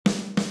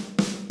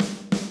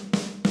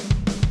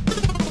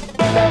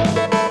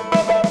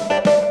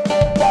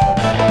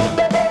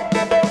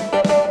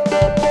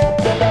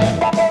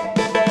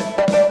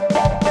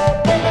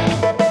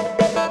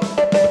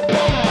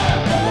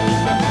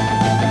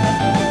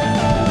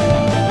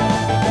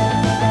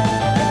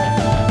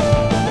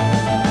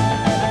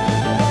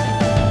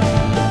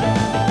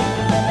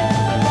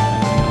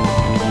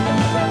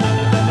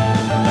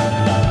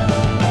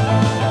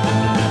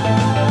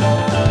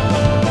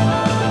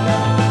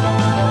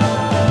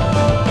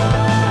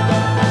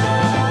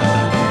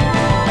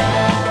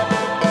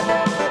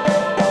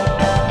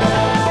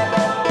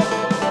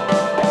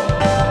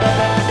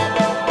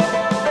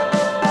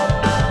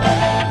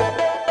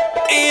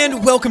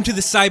Welcome to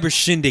the Cyber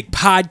Shindig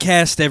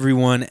podcast,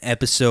 everyone.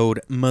 Episode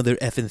mother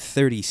effing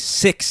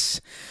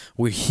 36.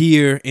 We're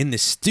here in the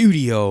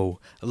studio,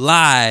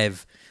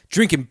 live,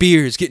 drinking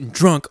beers, getting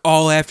drunk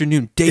all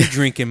afternoon, day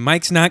drinking.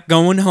 Mike's not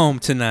going home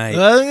tonight.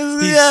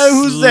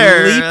 Who's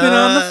there? Sleeping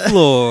on the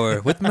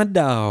floor with my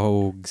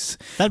dogs.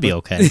 That'd be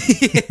okay.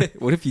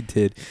 What if you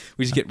did?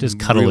 We just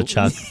Cuddle with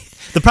Chuck.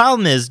 The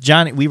problem is,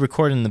 Johnny, we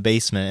record in the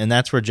basement, and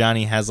that's where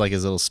Johnny has like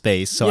his little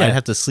space. So Yeah. I'd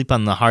have to sleep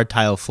on the hard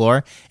tile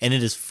floor, and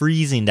it is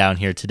freezing down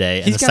here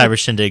today in the Cyber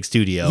Shindig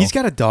studio. He's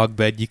got a dog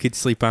bed you could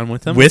sleep on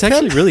with him. With it's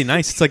actually him? really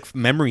nice. It's like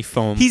memory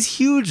foam. He's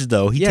huge,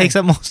 though. He Yeah. takes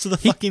up most of the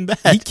fucking bed.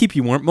 He'd keep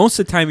you warm. Most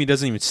of the time, he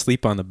doesn't even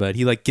sleep on the bed.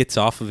 He like gets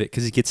off of it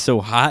because he gets so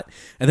hot,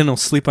 and then he'll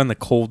sleep on the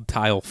cold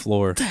tile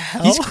floor.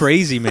 He's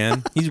crazy,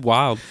 man. He's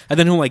wild. And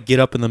then he'll like get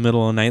up in the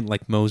middle of the night,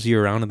 like mosey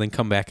around, and then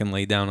come back and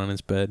lay down on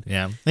his bed.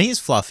 Yeah, and he's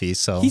fluffy,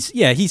 so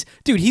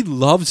He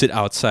loves it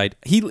outside.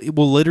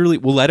 We'll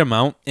let him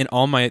out, and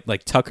all my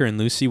like Tucker and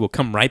Lucy will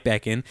come right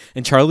back in,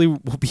 and Charlie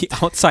will be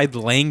outside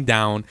laying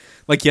down.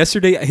 Like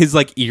yesterday, his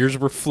like ears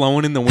were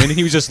flowing in the wind, and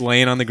he was just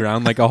laying on the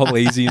ground like all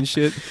lazy and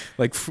shit.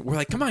 Like we're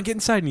like, come on, get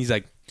inside, and he's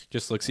like,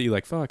 just looks at you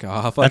like, fuck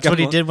off. Like, that's what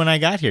he did when I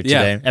got here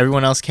today. Yeah.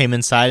 Everyone else came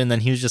inside, and then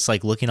he was just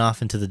like looking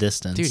off into the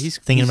distance. Dude, he's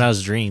thinking about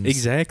his dreams.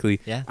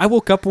 Exactly. Yeah. I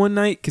woke up one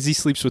night because he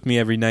sleeps with me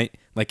every night,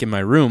 like in my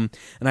room,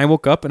 and I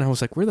woke up and I was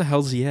like, where the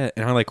hell's he at?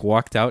 And I like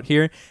walked out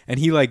here, and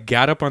he like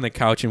got up on the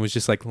couch and was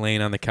just like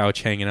laying on the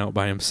couch hanging out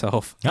by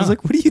himself. I was Oh.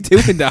 like, what are you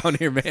doing down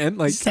here, man?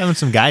 Like, He's having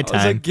some guy I was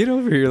time. like, get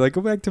over here, like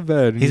go back to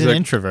bed. And He's an like,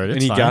 introvert. and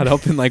It's he fine. got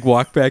up and like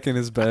walked back in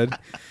his bed.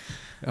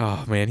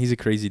 Oh man, he's a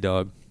crazy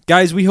dog.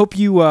 Guys, we hope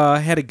you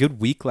had a good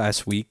week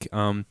last week.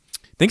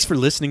 Thanks for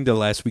listening to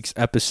last week's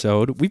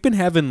episode. We've been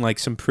having like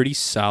some pretty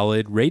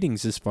solid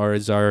ratings as far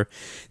as our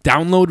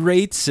download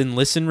rates and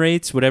listen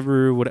rates, what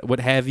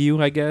have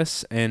you, I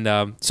guess. And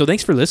so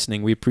thanks for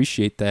listening. We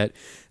appreciate that.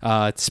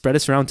 Spread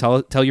us around.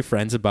 Tell your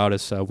friends about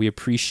us. We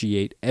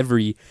appreciate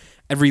every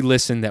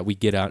listen that we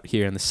get out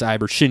here on the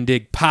Cyber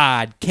Shindig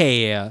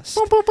podcast.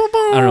 I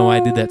don't know why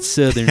I did that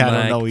southern I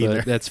don't know like, either.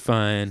 but that's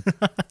fine.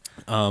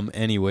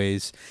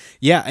 Anyways,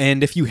 yeah,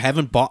 and if you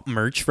haven't bought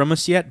merch from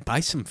us yet,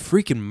 buy some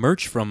freaking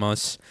merch from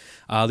us.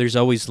 There's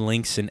always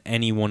links in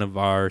any one of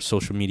our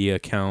social media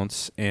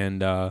accounts,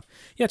 and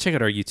yeah, check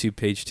out our YouTube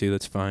page too.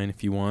 That's fine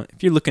if you want.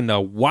 If you're looking to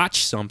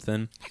watch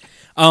something,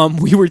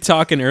 we were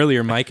talking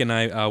earlier, Mike and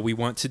I. We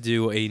want to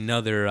do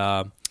another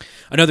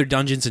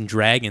Dungeons and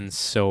Dragons,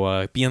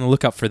 so be on the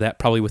lookout for that.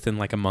 Probably within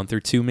like a month or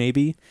two,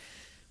 maybe.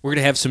 We're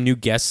gonna have some new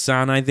guests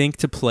on, I think,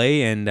 to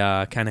play and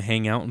kind of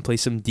hang out and play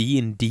some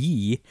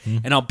D&D.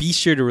 And I'll be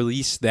sure to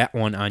release that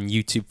one on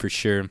YouTube for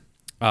sure.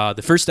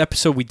 The first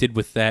episode we did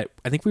with that,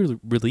 I think we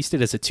released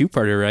it as a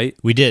two-parter, right?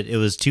 We did. It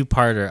was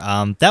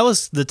two-parter. That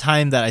was the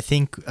time that I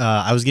think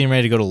I was getting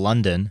ready to go to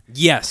London.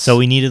 Yes. So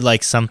we needed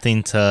like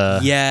something to,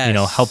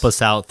 Yes. help us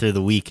out through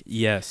the week.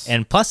 Yes.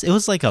 And plus, it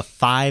was like a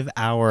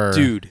 5-hour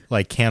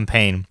like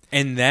campaign.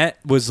 And that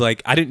was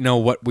like, I didn't know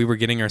what we were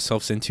getting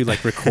ourselves into,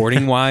 like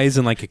recording wise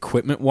and like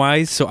equipment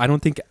wise. So I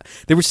don't think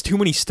there was too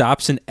many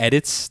stops and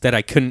edits that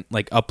I couldn't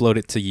like upload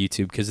it to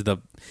YouTube because the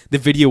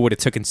video would have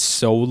taken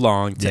so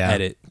long to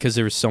edit because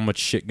there was so much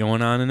shit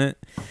going on in it.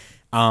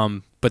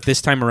 But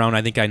this time around,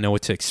 I think I know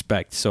what to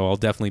expect. So I'll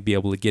definitely be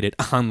able to get it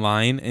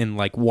online and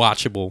like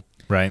watchable.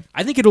 Right.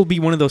 I think it'll be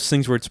one of those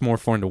things where it's more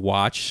fun to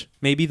watch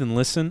maybe than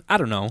listen. I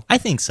don't know. I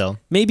think so.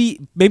 Maybe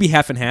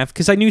half and half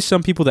because I knew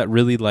some people that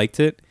really liked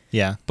it.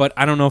 Yeah. But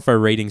I don't know if our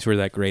ratings were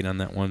that great on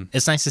that one.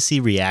 It's nice to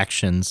see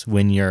reactions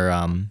when you're,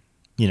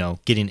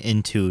 getting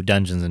into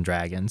Dungeons and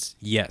Dragons.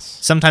 Yes.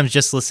 Sometimes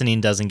just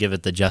listening doesn't give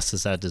it the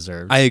justice that it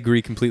deserves. I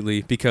agree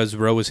completely because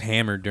Ro was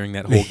hammered during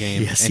that whole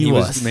game. Yes, and he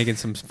was was. making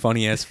some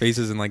funny-ass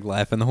faces and like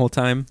laughing the whole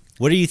time.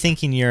 What are you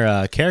thinking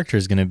your character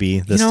is going to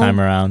be this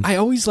time around? I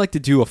always like to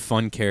do a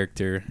fun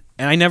character.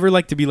 And I never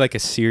like to be like a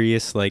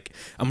serious, like,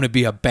 I'm going to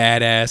be a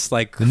badass,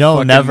 like,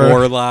 fucking never.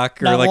 warlock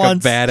or Not like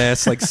once. a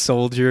badass, like,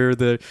 soldier.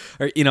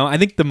 I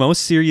think the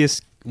most serious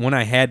one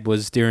I had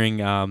was during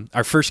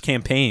our first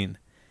campaign.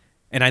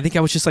 And I think I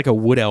was just like a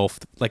wood elf,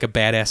 like a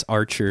badass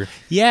archer.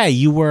 Yeah,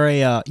 you were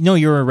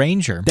you're a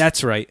ranger.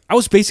 That's right. I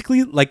was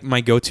basically like my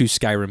go-to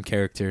Skyrim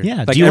character.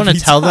 Yeah. Like Do you want to every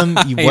tell them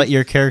time. what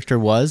your character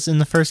was in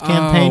the first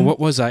campaign? Oh, what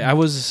was I?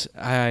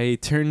 I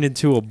turned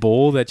into a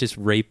bull that just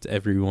raped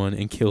everyone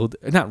and killed,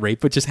 not rape,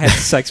 but just had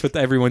sex with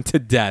everyone to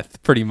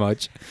death, pretty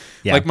much.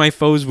 Yeah. Like my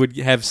foes would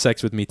have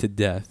sex with me to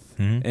death.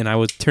 Mhm. And I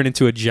would turn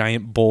into a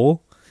giant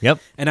bull. Yep.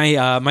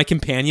 And my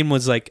companion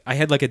was like, I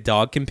had like a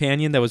dog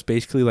companion that was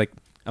basically like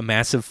a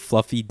massive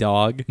fluffy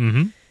dog.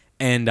 Mm-hmm.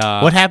 And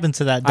What happened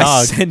to that I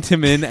dog? sent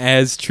him in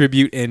as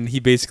tribute, and he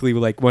basically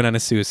like went on a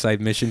suicide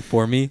mission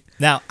for me.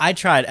 Now, I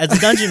tried. As a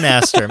dungeon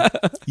master,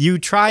 you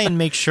try and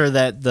make sure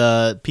that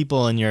the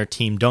people in your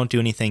team don't do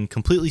anything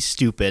completely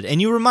stupid. And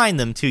you remind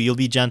them, too. You'll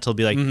be gentle,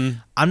 be like,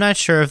 I'm not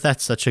sure if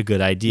that's such a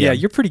good idea. Yeah,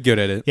 you're pretty good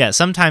at it. Yeah,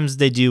 sometimes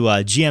they do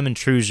GM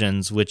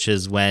intrusions, which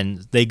is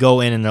when they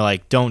go in and they're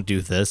like, don't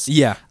do this.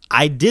 Yeah.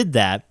 I did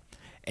that.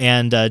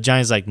 And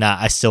Johnny's like, nah,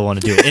 I still want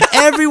to do it. And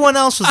everyone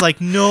else was like,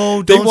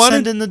 no, don't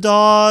send in the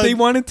dog. They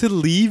wanted to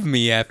leave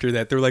me after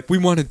that. They're like, we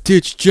want to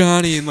ditch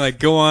Johnny and like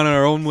go on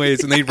our own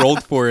ways. And they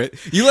rolled for it.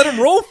 You let them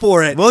roll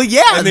for it. Well,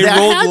 yeah, and they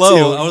rolled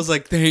low. I was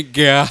like, thank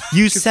God.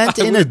 You sent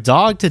in a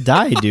dog to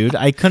die, dude.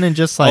 I couldn't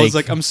just like. I was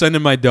like, I'm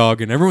sending my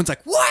dog, and everyone's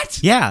like, what?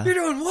 Yeah, you're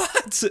doing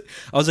what?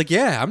 I was like,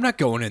 yeah, I'm not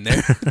going in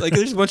there. Like,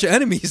 there's a bunch of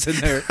enemies in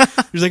there.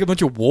 There's like a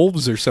bunch of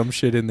wolves or some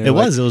shit in there. It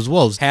was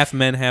wolves. Half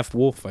men, half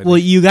wolf. Well,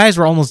 you guys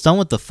were almost done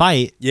with the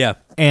fight. Yeah.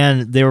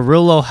 And they were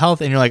real low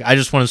health, and you're like, I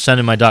just want to send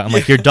in my dog. I'm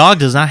like, your dog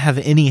does not have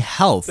any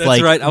health. That's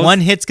like, right.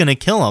 One hit's gonna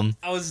kill him.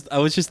 I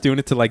was just doing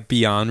it to like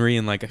be ornery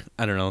and like,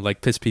 I don't know,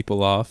 like piss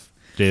people off.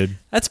 Dude.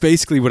 That's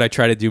basically what I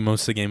try to do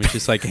most of the game. It's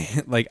just like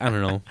like I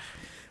don't know.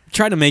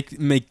 Try to make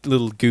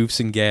little goofs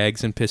and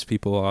gags and piss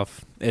people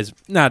off. As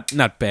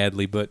not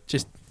badly, but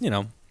just,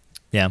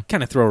 yeah,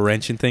 kind of throw a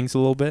wrench in things a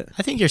little bit.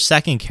 I think your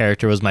second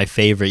character was my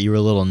favorite. You were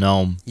a little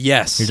gnome.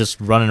 Yes. You're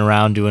just running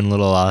around doing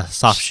little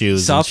soft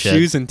shoes. Soft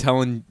shoes and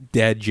telling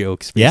dad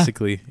jokes,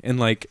 basically. Yeah. And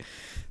like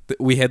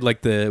we had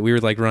like we were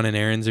like running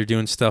errands or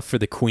doing stuff for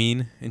the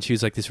queen, and she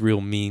was like this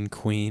real mean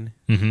queen.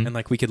 Mm-hmm. And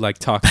like we could like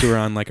talk to her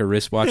on like a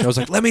wristwatch. I was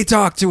like, let me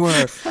talk to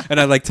her. And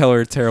I'd like tell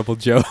her a terrible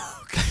joke.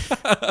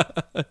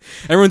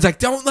 Everyone's like,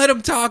 don't let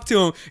him talk to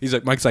him. He's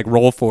like, Mike's like,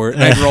 roll for it.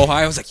 And I'd roll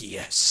high. I was like,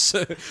 yes,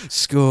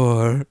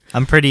 score.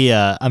 I'm pretty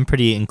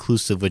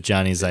inclusive with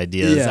Johnny's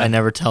ideas. Yeah. I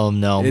never tell him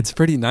no. It's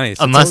pretty nice.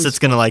 Unless it's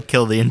gonna like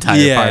kill the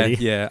entire party.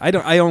 Yeah.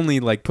 I only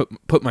like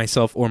put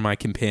myself or my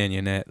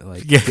companion at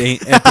like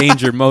at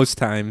danger most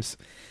times.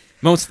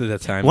 Most of the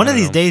time. One of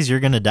these days you're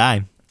gonna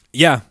die.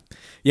 Yeah.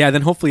 Yeah,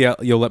 then hopefully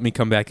you'll let me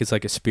come back as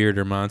like a spirit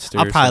or monster.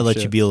 I'll probably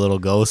let you be a little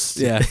ghost.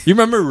 Yeah. You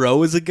remember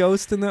Ro as a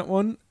ghost in that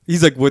one?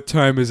 He's like, what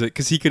time is it?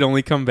 Because he could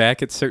only come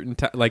back at certain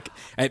time, like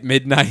at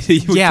midnight.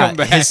 He would come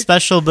back. His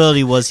special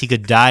ability was he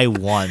could die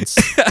once,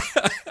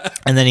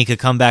 and then he could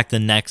come back the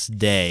next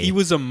day. He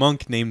was a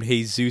monk named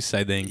Jesus,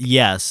 I think.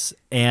 Yes,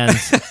 and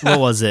what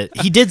was it?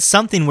 He did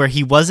something where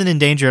he wasn't in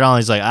danger at all.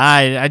 He's like,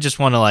 I just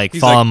want to like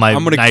fall on my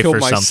knife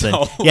or something.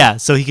 Yeah,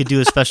 so he could do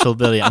a special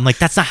ability. I'm like,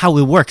 that's not how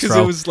it works, bro.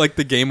 Because it was like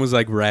the game was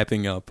like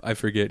wrapping up. I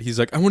forget. He's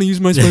like, I want to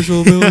use my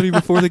special ability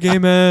before the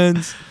game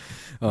ends.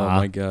 Oh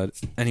my God.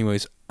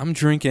 Anyways, I'm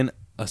drinking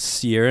a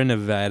Sierra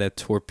Nevada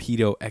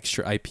Torpedo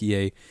Extra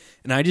IPA,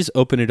 and I just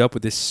opened it up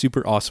with this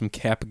super awesome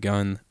cap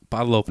gun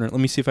bottle opener. Let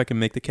me see if I can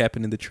make the cap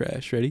into the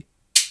trash. Ready?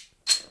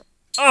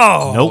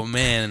 Oh, nope.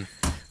 Man.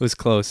 It was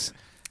close.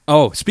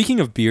 Oh, speaking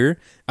of beer,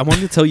 I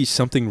wanted to tell you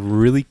something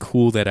really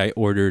cool that I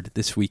ordered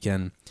this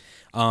weekend.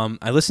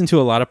 I listen to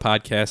a lot of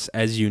podcasts,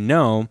 as you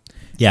know.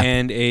 Yeah.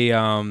 And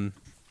a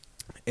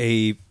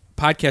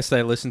podcast that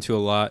I listen to a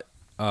lot,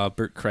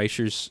 Bert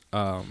Kreischer's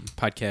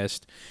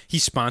podcast,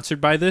 he's sponsored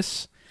by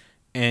this,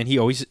 and he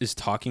always is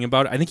talking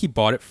about it. I think he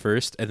bought it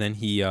first, and then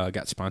he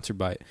got sponsored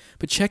by it.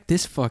 But check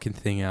this fucking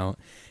thing out.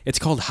 It's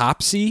called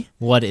Hopsy.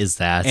 What is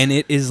that? And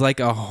it is like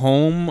a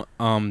home,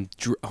 what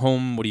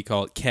do you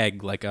call it?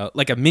 Keg, like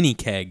a mini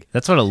keg.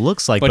 That's what it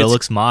looks like, but it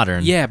looks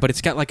modern. Yeah, but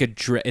it's got like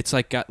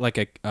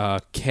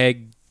a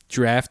keg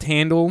draft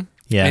handle.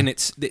 Yeah. And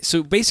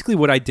so basically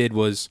what I did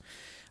was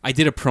I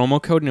did a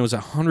promo code, and it was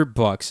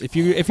 $100. If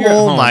you're at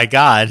home, oh my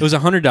God, it was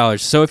 $100.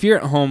 So if you're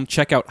at home,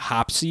 check out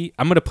Hopsy.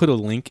 I'm gonna put a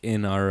link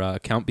in our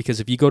account, because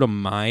if you go to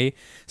my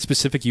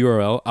specific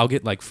URL, I'll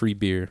get like free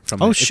beer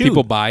from it. Shoot. If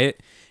people buy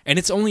it, and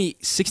it's only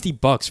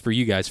 $60 for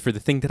you guys for the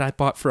thing that I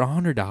bought for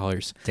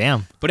 $100.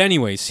 Damn. But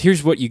anyways,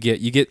 here's what you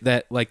get. You get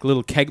that like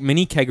little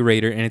mini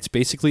kegerator, and it's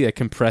basically a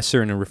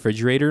compressor and a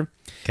refrigerator.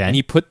 Okay. And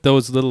you put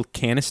those little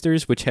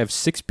canisters, which have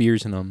 6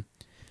 beers in them.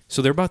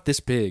 So they're about this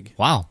big.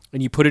 Wow.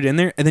 And you put it in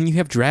there, and then you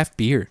have draft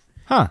beer.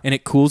 Huh. And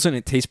it cools and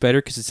it tastes better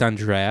because it's on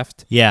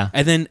draft. Yeah.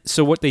 And then,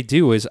 so what they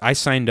do is I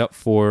signed up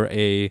for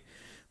the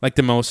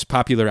most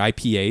popular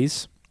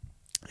IPAs.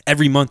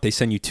 Every month they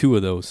send you 2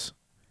 of those.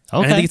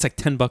 Okay. And I think it's like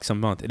 $10 a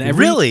month. And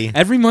really?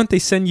 Every month they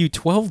send you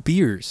 12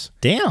 beers.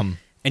 Damn.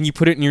 And you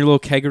put it in your little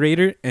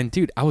kegerator. And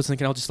dude, I was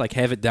thinking I'll just like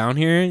have it down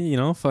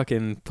here,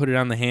 fucking put it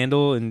on the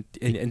handle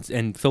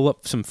and fill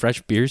up some fresh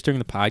beers during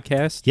the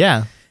podcast.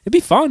 Yeah. It'd be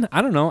fun.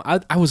 I don't know.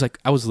 I was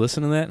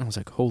listening to that, and I was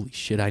like, holy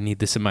shit, I need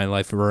this in my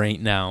life right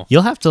now.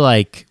 You'll have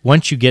to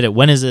once you get it,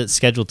 when is it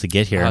scheduled to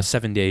get here?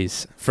 7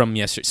 days from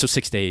yesterday. So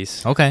 6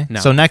 days. Okay.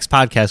 No. So next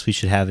podcast, we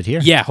should have it here.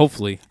 Yeah,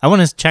 hopefully. I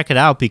want to check it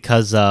out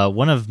because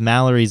one of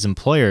Mallory's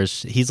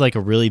employers, he's like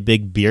a really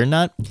big beer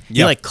nut.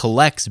 He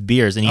collects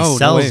beers, and he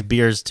sells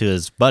beers to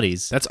his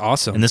buddies. That's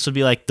awesome. And this would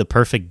be like the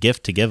perfect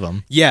gift to give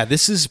them. Yeah,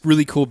 this is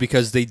really cool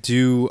because they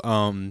do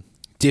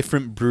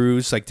different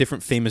brews, like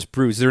different famous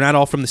brews. They're not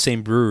all from the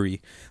same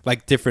brewery.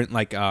 Like different,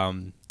 I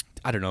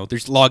don't know.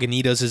 There's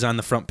Lagunitas is on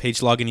the front page.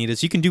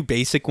 Lagunitas. You can do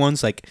basic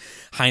ones like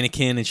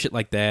Heineken and shit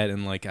like that,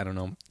 and I don't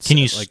know. Can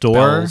you store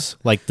Bell's.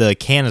 Like the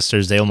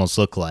canisters? They almost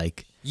look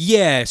like.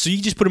 Yeah, so you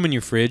just put them in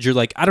your fridge. Or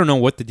I don't know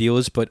what the deal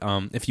is, but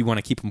if you want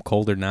to keep them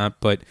cold or not.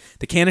 But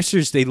the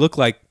canisters, they look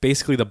like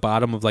basically the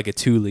bottom of like a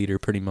 2 liter,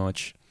 pretty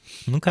much.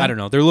 Okay. I don't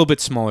know. They're a little bit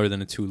smaller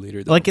than a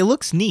 2-liter, though. Like, it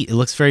looks neat. It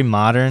looks very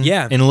modern.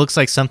 Yeah. And it looks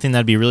like something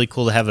that'd be really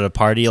cool to have at a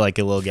party, like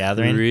a little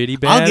gathering. Pretty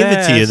I'll give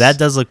it to you. badass. That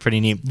does look pretty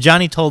neat.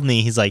 Johnny told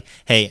me, he's like,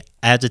 hey,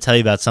 I have to tell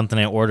you about something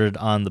I ordered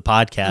on the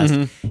podcast.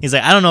 Mm-hmm. He's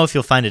like, I don't know if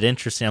you'll find it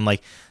interesting. I'm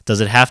like, does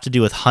it have to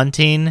do with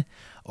hunting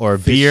or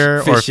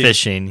beer or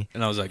fishing?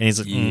 And I was like, And he's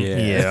like,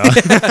 yeah.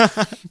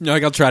 yeah. No,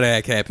 like, I'll try to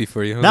act happy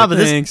for you. I was No, like, but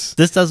thanks.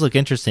 this does look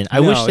interesting. I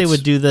No, wish they it's-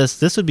 would do this.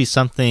 This would be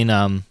something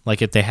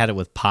like if they had it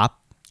with pop.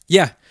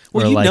 Yeah.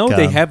 Well, Or you like, know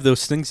they have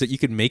those things that you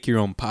could make your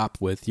own pop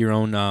with. Your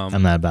own...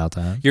 I'm not about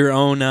that. Your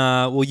own...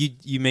 well,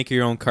 you make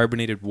your own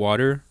carbonated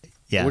water.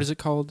 Yeah. What is it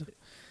called?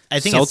 I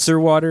think Seltzer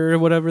water or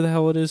whatever the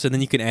hell it is. And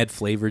then you can add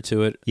flavor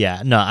to it.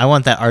 Yeah, no, I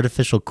want that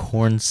artificial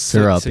corn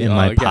syrup in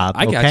my yeah, pop.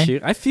 I got okay? you.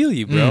 I feel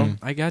you, bro. Mm.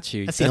 I got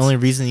you. That's the only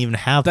reason to even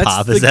have that's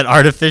pop the- is that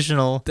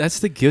artificial. That's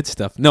the good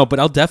stuff. No, but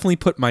I'll definitely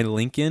put my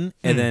link in,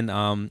 and Hmm. then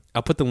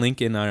I'll put the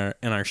link in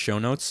our show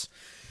notes.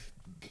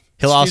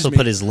 He'll Excuse also me.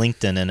 put his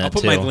LinkedIn in it I'll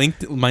put too. my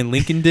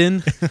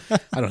LinkedIn.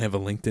 I don't have a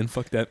LinkedIn.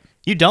 Fuck that.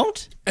 You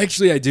don't?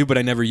 Actually, I do, but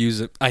I never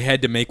use it. I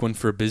had to make one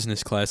for a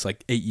business class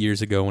like 8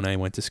 years ago when I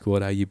went to school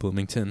at IU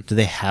Bloomington. Do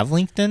they have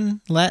LinkedIn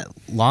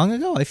long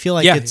ago? I feel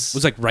like Yeah, it's. it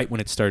was like right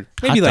when it started.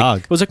 Hot Maybe like dog.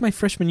 it was like my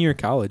freshman year of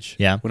college.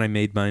 Yeah. when I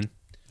made mine.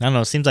 I don't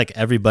know. It seems like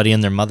everybody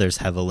and their mothers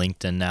have a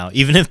LinkedIn now,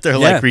 even if they're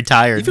Yeah. like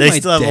retired. Even They my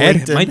still have dad, a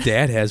LinkedIn. My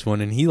dad has one,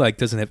 and he like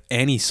doesn't have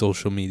any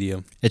social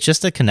media. It's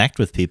just to connect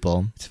with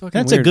people. It's fucking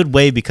That's weird. a good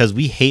way because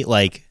we hate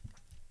like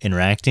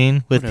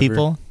interacting with Whatever.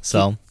 people.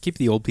 So Keep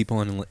the old people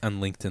on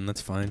LinkedIn. That's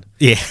fine.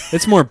 yeah,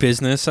 It's more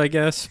business, I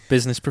guess.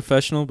 Business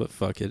professional, but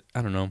fuck it.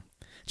 I don't know.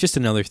 Just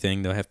another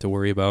thing they'll have to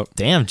worry about.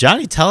 damn,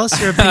 Johnny, tell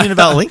us your opinion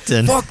about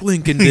LinkedIn. Fuck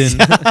LinkedIn.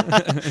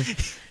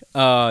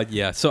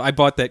 Yeah. So I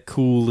bought that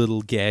cool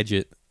little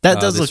gadget. That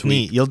does this look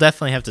neat. week. You'll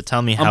definitely have to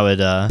tell me how it.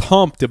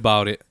 Pumped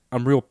about it.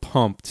 I'm real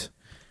pumped.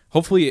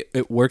 Hopefully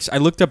it works. I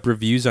looked up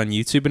reviews on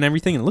YouTube and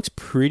everything, and it looks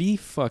pretty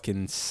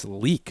fucking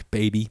sleek,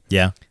 baby.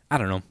 Yeah, I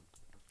don't know.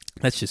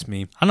 That's just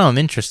me. I know. I'm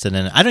interested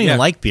in it. I don't Yeah. even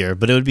like beer,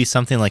 but it would be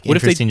something like What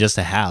if they- interesting just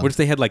to have. What if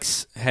they had like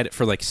had it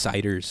for like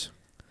ciders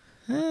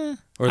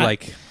or I-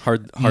 like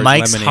hard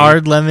Mike's lemonade?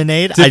 hard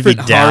lemonade? I'd be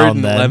Different down hard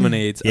then.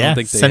 lemonades. I Yeah, don't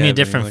think they send me a have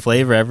any different like-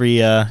 flavor every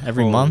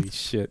Holy month.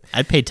 shit.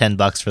 I'd pay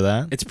 $10 for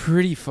that. It's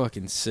pretty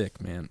fucking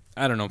sick, man.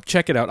 I don't know.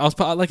 Check it out.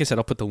 Like I said,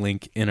 I'll put the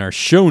link in our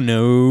show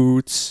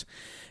notes.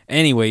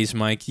 Anyways,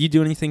 Mike, you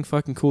do anything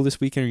fucking cool this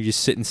weekend, or you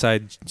just sit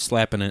inside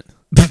slapping it?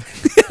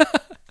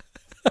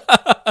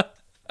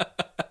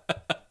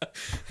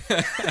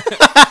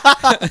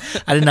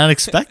 I did not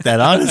expect that,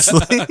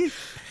 honestly.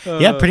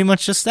 Yeah, pretty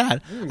much just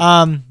that.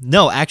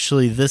 No,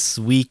 actually, this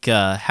week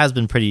has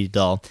been pretty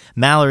dull.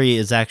 Mallory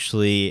is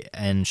actually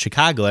in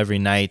Chicago every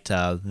night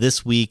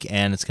this week,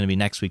 and it's going to be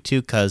next week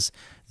too, because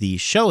the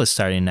show is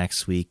starting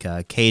next week,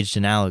 Caged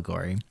in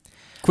Allegory.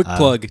 Quick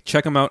plug.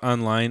 Check them out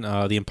online.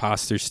 The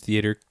Imposters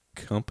Theater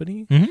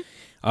Company. Mhm.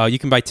 You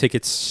can buy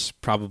tickets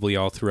probably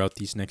all throughout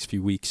these next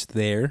few weeks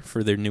there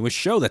for their newest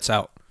show that's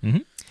out.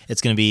 It's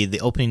going to be,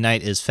 the opening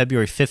night is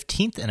February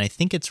 15th, and I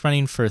think it's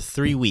running for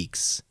 3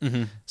 weeks.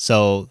 Mm-hmm.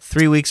 So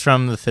 3 weeks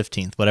from the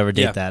 15th, whatever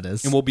date Yeah. that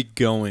is. And we'll be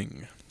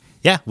going.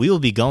 Yeah, we will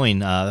be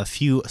going a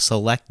few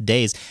select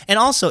days. And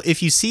also,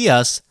 if you see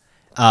us,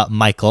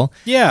 Michael,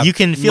 Yeah, you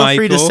can feel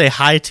free to Michael. say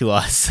hi to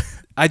us.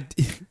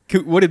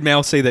 What did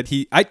Mal say that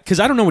because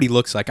I don't know what he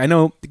looks like. I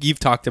know you've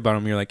talked about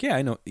him. You're like, yeah,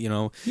 I know,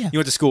 Yeah. you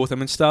went to school with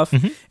him and stuff.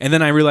 And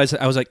then I realized,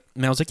 I was like,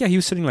 Mal's like, yeah, he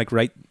was sitting like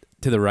right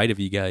to the right of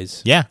you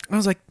guys. Yeah. I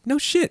was like, no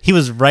shit. He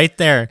was right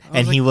there,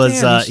 and like, he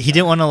was, damn, he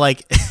didn't want to,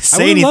 like, I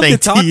say would love anything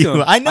talk you.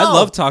 him. I know. I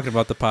love talking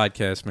about the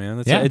podcast,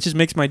 man. Yeah. It just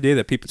makes my day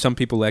that some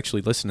people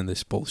actually listen to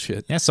this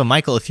bullshit. Yeah, so,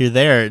 Michael, if you're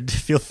there,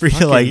 feel free to,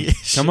 Fucking like,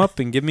 come up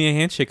and give me a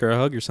handshake or a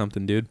hug or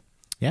something, dude.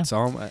 Yeah. So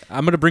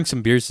I'm gonna bring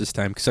some beers this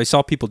time because I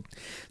saw people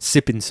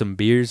sipping some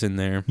beers in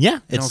there. Yeah,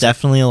 I it's was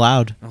definitely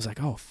allowed. I was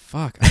like, oh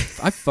fuck,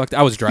 I fucked.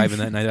 I was driving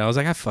that night. I was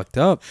like, I fucked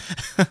up.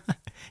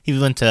 He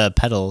went to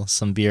peddle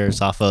some beers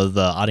off of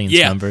the audience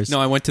members. No,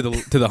 I went to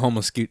the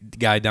homeless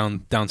guy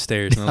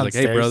downstairs, and I was like,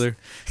 "Hey, Downstairs. brother,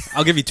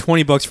 I'll give you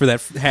 $20 for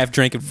that half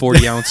drink and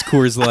 40-ounce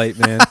Coors Light,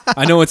 man.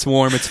 I know it's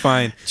warm, it's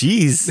fine.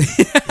 Jeez.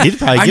 He'd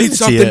probably I give need it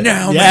to you. something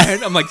now, Yeah.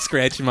 man." I'm like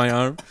scratching my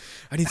arm.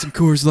 I need some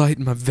Coors Light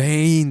in my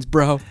veins,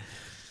 bro.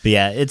 But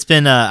yeah, it's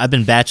been I've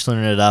been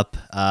bacheloring it up.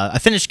 I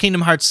finished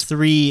Kingdom Hearts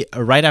 3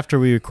 right after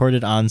we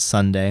recorded on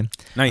Sunday.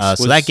 Nice.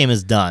 So that game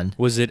is done.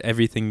 Was it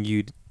everything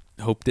you'd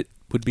hoped it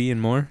would be and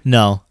more?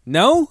 No.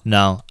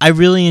 No. I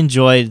really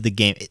enjoyed the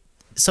game.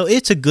 So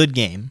it's a good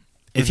game.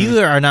 If you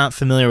are not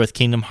familiar with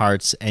Kingdom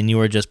Hearts and you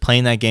are just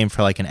playing that game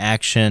for like an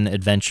action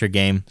adventure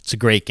game, it's a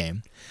great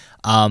game.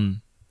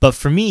 But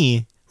for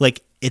me,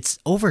 like, it's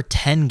over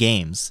 10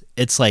 games.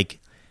 It's like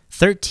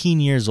 13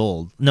 years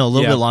old. No, a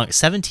little Yeah. bit long.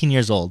 17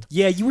 years old.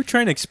 Yeah, you were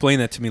trying to explain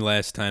that to me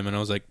last time, and I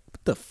was like,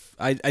 "What the?"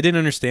 I didn't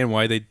understand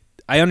why they.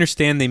 I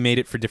understand they made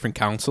it for different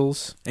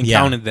consoles and Yeah.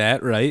 counted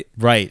that, right?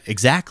 Right,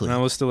 exactly. And I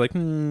was still like,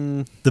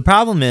 The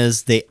problem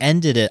is they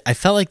ended it. I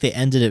felt like they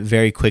ended it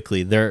very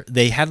quickly.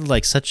 They had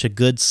like such a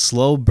good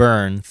slow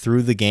burn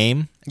through the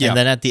game Yeah. And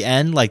then at the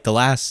end, like the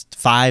last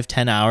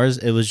 5-10 hours,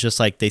 it was just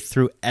like they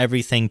threw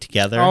everything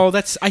together. Oh,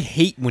 I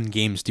hate when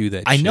games do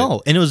that. I shit.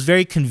 know, and it was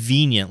very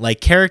convenient.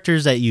 Like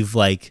characters that you've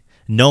like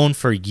known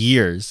for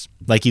years,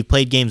 like you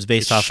played games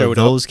based Just off of showed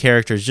those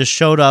characters, just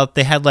showed up.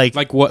 They had like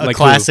what? a Like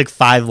classic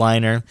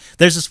 5-liner.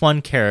 There's this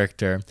one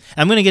character.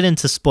 I'm gonna get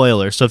into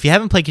spoilers, so if you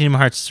haven't played Kingdom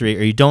Hearts 3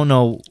 or you don't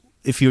know,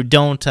 if you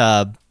don't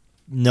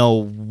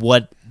know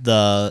what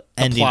the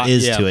ending plot,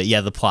 is yeah. to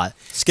it, the plot.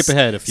 Skip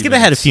ahead a few Skip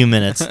ahead a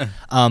minutes. few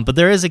minutes. But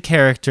there is a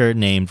character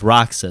named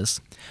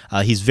Roxas.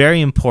 He's very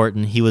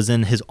important. He was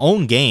in his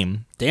own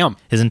game, Damn.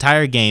 his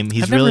entire game.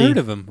 He's I've really never heard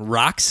of him.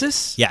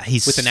 Roxas? yeah.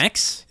 He's With an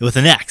X? with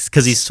an X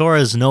because he's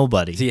Sora's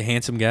nobody. Is he a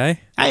handsome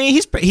guy? I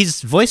mean,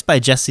 he's voiced by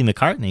Jesse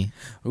McCartney.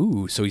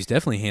 Ooh, so he's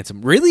definitely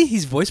handsome. Really?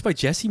 He's voiced by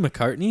Jesse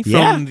McCartney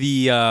Yeah. from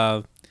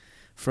the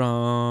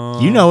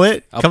from You know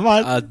it. Come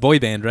on. boy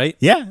band, right?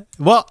 Yeah.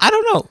 Well, I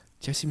don't know.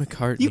 Jesse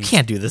McCartney. You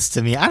can't do this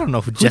to me. I don't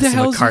know who the Jesse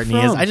hell is he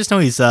McCartney is. from? I just know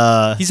he's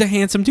He's a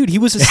handsome dude. He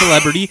was a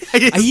celebrity. I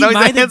just He know he's a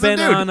might have handsome been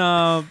dude.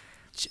 on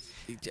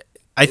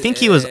I think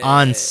he was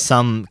on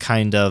some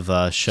kind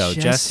of show.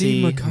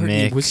 Jesse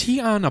McCartney. Mc- Was he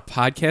on a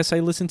podcast I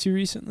listened to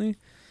recently?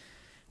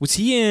 Was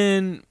he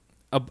in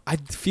I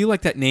feel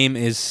like that name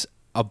is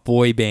a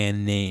boy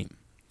band name.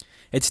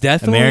 It's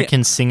definitely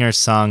American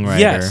singer-songwriter.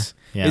 Yes.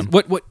 Yeah.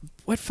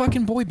 What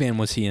fucking boy band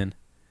was he in?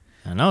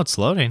 I know it's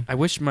loading. I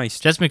wish my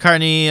Jesse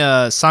McCartney,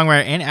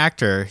 songwriter and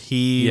actor.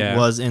 He Yeah.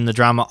 was in the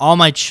drama All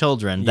My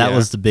Children. That Yeah.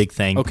 was the big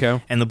thing.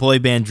 Okay. And the boy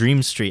band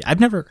Dream Street. I've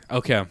never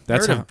Okay,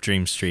 that's heard a, of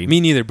Dream Street. me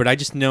neither, but I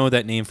just know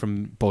that name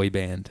from boy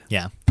band.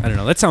 Yeah. I don't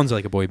know. That sounds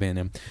like a boy band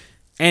name.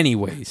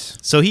 Anyways,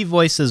 So he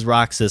voices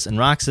Roxas, and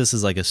Roxas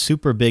is like a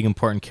super big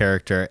important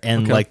character,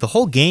 and Okay. like the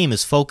whole game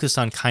is focused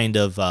on kind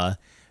of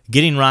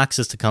getting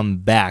Roxas to come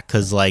back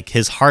because like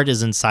his heart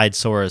is inside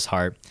Sora's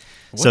heart.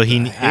 So What he,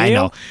 the I know.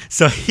 hell?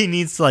 So he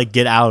needs to like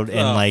get out and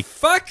Oh, like,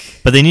 fuck.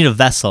 but they need a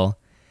vessel.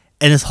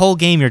 And this whole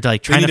game, you're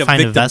like They trying need to a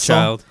find a victim vessel.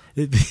 child.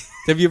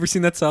 Have you ever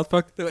seen that South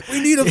Park? They're like,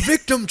 we need a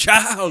victim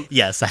child.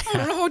 Yes, I I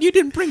don't know. You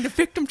didn't bring the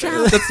victim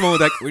child. That's the one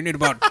with like we need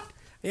about.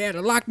 Yeah,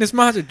 the Loch Ness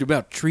monster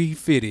about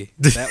 350.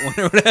 That one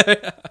or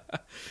whatever.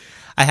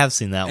 I have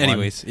seen that one.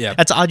 Anyways, yeah.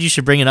 That's odd you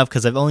should bring it up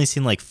because I've only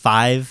seen like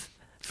 5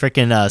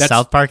 freaking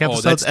South Park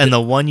episodes, that's and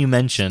the one you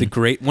mentioned.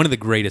 One of the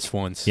greatest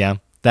ones. Yeah,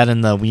 that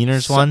and the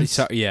Wieners one.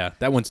 Yeah,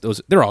 that one's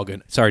those. They're all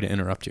good. Sorry to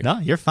interrupt you. No,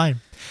 you're fine.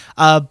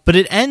 But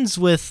it ends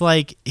with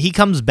like he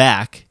comes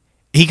back.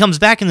 He comes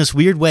back in this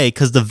weird way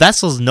because the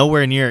vessel's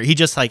nowhere near. He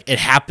just like it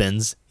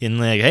happens and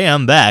like, hey,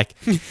 I'm back.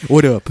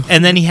 What up?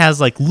 And then he has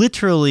like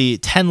literally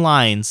 10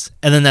 lines,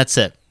 and then that's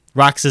it.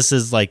 Roxas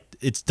is like,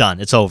 it's done.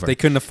 It's over. They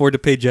couldn't afford to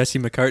pay Jesse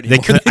McCartney. They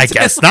more. could, I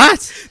guess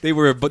not. They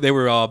were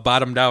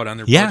bottomed out on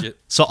their Yeah. budget.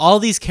 So all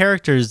these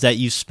characters that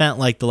you spent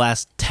like the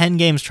last 10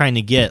 games trying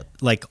to get,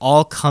 like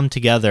all come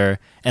together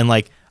and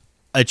like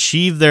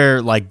achieve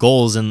their like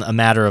goals in a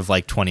matter of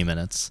like 20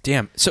 minutes.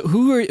 Damn. So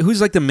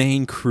who's like the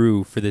main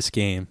crew for this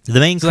game? The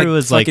main Is crew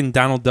is like, fucking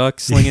Donald Duck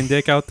slinging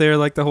dick out there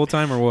like the whole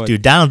time or what?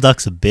 dude, Donald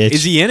Duck's a bitch.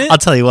 Is he in it? I'll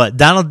tell you what,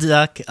 Donald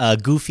Duck,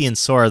 Goofy, and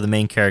Sora are the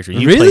main characters.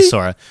 You Really? play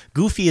Sora.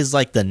 Goofy is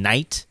like the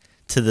knight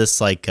to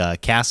this like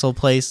castle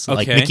place.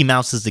 Like Okay. Mickey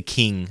Mouse is the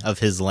king of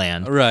his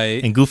land.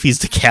 Right. And Goofy's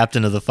the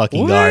captain of the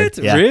fucking What? guard.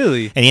 Yeah.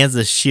 Really? And he has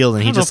this shield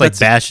and I he don't know just if like that's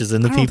bashes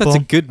into I don't know if people.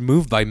 that's a good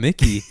move by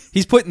Mickey.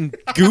 He's putting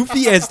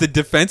Goofy as the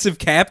defensive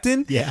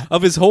captain Yeah.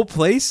 of his whole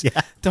place. Yeah.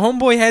 The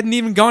homeboy hadn't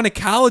even gone to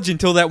college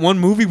until that one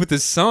movie with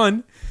his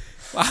son.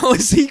 How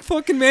is he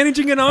fucking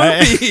managing an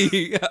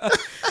army?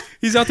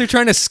 He's out there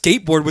trying to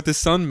skateboard with his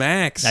son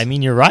Max. I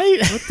mean, you're right.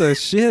 what the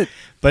shit?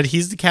 But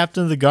he's the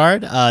captain of the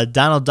guard.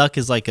 Donald Duck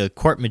is like a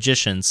court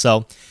magician.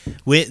 So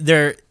they're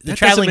the That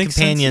traveling doesn't make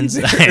sense companions.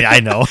 either. I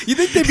know. You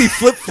think they'd be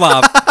flip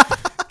flop?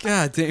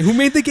 God damn. Who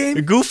made the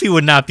game? Goofy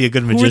would not be a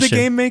good Who magician. were the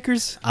game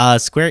makers?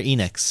 Square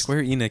Enix.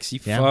 Square Enix. You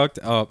Yeah. fucked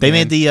up. They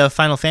man. made the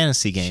Final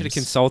Fantasy Should have games.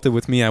 consulted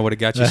with me. I would have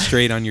got you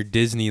straight on your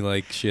Disney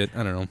like shit.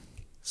 I don't know.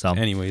 So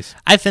Anyways,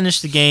 I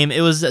finished the game.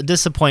 It was a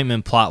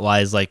disappointment plot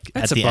wise, like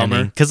That's at a the bummer.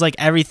 ending, because like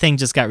everything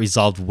just got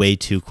resolved way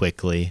too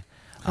quickly.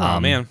 oh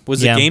man,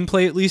 was yeah. the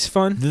gameplay at least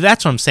fun?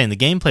 That's what I'm saying. The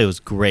gameplay was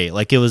great.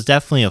 Like it was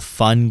definitely a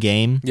fun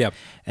game. Yep.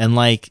 And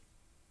like,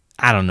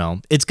 I don't know.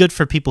 It's good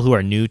for people who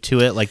are new to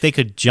it. Like they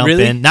could jump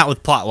Really? in, not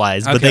with plot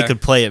wise, but they Okay.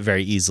 could play it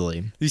very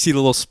easily. You see the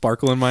little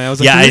sparkle in my eye. I was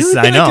Yeah, like, I- really?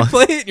 I know. can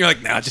play it? And you're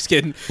like, nah, just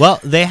kidding.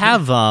 Well, they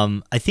have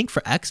I think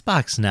for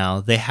Xbox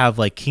now, they have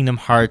like Kingdom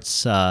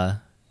Hearts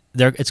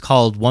it's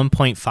called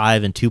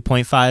 1.5 and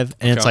 2.5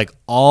 and it's Okay. like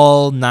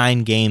all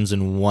 9 games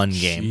in one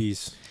game.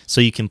 Jeez. So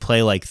you can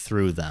play like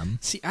through them.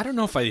 See, I don't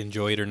know if I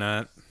enjoy it or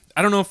not.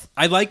 I don't know if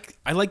I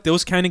like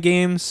those kind of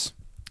games,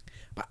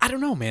 but I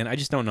don't know, man. I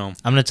just don't know.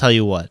 I'm going to tell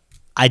you what.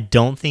 I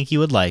don't think you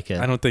would like it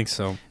I don't think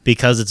so.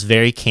 because it's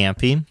very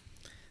campy.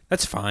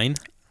 That's fine.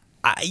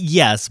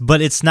 Yes,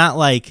 but it's not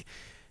like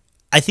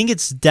I think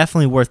it's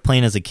definitely worth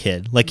playing as a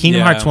kid. Like Kingdom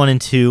Yeah. Hearts 1 and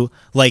 2,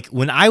 like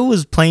when I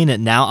was playing it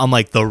now, I'm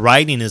like the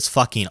writing is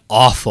fucking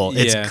awful.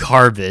 It's Yeah.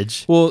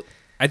 garbage. Well,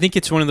 I think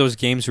it's one of those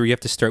games where you have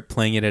to start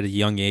playing it at a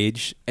young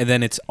age, and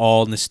then it's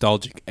all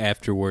nostalgic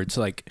afterwards.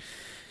 Like,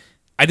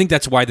 I think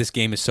that's why this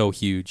game is so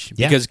huge.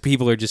 Yeah. Because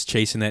people are just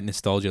chasing that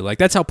nostalgia. Like,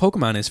 that's how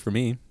Pokemon is for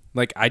me.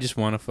 Like, I just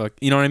want to fuck.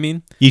 You know what I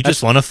mean? You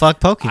just want to fuck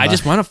Pokemon. I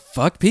just want to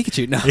fuck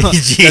Pikachu. No,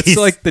 Jeez. that's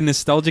like the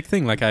nostalgic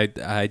thing. Like,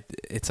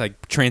 it's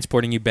like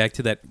transporting you back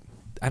to that,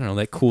 I don't know,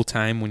 that cool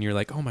time when you're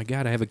like, oh my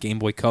God, I have a Game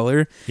Boy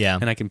Color. Yeah.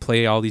 And I can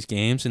play all these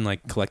games and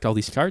like collect all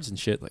these cards and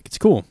shit. Like, it's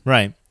cool.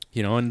 Right.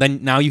 You know, and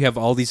then now you have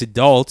all these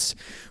adults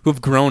who have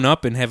grown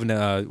up and having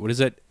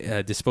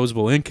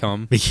disposable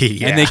income,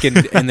 Yeah.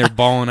 and they're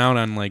balling out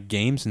on like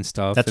games and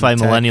stuff. That's and why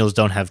tech. millennials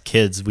don't have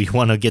kids. We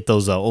want to get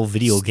those old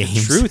video It's the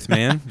games. truth,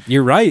 man.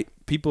 You're right.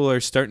 People are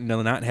starting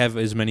to not have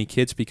as many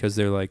kids because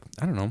they're like,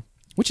 I don't know,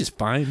 which is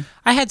fine.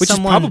 I had Which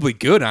someone. is probably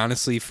good,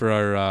 honestly, for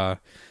our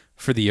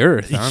for the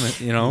earth. On it,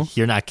 you know.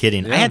 You're not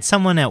kidding. Yeah. I had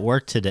someone at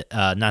work today,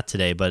 not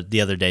today, but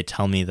the other day,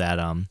 tell me that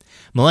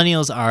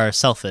millennials are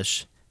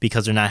selfish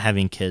because they're not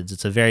having kids.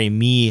 It's a very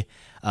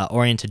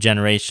me-oriented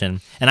generation.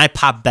 And I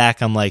pop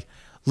back. I'm like,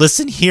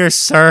 listen here,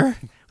 sir.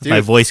 With my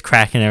Dude. voice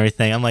cracking and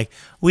everything. I'm like,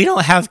 we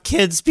don't have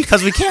kids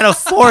because we can't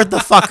afford the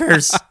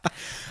fuckers.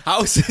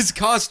 Houses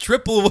cost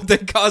triple what they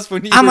cost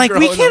when you I'm were like, we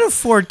growing can't up.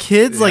 afford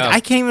kids. Like, Yeah. I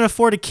can't even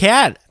afford a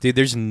cat. Dude,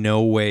 there's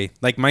no way.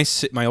 Like my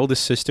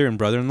oldest sister and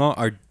brother-in-law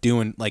are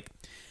doing like,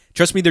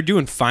 trust me, they're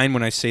doing fine.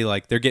 When I say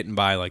like they're getting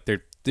by, like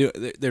they're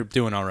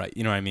doing all right.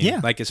 You know what I mean? Yeah.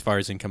 Like as far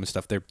as income and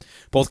stuff, they're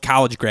both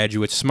college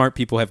graduates, smart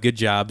people, have good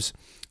jobs.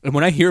 And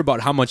when I hear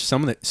about how much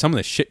some of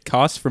the shit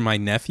costs for my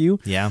nephew,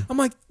 Yeah. I'm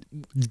like,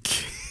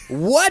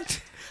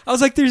 what? I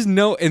was like, there's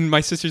no. And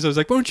my sister's, I was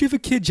like, why don't you have a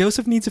kid?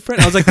 Joseph needs a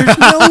friend. I was like, there's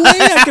no way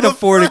I could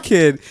afford a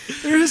kid.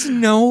 There's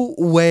no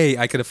way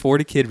I could afford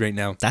a kid right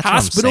now. That's what I'm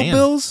Hospital saying.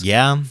 bills.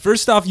 Yeah.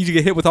 First off, you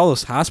get hit with all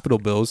those hospital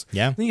bills.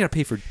 Yeah. Then you got to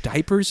pay for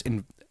diapers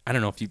and I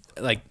don't know if you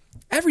like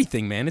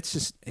everything, man. It's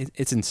just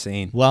it's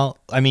insane. Well,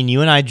 I mean, you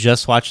and I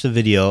just watched the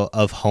video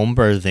of home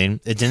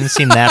birthing. It didn't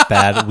seem that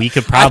bad. We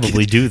could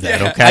probably do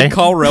that, okay? I'd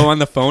call Ro on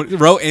the phone.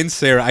 Ro and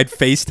Sarah. I'd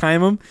FaceTime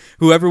them.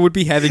 Whoever would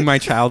be having my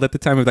child at the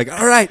time would be like,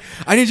 all right,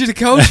 I need you to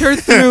coach her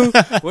through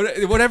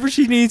whatever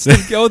she needs to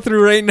go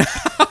through right now.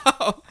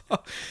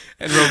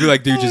 And Ro would be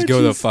like, dude, just go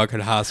to the fucking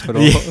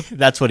hospital. Yeah,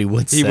 that's what he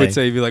would say. He would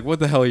say, he'd be like, what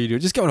the hell are you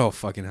doing? Just go to a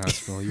fucking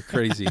hospital. You're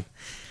crazy.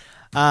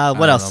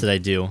 What else did I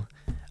do?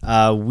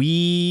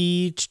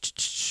 I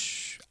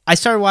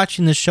started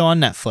watching this show on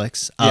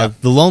Netflix. Yeah.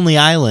 The Lonely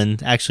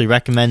Island actually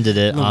recommended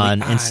it Lonely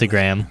on Island.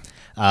 Instagram.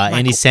 Andy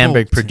Michael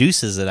Sandberg Bolton.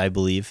 produces it, I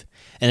believe,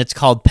 and it's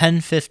called Pen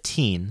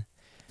 15.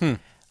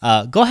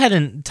 Go ahead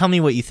and tell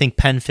me what you think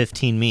Pen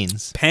 15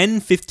 means.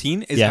 Pen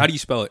 15 is Yeah. how do you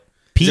spell it?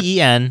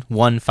 PEN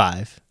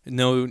 15.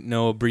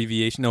 No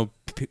abbreviation, no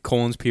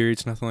colons,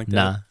 periods, nothing like that.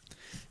 Nah.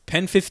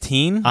 Pen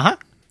 15. Uh huh.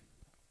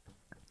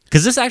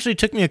 Because this actually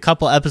took me a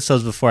couple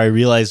episodes before I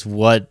realized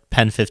what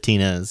Pen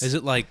 15 is. Is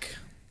it like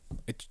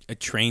a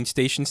train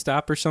station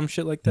stop or some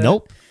shit like that?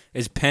 Nope.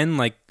 Is Penn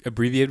like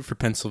abbreviated for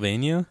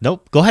Pennsylvania?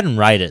 Nope. Go ahead and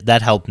write it.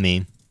 That helped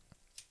me.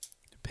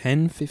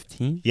 Pen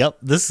 15? Yep.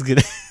 This is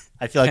good.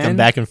 I feel like I'm Pen?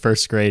 back in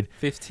first grade.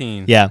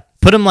 15. Yeah.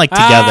 Put them like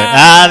together.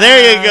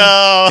 There you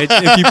go.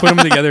 If you put them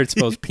together, it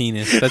spells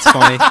penis. That's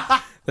funny.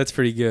 That's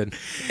pretty good.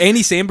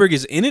 Andy Samberg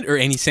is in it, or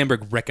Andy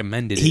Samberg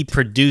recommended it? He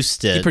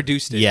produced it. He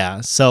produced it. Yeah.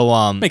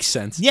 So Makes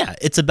sense. yeah,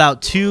 it's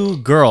about two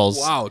girls.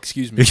 Wow,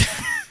 excuse me.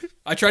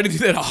 I tried to do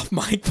that off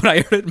mic, but I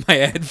heard it in my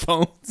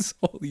headphones.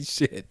 Holy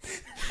shit.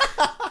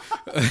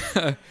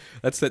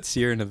 That's that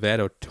Sierra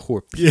Nevada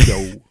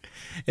torpedo.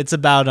 It's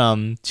about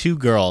two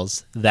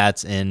girls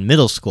that's in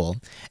middle school,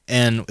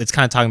 and it's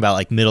kind of talking about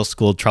like middle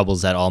school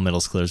troubles that all middle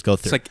schoolers go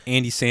through. It's like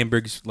Andy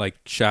Samberg's like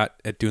shot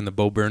at doing the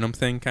Bo Burnham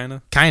thing, kind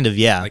of. kind of,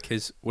 yeah. Like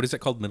his, what is that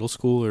called, middle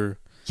school or?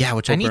 Yeah,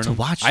 which Bo I need to Burnham?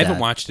 watch. I haven't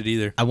that. watched it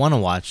either. I want to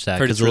watch that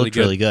Heard because it's it really looked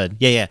really good.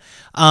 Yeah,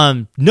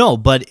 yeah. No,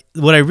 but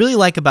what I really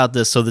like about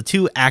this, so the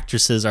two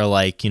actresses are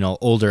like,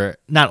 older,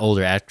 not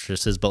older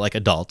actresses, but like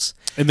adults.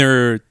 And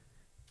they're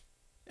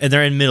And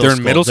they're in middle They're in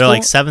school. middle They're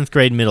like school? 7th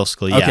grade middle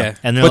school, yeah. okay,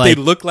 And they're but like,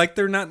 they look like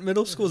they're not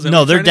middle school. Is that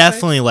no, what they're you're trying to say?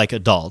 definitely like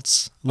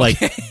adults.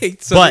 Like, Okay,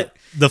 so but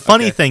the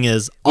funny okay. thing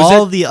is, Was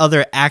all that- the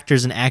other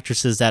actors and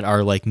actresses that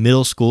are like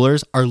middle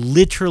schoolers are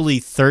literally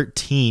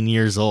 13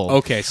 years old.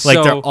 Okay, like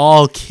they're so-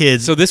 all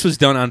kids. So this was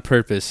done on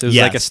purpose. It was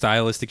like a Yes.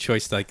 stylistic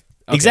choice. Like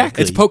okay,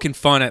 Exactly. it's poking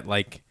fun at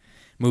like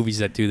movies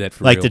that do that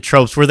for like real. the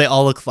tropes where they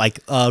all look like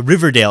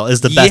Riverdale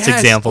is the best Yes,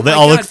 example. oh They my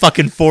all look God.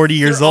 fucking 40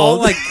 years They're all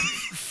old. like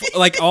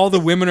like all the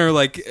women are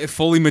like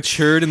fully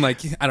matured and like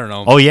I don't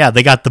know. oh yeah,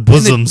 they got the and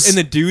bosoms.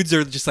 the dudes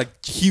are just like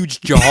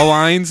huge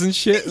jawlines and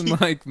shit and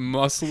like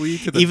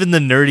muscly. To the Even the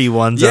nerdy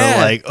ones Yeah.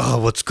 are like,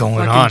 oh, what's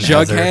going fucking on,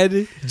 Heather?"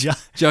 Jughead.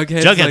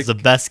 Jughead's Jughead's the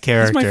best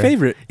character. He's my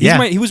favorite.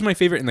 Yeah. He was my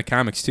favorite in the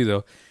comics too,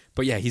 though.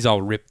 But yeah, he's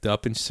all ripped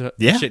up and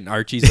Yeah. shit. And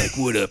Archie's like,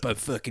 "What up? I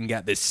fucking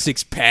got this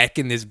 6-pack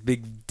and this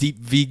big deep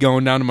V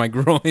going down to my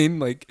groin."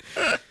 Like,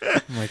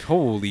 I'm like,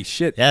 holy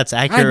shit. Yeah, it's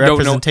I accurate don't know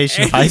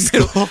representation of any high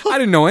school. I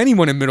didn't know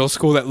anyone in middle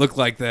school that looked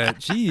like that.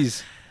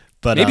 Jeez.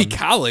 But Maybe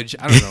college.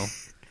 I don't know.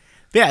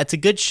 yeah, it's a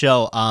good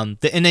show. And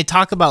they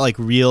talk about like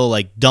real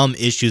like dumb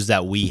issues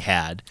that we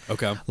had.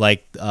 Okay.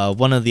 Like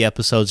one of the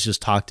episodes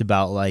just talked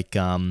about like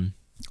what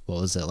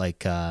was it,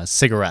 like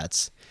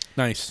cigarettes.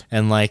 Nice.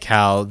 And like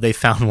how they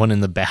found one in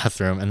the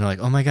bathroom and they're like,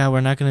 oh my God,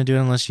 we're not going to do it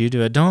unless you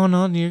do it. No,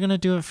 you're going to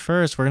do it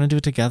first. We're going to do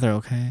it together,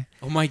 okay?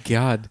 Oh my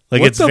God. Like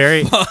what it's the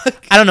very,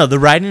 fuck? I don't know. The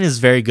writing is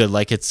very good.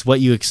 Like it's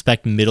what you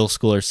expect middle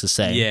schoolers to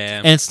say. Yeah.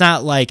 And it's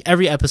not like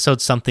every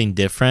episode's something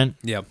different.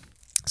 Yeah.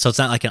 So it's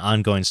not like an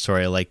ongoing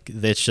story. Like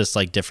it's just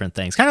like different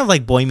things. Kind of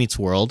like Boy Meets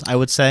World, I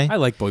would say. I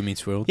like Boy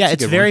Meets World. Yeah, a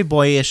it's good very one.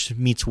 boyish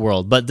meets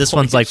world, but this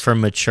one's like for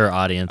mature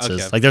audiences.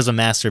 Okay. Like there's a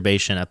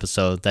masturbation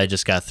episode that I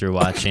just got through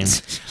watching.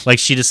 Like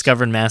she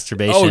discovered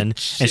masturbation and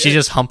shit. she's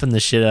just humping the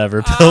shit out of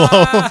her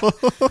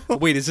pillow.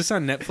 Wait, is this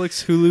on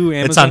Netflix, Hulu,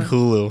 Amazon? It's on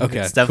Hulu. Okay,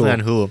 It's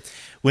definitely cool. on Hulu.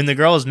 When the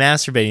girl was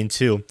masturbating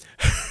too,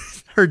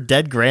 her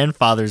dead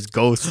grandfather's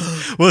ghost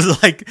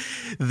was like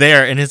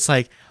there, and it's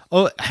like,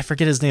 oh, I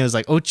forget his name. It was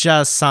like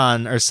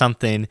Ocha-san or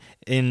something.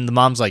 And the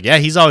mom's like, yeah,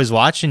 he's always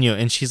watching you.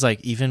 And she's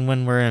like, even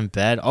when we're in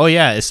bed? Oh,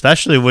 yeah,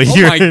 especially when Oh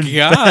you're my in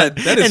God,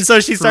 bed. that is And so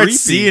she starts creepy.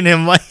 seeing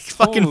him like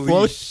fucking Holy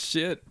float.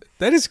 shit.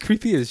 That is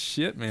creepy as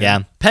shit, man.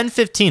 Yeah. Pen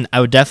 15,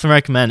 I would definitely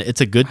recommend. It's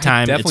a good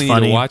time. I definitely It's need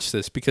funny. to watch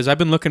this because I've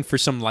been looking for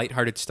some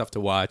lighthearted stuff to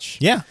watch.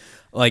 Yeah.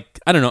 Like,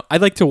 I don't know. I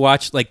like to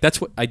watch, like, that's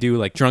what I do,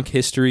 like drunk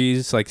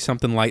histories, like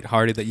something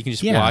lighthearted that you can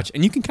just Yeah. watch.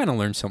 And you can kind of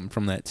learn something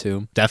from that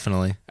too.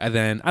 Definitely. And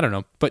then, I don't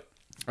know. But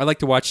I like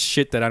to watch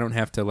shit that I don't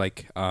have to,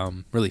 like,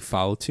 really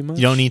follow too much.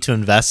 You don't need to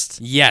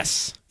invest.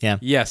 Yes. Yeah.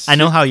 Yes. I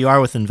know how you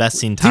are with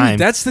investing time. Dude,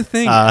 that's the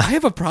thing. Uh, I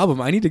have a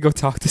problem. I need to go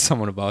talk to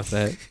someone about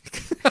that.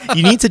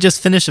 You need to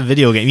just finish a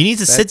video game. You need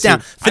to sit That's down.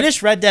 it.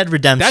 Finish Red Dead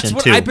Redemption That's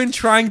what 2. I've been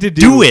trying to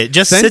do. Do it.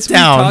 Just Since sit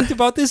down. we talked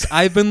about this,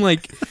 I've been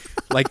like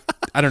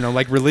I don't know,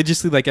 like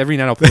religiously, like every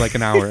night I'll play like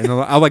an hour, and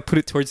I'll like put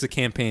it towards the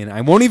campaign.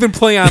 I won't even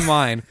play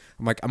online.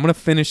 I'm like, I'm gonna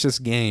finish this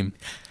game.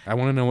 I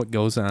want to know what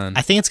goes on.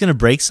 I think it's gonna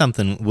break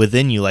something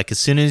within you. Like as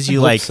soon as you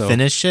hope like so.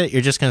 finish it,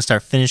 you're just gonna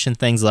start finishing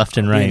things left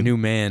and Be right. a new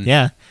man.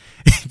 Yeah,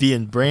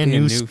 being brand Be a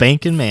new, new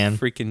spanking man.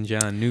 Freaking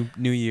John.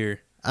 New year.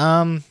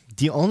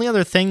 The only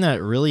other thing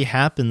that really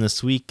happened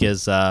this week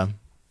is,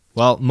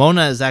 well,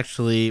 Mona is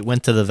actually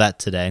went to the vet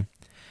today.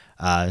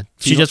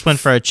 She just went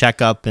for a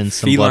checkup and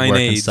some blood Feline work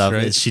AIDS, and stuff.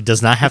 right? She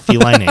does not have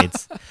feline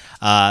AIDS.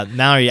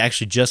 Mallory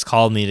actually just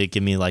called me to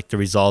give me like the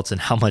results and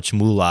how much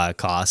moolah it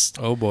cost.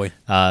 Oh boy.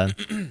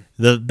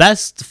 The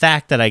best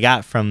fact that I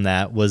got from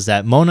that was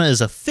that Mona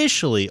is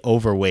officially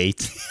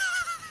overweight.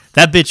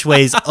 That bitch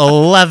weighs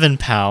 11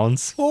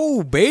 pounds.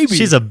 Oh baby.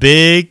 She's a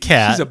big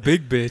cat. She's a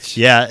big bitch.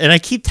 Yeah, and I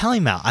keep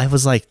telling Mal, I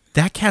was like,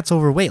 that cat's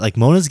overweight. Like,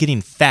 Mona's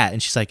getting fat.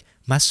 And she's like,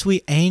 my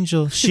sweet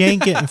angel, she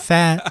ain't getting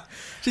fat.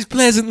 She's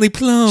pleasantly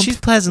plump. She's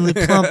pleasantly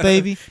plump,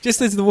 baby.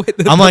 Just as the way.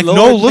 I'm like,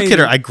 no, look at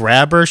her. I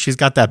grab her. She's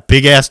got that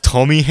big ass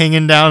tummy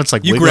hanging down. It's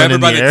like You wiggling grab her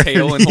in by the the air.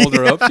 tail and hold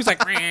her up. She's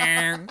like,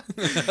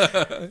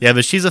 Yeah,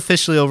 but she's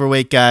officially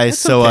overweight, guys. That's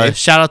So okay.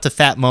 shout out to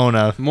Fat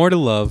Mona. more to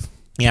love.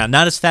 Yeah,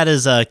 not as fat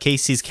as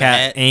Casey's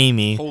cat, Fat.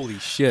 Amy. Holy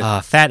shit.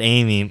 Fat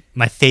Amy,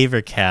 my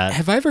favorite cat.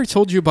 Have I ever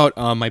told you about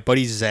my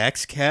buddy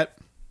Zach's cat?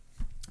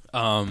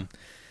 I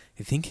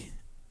think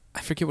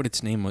I forget what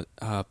its name was.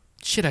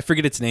 I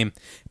forget its name.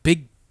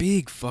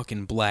 Big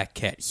fucking black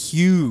cat,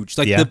 huge,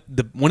 like Yeah.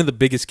 the one of the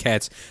biggest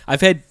cats. I've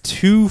had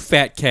 2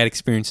 fat cat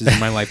experiences in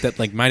my life that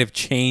like might have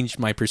changed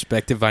my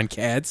perspective on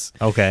cats.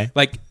 Okay.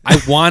 Like I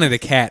wanted a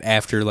cat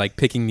after like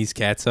picking these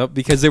cats up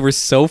because they were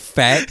so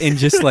fat and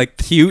just like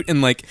cute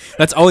and like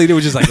that's all they did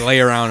was just like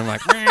lay around and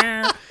like.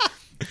 Meow.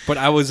 But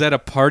I was at a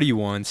party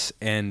once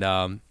and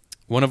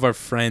one of our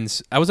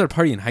friends. I was at a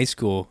party in high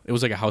school. It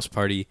was like a house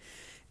party,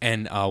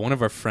 and one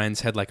of our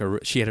friends had like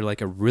she had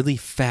like a really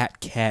fat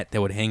cat that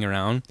would hang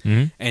around,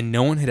 and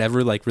no one had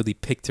ever like really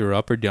picked her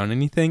up or done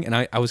anything. And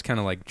I was kind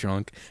of like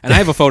drunk, and I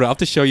have a photo. I'll have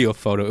to show you a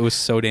photo. It was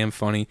so damn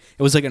funny.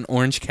 It was like an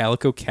orange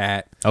calico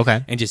cat.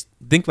 Okay. And just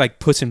think like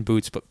Puss in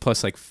Boots, but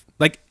plus like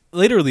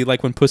literally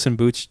like when Puss in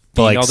Boots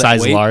But, gained like, all that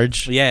size weight.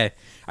 large? Yeah.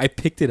 I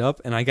picked it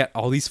up and I got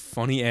all these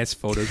funny ass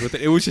photos with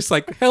it. It was just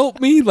like, help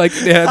me. Like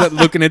they had that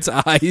look in its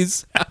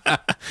eyes.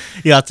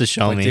 You have to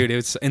show But me. dude, it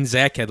was, and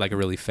Zach had like a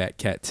really fat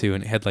cat too,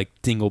 and it had like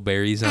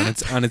dingleberries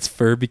on its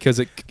fur because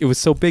it was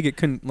so big it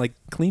couldn't like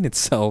clean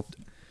itself.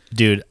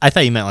 Dude, I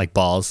thought you meant like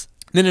balls.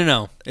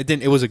 No. It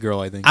didn't. It was a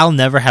girl, I think. I'll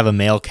never have a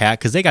male cat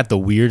because they got the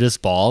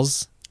weirdest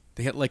balls.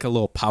 They had like a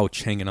little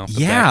pouch hanging off the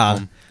back Yeah. of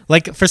them.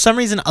 Like for some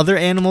reason, other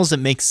animals it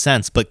makes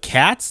sense, but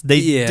cats,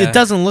 Yeah. it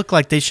doesn't look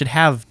like they should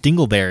have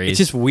dingleberries. It's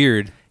just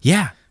weird.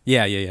 yeah.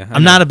 Yeah. I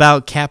I'm know. not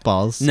about cat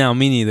balls. No,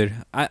 me neither.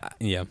 I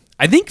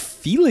think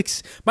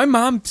Felix. My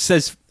mom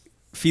says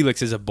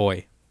Felix is a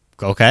boy,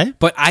 Okay.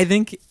 but I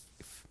think,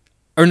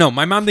 or no,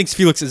 my mom thinks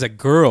Felix is a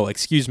girl.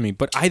 Excuse me,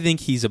 but I think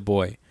he's a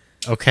boy.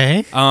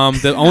 Okay.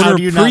 The owner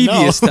do you not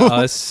previous know? to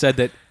us said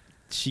that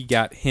she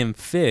got him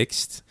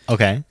fixed,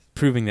 Okay.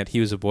 proving that he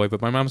was a boy. But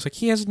my mom was like,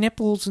 he has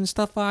nipples and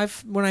stuff.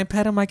 When I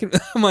pet him, I can.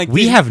 I'm like,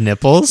 We "Dude." have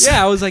nipples.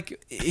 Yeah, I was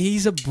like,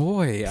 he's a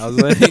boy. I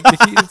was like,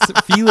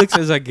 Felix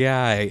is a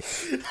guy.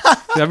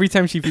 Every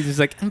time she feeds, she's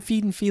like, I'm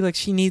feeding Felix.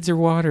 She needs her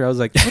water. I was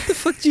like, what the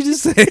fuck did you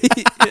just say?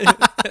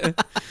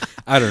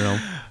 I don't know.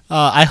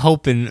 I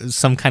hope in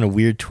some kind of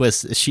weird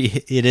twist,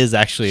 it is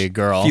actually a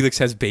girl. Felix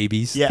has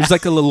babies. Yeah. There's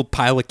like a little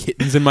pile of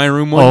kittens in my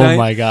room one Oh night.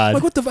 my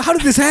God. Like, how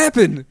did this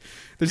happen?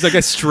 There's like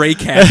a stray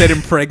cat that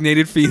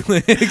impregnated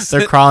Felix.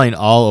 They're crawling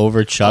all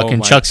over Chuck, Oh and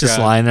my Chuck's just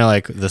God. lying there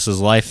like, this is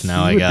life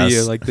now, He I would guess.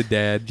 be like the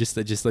dad, just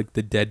like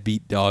the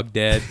deadbeat dog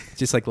dad,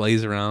 just like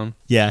lays around.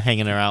 Yeah,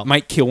 hanging her out.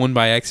 Might kill one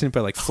by accident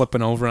by like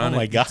flipping over on it.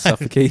 my God.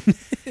 Suffocating.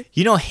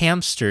 You know,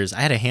 hamsters.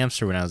 I had a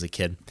hamster when I was a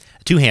kid.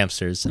 2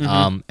 hamsters.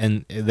 Mm-hmm.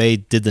 And they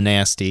did the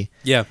nasty.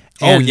 Yeah.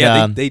 And,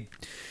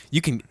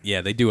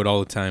 they do it all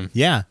the time.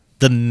 Yeah.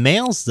 The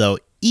males, though,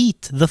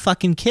 eat the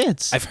fucking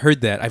kids. I've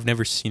heard that. I've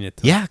never seen it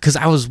though. Yeah, because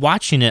I was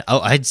watching it.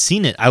 Oh, I'd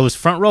seen it. I was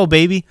front row,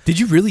 baby. Did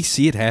you really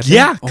see it happen?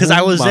 Yeah, because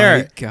I was my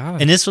there.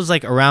 God. And this was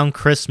like around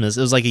Christmas.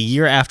 It was like a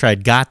year after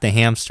I'd got the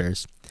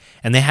hamsters.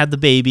 And they had the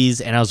babies,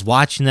 and I was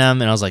watching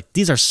them, and I was like,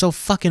 these are so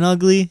fucking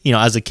ugly. You know,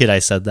 as a kid, I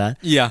said that.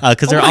 Yeah.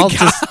 Because they're Oh my all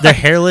God. they're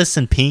hairless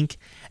and pink.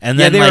 And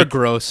Yeah, then, they like, were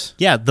gross.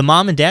 yeah, the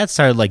mom and dad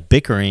started, like,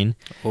 bickering.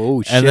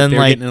 Oh shit! And then, They're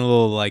like- getting in a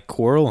little like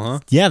quarrel, huh?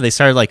 Yeah, they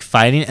started, like,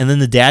 fighting, and then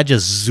the dad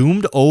just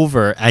zoomed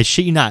over, I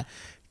shit you not,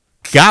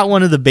 got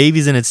one of the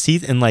babies in its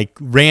teeth and, like,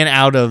 ran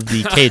out of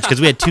the cage, because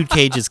we had 2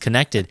 cages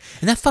connected.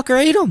 And that fucker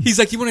ate him. He's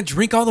like, "You want to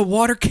drink all the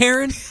water,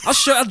 Karen?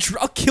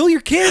 I'll kill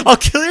your kid. I'll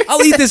kill your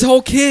I'll eat this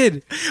whole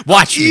kid.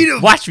 Watch eat me.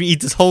 him. Watch me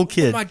eat this whole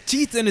kid. My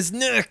teeth in his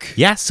neck."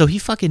 Yeah, so he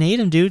fucking ate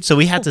him, dude. So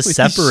we had to Holy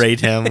separate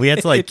him. We had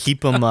to, like,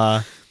 keep him,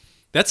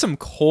 That's some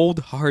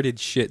cold-hearted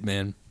shit,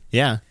 man.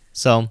 yeah.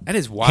 So That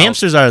is wild.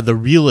 hamsters are the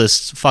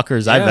realest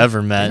fuckers I've Yeah,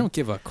 ever They met. don't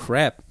give a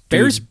crap.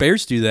 Bears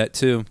do that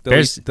too.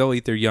 They'll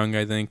eat their young,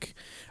 I think,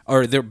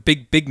 or their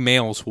big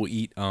males will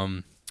eat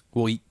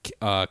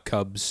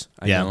cubs.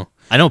 I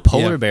know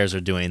polar Yeah. bears are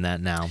doing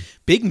that now.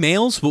 Big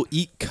males will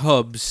eat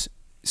cubs.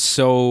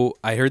 So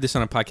I heard this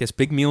on a podcast.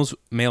 Big males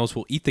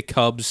will eat the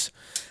cubs,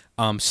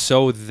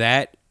 so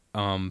that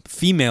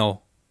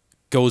female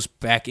goes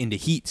back into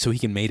heat, so he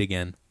can mate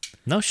again.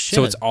 No shit.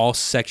 So it's all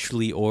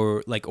sexually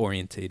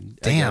orientated.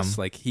 I Damn. guess.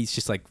 Like he's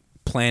just like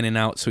planning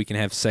out so he can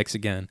have sex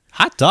again.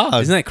 hot dog.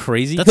 Isn't that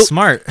crazy? That's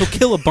smart. He'll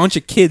kill a bunch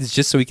of kids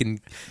just so he can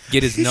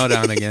get his nut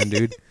on again,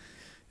 dude.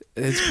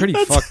 It's pretty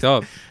fucked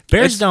up.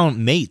 Bears It's- don't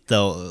mate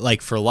though,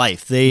 like for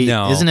life.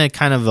 No. Isn't it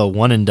kind of a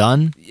one and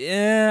done?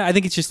 Yeah, I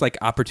think it's just like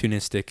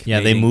opportunistic. Yeah,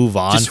 they mating. move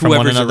on just from one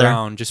whoever's another.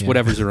 around, just Yeah.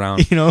 whatever's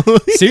around. You know?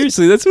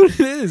 Seriously, that's what it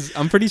is.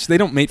 I'm pretty sure they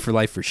don't mate for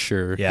life for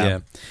sure. Yeah.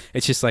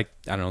 It's just like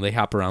I don't know. They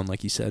hop around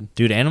like you said.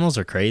 Dude, animals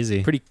are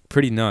crazy.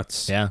 Pretty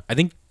nuts. Yeah. I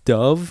think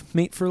dove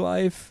mate for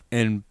life,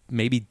 and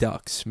maybe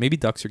ducks. Maybe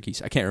ducks or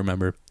geese. I can't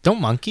remember. Don't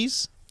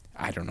monkeys?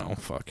 I don't know.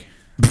 Fuck.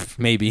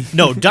 Maybe.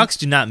 No, ducks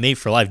do not mate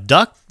for life.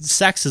 Duck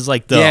sex is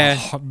like the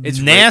it's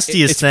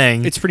nastiest it's,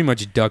 thing. It's pretty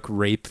much duck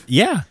rape.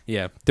 Yeah.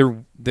 Yeah,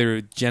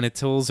 their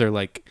genitals are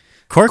like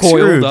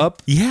Corkscrewed. coiled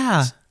up,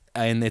 Yeah.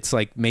 and it's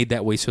like made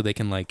that way so they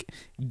can like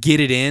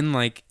get it in,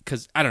 like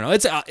because I don't know.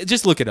 It's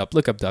just look it up.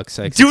 Look up duck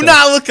sex. Do It's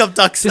not look up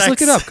duck sex. just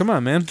look it up. Come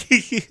on, man.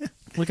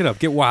 Look it up.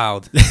 Get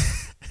wild.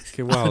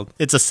 Get wild.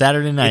 It's a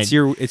Saturday night.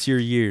 It's your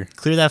year.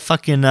 Clear that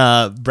fucking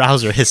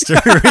browser history.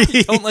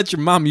 Don't let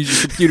your mom use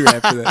your computer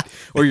after that,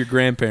 or your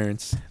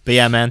grandparents. But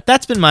yeah, man,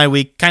 that's been my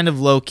week. Kind of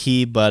low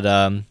key, but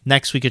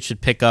next week it should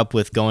pick up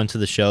with going to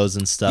the shows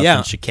and stuff Yeah.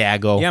 in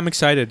Chicago. Yeah, I'm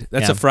excited.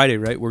 That's Yeah. a Friday,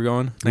 right? We're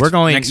going. We're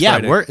going. Next Yeah,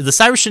 Friday. the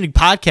Cyber Shindig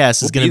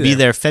podcast is We'll going to be be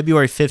there. there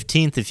February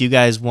 15th. If you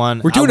guys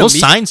want, We're doing we'll a meet-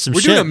 sign some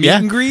we're shit. doing a meet yeah.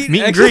 and greet, Meet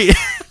and actually.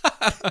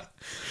 greet.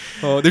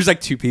 Oh, there's like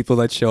 2 people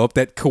that show up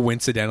that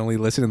coincidentally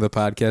listen to the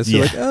podcast. They're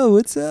Yeah. like, "Oh,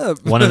 what's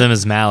up?" One of them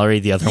is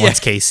Mallory. The other Yeah. one's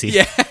Casey.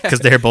 Yeah, because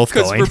they're both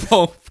because going. we're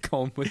both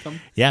going with them.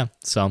 Yeah.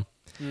 So.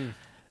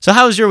 So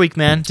how was your week,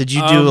 man? Did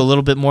you do a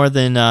little bit more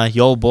than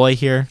your old boy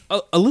here?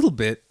 A little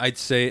bit, I'd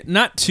say.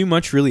 Not too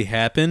much really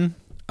happened.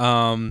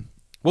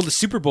 Well, the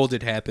Super Bowl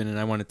did happen, and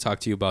I want to talk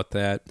to you about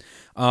that.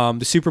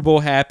 The Super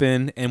Bowl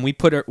happened, and we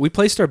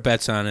placed our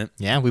bets on it.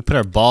 Yeah, we put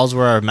our balls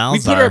where our We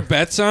mouths put are. our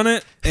bets on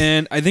it,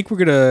 and I think we're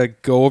gonna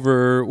go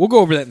over. We'll go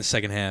over that in the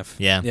second half.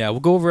 Yeah. We'll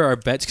go over our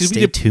bets because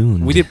Stay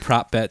tuned. We did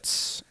prop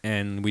bets,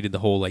 and we did the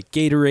whole like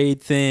Gatorade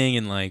thing,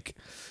 and like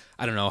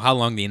I don't know how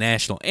long the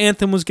national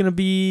anthem was gonna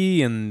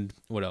be, and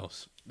what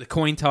else? The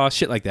coin toss,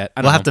 shit like that.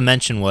 I don't We'll know. have to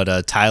mention what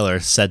Tyler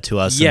said to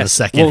us in the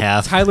second well,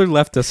 half. Tyler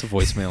left us a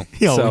voicemail.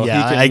 Oh, so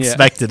yeah, he can- I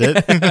expected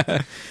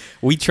it.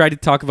 We tried to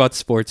talk about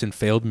sports and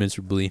failed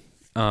miserably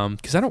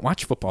because I don't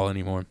watch football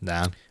anymore.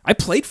 Nah. I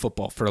played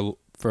football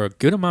for a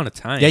good amount of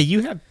time. Yeah,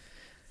 you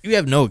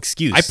have no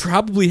excuse. I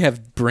probably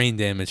have brain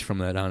damage from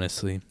that,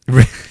 honestly.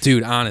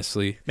 Dude,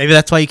 honestly. Maybe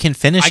that's why you can't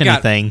finish I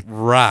got anything.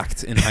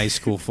 rocked in high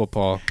school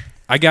football.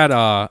 I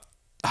got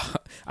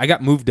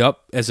moved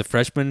up as a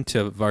freshman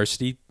to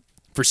varsity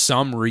for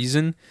some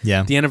reason.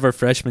 Yeah. At the end of our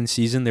freshman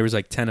season, there was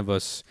like 10 of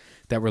us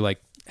that were like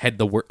had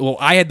the work. Well,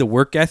 I had the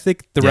work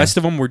ethic. The Yeah. rest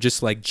of them were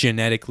just like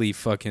genetically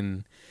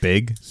fucking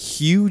Big.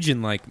 huge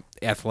and like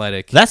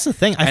athletic. That's the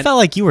thing. I And- felt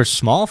like you were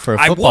small for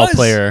a football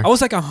player. I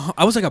was like a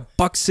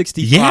 $165.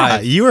 Yeah,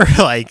 you were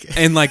like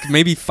And like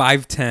maybe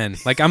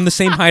 5'10". Like I'm the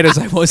same height as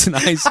I was in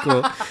high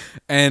school.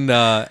 And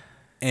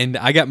and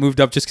I got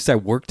moved up just because I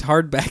worked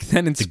hard back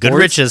then in The sports.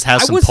 Goodriches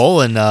have some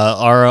pull in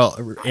our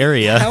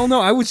area. Hell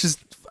no, I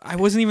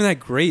wasn't even that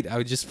great. I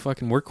would just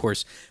fucking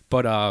workhorse.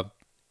 But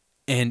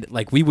and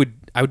like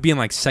I would be in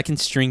like second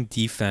string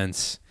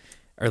defense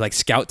or like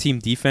scout team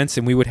defense,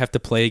 and we would have to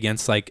play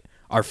against like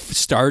our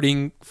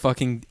starting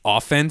fucking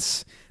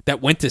offense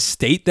that went to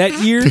state that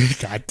year.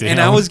 God damn. And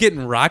I was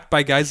getting rocked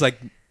by guys like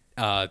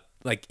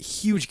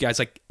huge guys.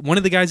 Like one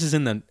of the guys is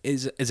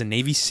a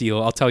Navy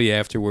SEAL. I'll tell you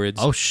afterwards.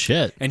 Oh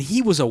shit. And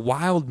he was a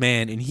wild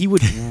man, and he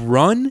would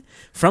run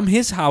from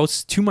his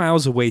house 2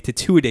 miles away to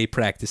 2-a-day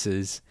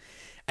practices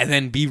and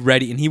then be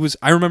ready. And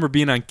I remember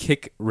being on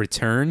kick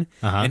return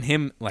and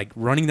him like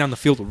running down the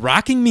field,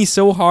 rocking me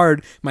so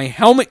hard, my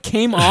helmet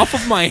came off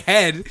of my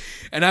head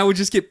and I would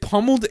just get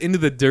pummeled into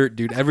the dirt,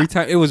 dude, every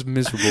time. It was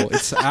miserable.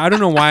 I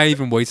don't know why I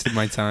even wasted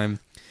my time.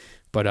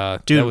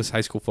 But dude, that was high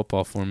school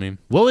football for me.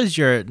 What was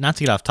your, not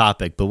to get off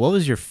topic, but what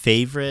was your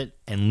favorite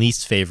and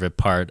least favorite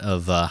part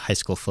of high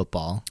school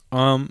football?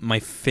 My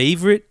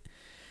favorite,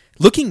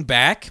 looking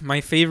back, my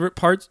favorite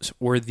parts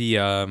were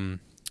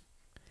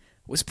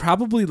was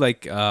probably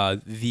like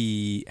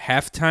the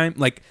halftime,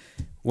 like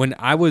when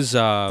I was the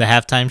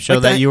halftime show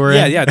like you were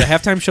in. Yeah, the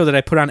halftime show that I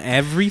put on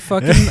every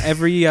fucking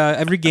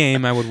every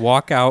game. I would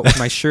walk out with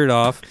my shirt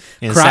off,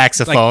 in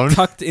saxophone like,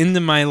 tucked into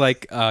my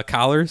like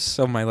collars,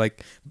 so my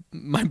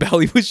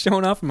belly was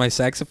showing off and my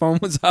saxophone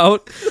was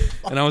out,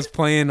 and I was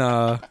playing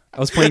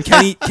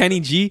Kenny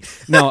G.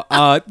 No,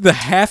 the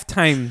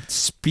halftime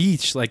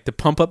speech, like the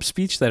pump up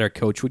speech that our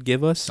coach would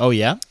give us. Oh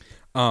yeah.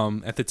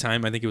 At the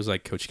time, I think it was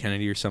like Coach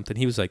Kennedy or something.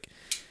 He was like,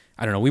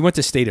 I don't know. We went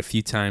to state a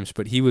few times,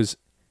 but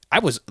I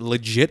was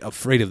legit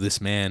afraid of this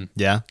man.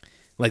 Yeah.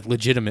 Like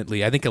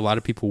legitimately. I think a lot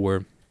of people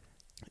were.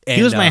 And,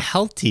 he was my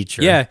health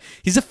teacher. Yeah.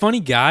 He's a funny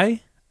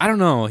guy. I don't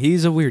know.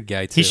 He's a weird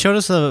guy too. He showed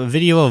us a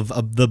video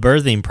of the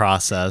birthing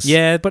process.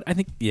 Yeah, but I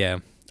think,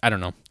 I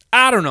don't know,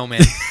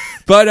 man.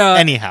 But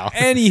anywho,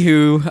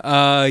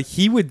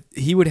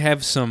 he would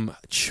have some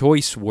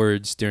choice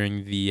words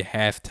during the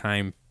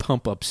halftime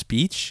pump up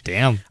speech.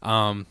 Damn.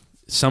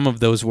 Some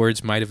of those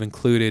words might have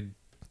included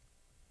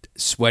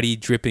sweaty,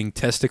 dripping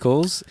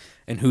testicles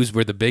and whose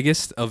were the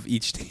biggest of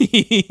each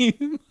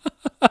team.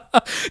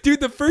 Dude,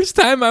 the first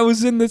time I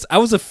was in this, I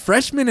was a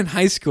freshman in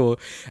high school,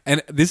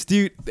 and this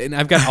dude, and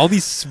I've got all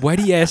these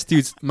sweaty ass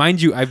dudes.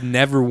 Mind you, I've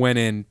never went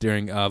in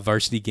during a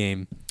varsity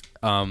game.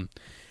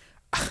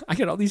 I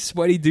got all these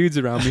sweaty dudes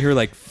around me who are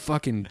like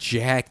fucking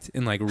jacked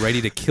and like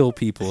ready to kill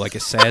people like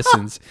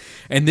assassins.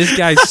 And this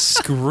guy's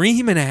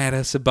screaming at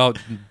us about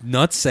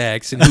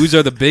nutsacks and whose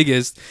are the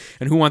biggest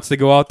and who wants to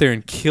go out there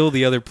and kill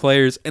the other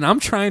players. And I'm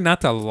trying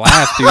not to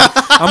laugh, dude.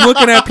 I'm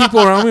looking at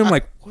people around me. I'm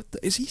like, what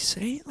is he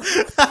saying? Like,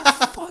 what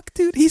the fuck,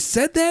 dude? He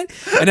said that?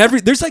 And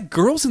there's like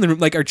girls in the room.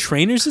 Like our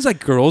trainers, there's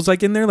like girls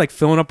like in there like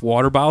filling up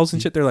water bottles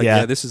and shit. They're like,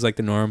 yeah, this is like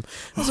the norm.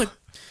 I was like,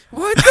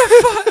 what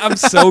the fuck? I'm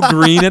so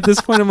green at this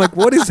point. I'm like,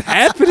 what is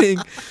happening?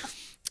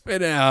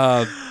 And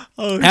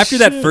after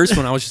that first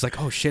one, I was just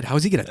like, oh shit, how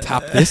is he going to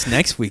top this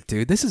next week,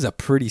 dude? This is a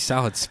pretty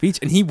solid speech.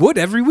 And he would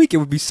every week. It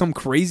would be some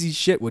crazy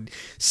shit would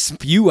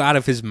spew out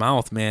of his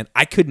mouth, man.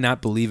 I could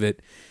not believe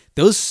it.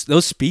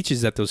 Those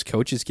speeches that those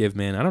coaches give,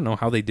 man, I don't know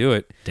how they do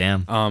it.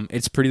 Damn.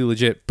 It's pretty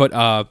legit. But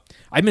I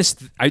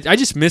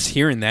just miss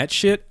hearing that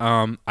shit.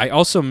 I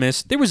also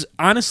miss, there was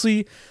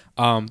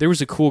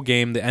a cool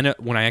game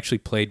when I actually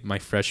played my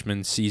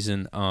freshman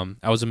season.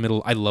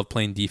 I love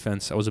playing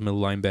defense. I was a middle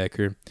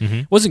linebacker.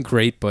 Mm-hmm. Wasn't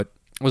great, but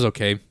it was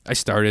okay. I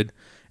started,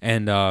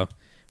 and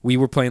we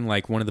were playing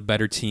like one of the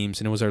better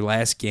teams, and it was our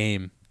last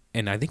game,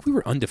 and I think we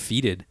were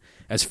undefeated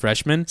as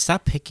freshmen.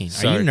 Stop picking.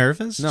 Sorry. Are you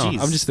nervous? No,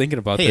 Jeez. I'm just thinking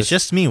about this. Hey, it's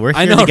just me. We're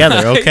here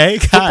together, right? okay?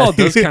 Football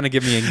does kind of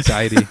give me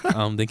anxiety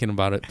thinking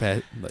about it,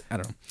 Pat. But I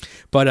don't know.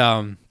 But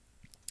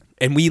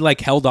and we like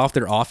held off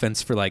their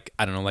offense for like,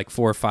 I don't know, like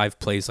 4 or 5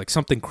 plays, like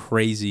something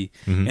crazy.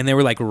 Mm-hmm. And they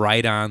were like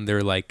right on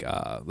their like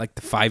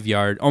the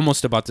 5-yard,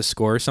 almost about to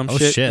score or some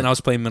shit. And I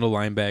was playing middle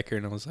linebacker,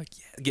 and I was like,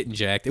 yeah, getting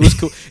jacked. It was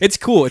cool. It's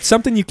cool. It's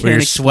something you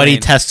can't explain. Sweaty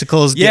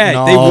testicles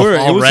getting they were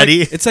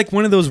already. It's like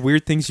one of those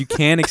weird things you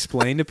can't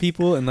explain to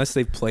people unless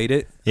they've played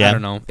it. Yeah. I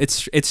don't know.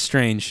 It's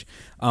strange.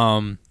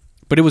 But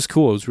it was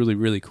cool. It was really,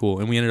 really cool.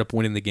 And we ended up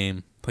winning the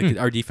game. Like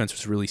our defense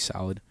was really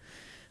solid.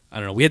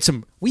 I don't know.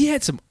 We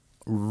had some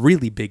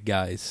really big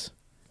guys.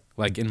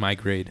 Like in my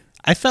grade,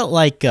 I felt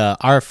like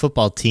our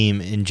football team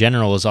in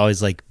general was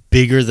always like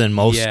bigger than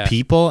most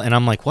people, and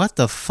I'm like, what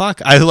the fuck?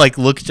 I like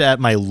looked at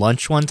my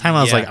lunch one time.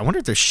 I was like, I wonder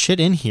if there's shit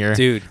in here,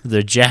 dude.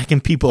 They're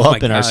jacking people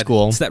up in our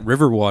school. It's that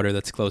river water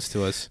that's close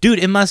to us, dude.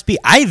 It must be.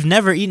 I've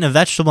never eaten a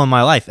vegetable in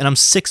my life, and I'm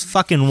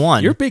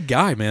 6'1". You're a big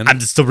guy, man. I'm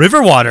just the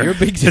river water. You're a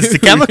big dude. It's the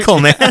chemical,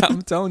 man.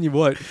 I'm telling you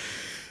what.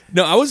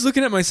 No, I was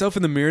looking at myself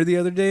in the mirror the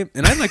other day,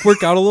 and I like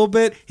work out a little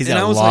bit. He's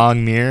got a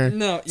long mirror.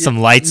 No, some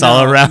lights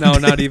all around. No,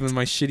 not even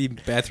my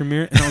shitty bathroom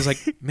mirror. And I was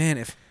like, man,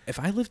 if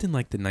I lived in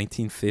like the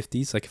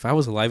 1950s, like if I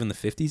was alive in the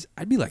 50s,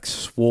 I'd be like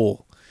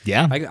swole.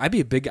 Yeah, I'd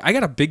be I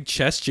got a big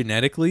chest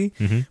genetically,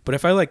 but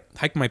if I like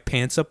hike my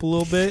pants up a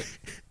little bit,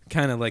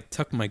 kind of like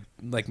tuck my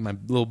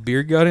little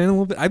beer gut in a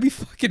little bit, I'd be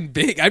fucking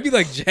big. I'd be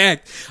like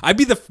jacked. I'd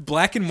be the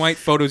black and white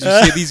photos you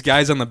see of these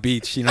guys on the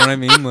beach. You know what I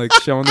mean? Like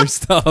showing their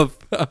stuff.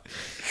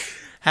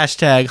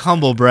 Hashtag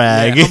humble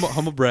brag. Yeah,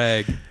 humble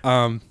brag.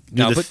 No,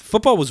 but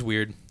football was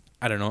weird.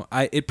 I don't know.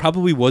 It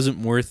probably wasn't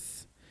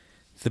worth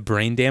the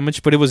brain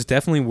damage, but it was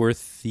definitely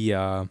worth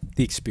the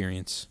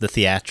experience. The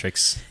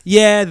theatrics.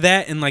 Yeah,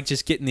 that and like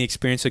just getting the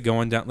experience of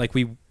going down. Like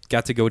we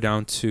got to go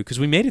down to,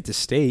 because we made it to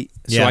state,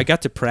 so I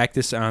got to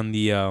practice on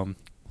the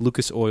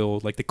Lucas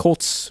Oil, like the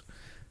Colts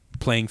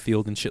playing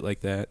field and shit like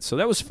that. So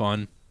that was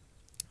fun.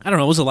 I don't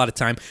know. It was a lot of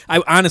time.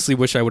 I honestly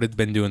wish I would have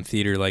been doing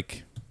theater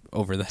like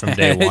over the from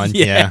day one.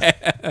 Yeah.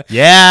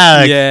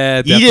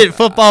 Eat it,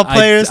 football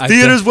players.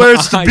 Theater's where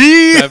it's to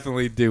be. I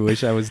definitely do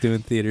wish I was doing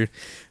theater.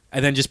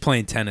 And then just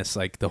playing tennis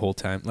like the whole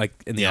time, like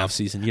in the off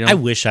season. You know? I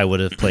wish I would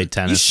have played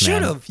tennis. You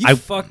should have. You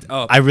fucked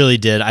up. I really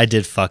did. I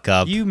did fuck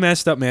up. You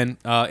messed up, man.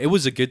 It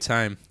was a good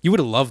time. You would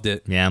have loved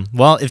it. Yeah.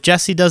 Well, if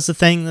Jesse does the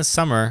thing this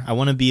summer, I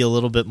want to be a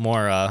little bit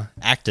more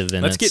active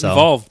in Let's get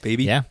involved,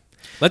 baby. Yeah.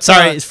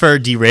 Sorry for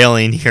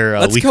derailing your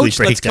weekly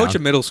breakdown. Let's coach a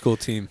middle school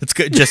team. It's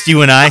good. Just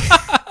you and I.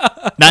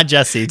 Not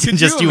Jesse.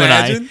 Just you and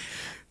I.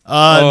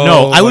 Oh,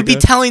 no, I would be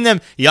telling them,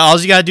 all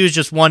you gotta do is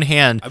just one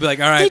hand. I'd be like,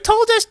 all right. They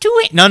told us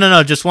to.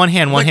 No, just one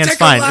hand. One hand's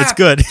fine. It's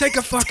good. Take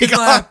a fucking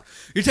lap.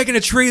 You're taking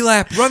a tree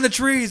lap. Run the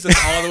trees and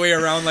all the way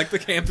around like the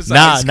campus.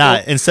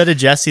 Nah. Instead of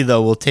Jesse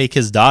though, we'll take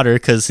his daughter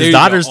because his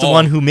daughter's the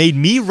one who made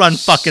me run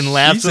fucking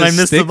laps when I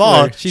missed the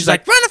ball. She's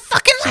like, run a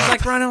fucking lap. She's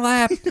like, run a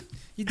lap.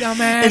 You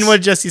dumbass. And what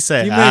did Jesse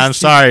say? I'm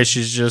sorry.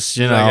 She's just,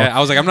 you know. I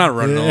was like, I'm not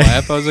running a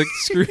lap. I was like,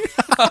 screw.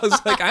 I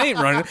was like, I ain't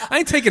running. I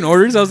ain't taking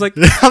orders. I was like,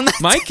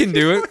 Mike can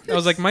do it. I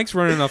was like, Mike's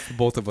running enough for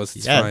both of us.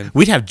 It's fine.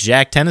 We'd have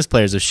jack tennis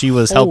players if she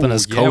was helping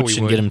us coach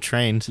and get him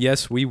trained.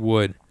 Yes, we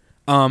would.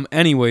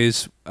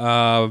 Anyways,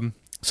 so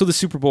the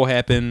Super Bowl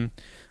happened.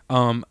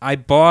 I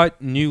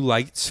bought new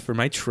lights for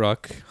my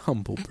truck.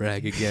 Humble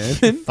brag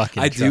again.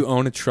 I do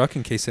own a truck,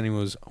 in case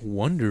anyone was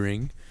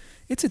wondering.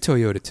 It's a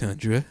Toyota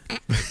Tundra.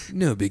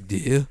 No big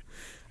deal.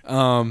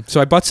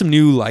 So I bought some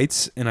new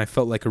lights, and I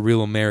felt like a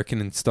real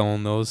American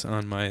installing those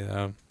on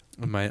my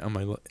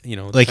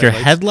like your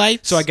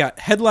headlights. So I got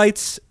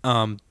headlights,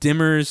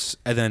 dimmers,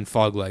 and then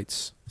fog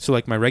lights. So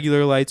like my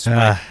regular lights,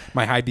 my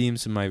high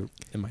beams, and my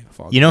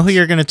fog. You know who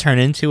you're gonna turn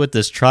into with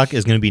this truck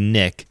is gonna be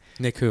Nick.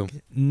 Nick who?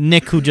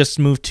 Nick who just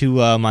moved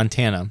to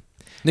Montana.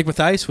 Nick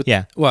Mathias?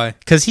 Why?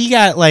 Because he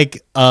got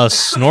like a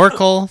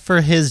snorkel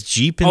for his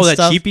Jeep and stuff.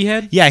 Oh, that Jeep he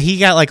had? Yeah, he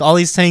got like all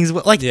these things.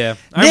 Like, yeah,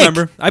 I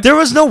remember. There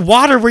was no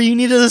water where you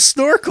needed a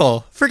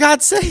snorkel. For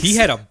God's sake. He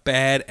had a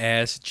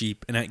badass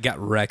Jeep and it got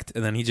wrecked.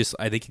 And then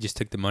I think he just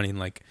took the money and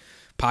like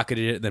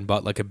pocketed it and then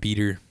bought like a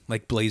beater,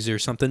 like Blazer or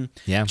something.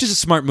 Yeah. Just a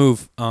smart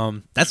move.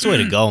 That's the way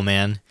to go,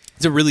 man.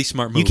 It's a really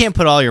smart move. You can't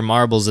put all your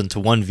marbles into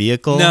one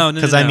vehicle. No.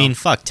 Because, I mean,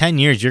 10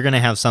 years, you're going to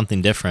have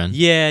something different.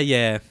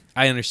 Yeah.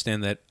 I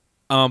understand that.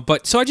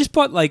 But so I just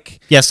bought like...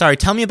 Yeah, sorry.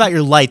 Tell me about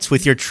your lights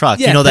with your truck.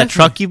 Yeah, you know that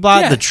truck you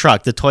bought? Yeah. The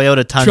truck, the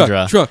Toyota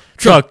Tundra.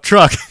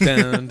 Truck.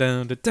 Dun,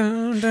 dun,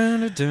 dun,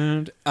 dun,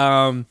 dun,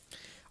 dun.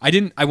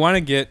 I want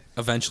to get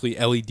eventually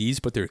LEDs,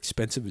 but they're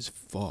expensive as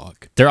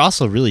fuck. They're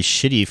also really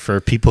shitty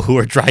for people who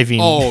are driving.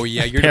 Oh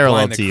yeah, you're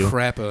parallel to the you.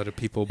 Crap out of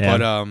people. Yeah.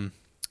 But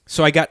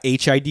so I got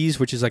HIDs,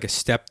 which is like a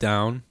step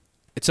down.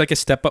 It's like a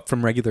step up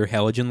from regular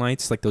halogen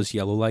lights, like those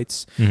yellow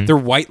lights. Mm-hmm. They're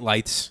white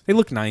lights. They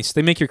look nice.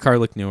 They make your car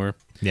look newer.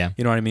 Yeah.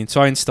 You know what I mean?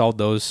 So I installed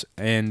those,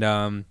 and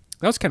that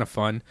was kind of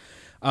fun.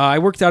 I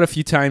worked out a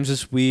few times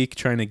this week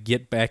trying to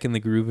get back in the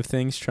groove of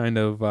things, trying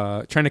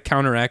to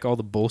counteract all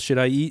the bullshit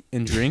I eat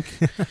and drink.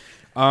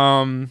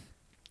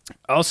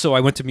 Also, I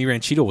went to Mi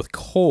Ranchito with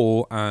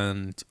Cole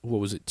on,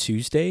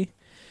 Tuesday?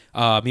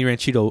 Mi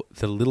Ranchito,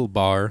 the little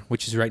bar,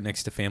 which is right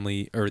next to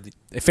Family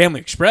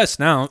Express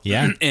now.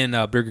 Yeah.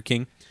 And Burger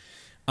King.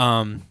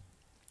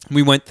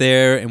 We went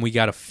there, and we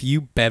got a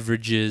few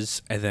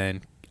beverages, and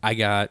then I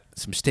got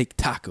some steak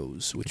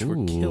tacos, which were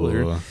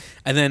killer.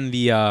 And then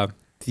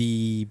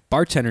the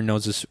bartender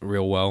knows us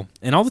real well.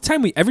 And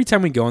every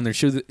time we go in there,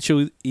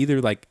 she'll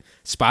either like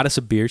spot us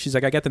a beer. She's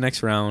like, I got the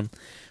next round.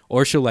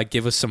 Or she'll like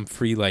give us some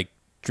free like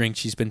drink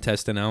she's been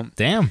testing out.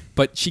 Damn.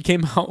 But she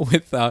came out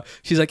with,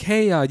 she's like,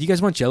 hey, do you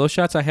guys want Jello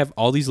shots? I have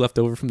all these left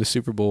over from the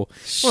Super Bowl.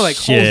 We're like,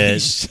 holy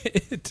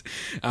shit.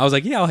 I was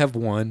like, yeah, I'll have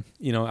one.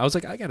 You know, I was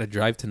like, I got to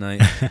drive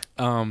tonight.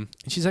 And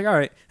she's like, all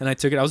right. And I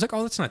took it. I was like,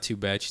 oh, that's not too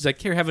bad. She's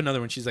like, here, have another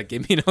one. She's like,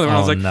 give me another one. I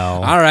was like,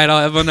 no. All right,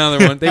 I'll have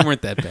another one. They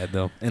weren't that bad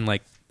though. And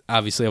like,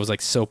 obviously I was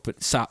like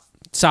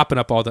sopping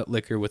up all that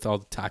liquor with all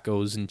the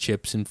tacos and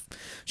chips and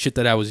shit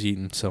that I was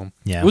eating. So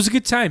it was a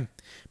good time.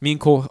 Me and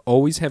Cole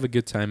always have a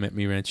good time at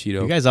Mi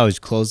Ranchito. You guys always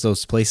close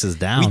those places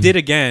down. We did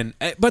again,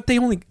 but they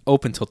only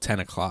open till 10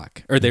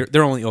 o'clock. Or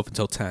they're only open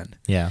till 10.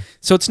 Yeah.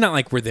 So it's not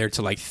like we're there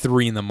till like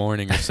 3 in the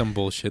morning or some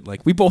bullshit.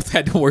 Like, we both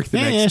had to work the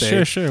next day.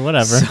 Yeah, sure,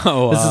 whatever.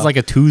 So, this is like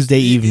a Tuesday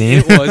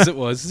evening. It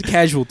was. It's a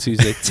casual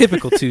Tuesday.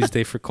 Typical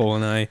Tuesday for Cole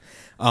and I.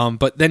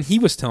 But then he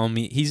was telling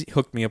me, he's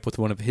hooked me up with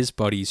one of his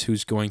buddies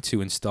who's going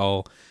to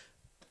install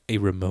a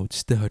remote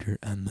starter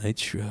on my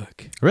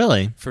truck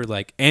Really? for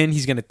and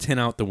he's gonna tint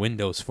out the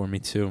windows for me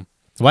too.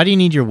 Why do you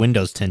need your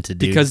windows tinted,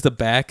 dude? Because the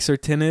backs are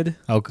tinted,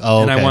 and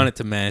and I want it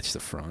to match the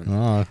front.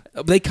 Oh.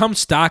 They come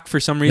stock for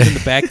some reason. The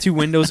back two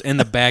windows and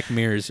the back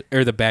mirrors,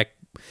 or the back,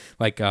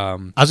 I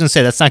was gonna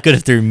say that's not good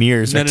if their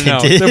mirrors are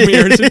tinted. No, the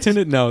mirrors are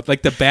tinted. No,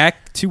 like the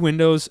back two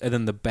windows, and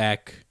then the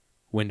back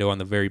window on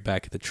the very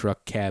back of the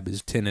truck cab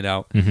is tinted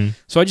out. Mm-hmm.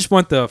 So I just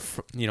want the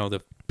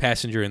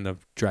passenger and the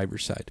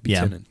driver's side to be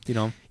tinted.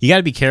 You got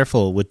to be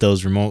careful with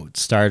those remote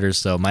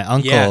starters, though. My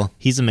uncle,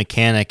 he's a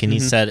mechanic, and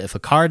he said if a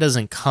car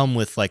doesn't come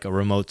with like a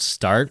remote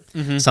start,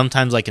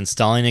 sometimes like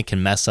installing it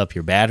can mess up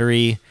your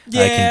battery. It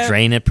can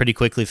drain it pretty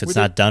quickly if it's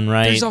not done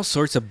right. There's all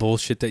sorts of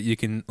bullshit that you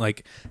can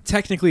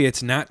technically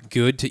it's not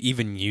good to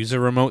even use a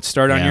remote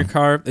start on your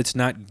car. It's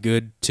not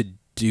good to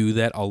do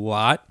that a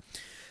lot,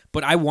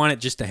 but I want it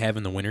just to have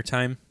in the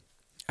wintertime.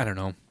 I don't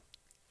know.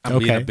 I'm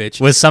being a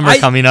bitch. With summer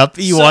coming up,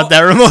 you want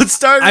that remote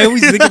start? I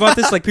always think about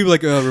this, people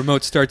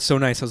remote start's so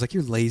nice. I was like,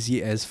 you're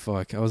lazy as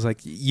fuck. I was like,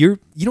 you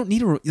don't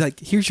need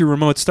here's your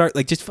remote start.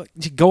 Just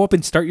go up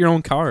and start your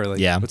own car.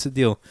 What's the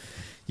deal?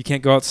 You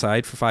can't go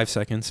outside for 5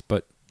 seconds,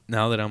 but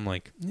now that I'm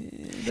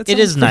it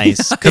is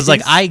nice because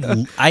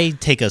I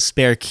take a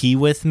spare key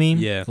with me,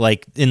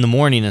 in the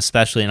morning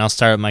especially, and I'll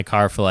start my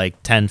car for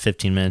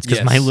 10-15 minutes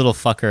because my little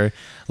fucker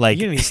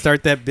you can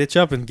start that bitch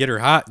up and get her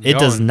hot. It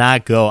does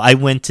not go. I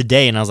went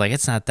today and I was like,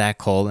 it's not that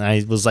cold, and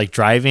I was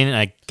driving and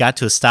I got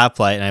to a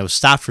stoplight and I was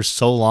stopped for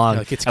so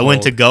long. I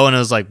went to go and it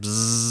was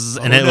bzzz,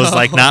 and it was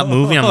not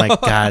moving. I'm like,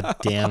 God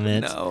damn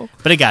it! No.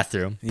 But it got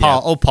through.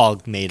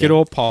 Paul made it. Good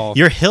old Paul.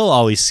 Your hill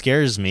always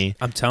scares me.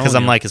 I'm telling you, because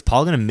I'm like, is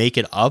Paul gonna make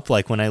it up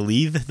when I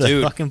leave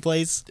the fucking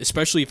place?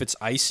 Especially if it's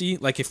icy.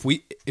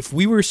 If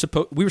we were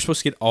supposed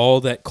to get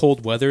all that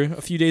cold weather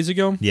a few days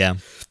ago. Yeah.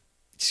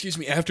 Excuse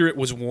me. After it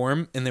was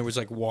warm and there was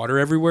water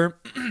everywhere.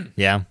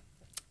 Yeah.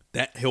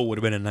 That hill would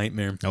have been a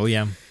nightmare. Oh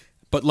yeah.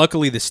 But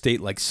luckily the state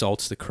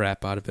salts the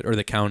crap out of it, or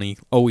the county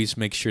always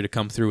makes sure to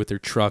come through with their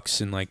trucks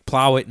and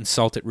plow it and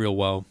salt it real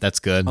well. That's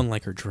good.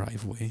 Unlike our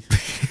driveway.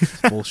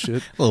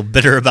 Bullshit. A little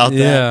bitter about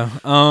that.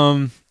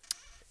 Yeah.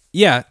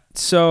 Yeah.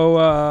 So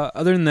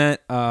other than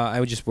that,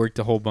 I just worked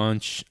a whole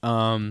bunch.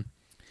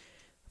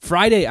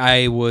 Thursday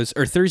I was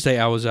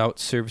out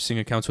servicing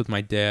accounts with my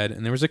dad,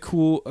 and there was a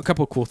couple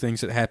of cool things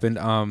that happened.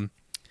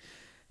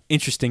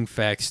 Interesting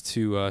facts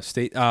to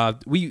state.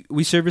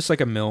 We service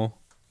a mill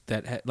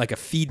that a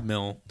feed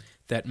mill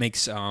that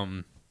makes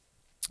what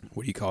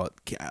do you call it?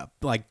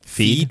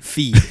 Feed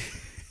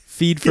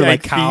for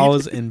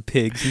cows and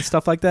pigs and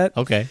stuff like that.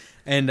 Okay.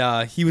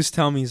 And he was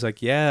telling me, he's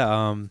like,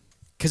 yeah,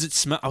 because it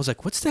smell. I was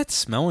like, what's that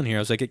smell in here? I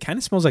was like, it kind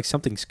of smells like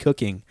something's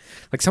cooking,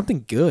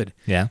 something good.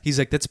 Yeah. He's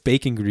like, that's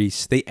bacon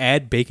grease. They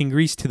add bacon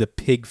grease to the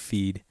pig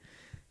feed.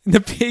 The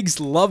pigs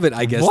love it,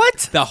 I guess.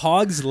 What? The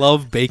hogs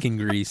love bacon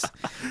grease.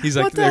 He's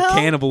like, they're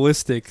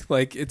cannibalistic.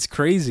 It's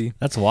crazy.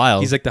 That's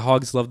wild. He's like, the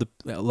hogs love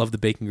the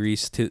bacon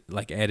grease to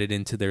add it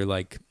into their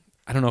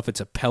I don't know if it's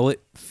a pellet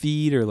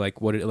feed or a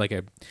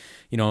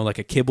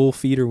kibble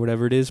feed or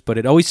whatever it is, but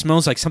it always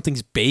smells like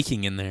something's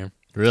baking in there.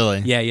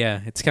 Really?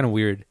 Yeah. It's kind of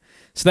weird.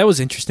 So that was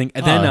interesting.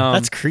 And then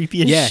that's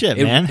creepy as shit,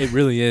 man. It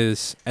really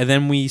is. And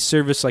then we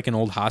service an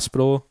old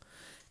hospital,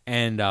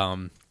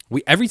 and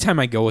every time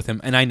I go with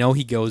him, and I know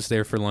he goes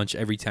there for lunch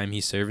every time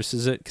he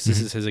services it because this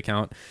is his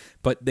account,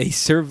 but they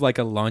serve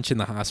a lunch in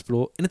the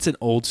hospital, and it's an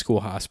old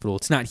school hospital.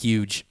 It's not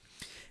huge,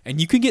 and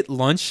you can get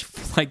lunch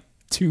for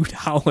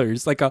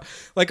 $2,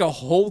 like a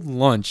whole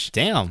lunch.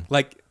 Damn.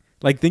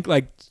 Think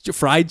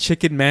fried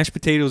chicken, mashed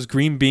potatoes,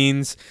 green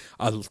beans,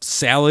 a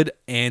salad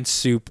and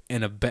soup,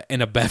 and a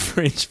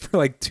beverage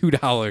for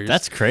 $2.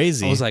 That's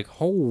crazy. I was like,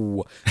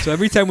 oh. So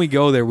every time we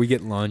go there, we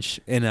get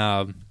lunch, and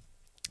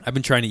I've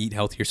been trying to eat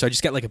healthier, so I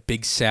just got a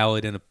big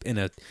salad and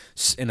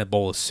a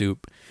bowl of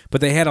soup.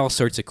 But they had all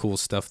sorts of cool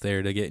stuff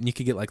there to get, and you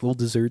could get little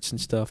desserts and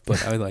stuff.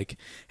 But I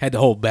had to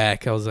hold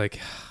back. I was like,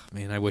 oh,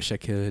 man, I wish I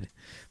could.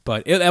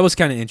 But that was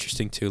kind of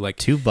interesting too.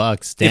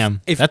 $2,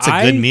 damn, that's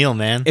a good meal,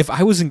 man. If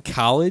I was in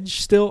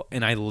college still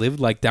and I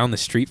lived down the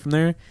street from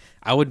there,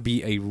 I would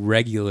be a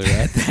regular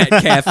at that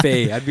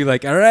cafe. I'd be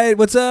like, all right,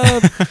 what's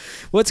up?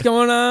 What's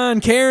going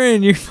on?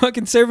 Karen, you're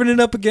fucking serving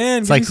it up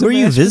again. It's who are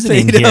you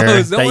visiting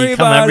here? Don't worry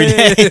about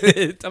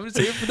it. I'm just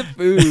here for the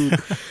food.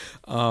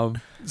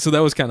 So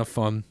that was kind of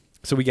fun.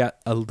 So we got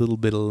a little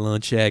bit of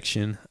lunch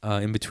action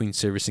in between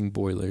servicing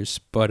boilers.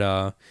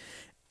 But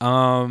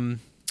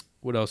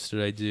what else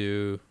did I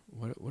do?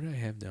 What did I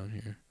have down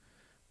here?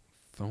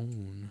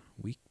 Phone,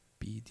 week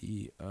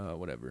BD,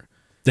 whatever.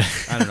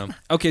 I don't know.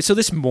 Okay, so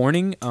this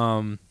morning,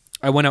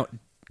 I went out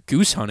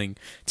goose hunting.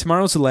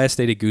 Tomorrow's the last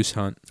day to goose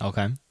hunt.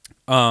 Okay.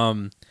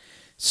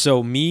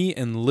 So me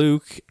and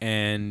Luke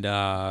and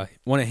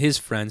one of his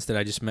friends that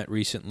I just met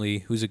recently,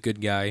 who's a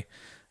good guy,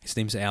 his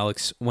name's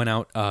Alex, went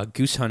out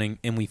goose hunting,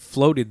 and we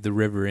floated the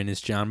river in his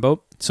John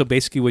boat. So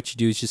basically what you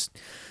do is just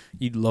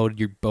you load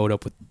your boat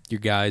up with your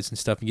guys and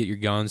stuff and get your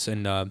guns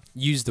and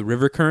use the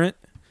river current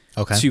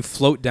to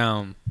float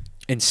down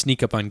and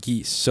sneak up on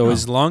geese. So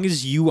as long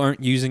as you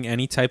aren't using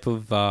any type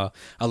of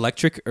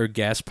electric or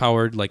gas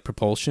powered like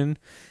propulsion,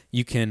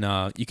 you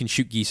can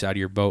shoot geese out of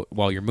your boat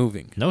while you're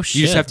moving. No shit.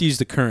 You just have to use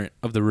the current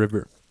of the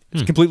river.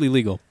 It's completely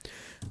legal.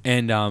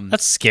 And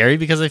that's scary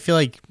because I feel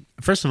like,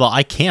 first of all,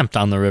 I camped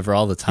on the river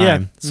all the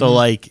time. Yeah. So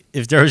like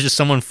if there was just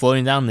someone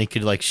floating down, they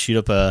could like shoot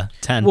up a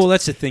tent. Well,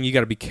 that's the thing. You got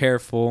to be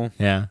careful.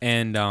 Yeah.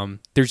 And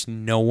there's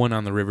no one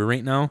on the river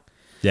right now.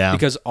 Yeah.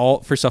 Because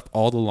first off,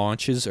 all the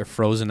launches are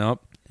frozen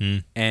up.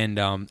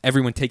 And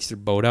everyone takes their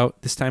boat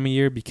out this time of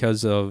year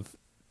because of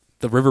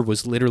the river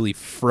was literally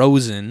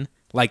frozen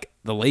like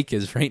the lake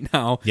is right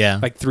now. Yeah.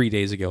 Like 3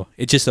 days ago.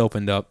 It just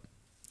opened up.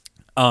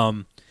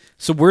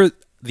 So we're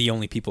the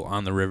only people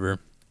on the river,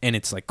 and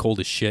it's like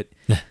cold as shit.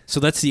 So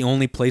that's the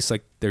only place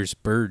like there's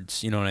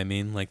birds, you know what I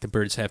mean? Like the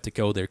birds have to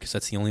go there because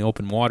that's the only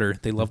open water.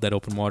 They love that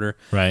open water.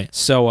 Right.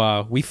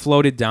 So we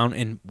floated down,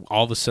 and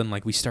all of a sudden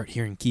like we start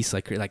hearing geese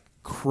like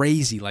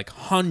crazy, like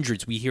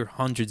hundreds. We hear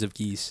hundreds of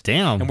geese.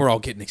 Damn. And we're all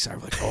getting excited.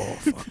 We're like, oh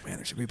fuck, man,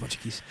 there's gonna be a bunch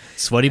of geese.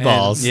 Sweaty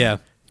balls. Yeah.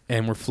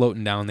 And we're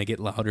floating down. They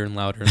get louder and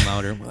louder and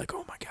louder. And we're like,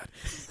 oh my god.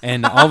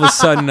 And all of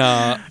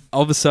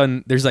a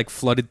sudden, there's like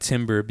flooded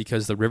timber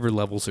because the river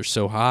levels are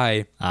so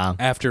high.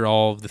 After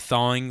all of the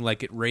thawing,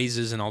 like it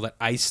raises and all that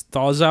ice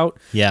thaws out.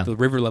 Yeah. The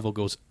river level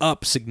goes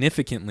up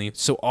significantly.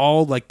 So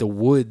all like the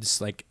woods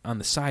like on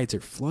the sides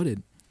are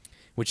flooded,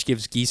 which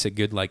gives geese a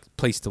good like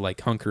place to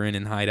like hunker in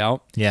and hide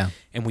out. Yeah.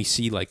 And we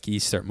see like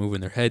geese start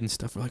moving their head and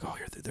stuff. We're like, oh,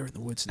 they're in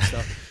the woods and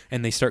stuff.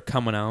 And they start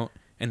coming out.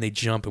 And they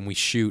jump and we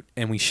shoot.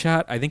 And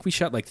I think we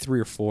shot like 3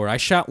 or 4. I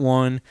shot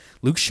 1.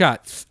 Luke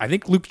shot, I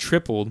think Luke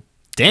tripled.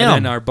 Damn.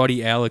 And then our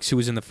buddy Alex, who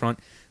was in the front.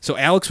 So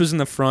Alex was in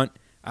the front.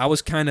 I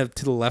was kind of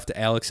to the left of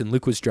Alex, and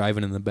Luke was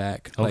driving in the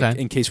back. Okay. Like,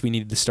 in case we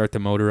needed to start the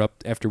motor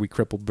up after we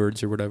crippled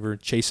birds or whatever,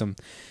 chase them.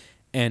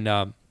 And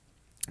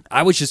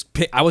I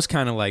was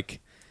kind of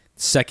like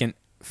second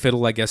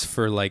fiddle, I guess,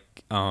 for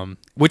like,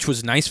 which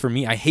was nice for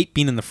me. I hate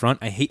being in the front.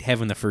 I hate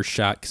having the first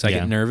shot because I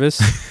get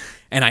nervous.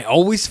 And I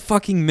always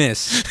fucking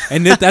miss.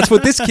 And that's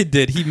what this kid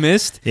did. He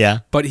missed. Yeah.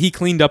 But he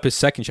cleaned up his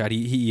second shot.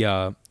 He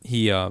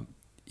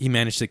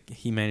managed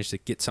to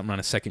get something on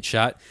a second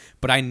shot.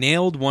 But I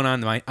nailed one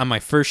on my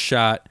first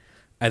shot,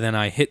 and then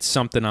I hit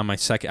something on my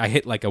second. I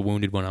hit like a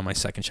wounded one on my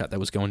second shot that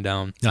was going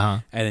down. Uh-huh.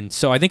 And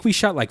so I think we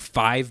shot like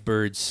 5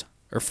 birds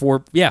or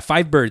 4. Yeah,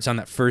 5 birds on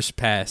that first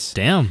pass.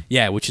 Damn.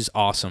 Yeah, which is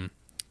awesome.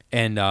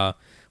 And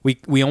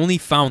we only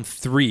found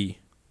 3,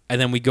 and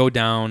then we go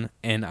down,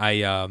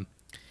 and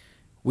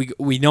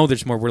we know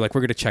there's more. We're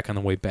going to check on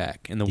the way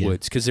back in the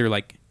woods because they're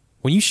like,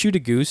 when you shoot a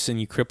goose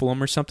and you cripple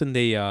them or something,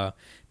 they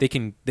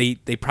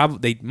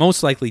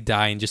most likely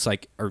die and just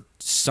like are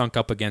sunk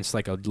up against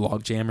like a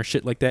log jam or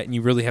shit like that, and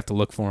you really have to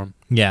look for them.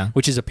 Yeah,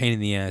 which is a pain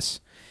in the ass.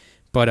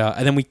 But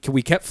and then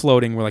we kept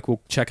floating. We're like,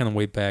 we'll check on the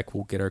way back.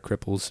 We'll get our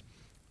cripples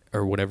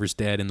or whatever's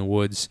dead in the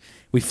woods.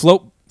 We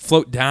float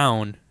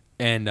down,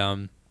 and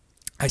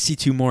I see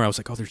 2 more. I was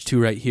like, oh, there's 2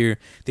 right here.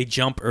 They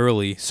jump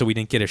early, so we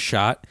didn't get a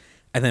shot,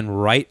 and then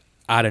right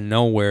out of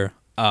nowhere,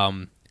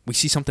 we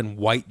see something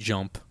white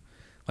jump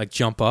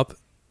up,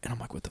 and I'm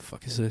like, what the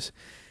fuck is this?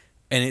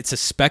 And it's a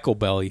speckle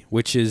belly,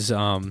 which is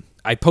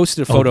I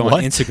posted a photo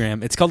on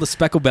Instagram. It's called a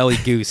speckle belly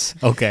goose.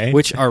 Okay.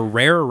 Which are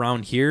rare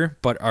around here,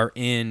 but are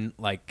in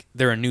like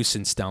they're a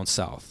nuisance down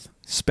south.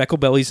 Speckle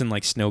bellies and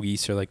like snow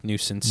geese are like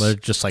nuisance.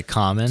 But just like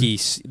common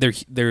geese.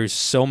 There's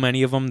so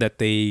many of them that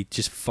they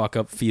just fuck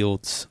up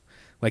fields.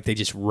 Like they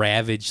just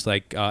ravage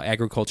like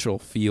agricultural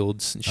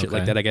fields and shit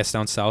like that, I guess,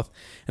 down south.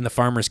 And the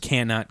farmers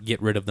cannot get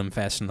rid of them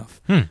fast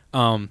enough.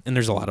 And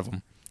there's a lot of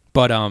them.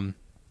 But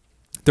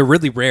they're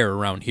really rare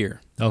around here.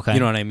 Okay. You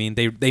know what I mean?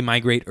 They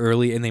migrate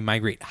early and they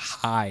migrate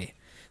high.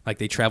 Like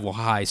they travel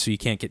high so you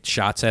can't get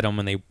shots at them.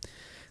 And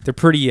they're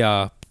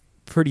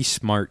pretty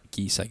smart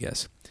geese, I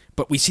guess.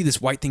 But we see this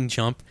white thing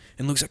jump,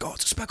 and Luke's like, oh,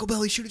 it's a speckle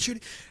belly, shoot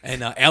it.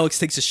 And Alex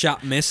takes a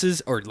shot,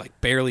 misses, or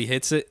like barely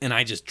hits it, and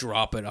I just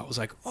drop it. I was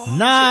like, oh,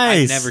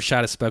 nice. Shit. I never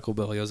shot a speckle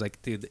belly. I was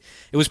like, dude,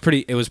 it was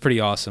pretty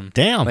awesome.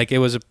 Damn. Like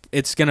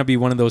it's going to be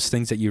one of those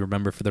things that you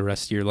remember for the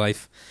rest of your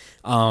life.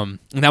 And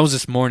that was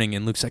this morning,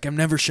 and Luke's like, I've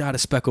never shot a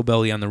speckle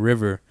belly on the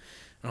river.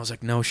 And I was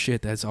like, no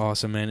shit, that's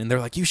awesome, man. And they're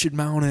like, you should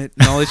mount it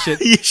and all this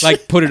shit.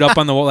 Like, put it up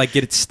on the wall, like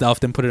get it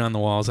stuffed and put it on the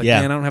wall. I was like,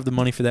 man, I don't have the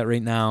money for that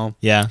right now.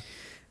 Yeah.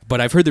 But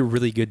I've heard they're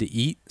really good to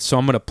eat, so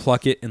I'm going to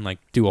pluck it and like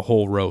do a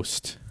whole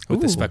roast with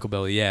the speckle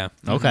belly. Yeah.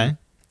 Okay.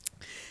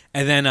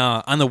 And then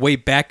on the way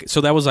back, so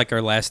that was like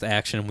our last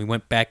action. We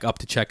went back up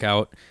to check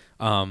out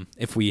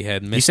if we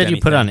had missed anything. You said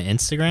you put it on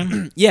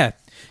Instagram? Yeah.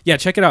 Yeah,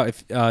 check it out.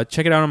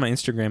 Check it out on my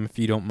Instagram if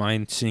you don't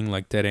mind seeing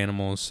like dead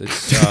animals.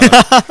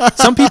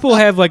 It's some people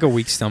have like a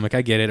weak stomach.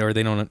 I get it, or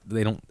they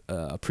don't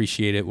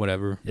appreciate it.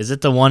 Whatever. Is it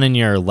the one in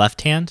your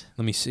left hand?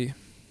 Let me see.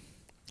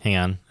 Hang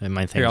on, it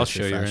might think. Here, I'll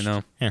show you right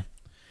now. Here.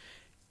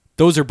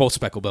 Those are both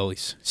speckle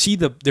bellies. See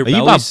their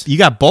bellies? You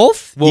got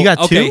both? Well, you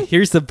got 2? Okay,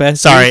 here's the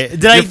best. Sorry.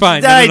 You're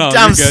fine. No,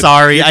 I'm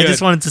sorry. I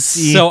just wanted to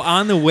see. So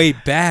on the way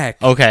back,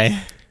 okay,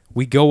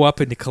 we go up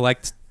and to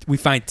collect. We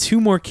find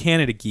 2 more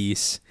Canada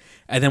geese,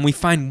 and then we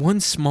find 1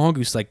 small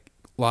goose like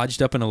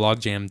lodged up in a log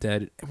jam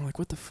dead. And we're like,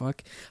 what the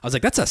fuck? I was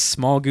like, that's a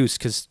small goose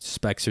because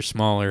specks are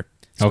smaller.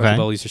 Speckle Okay.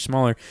 bellies are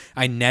smaller.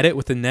 I net it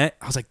with a net.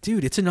 I was like,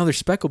 dude, it's another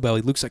speckle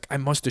belly. Luke's like, I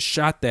must have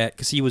shot that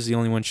because he was the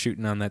only one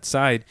shooting on that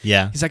side.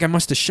 Yeah. He's like, I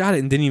must have shot it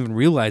and didn't even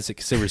realize it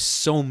because there were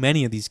so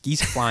many of these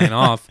geese flying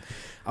off.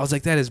 I was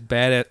like, that is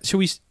bad. So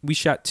we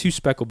shot 2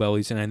 speckle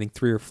bellies and I think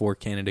 3 or 4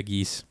 Canada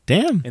geese.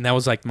 Damn. And that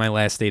was like my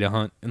last day to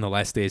hunt and the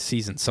last day of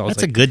season. So I was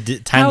That's like, a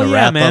good time hell to yeah,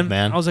 wrap up,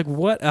 man. I was like,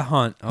 what a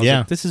hunt. I was Yeah.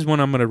 like, this is one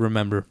I'm going to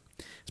remember.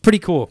 It's pretty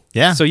cool.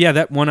 Yeah. So yeah,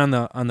 that one on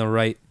the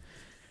right.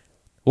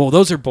 Well,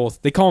 those are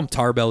both. They call them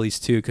tar bellies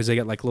too because they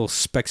got like little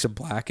specks of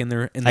black in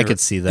their I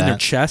could see in their that.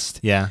 chest.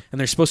 Yeah. And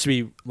they're supposed to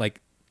be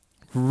like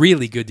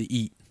really good to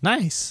eat.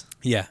 Nice.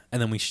 Yeah, and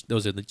then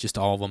those are just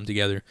all of them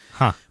together.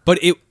 Huh. But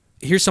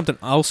here's something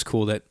else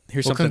cool that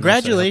Well, something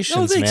congratulations,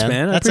 else that, thanks,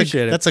 man. I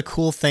appreciate it. That's a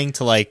cool thing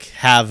to like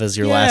have as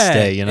your last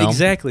day, you know?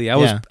 Exactly. I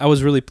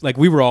was really like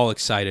we were all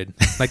excited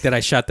like that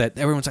I shot that.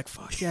 Everyone's like,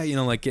 "Fuck yeah,"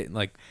 like getting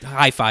like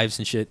high fives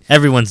and shit.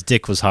 Everyone's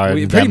dick was hard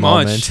in Pretty that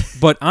much. moment.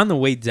 But on the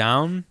way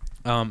down,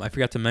 I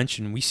forgot to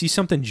mention we see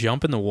something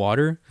jump in the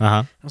water.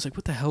 Uh-huh. I was like,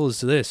 "What the hell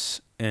is this?"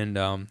 And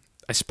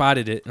I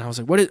spotted it, and I was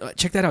like, "What?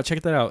 Check that out!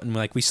 Check that out!" And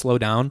like we slow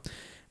down,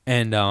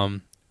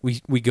 and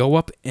we go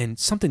up, and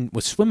something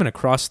was swimming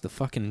across the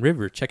fucking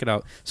river. Check it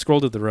out. Scroll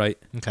to the right,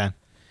 Okay.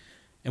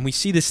 and we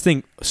see this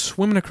thing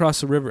swimming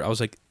across the river. I was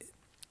like,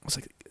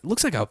 it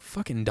looks like a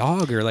fucking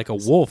dog or like a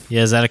wolf.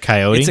 Yeah, is that a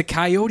coyote? It's a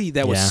coyote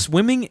that was Yeah.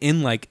 swimming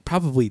in like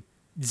probably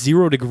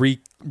 0-degree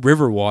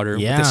river water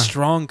with Yeah. a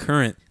strong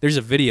current. There's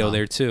a video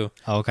there too.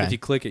 Oh, okay. If you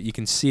click it, you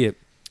can see it.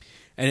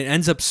 And it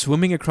ends up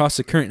swimming across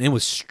the current, and it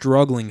was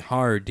struggling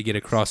hard to get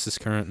across this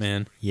current,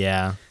 man,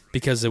 Yeah.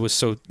 because the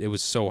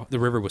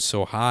river was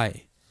so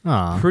high.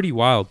 Aw. Pretty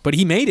wild. But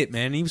he made it,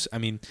 man.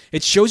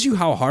 It shows you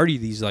how hardy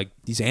these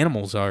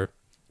animals are,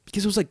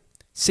 because it was like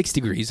 6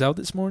 degrees out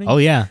this morning. Oh,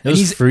 yeah. It And was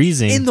he's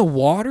freezing. in the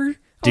water.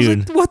 I was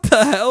Dude. like, what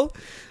the hell?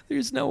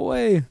 There's no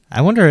way.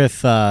 I wonder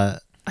if, I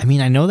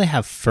mean, I know they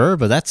have fur,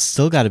 but that's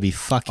still got to be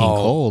fucking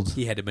cold.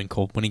 He had to have been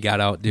cold when he got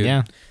out, dude.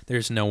 Yeah.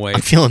 There's no way. I'm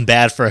feeling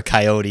bad for a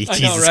coyote. I know,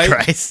 Jesus right?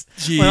 Christ.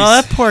 Jeez. Well,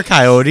 that poor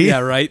coyote. Yeah,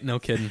 right? No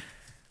kidding.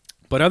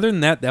 But other than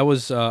that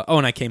was...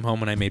 and I came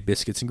home and I made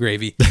biscuits and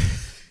gravy.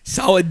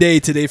 Solid day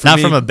today for Not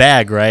me. from a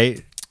bag,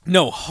 right?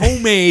 No,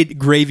 homemade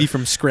gravy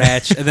from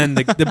scratch. And then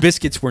the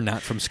biscuits were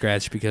not from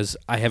scratch because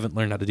I haven't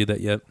learned how to do that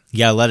yet. You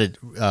gotta let it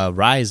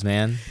rise,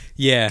 man.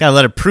 Yeah. Gotta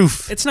let it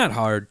proof. It's not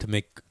hard to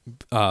make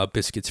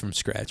biscuits from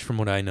scratch from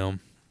what I know.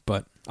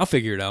 But I'll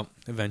figure it out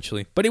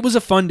eventually. But it was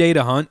a fun day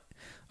to hunt.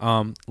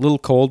 A little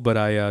cold, but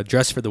I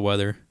dressed for the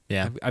weather.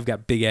 Yeah. I've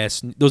got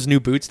big-ass... Those new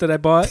boots that I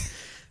bought,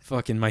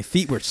 fucking my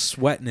feet were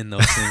sweating in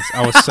those things.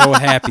 I was so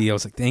happy. I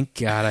was like, thank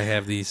God I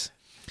have these.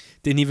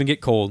 Didn't even get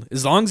cold.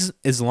 As long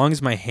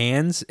as my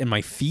hands and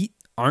my feet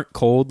aren't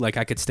cold, like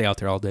I could stay out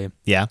there all day.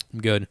 Yeah.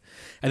 I'm good.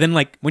 And then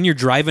like when you're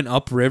driving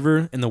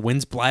upriver and the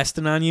wind's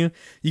blasting on you,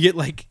 you get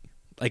like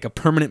a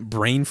permanent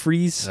brain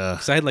freeze. Ugh.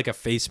 Because I had like a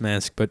face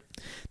mask, but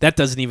that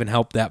doesn't even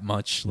help that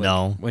much. Like,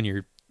 No.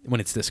 when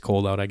it's this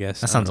cold out, I guess.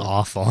 That I don't sounds know.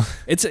 awful.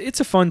 It's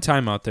a fun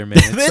time out there, man.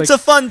 It's like, a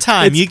fun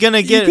time. it's- You're gonna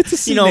you get, get to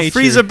see nature.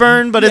 freezer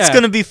burn, but it's Yeah.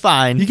 gonna be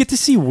fine. you get to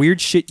see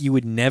weird shit you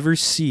would never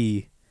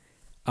see.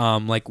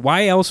 Like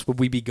why else would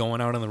we be going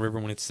out on the river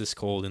when it's this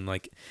cold? And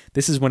like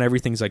this is when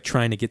everything's like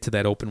trying to get to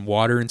that open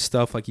water and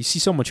stuff. Like you see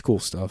so much cool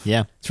stuff.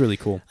 Yeah. It's really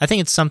cool. I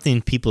think it's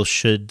something people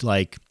should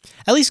like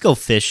at least go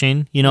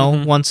fishing,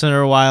 once in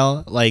a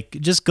while. Like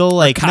just go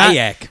like not-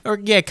 kayak.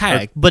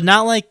 kayak, but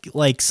not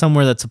like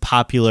somewhere that's a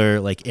popular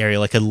like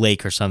area, like a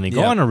lake or something.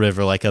 Go Yeah. on a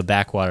river, like a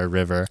backwater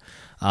river.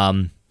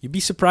 You'd be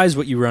surprised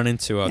what you run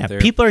into out Yeah, there.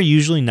 people are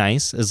usually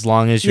nice as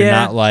long as you're Yeah.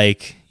 not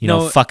like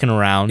No, fucking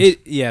around.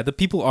 the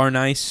people are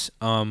nice.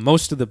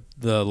 Most of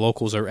the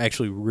locals are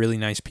actually really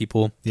nice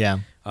people. Yeah,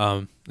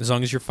 As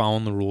long as you're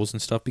following the rules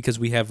and stuff, because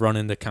we have run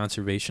into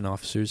conservation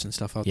officers and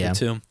stuff out Yeah. there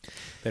too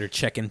that are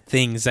checking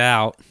things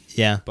out.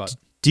 yeah. But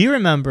Do you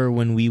remember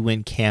when we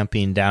went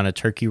camping down at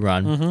Turkey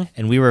Run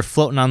and we were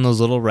floating on those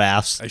little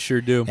rafts? I sure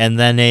do. And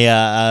then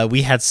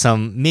we had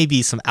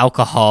maybe some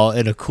alcohol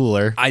in a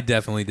cooler. I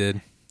definitely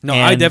did. No,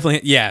 And I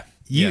definitely yeah.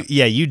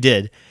 You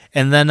did.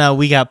 And then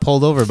we got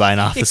pulled over by an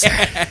officer.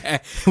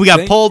 We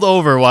got pulled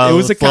over while It it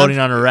was was a floating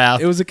on a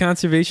raft. It was a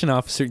conservation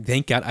officer.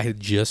 Thank God I had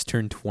just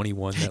turned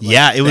 21.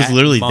 It was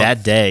literally month.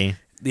 that day.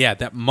 Yeah,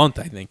 that month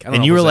I think. I don't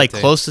And know you if were it was like that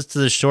day. closest to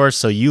the shore,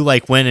 so you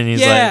like went and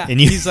he's Yeah, like,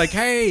 and you he's like,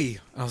 hey.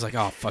 I was like,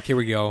 oh fuck, here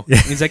we go. And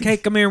he's like, hey,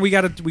 come here. We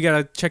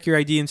gotta check your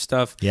ID and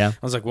stuff. Yeah.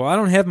 I was like, well, I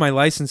don't have my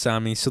license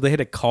on me, so they had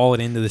to call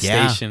it into the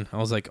Yeah. station. I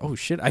was like, oh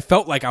shit. I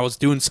felt like I was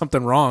doing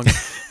something wrong.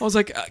 I was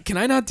like, can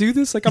I not do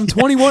this? Like I'm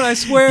 21, I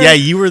swear. Yeah,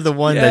 you were the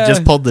one that Yeah.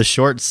 just pulled the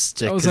short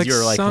stick I was because you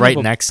were like son right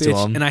of a next to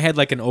bitch. him. And I had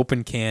like an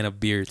open can of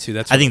beer too.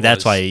 That's I what think it that's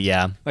was. why,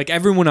 yeah. Like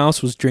everyone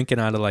else was drinking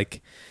out of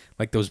like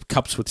those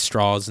cups with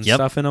straws and Yep.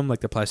 stuff in them, like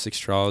the plastic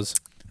straws.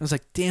 I was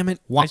like, damn it,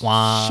 Wah, I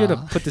wah. should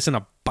have put this in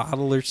a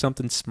bottle or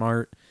something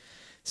smart.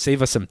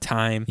 Save us some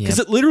time. Yeah. Because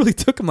it literally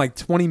took him like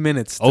 20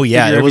 minutes. Oh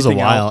yeah, figure it was a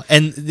everything while, out.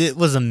 and it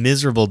was a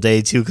miserable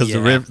day too because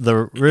Yeah.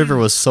 the river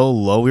was so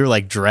low. We were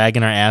like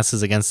dragging our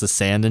asses against the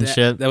sand and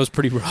shit, That was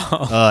pretty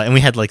rough. and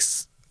we had like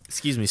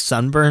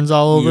sunburns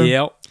all over.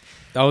 Yep.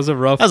 That was a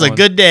rough That was a one.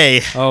 good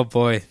day. Oh,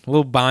 boy. A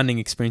little bonding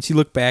experience. You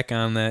look back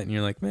on that and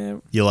you're like,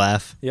 man, You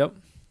laugh. yep. Yeah.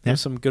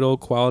 There's some good old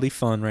quality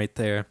fun right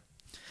there.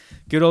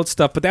 Good old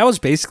stuff. But that was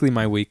basically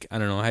my week. I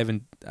don't know.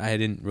 I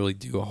didn't really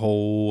do a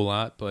whole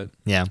lot, but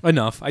Yeah.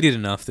 enough. I did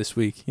enough this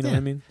week. You know what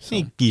I mean?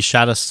 So. You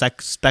shot a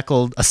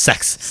speckled belly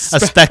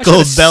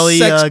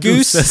Sex goose,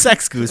 goose? a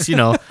sex goose. You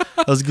know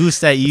those goose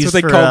that you That's use what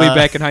they for, called me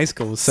back in high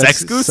school.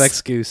 sex goose?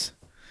 Sex goose.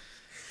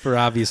 For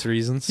obvious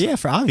reasons. Yeah,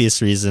 for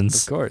obvious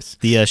reasons. Of course.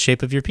 The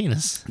shape of your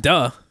penis.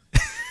 Duh.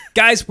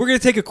 Guys, we're going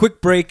to take a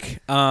quick break.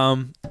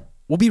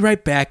 We'll be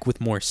right back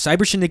with more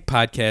Cyber Shindig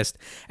podcast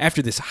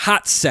after this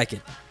hot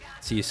second.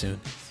 See you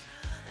soon.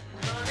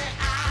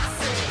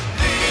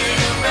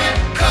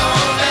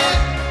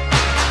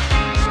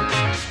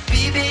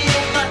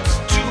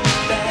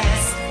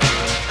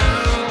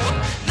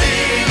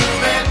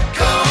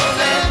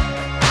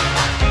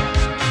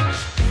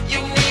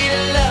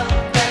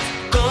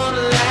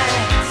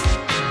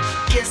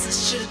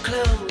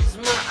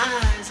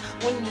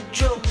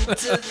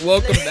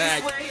 Welcome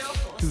back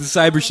to the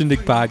Cyber Shindig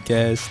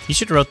podcast. You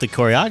should have wrote the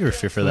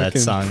choreography for that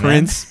Fucking song.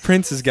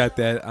 Prince has got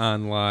that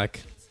on lock.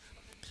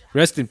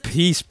 Rest in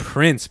peace,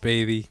 Prince,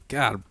 baby.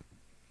 God,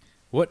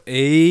 what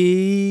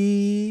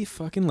a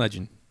fucking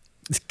legend.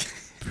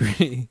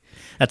 Man.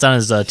 That's on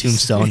his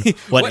tombstone.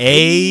 What What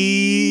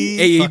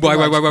a why.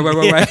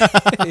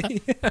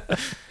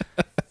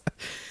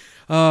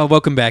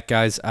 Welcome back,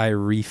 guys. I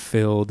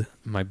refilled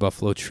my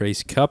Buffalo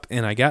Trace cup,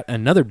 and I got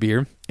another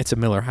beer. It's a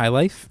Miller High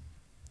Life.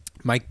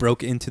 Mike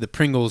broke into the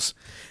Pringles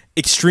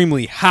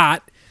extremely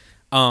hot.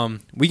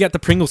 We got the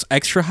Pringles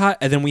extra hot,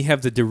 and then we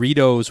have the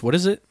Doritos. What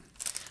is it?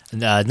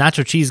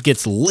 Nacho cheese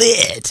gets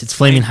lit. It's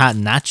flaming hot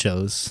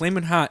nachos.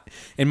 Flamin' hot.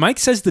 And Mike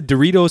says the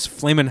Doritos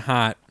Flamin'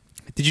 hot.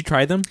 Did you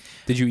try them?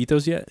 Did you eat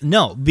those yet?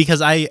 No,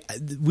 because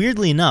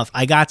weirdly enough,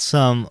 I got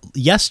some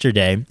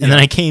yesterday, and then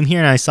I came here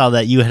and I saw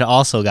that you had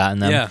also gotten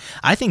them. Yeah.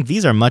 I think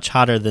these are much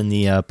hotter than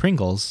the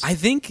Pringles. I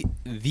think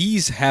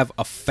these have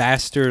a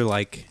faster,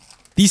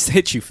 these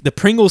hit you. The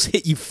Pringles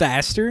hit you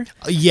faster,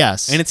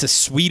 Yes. and it's a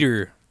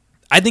sweeter.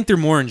 I think they're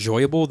more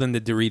enjoyable than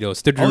the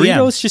Doritos. The Oh, yeah.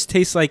 Doritos just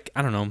taste like,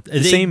 I don't know,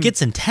 the same. It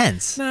gets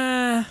intense.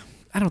 Nah,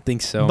 I don't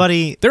think so.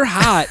 Buddy. They're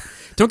hot.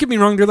 Don't get me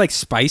wrong, they're like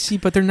spicy,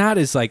 but they're not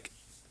as like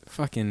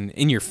fucking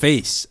in your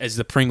face as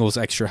the Pringles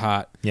extra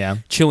hot. Yeah.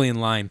 Chili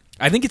and lime.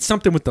 I think it's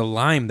something with the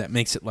lime that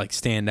makes it like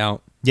stand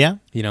out, Yeah.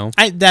 you know?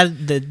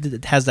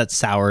 That has that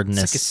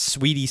sourness. It's like a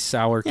sweety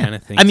sour Yeah. kind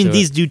of thing. I mean, to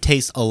these it. do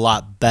taste a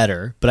lot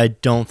better, but I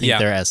don't think Yeah.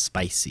 they're as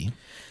spicy.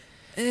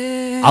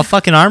 I'll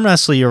fucking arm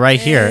wrestle you right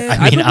here. I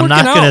I've mean, been I'm not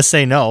working going to out.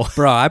 say no.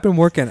 Bro, I've been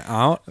working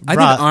out. I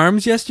Bruh. did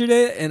arms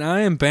yesterday, and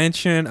I am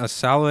benching a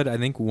solid, I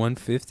think,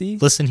 150.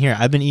 Listen here,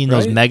 I've been eating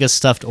those Right? mega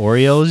stuffed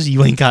Oreos.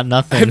 You ain't got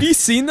nothing. Have you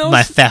seen those?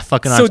 My fat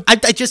fucking So- arms.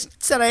 I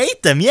just said I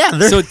ate them. Yeah,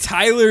 they're So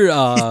Tyler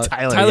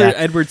Tyler, yeah.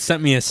 Edwards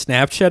sent me a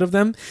Snapchat of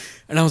them,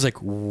 and I was like,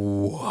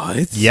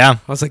 what? Yeah.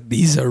 I was like,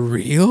 these are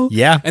real?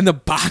 Yeah. And the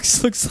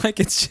box looks like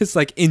it's just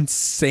like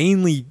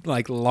insanely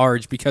like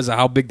large because of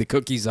how big the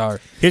cookies are.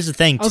 Here's the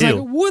thing I was too.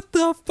 like, what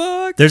the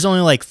fuck? There's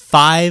only like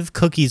 5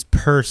 cookies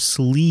per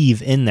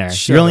sleeve in there.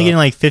 Shut You're only up. getting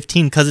like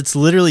 15 because it's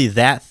literally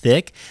that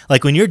thick.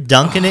 Like when you're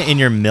dunking it in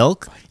your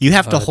milk, you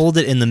have to God. hold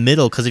it in the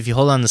middle because if you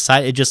hold it on the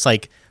side, it just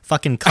like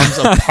fucking comes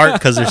apart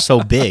because they're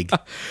so big.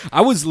 I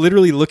was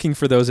literally looking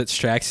for those at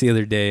Strax the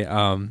other day.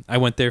 I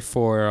went there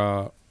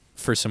for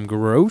some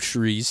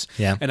groceries.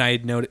 Yeah. And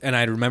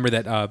I remember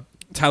that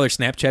Tyler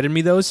Snapchatted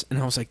me those, and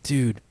I was like,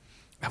 dude,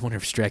 I wonder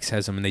if Strax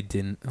has them, and they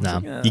didn't. I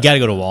was No, like, you got to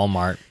go to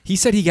Walmart He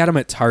said he got them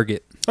at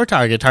Target. or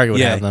Target. Target would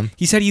Yeah, have them.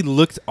 he said he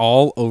looked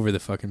all over the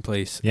fucking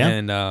place. Yeah.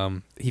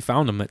 And he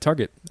found them at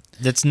Target.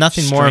 That's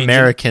nothing more Strange.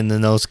 American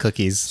than those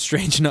cookies.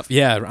 Strange enough,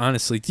 yeah.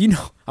 Honestly, do you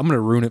know? I'm gonna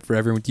ruin it for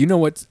everyone. Do you know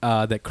what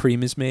that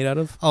cream is made out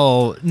of?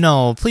 Oh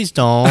no! Please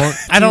don't. I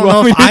you don't want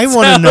know me if to I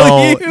want to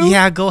tell know. you?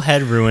 Yeah, go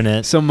ahead, ruin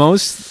it. So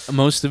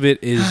most of it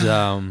is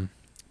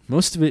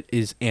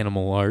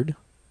animal lard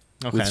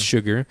with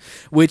sugar,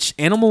 which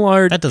animal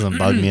lard That doesn't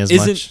bug me as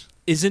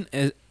isn't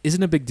much.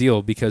 isn't a big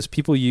deal because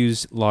people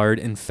use lard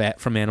and fat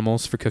from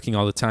animals for cooking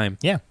all the time.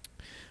 Yeah.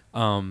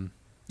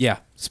 Yeah,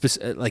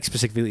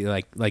 specifically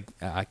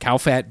cow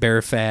fat,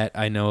 bear fat.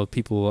 I know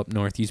people up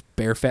north use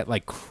bear fat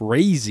like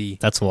crazy,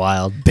 That's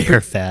wild. Bear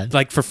fat.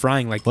 like for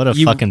frying. Like What a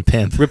you fucking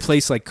pimp.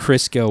 replace like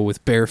Crisco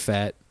with bear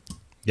fat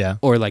Yeah.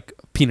 or like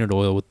peanut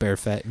oil with bear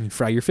fat, and you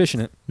fry your fish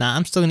in it. Nah,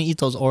 I'm still gonna eat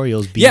those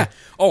Oreos. B. Yeah.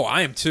 Oh,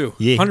 I am too.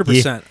 Yeah,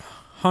 100%.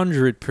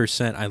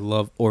 100%. I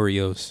love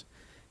Oreos.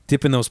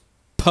 Dipping those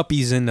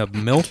puppies into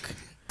milk.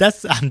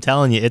 I'm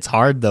telling you, it's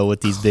hard though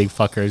with these big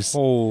fuckers.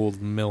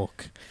 Cold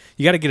milk.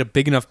 You got to get a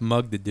big enough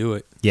mug to do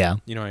it. Yeah.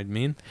 You know what I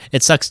mean?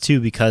 It sucks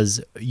too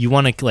because you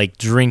want to like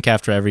drink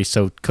after every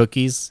soaked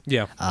cookies.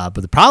 Yeah. But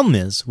the problem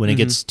is when it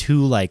gets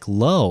too like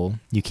low,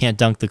 you can't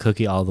dunk the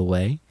cookie all the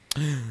way.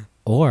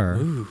 Or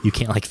Ooh. you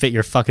can't like fit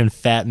your fucking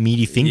fat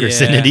meaty fingers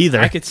in Yeah, it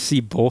either. I could see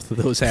both of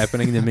those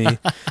happening to me,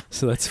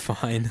 so that's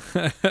fine.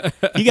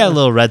 You got a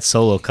little red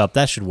Solo cup.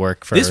 That should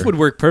work for. This would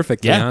work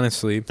perfectly, Yeah.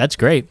 honestly. That's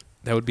great.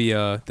 That would be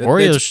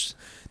Oreos.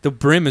 the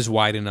brim is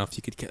wide enough.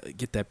 You could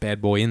get that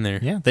bad boy in there.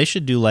 Yeah, they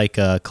should do like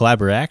a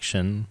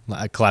collaboration what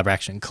you're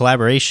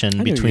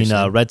between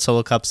saying. red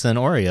Solo cups and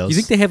Oreos. You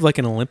think they have like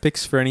an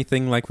Olympics for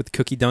anything like with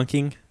cookie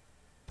dunking?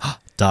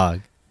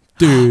 Dog.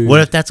 Dude. What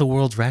if that's a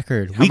world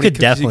record? How We many could cookies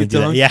you definitely could do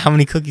that. dunk? Yeah, how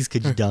many cookies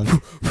could you dunk?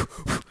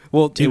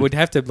 Well, it Dude. would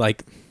have to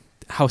like,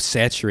 how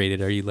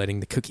saturated are you letting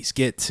the cookies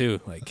get too?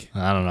 Like,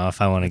 I don't know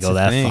if I want to that's go the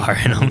that thing. far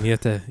in them. You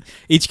have to.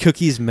 Each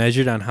cookie is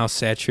measured on how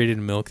saturated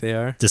in milk they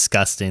are.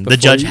 Disgusting. The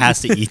Before judge you-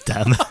 has to eat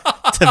them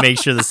to make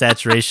sure the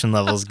saturation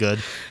level's good.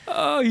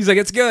 Oh, he's like,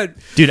 it's good.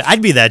 Dude,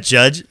 I'd be that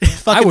judge.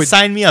 Fucking would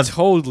sign me up.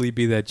 Totally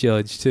be that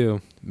judge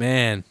too,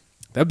 man.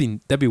 That'd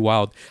be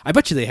wild. I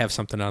bet you they have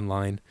something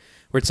online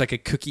where it's like a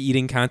cookie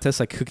eating contest,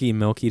 like cookie and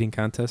milk eating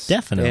contest. They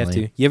have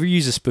Definitely. to. You ever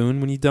use a spoon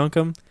when you dunk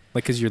them,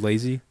 like because you're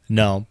lazy?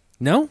 No.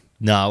 No.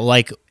 No,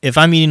 like if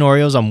I'm eating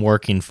Oreos, I'm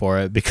working for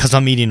it because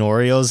I'm eating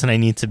Oreos and I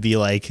need to be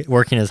like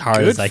working as hard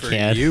Good as I for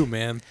can. you,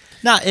 man.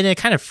 No, and it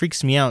kind of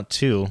freaks me out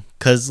too,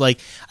 because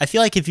like I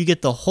feel like if you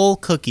get the whole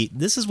cookie,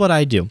 this is what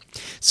I do.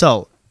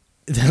 So,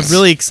 the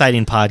really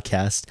exciting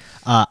podcast.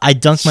 I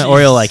dunk my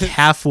Oreo like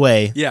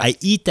halfway. Yeah. I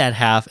eat that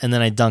half and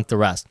then I dunk the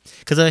rest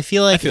because I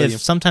feel like feel if you.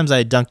 sometimes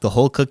I dunk the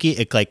whole cookie,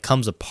 it like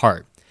comes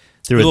apart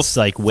through It'll its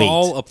like weight.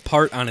 fall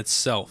apart on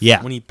itself.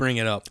 Yeah. When you bring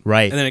it up.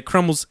 Right. And then it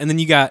crumbles, and then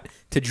you got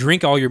to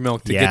drink all your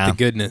milk to Yeah. get the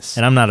goodness.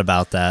 And I'm not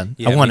about that.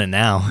 Yeah, I want me- it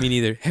now. Me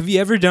neither. Have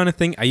you ever done a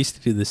thing? I used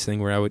to do this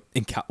thing where I would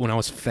when I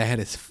was fat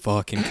as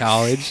fuck in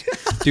college.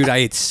 Dude, I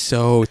ate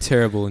so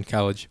terrible in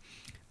college.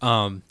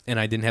 And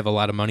I didn't have a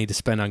lot of money to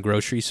spend on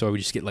groceries, so I would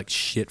just get like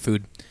shit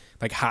food,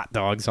 like hot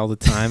dogs all the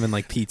time and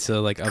like pizza,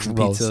 like oven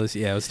Gross. pizzas.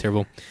 Yeah, it was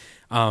terrible.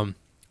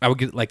 I would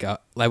get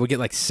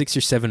like 6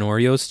 or 7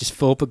 Oreos, just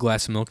fill up a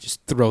glass of milk, just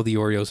throw the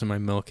Oreos in my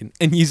milk and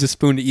use a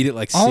spoon to eat it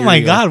like cereal. Oh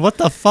my god, what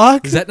the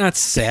fuck? Is that not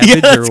savage Yeah,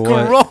 that's or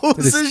what? gross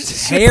That is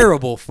as shit.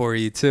 terrible for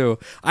you too.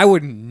 I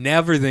would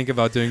never think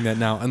about doing that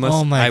now unless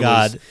Oh my I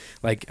God. was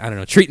like, I don't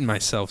know, treating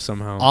myself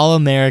somehow. All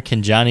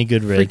American Johnny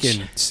Goodrich.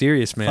 Freaking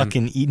serious, man.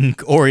 Fucking eating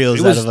Oreos It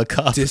out was of a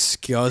cup.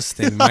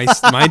 disgusting.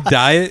 My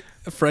diet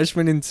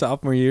freshman and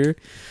sophomore year,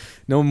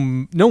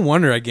 no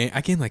wonder I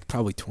gained like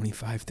probably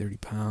 25, 30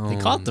 pounds. They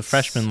call it the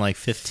freshman like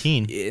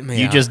 15. Yeah, man,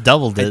 You just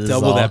doubled it. I is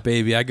doubled all. that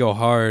baby. I go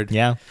hard.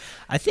 Yeah.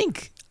 I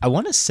think, I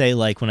want to say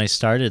like when I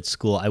started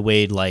school, I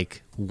weighed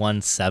like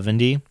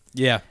 170.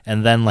 Yeah.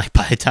 And then like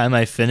by the time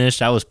I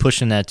finished, I was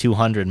pushing that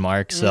 200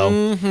 mark. So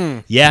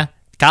Mhm. yeah,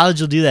 college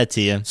will do that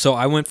to you. So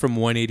I went from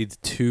 180 to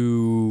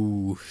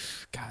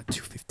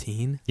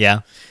 215. Yeah.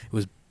 It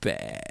was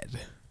bad.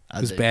 It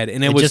was bad,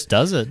 and It was just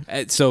does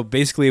it. So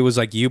basically, it was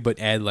like you, but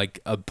add like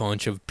a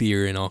bunch of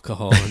beer and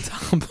alcohol on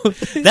top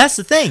of it. That's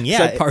the thing. So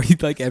Yeah. I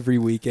partied like every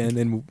weekend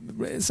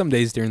and some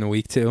days during the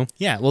week too.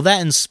 Yeah, well,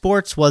 that in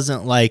sports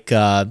wasn't like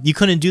you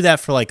couldn't do that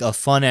for like a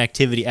fun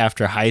activity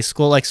after high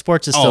school. Like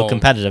sports is still Oh,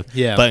 competitive,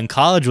 yeah. But in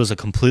college was a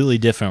completely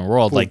different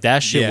world. Well, Like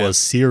that shit yeah. was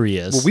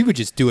serious. Well, we would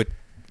just do it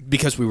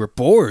because we were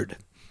bored.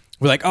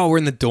 We're like, oh, we're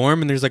in the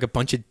dorm and there's like a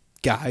bunch of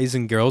guys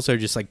and girls that are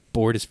just like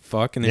bored as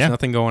fuck and there's Yeah.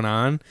 nothing going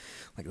on.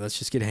 Like, let's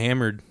just get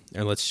hammered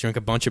or let's drink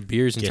a bunch of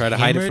beers and Get try to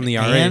hide it from the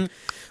RA. hammered and-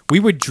 We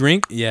would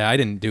drink. Yeah, I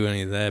didn't do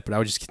any of that, but I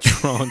would just get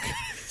drunk.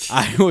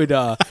 I would.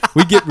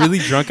 We'd get really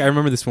drunk. I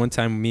remember this one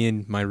time. Me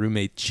and my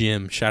roommate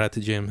Jim. Shout out to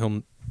Jim.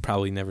 He'll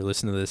probably never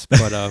listen to this,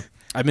 but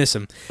I miss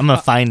him. I'm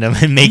gonna find him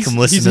and make He's- him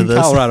listen he's to in this.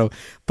 Colorado,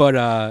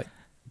 but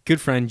good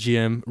friend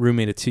Jim,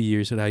 roommate of 2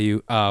 years at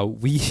IU.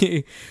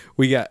 We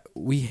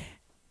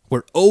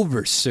were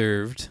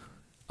overserved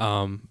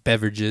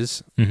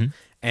beverages Mhm.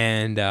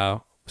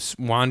 and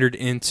wandered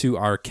into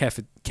our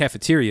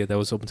cafeteria that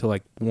was open till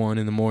like 1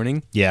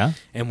 a.m. Yeah,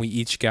 and we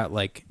each got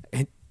like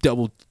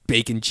double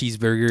bacon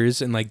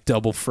cheeseburgers and like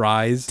double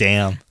fries.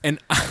 damn. And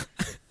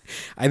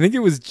I think it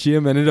was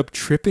Jim ended up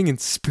tripping and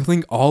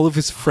spilling all of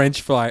his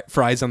French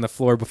fries on the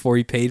floor before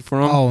he paid for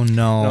them. Oh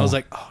no. And I was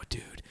like, oh,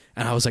 dude.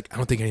 And I was like, I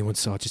don't think anyone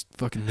saw it. Just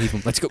fucking leave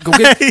them. Let's go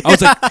get. I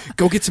was like,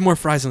 go get some more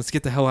fries and let's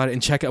get the hell out of it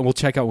and check out. We'll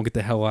check out. We'll get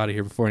the hell out of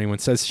here before anyone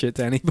says shit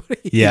to anybody.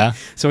 Yeah.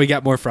 So we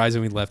got more fries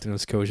and we left and it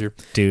was kosher.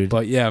 dude,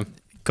 But yeah,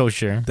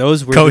 kosher.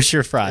 those were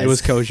Kosher fries. It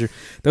was kosher.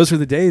 Those were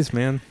the days,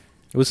 man.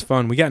 It was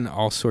fun. We got in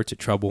all sorts of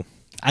trouble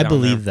I down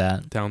believe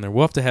that. down there.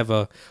 We'll have to have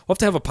a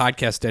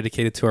podcast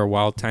dedicated to our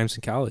wild times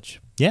in college.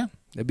 Yeah,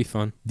 That'd be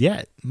fun.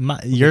 yeah.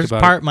 Your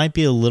about part might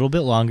be a little bit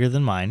longer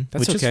than mine,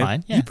 That's which okay. is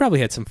fine. Yeah. You probably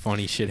had some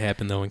funny shit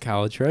happen though in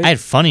college, right? I had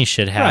funny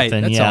shit Right,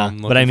 happen, that's all yeah. I'm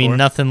But I looking mean, for.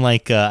 nothing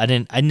like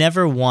I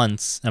never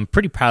once. I'm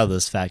pretty proud of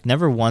this fact.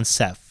 Never once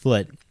stepped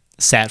foot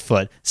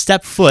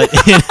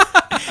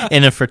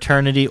in a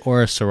fraternity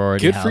or a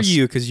sorority Good house. for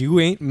you, because you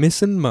ain't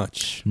missing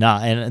much. Nah,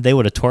 and they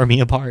would have tore me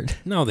apart.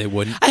 No, they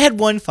wouldn't. I had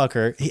one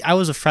fucker. I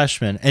was a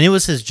freshman, and it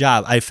was his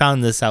job. I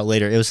found this out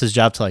later. It was his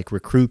job to like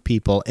recruit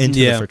people into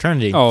the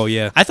fraternity. Oh,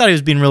 yeah. I thought he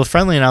was being real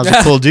friendly, and I was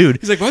a cool dude.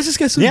 He's like, why is this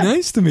guy so Yeah.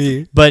 nice to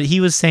me? But he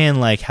was saying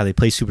like how they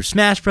play Super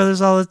Smash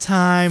Brothers all the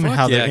time, and Fuck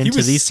how yeah. they're He into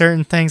was- these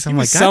certain things. I'm he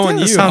like, was God selling damn,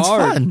 this you sounds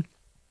hard. fun.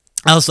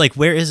 I was like,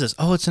 where is this?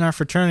 Oh, it's in our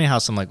fraternity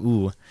house. I'm like,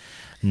 ooh,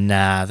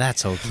 nah,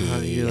 that's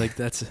okay. You're like,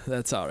 that's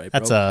all right, bro.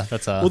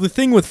 That's a Well, the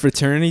thing with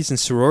fraternities and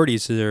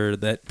sororities is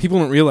that people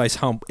don't realize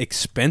how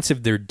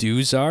expensive their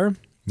dues are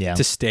yeah.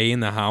 to stay in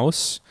the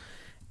house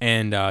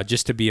and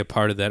just to be a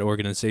part of that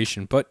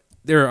organization. But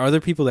there are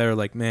other people that are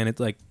like, man, it's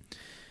like,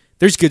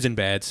 there's goods and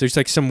bads. There's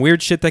like some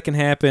weird shit that can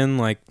happen.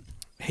 Like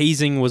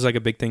hazing was like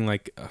a big thing.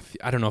 Like,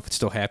 I don't know if it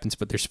still happens,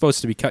 but they're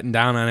supposed to be cutting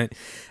down on it.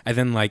 And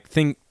then like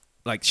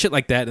shit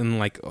like that, and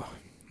like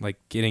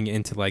getting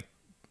into like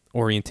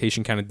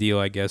orientation kind of deal,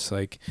 I guess,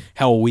 like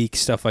Hell Week,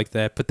 stuff like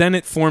that. But then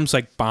it forms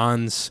like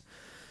bonds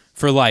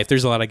for life.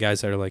 There's a lot of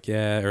guys that are like,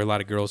 yeah, or a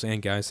lot of girls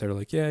and guys that are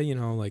like, yeah, you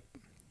know, like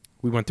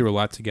we went through a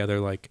lot together,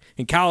 like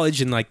in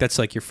college, and like that's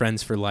like your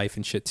friends for life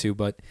and shit too.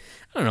 But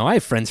I don't know, I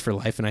have friends for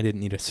life, and I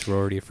didn't need a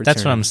sorority or fraternity.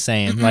 That's what I'm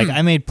saying. Like,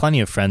 I made plenty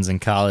of friends in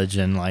college,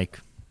 and like,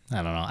 I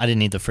don't know, I didn't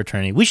need the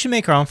fraternity. We should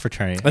make our own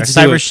fraternity. Let's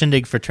our do Cyber it.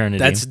 Shindig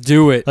fraternity. Let's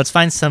do it. Let's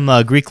find some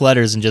Greek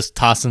letters and just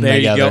toss them There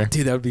together. you go,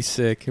 dude. That would be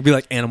sick. It'd be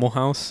like Animal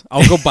House.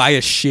 I'll go buy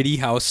a shitty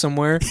house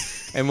somewhere,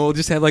 and we'll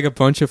just have like a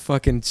bunch of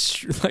fucking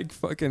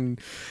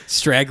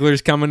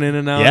stragglers coming in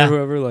and out, Yeah. or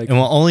whoever. Like, And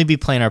we'll only be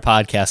playing our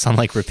podcast on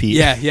like repeat.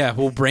 yeah.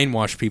 We'll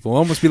brainwash people. We'll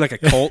almost be like a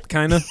cult,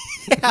 kind of.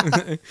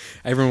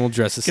 Everyone will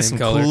dress the Get same some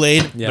color.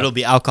 Kool-Aid, Yeah. but it'll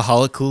be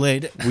alcoholic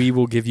Kool-Aid. We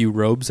will give you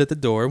robes at the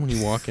door when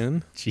you walk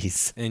in,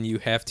 Jeez. and you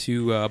have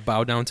to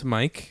bow down to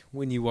Mike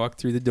when you walk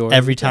through the door.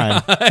 Every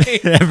time.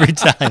 Every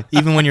time.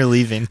 Even when you're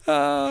leaving.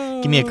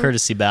 Oh. Give me a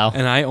courtesy bow.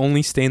 And I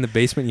only stay in the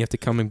basement. You have to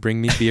come and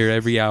bring me beer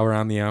every hour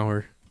on the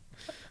hour.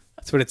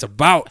 That's what it's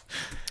about.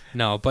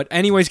 No, but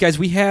anyways, guys,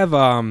 we have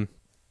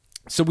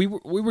so we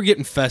were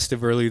getting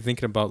festive earlier,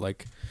 thinking about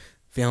like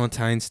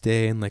Valentine's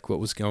Day and like what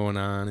was going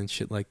on and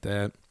shit like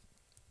that.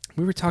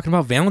 We were talking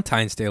about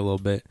Valentine's Day a little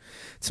bit.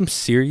 Some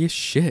serious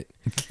shit.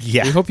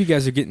 Yeah. We hope you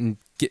guys are getting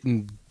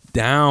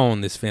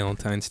down this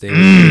Valentine's Day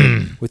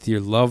with your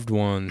loved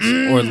ones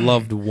or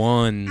loved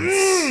ones.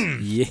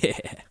 Yeah.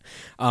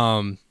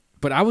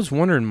 But I was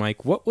wondering,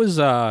 Mike, what was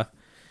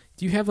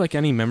do you have like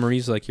any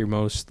memories, like your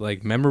most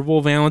like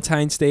memorable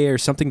Valentine's Day, or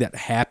something that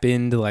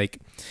happened like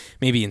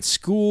maybe in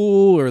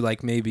school or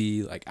like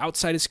maybe like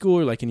outside of school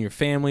or like in your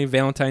family,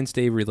 Valentine's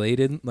Day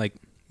related? Like,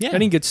 Yeah.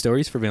 any good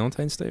stories for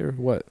Valentine's Day or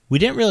what? We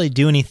didn't really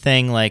do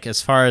anything, like,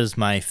 as far as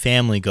my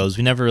family goes,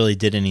 we never really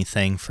did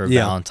anything for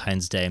Yeah.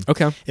 Valentine's Day.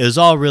 Okay. It was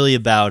all really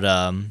about,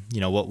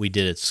 what we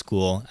did at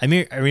school. I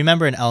mean, I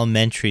remember in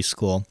elementary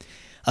school,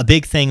 a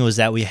big thing was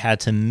that we had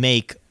to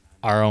make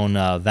our own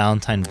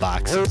Valentine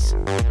boxes.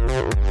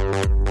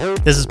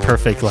 This is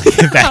perfect, like,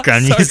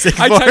 background music.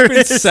 I for typed in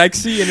it.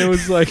 sexy and it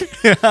was like...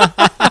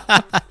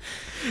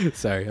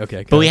 Sorry,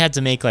 okay. But we had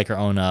to make, like, our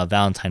own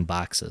Valentine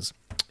boxes.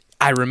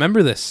 I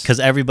remember this. Because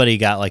everybody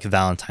got, like,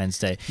 Valentine's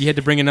Day. You had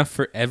to bring enough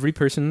for every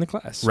person in the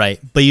class. Right.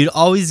 But you'd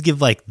always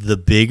give, like, the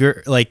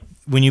bigger, like,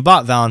 when you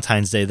bought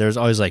Valentine's Day, there's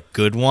always, like,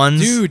 good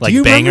ones. Dude, like, do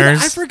you remember bangers.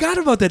 that? I forgot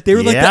about that. They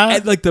were Yeah.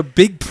 like the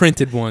big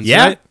printed ones,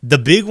 Yeah. right? The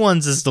big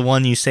ones is the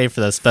one you save for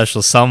that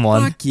special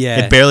someone. Fuck yeah.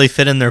 It barely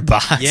fit in their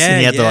box, Yeah,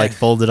 and you had to, yeah. like,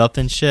 fold it up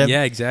and shit.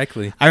 Yeah,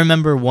 exactly. I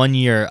remember one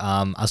year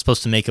I was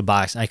supposed to make a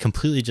box, and I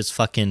completely just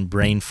fucking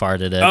brain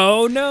farted it.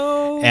 Oh,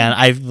 no. And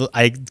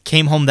I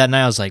came home that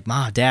night. I was like,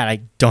 "Ma, Dad,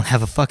 I don't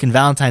have a fucking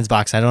Valentine's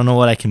box. I don't know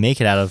what I can make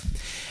it out of."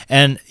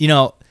 And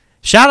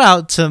shout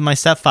out to my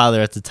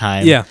stepfather at the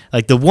time. Yeah.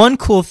 Like, the one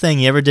cool thing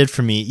he ever did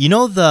for me. You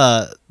know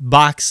the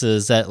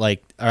boxes that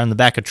like are on the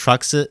back of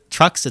trucks?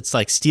 It's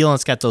like steel, and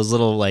it's got those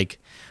little, like,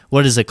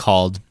 what is it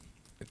called?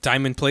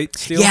 Diamond plate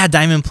steel? Yeah,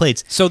 diamond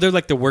plates. So they're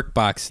like the work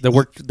box. The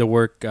work,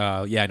 yeah,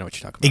 I know what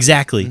you're talking about.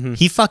 Exactly.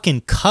 He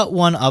fucking cut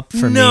one up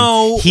for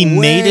No me. He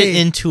made it way.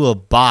 into a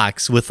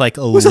box with like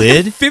a Was it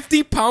lid. like a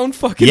 50-pound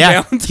fucking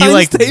Yeah, Valentine's he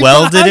like Day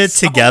welded it box?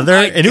 together,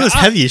 Oh my and it was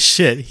God. heavy as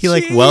shit. He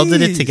like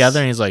welded it Jeez. together,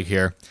 and he's like,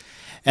 "Here,"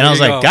 and There I was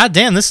you like, go. "God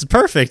damn, this is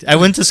perfect." I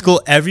went to school.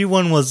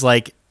 Everyone was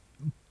like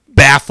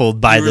baffled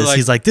by You were, this.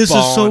 He's like, "This is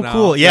so balling out.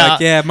 cool." You're Yeah, like,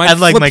 yeah. I My had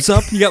like flips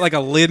up. You got like a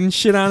lid and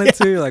shit on it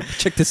too. You're like,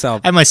 check this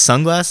out. I had my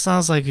sunglasses on. I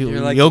was like,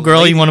 like, "Yo, girl,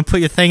 lady- you want to put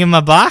your thing in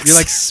my box?" You're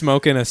like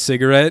smoking a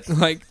cigarette.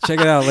 Like, check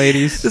it out,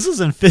 ladies. this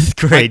was in 5th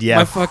grade.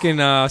 My fucking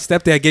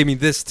stepdad gave me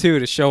this too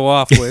to show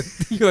off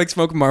with. You like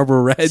smoking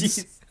Marlboro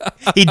Reds.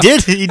 he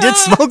did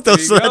smoke There those,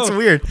 you so that's go.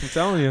 weird. I'm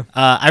telling you.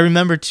 I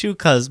remember too,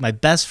 because my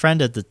best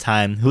friend at the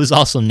time, who was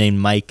also named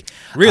Mike,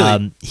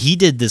 Really? he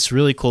did this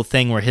really cool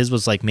thing where his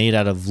was like made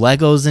out of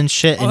Legos and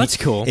shit. Oh, and that's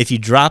cool. If you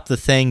drop the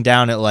thing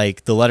down, it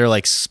like the letter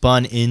like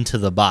spun into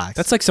the box.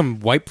 That's like some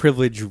white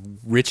privilege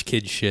rich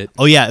kid shit.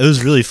 Oh yeah, it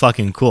was really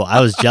fucking cool. I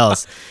was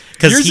jealous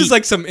Yours is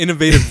like some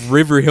innovative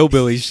river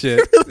hillbilly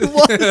shit. It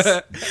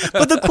was.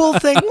 But the cool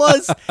thing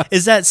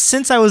is that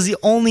since I was the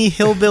only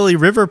hillbilly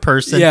river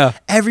person, Yeah.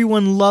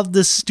 everyone loved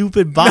this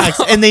stupid box,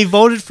 and they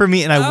voted for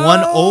me, and I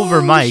won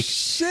over Mike.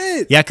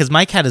 Shit. Yeah, because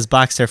Mike had his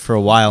box there for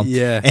a while.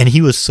 Yeah. And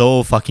he was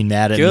so fucking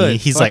mad at me.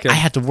 Good. He's Fuck like, him. I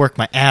had to work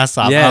my ass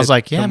off. Yeah, I was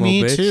like, yeah, dumb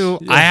me little bitch.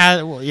 too. Yeah. I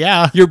had, well,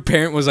 yeah. Your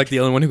parent was like the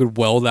only one who could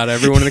weld out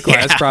everyone in the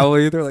class. Yeah.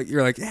 Probably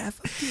you're like, yeah,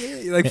 fuck yeah.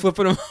 You're like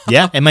flipping them.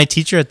 Yeah, and my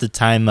teacher at the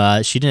time,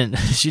 she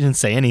didn't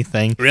say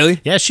anything. Really?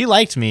 Yeah, she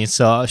liked me,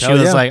 so she Hell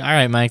was yeah. like, "All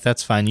right, Mike,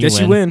 that's fine. You Guess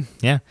win." you win.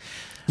 Yeah.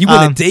 You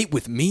want a date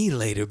with me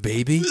later,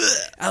 baby?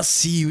 I'll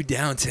see you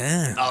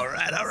downtown. All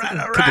right.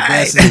 Put the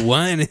glasses of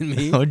wine in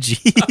me. Oh,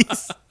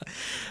 jeez.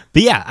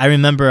 But yeah, I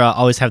remember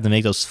always having to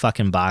make those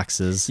fucking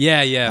boxes.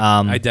 Yeah.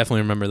 I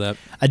definitely remember that.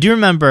 I do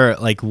remember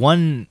like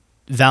one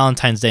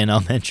Valentine's Day in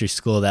elementary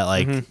school that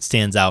like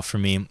stands out for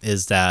me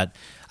is that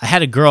I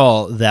had a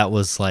girl that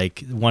was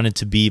like wanted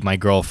to be my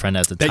girlfriend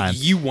at the That time.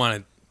 you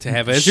wanted to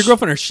have as your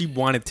girlfriend, or she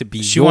wanted to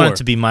be. She wanted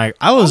to be my.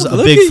 I was a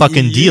look big at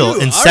fucking you. deal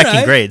in All second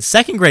right. grade.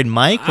 Second grade,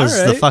 Mike was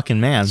All the right.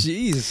 fucking man.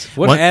 Jeez,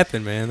 what What-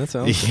 happened, man? That's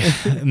all.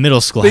 Middle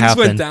school Things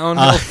happened. went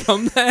downhill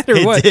from that, or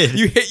it what? did.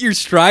 You hit your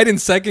stride in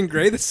second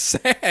grade. That's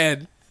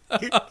sad.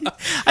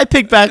 I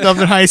picked back up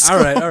in high school.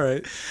 All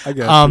right. I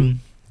got you.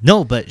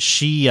 No, but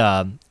she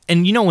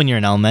and you know when you're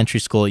in elementary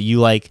school, you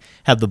like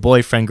have the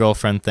boyfriend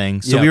girlfriend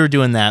thing. So Yep. we were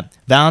doing that.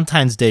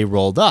 Valentine's Day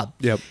rolled up.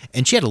 Yep.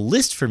 And she had a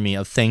list for me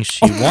of things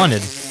she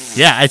wanted.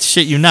 Yeah, I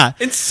shit you not.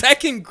 In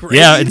second grade.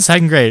 Yeah, in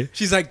second grade.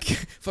 She's like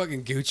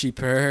fucking Gucci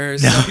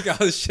purse, like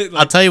all this shit. I'll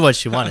Like, tell you what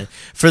she wanted.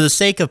 For the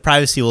sake of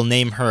privacy, we'll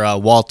name her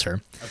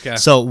Walter. okay.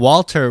 So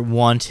Walter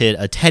wanted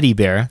a teddy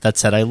bear that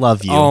said "I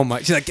love you." Oh my!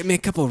 She's like, give me a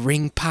couple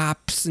ring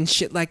pops and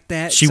shit like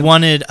that. She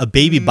wanted a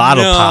baby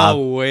bottle no pop.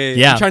 way.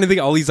 Yeah. I'm trying to think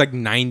of all these like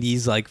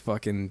 '90s like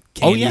fucking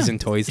candies and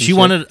toys. And She shit.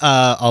 wanted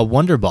a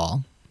Wonder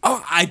Ball.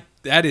 Oh,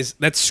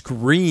 that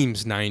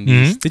screams '90s.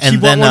 Mhm. Did And she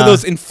want then, one of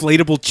those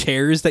inflatable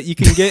chairs that you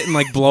can get and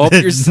like blow up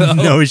yourself?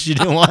 No, she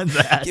didn't want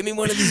that. Give me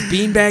one of these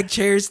beanbag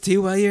chairs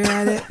too while you're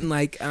at it, and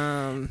like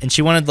And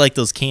she wanted like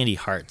those candy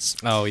hearts.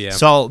 Oh yeah.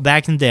 So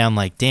back in the day, I'm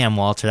like, damn,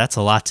 Walter, that's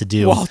a lot to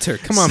do. Walter,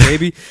 come on,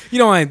 baby. You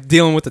know I'm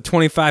dealing with the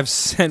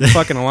 25-cent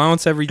fucking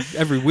allowance every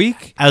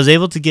week. I was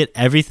able to get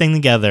everything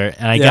together,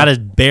 and I Yeah. got a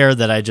bear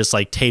that I just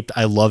like taped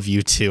 "I love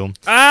you" to.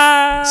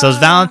 Ah. So it's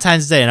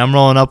Valentine's Day, and I'm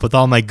rolling up with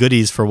all my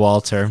goodies for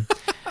Walter.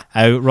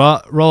 I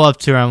roll up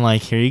to her. I'm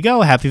like, here you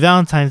go. Happy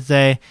Valentine's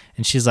Day.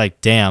 And she's like,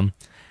 damn.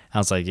 I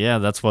was like, yeah,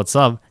 that's what's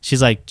up. She's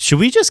like, should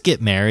we just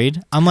get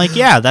married? I'm like,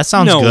 yeah, that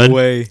sounds no good.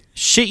 way.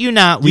 Shit you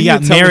not. We You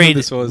got need to tell me who married.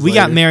 this was We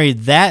got later. married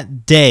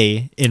that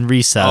day in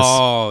recess.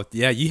 Oh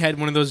yeah, you had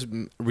one of those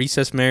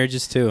recess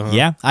marriages too, huh?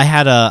 Yeah, I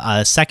had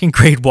a second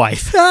grade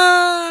wife.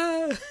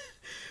 Ah!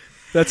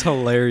 That's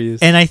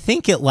hilarious. And I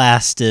think it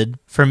lasted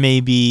for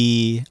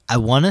maybe, I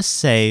want to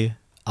say,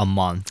 a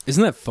month.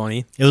 Isn't that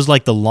funny? It was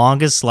like the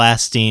longest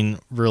lasting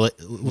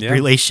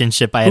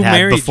relationship I Who had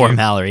married before you?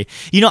 Mallory.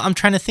 You know, I'm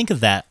trying to think of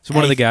that. So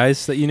one of the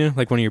guys that you knew,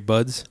 like one of your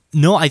buds.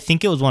 No, I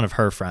think it was one of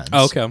her friends.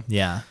 Oh, okay.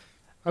 Yeah.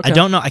 Okay. I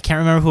don't know. I can't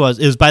remember who it was.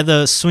 It was by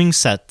the swing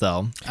set,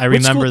 though. I Which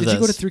remember school? this. Did you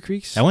go to Three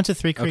Creeks? I went to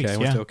Three Creeks, Okay, I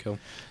went yeah. to Oak Hill.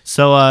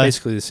 So,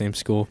 Basically the same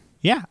school.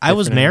 yeah, I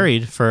was different area.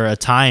 married for a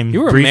time.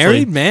 You were briefly. a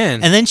married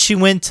man. And then she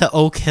went to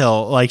Oak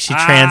Hill. Like, she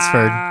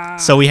transferred.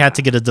 So we had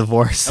to get a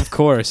divorce. Of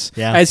course.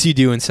 Yeah. As you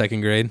do in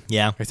second grade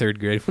Yeah. or third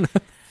grade.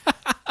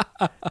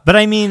 But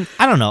I mean,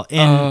 I don't know.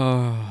 And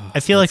Oh, I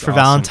feel like that's for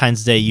awesome.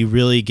 Valentine's Day, you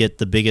really get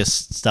the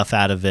biggest stuff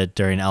out of it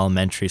during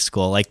elementary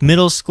school. Like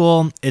middle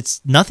school,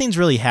 nothing's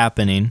really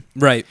happening.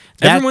 Right.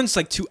 That- Everyone's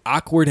like too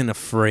awkward and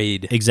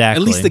afraid.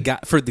 Exactly. At least the guy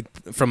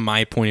from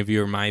my point of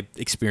view or my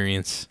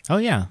experience. Oh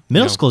yeah,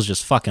 middle No. school is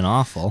just fucking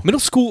awful. Middle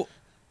school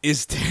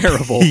is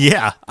terrible.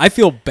 Yeah. I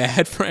feel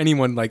bad for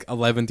anyone like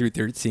 11 through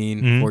 13,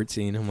 Mm-hmm.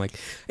 14. I'm like,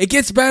 it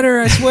gets better,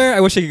 I swear.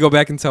 I wish I could go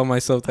back and tell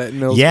myself that in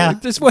middle Yeah.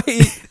 school. Just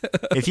wait.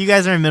 If you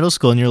guys are in middle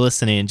school and you're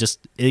listening,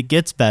 it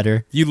gets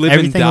better. You live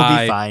Everything and will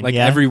die. be fine. Like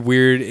yeah. every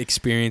weird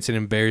experience and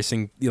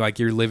embarrassing, like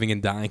you're living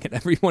and dying at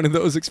every one of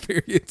those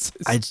experiences.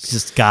 It's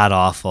just god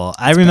awful.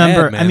 I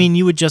remember. bad, man. I mean,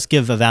 you would just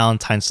give a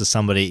Valentine's to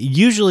somebody.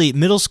 Usually,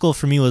 middle school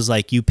for me was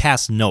like you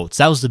pass notes.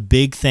 That was the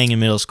big thing in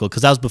middle school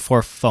because that was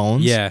before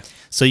phones. Yeah.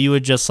 So you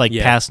would just like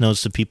Yeah. pass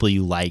notes to people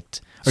you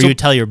liked, or So- you would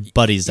tell your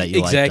buddies that you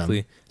exactly.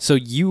 liked them. So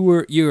you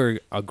were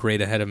a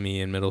grade ahead of me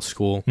in middle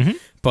school, Mm-hmm.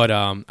 but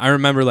I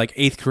remember like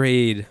 8th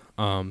grade,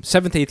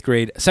 7th, 8th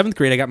grade, 7th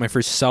grade. I got my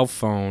first cell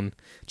phone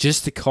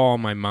just to call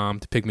my mom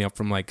to pick me up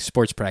from like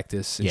sports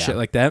practice and Yeah. shit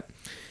like that.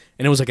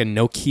 And it was like a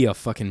Nokia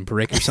fucking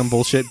brick or some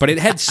bullshit, but it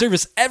had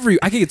service I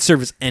could get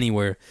service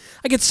anywhere.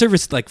 I get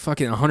service like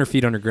fucking 100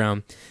 feet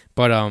underground.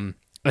 But and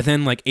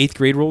then like 8th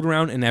grade rolled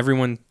around and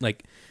everyone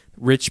like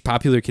rich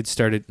popular kids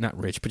started, not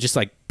rich, but just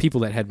like people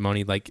that had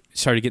money like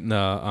started getting the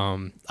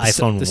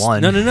iPhone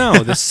 1. No,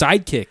 the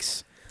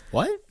sidekicks.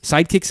 What?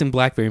 Sidekicks in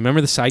BlackBerry.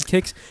 Remember the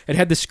sidekicks? It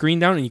had the screen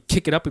down and you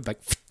kick it up and like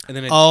and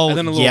then Oh, and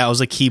then a little yeah, it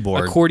was a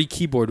keyboard. a QWERTY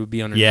keyboard would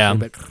be underneath. Yeah. It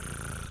would be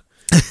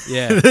like,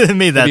 yeah. It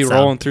made that They'd be sound.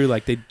 rolling through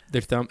like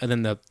their thumb, and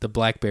then the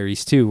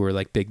Blackberries too were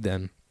like big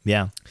then.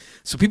 Yeah.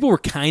 So people were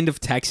kind of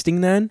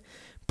texting then,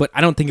 but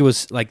I don't think it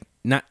was like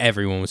not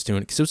everyone was doing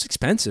it because it was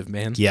expensive,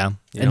 man. Yeah.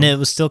 You And know? it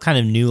was still kind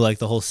of new, like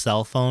the whole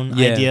cell phone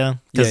Yeah.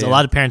 idea, because Yeah, a yeah.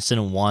 lot of parents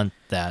didn't want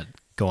that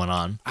going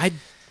on. I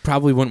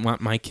probably wouldn't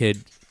want my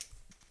kid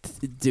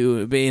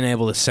being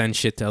able to send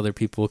shit to other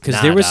people because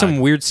Nah, there was dog. some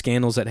weird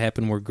scandals that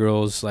happened where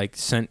girls like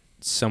sent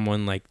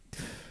someone like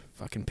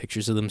fucking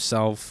pictures of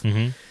themselves,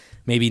 Mm-hmm.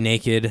 maybe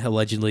naked,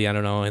 allegedly, I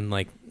don't know, and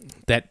like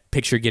that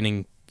picture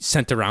getting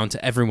sent around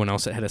to everyone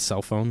else that had a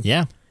cell phone.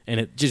 Yeah. And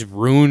it just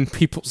ruined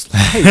people's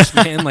lives,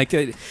 man. Like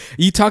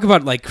you talk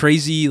about like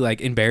crazy, like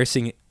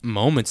embarrassing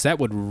moments that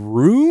would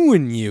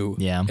ruin you.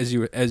 Yeah. As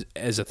you as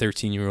a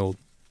 13-year-old,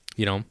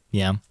 you know.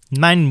 Yeah.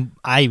 My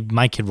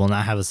kid will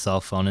not have a cell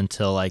phone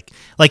until like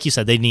you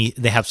said,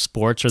 they have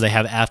sports or they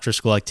have after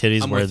school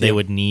activities I'm where with they you.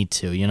 would need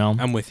to, you know?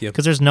 I'm with you.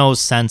 Because there's no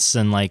sense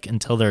in like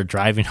until they're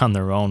driving on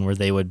their own where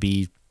they would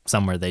be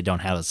somewhere they don't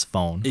have a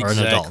phone or an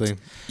adult.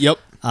 Yep.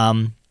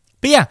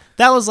 But yeah,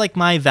 that was like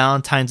my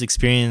Valentine's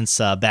experience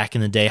back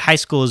in the day. High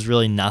school was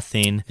really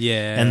nothing.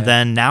 Yeah. And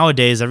then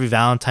nowadays, every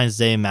Valentine's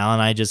Day, Mal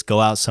and I just go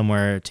out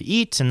somewhere to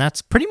eat, and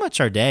that's pretty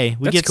much our day.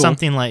 We That's get cool.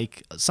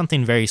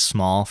 something very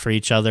small for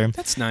each other.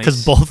 That's nice.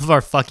 Because both of our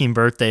fucking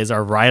birthdays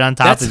are right on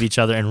top That's of each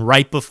other and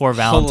right before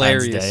Valentine's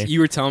hilarious. Day. You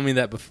were telling me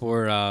that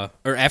before,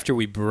 or after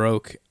we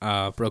broke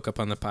up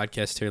on the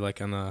podcast here,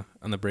 like on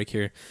the break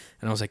here,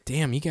 and I was like,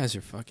 "Damn, you guys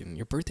are fucking.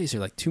 Your birthdays are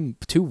like 2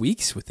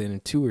 weeks within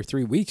 2 or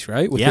 3 weeks,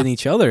 right? Within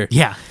each other."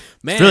 Yeah.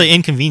 Man. It's really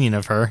inconvenient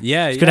of her.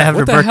 Yeah, She's going to have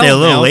her What the birthday hell, a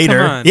little Mel? later.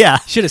 Come on. Yeah.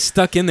 Should have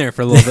stuck in there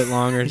for a little bit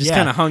longer. Just Yeah.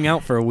 kind of hung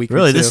out for a week.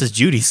 Really, or two. this is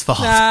Judy's fault.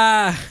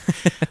 Ah.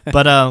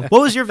 But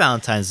what was your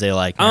Valentine's Day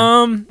like,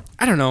 man?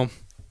 I don't know.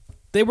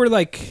 They were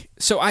like,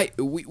 so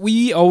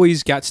we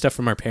always got stuff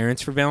from our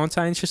parents for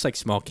Valentine's, just like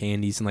small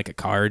candies and like a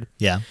card,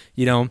 Yeah.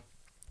 you know.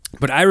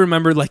 But I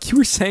remember, like you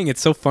were saying,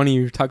 it's so funny.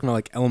 You were talking about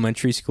like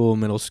elementary school,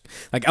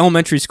 like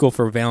elementary school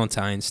for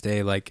Valentine's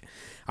Day. Like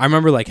I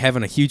remember like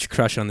having a huge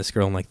crush on this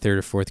girl in like 3rd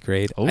or 4th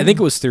grade. Oh. I think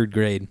it was 3rd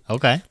grade.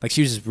 Okay. Like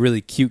she was this really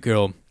cute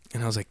girl,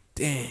 and I was like,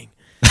 dang.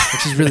 Like,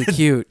 she's really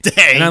cute.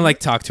 Dang. And I like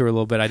talked to her a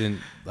little bit. I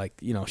didn't like,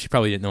 you know, she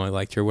probably didn't know I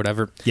liked her or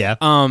whatever. Yeah.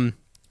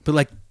 But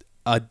like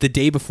the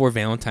day before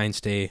Valentine's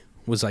Day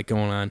was like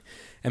going on,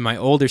 and my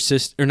older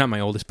sister, or not my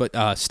oldest,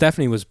 but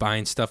Stephanie was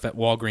buying stuff at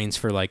Walgreens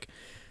for like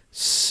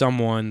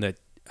someone that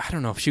I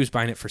don't know if she was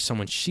buying it for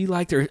someone she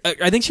liked, or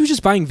I think she was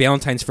just buying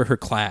Valentine's for her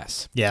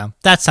class. Yeah.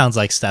 That sounds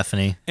like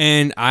Stephanie.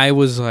 And I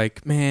was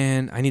like,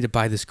 man, I need to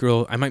buy this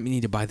girl. I might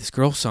need to buy this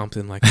girl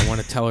something. Like I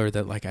want to tell her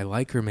that like I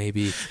like her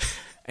maybe.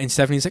 And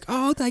Stephanie's like,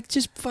 oh, like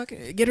just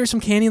fucking get her some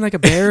candy like a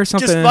bear or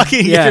something. Just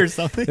fucking Yeah. get her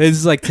something. This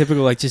is like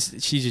typical, like she's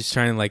just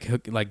trying to like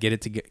hook, like get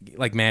it to get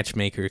like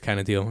matchmaker kind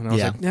of deal. And I was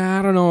Yeah. like, nah,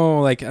 I don't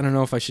know, like I don't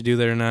know if I should do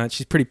that or not.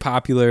 She's pretty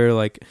popular,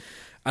 like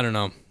I don't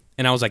know.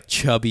 And I was like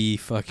chubby,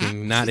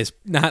 fucking not as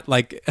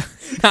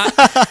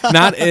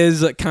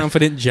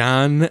confident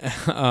John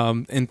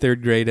in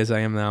 3rd grade as I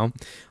am now.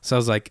 So I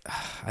was like,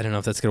 I don't know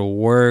if that's gonna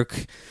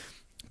work.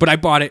 But I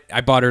bought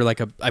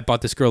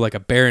this girl like a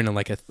bear and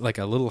like a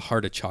little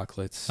heart of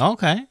chocolates.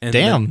 Okay. And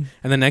Damn.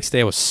 And the next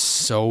day I was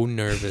so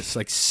nervous,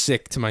 like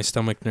sick to my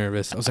stomach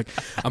nervous. I was like,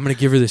 I'm going to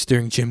give her this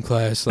during gym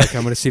class. Like,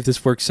 I'm going to see if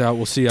this works out.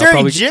 We'll see.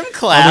 During gym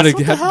class? I'm What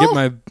going the hell?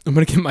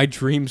 to get my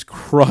dreams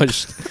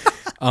crushed.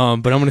 But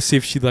I'm going to see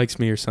if she likes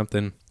me or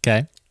something.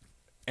 Okay.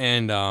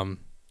 And I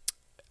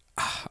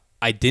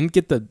didn't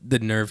get the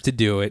nerve to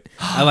do it.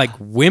 I like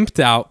wimped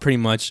out pretty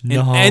much and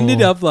No.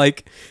 ended up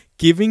like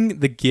giving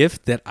the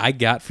gift that I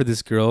got for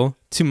this girl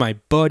to my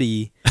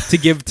buddy to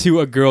give to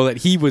a girl that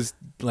he was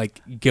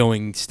like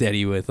going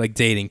steady with, like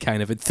dating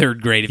kind of in 3rd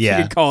grade, if Yeah.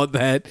 you could call it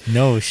that.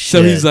 No shit.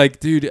 So he's like,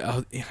 dude,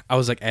 I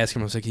was like asking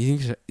him, I was like, you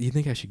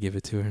think I should give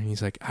it to her? And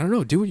he's like, I don't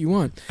know, do what you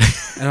want.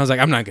 And I was like,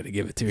 I'm not going to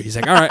give it to her. He's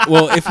like, all right,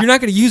 well, if you're not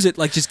going to use it,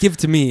 like just give it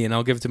to me and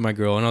I'll give it to my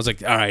girl. And I was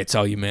like, all right, it's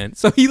all you, man.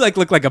 So he like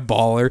looked like a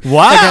baller.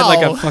 Wow. Like had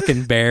like a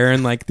fucking bear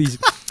and like these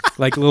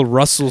like little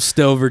Russell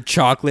Stover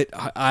chocolate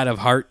out of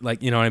heart,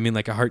 like, you know what I mean?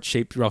 Like a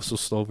heart-shaped Russell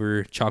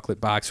Stover chocolate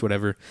box,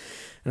 whatever.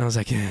 And I was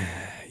like,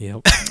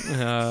 yep.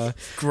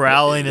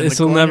 growling in the This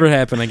will corner. never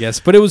happen, I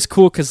guess. But it was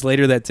cool because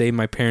later that day,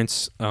 my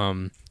parents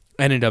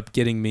ended up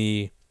getting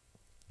me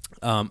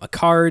a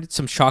card,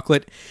 some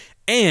chocolate,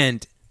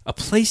 and a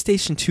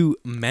PlayStation 2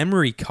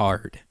 memory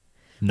card,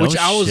 No which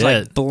I was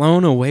like shit.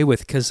 blown away with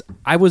because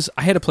I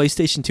had a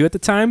PlayStation 2 at the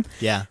time,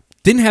 Yeah.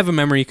 didn't have a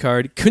memory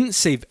card, couldn't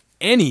save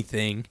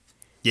anything,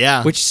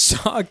 Yeah. which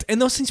sucked. And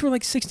those things were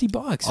like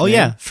 $60. Oh man.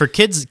 yeah, for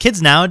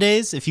kids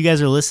nowadays, if you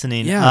guys are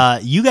listening, Yeah.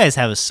 you guys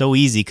have it so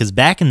easy because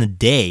back in the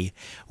day,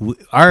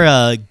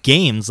 our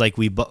games like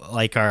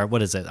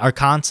our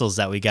consoles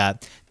that we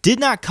got did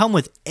not come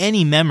with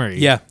any memory.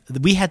 Yeah.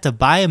 we had to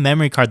buy a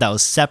memory card that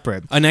was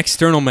separate. An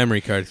external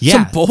memory card. Yeah,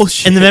 Some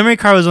bullshit. and the memory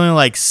card was only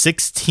like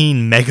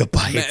 16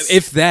 megabytes.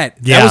 If that.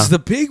 Yeah. That was the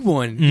big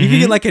one. You could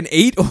get like an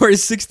 8 or a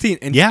 16.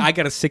 And Yeah. I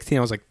got a 16.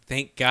 I was like,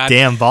 thank God.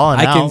 Damn, balling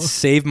I out. can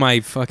save my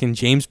fucking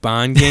James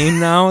Bond game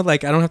now.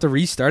 Like, I don't have to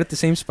restart at the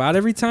same spot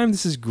every time.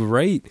 This is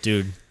great.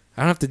 Dude,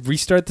 I don't have to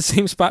restart the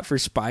same spot for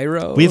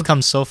Spyro. We've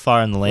come so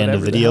far in the land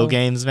of Whatever the video hell.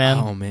 games, man.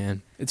 Oh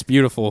man, it's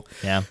beautiful.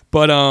 Yeah.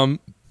 But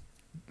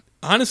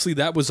honestly,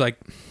 that was like,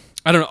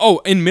 I don't know. Oh,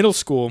 in middle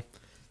school,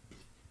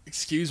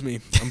 excuse me,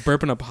 I'm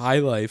burping up high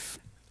life.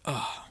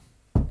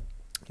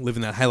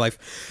 Living that high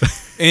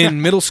life.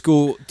 In middle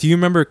school, do you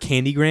remember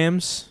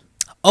Candygrams?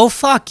 Oh,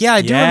 fuck. Yeah,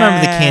 I do remember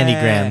the Yeah.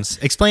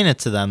 Candygrams. Explain it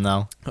to them,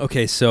 though.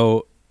 Okay,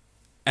 so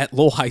at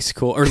Lowell High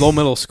School or Lowell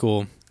Middle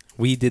School,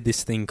 we did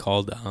this thing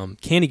called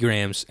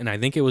Candygrams, and I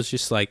think it was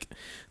just like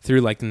through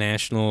like the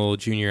National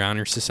Junior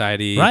Honor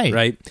Society, Right.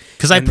 Right?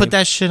 Because I And put they-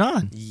 that shit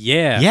on.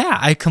 Yeah, Yeah,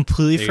 I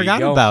completely There you forgot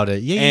go. about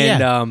it. Yeah, yeah,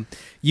 yeah. And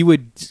you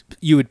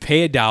would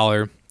pay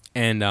 $1,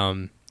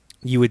 and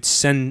you would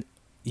send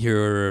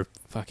your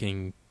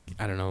fucking,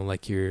 I don't know,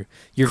 like your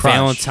Crush.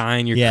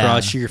 Valentine, your Yeah.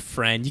 crush, your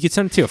friend. You could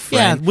send it to a Yeah,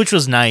 friend. which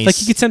was nice. Like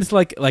you could send it to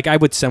like I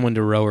would send one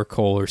to Roe or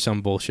Cole or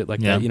some bullshit like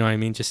Yeah. that. You know what I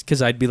mean? Just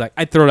because I'd be like,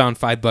 I'd throw down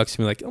 $5 and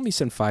be like, let me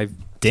send 5.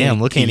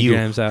 Damn, look at you.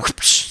 Candygrams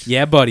out.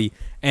 Yeah, buddy.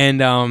 And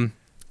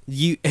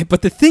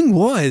but the thing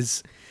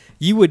was,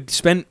 you would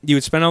spend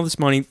all this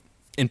money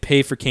and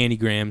pay for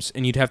Candygrams,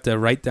 and you'd have to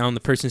write down the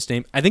person's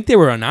name. I think they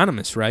were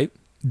anonymous, right?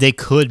 They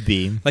could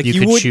be. Like you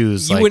could would,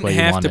 choose you like wouldn't what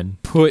you have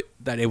wanted. to put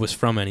that it was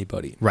from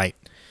anybody. Right.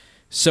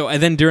 So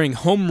and then during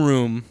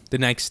homeroom the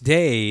next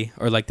day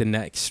or like the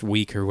next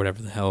week or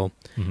whatever the hell,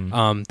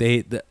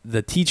 Mhm.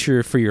 the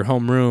teacher for your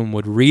homeroom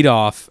would read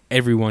off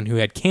everyone who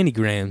had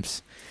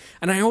Candygrams.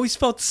 And I always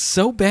felt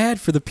so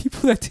bad for the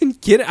people that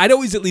didn't get it. I'd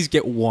always at least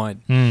get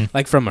one, Mm.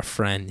 like from a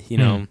friend, you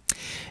know. It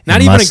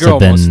Not even a must girl. have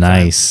been most of the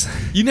time. nice.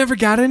 You never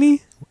got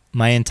any?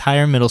 My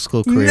entire middle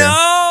school career,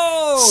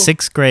 No.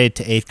 6th grade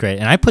to 8th grade,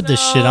 and I put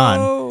this shit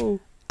on.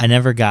 I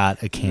never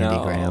got a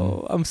Candygram.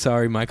 No. I'm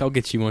sorry, Mike. I'll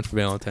get you one for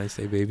Valentine's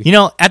Day, baby. You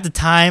know, at the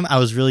time, I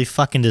was really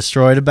fucking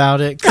destroyed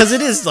about it because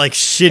it is like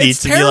shitty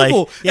It's to terrible.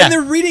 be like, yeah, And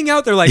they're reading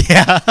out. They're like,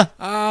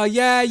 yeah.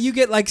 yeah, you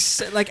get like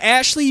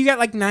Ashley, you got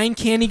like 9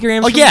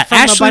 Candygrams. Oh from, yeah, from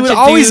a Ashley bunch would of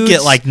always dudes.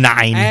 get like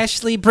 9.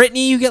 Ashley,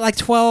 Brittany, you get like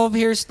 12.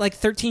 Here's like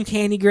 13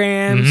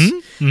 Candygrams. Mhm,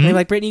 mhm. They're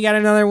like, Brittany, you got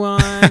another one.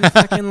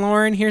 Fucking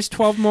Lauren, here's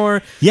 12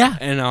 more. Yeah,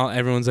 And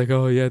everyone's like,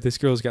 oh yeah, this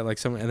girl's got like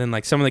some. And then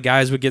like some of the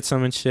guys would get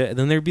some and shit. And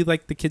then there'd be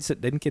like the kids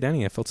that didn't get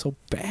any. I felt so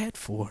bad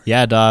for.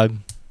 yeah, dog.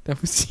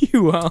 That was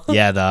you, huh?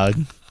 Yeah, dog.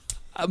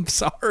 I'm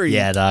sorry.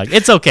 Yeah, dog.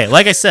 It's okay.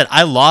 Like I said,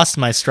 I lost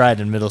my stride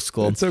in middle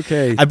school. It's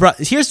okay.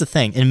 Here's the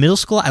thing. In middle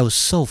school, I was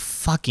so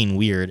fucking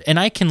weird, and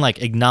I can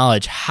like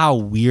acknowledge how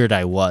weird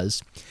I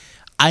was.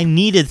 I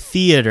needed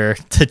theater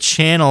to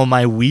channel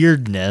my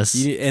weirdness.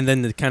 And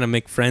then to kind of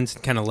make friends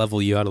and kind of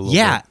level you out a little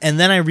Yeah, bit. and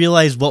then I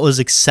realized what was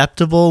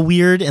acceptable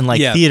weird in like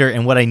Yeah. theater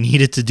and what I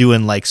needed to do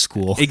in like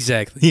school.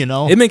 Exactly. You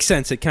know? It makes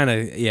sense. It kind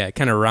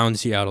of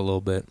rounds you out a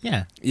little bit.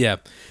 Yeah. Yeah.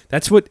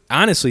 That's what,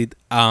 honestly,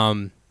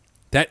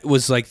 that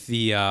was like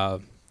the, I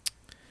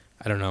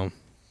don't know,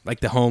 like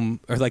the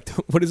home, or like,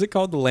 what is it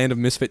called? The land of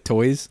misfit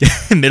toys?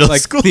 Middle Like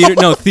school. theater.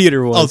 No,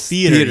 theater was. Oh,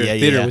 theater. Yeah,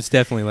 Theater yeah. was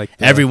definitely like.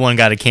 Everyone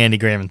got a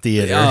Candygram in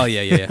theater. Oh,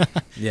 yeah.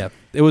 Yeah.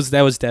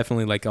 That was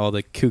definitely like all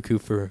the cuckoo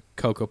for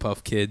Cocoa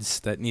Puff kids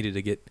that needed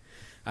to get,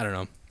 I don't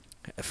know,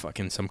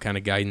 fucking some kind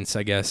of guidance,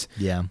 I guess.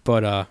 Yeah.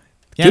 But,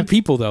 Yeah. good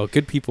people though.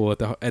 Good people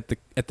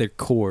at their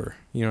core.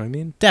 You know what I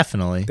mean?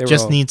 Definitely. They were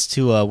Just all- needs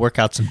to work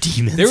out some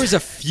demons. There was a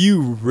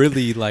few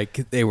really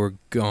like they were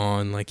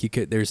gone. Like you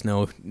could. There's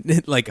no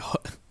like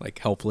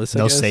helpless. I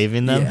No guess.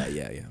 saving them?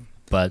 Yeah.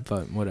 but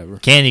But whatever.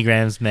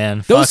 Candygrams,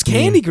 man. Those fuck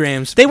me.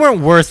 Candygrams. They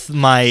weren't worth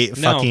my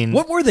No. fucking.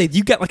 What were they?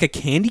 You got like a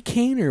candy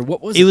cane or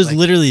what was it? It was like?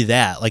 literally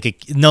that. Like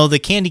the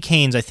candy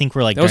canes I think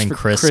were like That was during for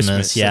Christmas.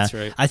 Christmas, Yeah. that's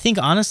right. I think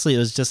honestly it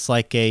was just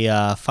like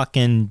a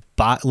fucking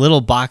little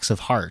box of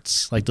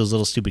hearts, like those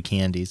little stupid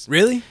candies.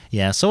 Really?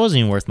 Yeah, so it wasn't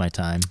even worth my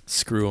time.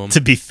 Screw them.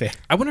 To be fair.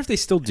 I wonder if they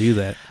still do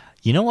that.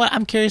 You know what?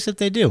 I'm curious if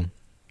they do.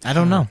 I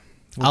don't know.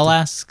 I'll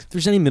ask. If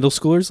there's any middle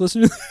schoolers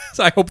listening, to this,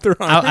 I hope they're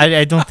on.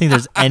 I don't think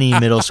there's any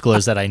middle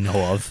schoolers that I know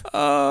of.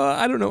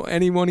 I don't know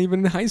anyone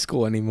even in high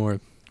school anymore.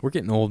 We're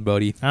getting old,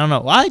 buddy. I don't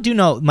know. Well, I do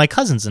know my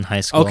cousin's in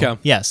high school. Okay.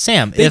 Yeah,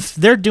 Sam. They- If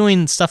they're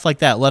doing stuff like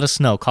that, let us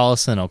know. Call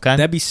us in, okay?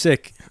 That'd be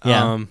sick.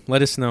 Yeah.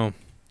 Let us know.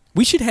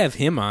 We should have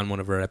him on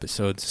one of our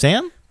episodes.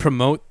 Sam?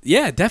 Promote,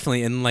 yeah,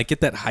 definitely, and like get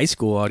that high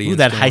school audience. Ooh,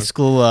 that going. high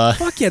school.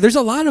 Fuck yeah, there's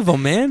a lot of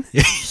them, man.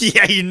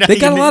 Yeah, you know. They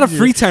got a lot of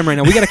free time right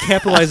now. We got to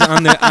capitalize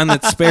on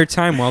that spare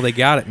time while they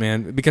got it,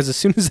 man. Because as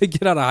soon as they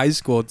get out of high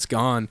school, it's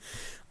gone.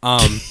 So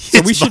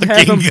we It's should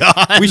have him. fucking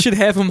gone. We should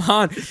have him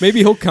on. Maybe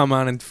he'll come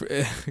on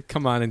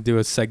and do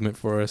a segment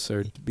for us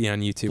or be on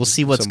YouTube. We'll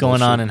see what's Some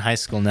going on bullshit. in high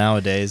school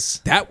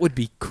nowadays. That would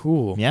be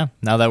cool. Yeah,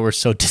 now that we're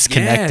so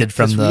disconnected Yeah,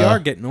 from 'cause the we are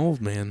getting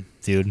old, man.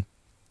 dude,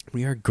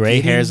 We are gray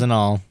getting hairs and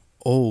all.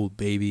 old,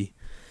 baby.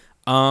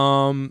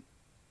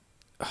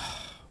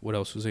 What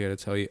else was I going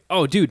to tell you?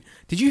 Oh, dude,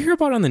 did you hear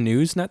about on the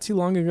news not too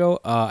long ago?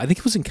 I think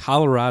it was in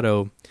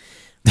Colorado.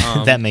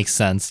 That makes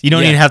sense. You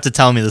don't yeah. even have to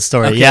tell me the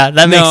story. Okay, Yeah,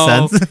 that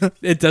no, makes sense.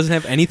 It doesn't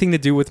have anything to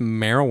do with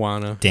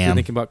marijuana. If you're Damn.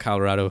 thinking about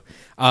Colorado.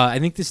 I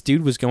think this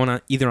dude was going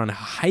on either on a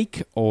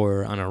hike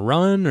or on a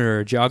run or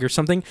a jog or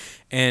something,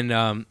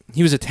 and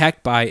he was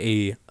attacked by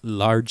a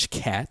large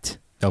cat.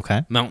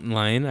 Okay. mountain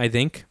lion, I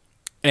think,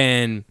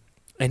 and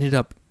ended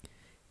up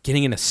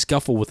getting in a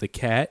scuffle with a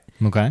cat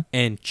Okay.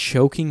 and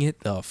choking it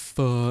the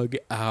fuck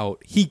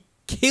out. He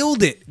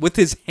killed it with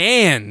his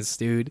hands,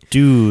 dude.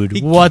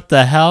 Dude, what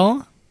the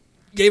hell?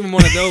 Gave him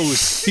one of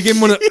those. He gave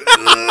him one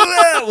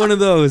of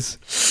those,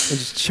 and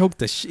just choked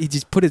the. He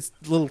just put his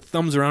little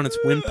thumbs around its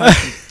windpipe.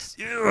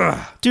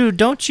 Dude,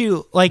 don't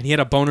you like? And he had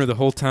a boner the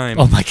whole time.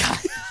 Oh my god.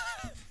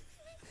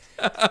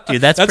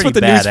 Dude, that's what pretty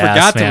the news badass,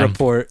 forgot man. to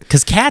report.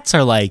 Because cats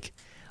are like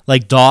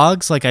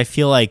dogs. Like I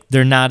feel like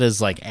they're not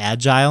as like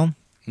agile.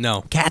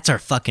 No. Cats are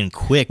fucking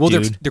quick, Well,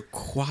 dude. they're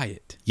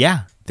quiet.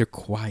 Yeah. They're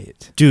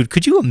quiet. Dude,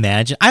 could you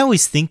imagine? I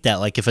always think that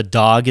like if a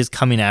dog is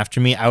coming after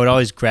me, I would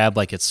always grab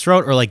like its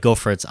throat or like go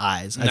for its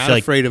eyes. I Not feel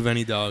like afraid of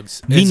any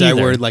dogs. Me as I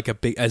neither. were like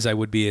as I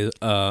would be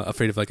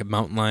afraid of like a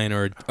mountain lion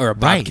or a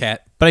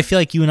bobcat. But I feel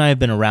like you and I have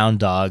been around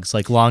dogs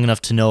like long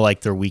enough to know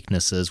like their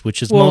weaknesses,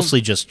 which is Well,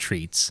 mostly just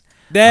treats.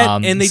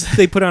 That and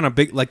they put on a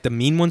big, like the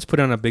mean ones put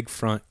on a big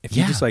front. If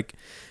you Yeah. just like,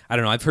 I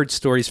don't know. I've heard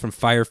stories from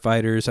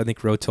firefighters. I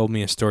think Ro told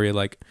me a story of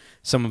like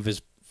some of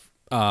his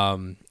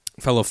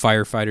fellow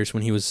firefighters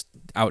when he was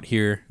out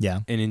here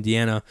in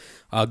Indiana,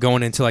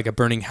 going into like a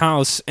burning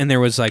house, and there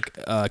was like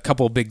a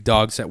couple of big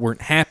dogs that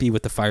weren't happy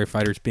with the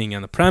firefighters being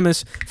on the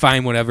premise.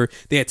 Fine, whatever.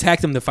 They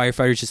attacked them. The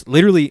firefighters just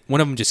literally, one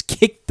of them just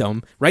kicked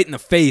them right in the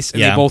face,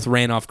 and they both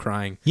ran off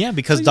crying. Yeah,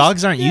 because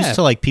dogs aren't used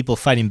to like people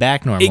fighting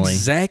back normally.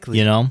 Exactly.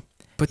 You know?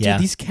 But dude,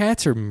 these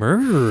cats are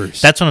murderers.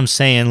 That's what I'm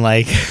saying.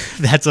 Like,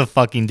 that's a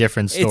fucking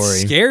different story.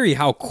 It's scary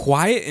how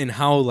quiet and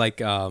how like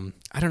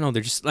I don't know.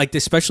 They're just like,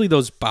 especially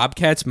those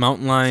bobcats,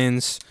 mountain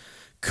lions,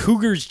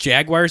 cougars,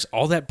 jaguars,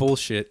 all that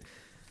bullshit.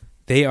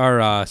 They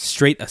are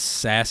straight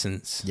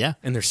assassins. Yeah,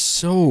 and they're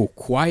so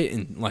quiet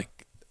and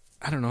like,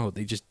 I don't know.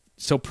 They just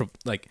so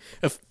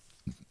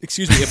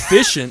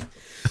efficient.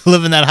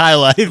 Living that high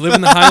life.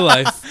 Living the high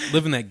life.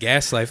 Living that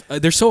gas life.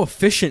 They're so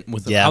efficient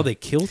with how they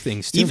kill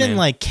things too, even man.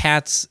 like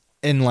cats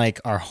in like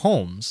our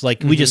homes,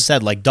 like we just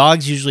said, like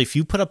dogs usually, if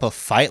you put up a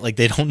fight, like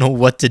they don't know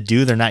what to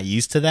do, they're not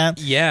used to that.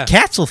 Yeah,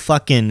 cats will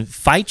fucking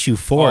fight you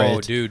for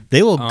it. Dude,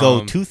 they will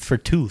go tooth for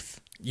tooth.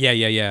 Yeah.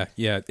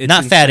 It's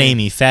not insane. Fat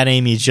Amy. Fat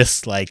Amy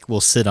just like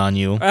will sit on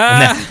you.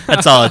 And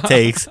that's all it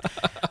takes. Oh,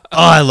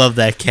 I love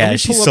that cat.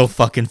 She's so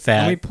fucking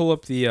fat. Let me pull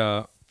up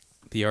the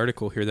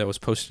article here that was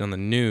posted on the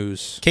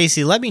news.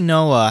 Casey, let me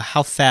know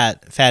how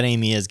fat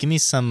Amy is. Give me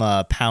some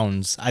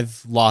pounds.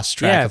 I've lost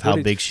track of how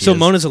big she is. So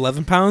Mona's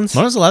 11 pounds?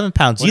 Mona's 11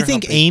 pounds. Do you Wonder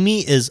think how big-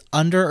 Amy is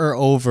under or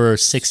over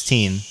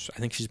 16? I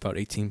think she's about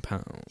 18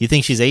 pounds. You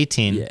think she's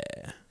 18? Yeah.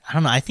 I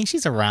don't know. I think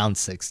she's around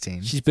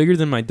 16. She's bigger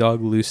than my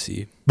dog,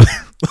 Lucy.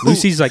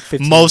 Lucy's like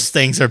 15. Most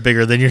things are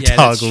bigger than your dog,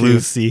 that's true.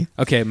 Lucy.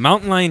 Okay,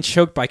 mountain lion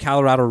choked by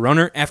Colorado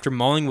runner after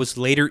mauling was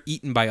later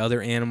eaten by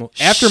other animals.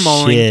 After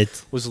mauling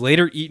Shit. was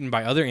later eaten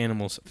by other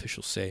animals,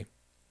 officials say.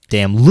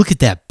 Damn, look at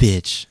that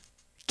bitch.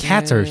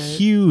 Cats are That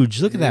huge.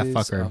 Look at that is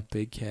fucker. A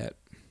big cat.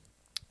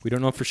 We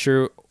don't know for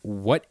sure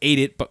what ate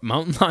it, but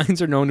mountain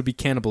lions are known to be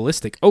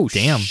cannibalistic. Oh,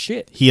 Damn.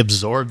 shit. He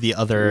absorbed the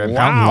other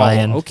mountain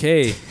lion.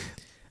 Okay.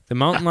 The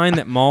mountain lion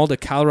that mauled a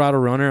Colorado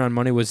runner on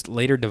Monday was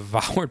later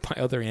devoured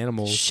by other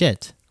animals.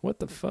 Shit. What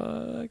the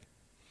fuck?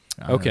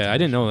 Okay, I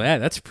didn't know that.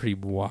 That's pretty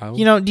wild.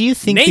 You know, do you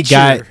think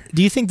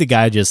the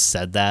guy just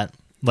said that?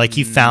 Like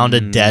he found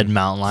a dead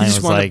mountain lion He and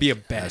just was wanted like, to be a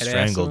I badass.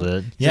 strangled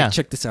it. He's Yeah. like,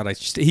 check this out.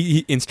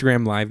 He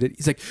Instagram lived it.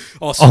 He's like,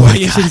 my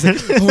sweaty and shit.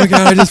 He's like, oh my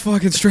god, I just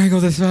fucking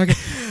strangled this fucking.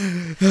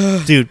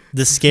 Dude,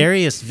 the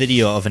scariest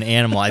video of an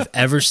animal I've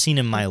ever seen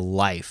in my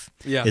life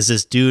is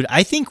this dude.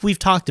 I think we've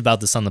talked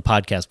about this on the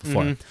podcast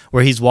before,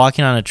 where he's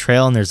walking on a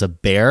trail and there's a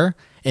bear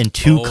and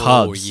two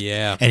cubs.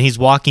 Yeah. And he's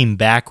walking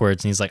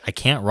backwards and he's like, I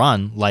can't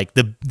run. Like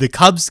the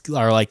cubs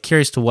are like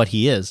curious to what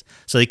he is.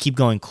 So they keep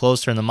going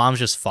closer and the mom's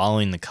just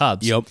following the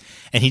cubs. Yep.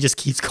 And he just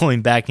keeps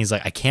going back and he's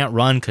like, I can't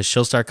run because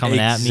she'll start coming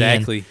at me.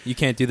 Exactly. You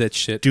can't do that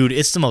shit. Dude,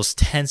 it's the most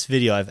tense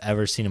video I've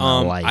ever seen in my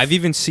life. I've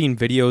even seen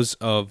videos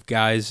of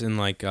guys in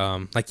like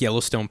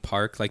Yellowstone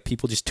Park, like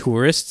people just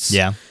tourists.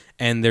 Yeah.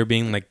 And they're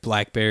being like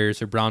black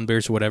bears or brown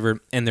bears or whatever,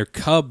 and their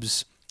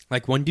cubs,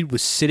 like one dude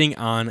was sitting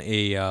on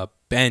a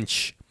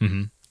bench,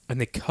 and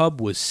the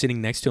cub was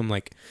sitting next to him,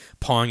 like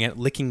pawing at,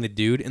 licking the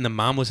dude, and the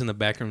mom was in the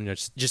background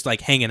just like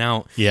hanging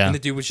out. Yeah. And the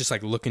dude was just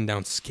like looking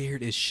down,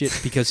 scared as shit,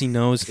 because he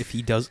knows if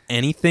he does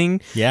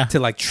anything Yeah. to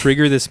like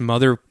trigger this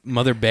mother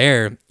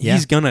bear, Yeah.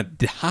 he's gonna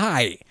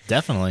die.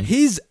 Definitely.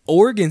 His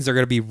organs are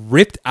gonna be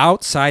ripped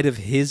outside of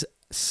his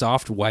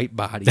soft white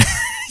body.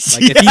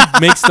 Like if he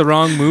makes the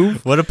wrong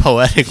move, What a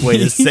poetic way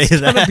to say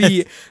he's that. gonna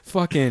be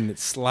fucking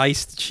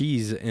sliced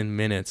cheese in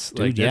minutes.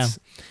 Dude, yeah.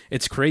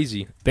 It's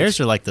crazy. Bears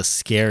are like the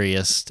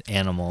scariest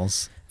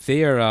animals.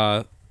 They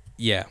are,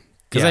 yeah.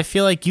 Because I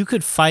feel like you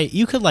could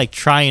like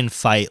try and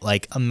fight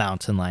like a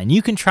mountain lion.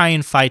 You can try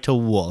and fight a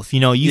wolf.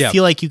 You know, you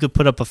feel like you could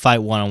put up a fight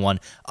one-on-one.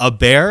 A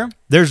bear,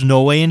 there's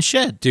no way in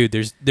shit. Dude,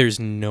 there's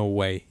no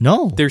way.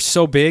 No. They're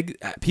so big.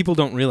 People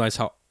don't realize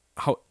how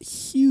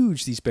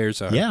huge these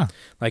bears are. Yeah.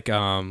 Like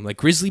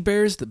grizzly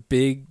bears, the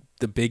big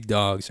the big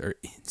dogs are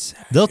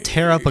insane. They'll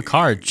tear up a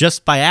car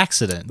just by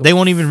accident. They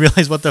won't even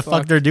realize what the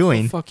fuck they're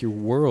doing. Fuck your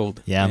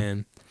world. Yeah.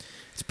 Man.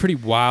 It's pretty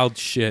wild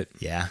shit.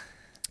 Yeah.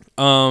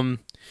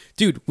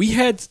 Dude, we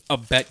had a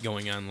bet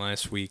going on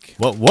last week.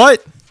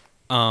 What?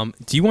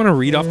 Do you want to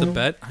read off the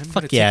bet?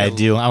 Fuck yeah, I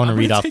do. I want to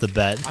read off the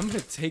bet. I'm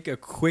going to take a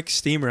quick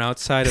steamer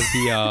outside of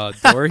the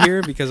door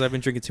here because I've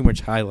been drinking too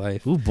much High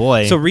Life. Ooh,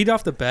 boy. So read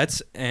off the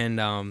bets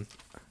and,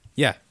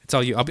 yeah, it's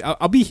all you.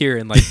 I'll be here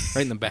and like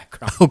right in the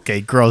background.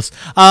 Okay, gross.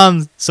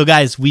 So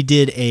guys, we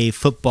did a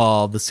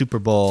football, the Super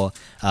Bowl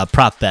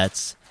prop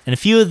bets, and a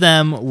few of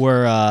them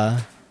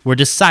were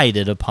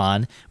decided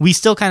upon. We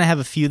still kind of have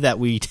a few that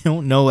we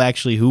don't know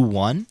actually who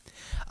won.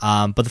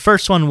 But the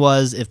first one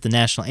was if the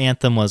national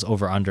anthem was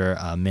over under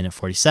minute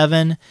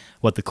 47,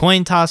 what the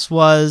coin toss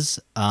was,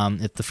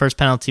 if the first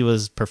penalty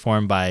was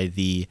performed by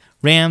the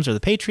Rams or the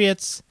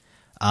Patriots,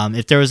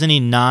 if there was any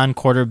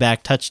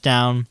non-quarterback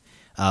touchdown,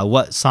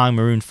 what song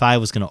Maroon 5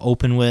 was going to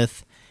open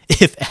with,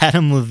 if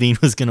Adam Levine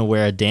was going to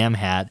wear a damn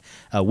hat,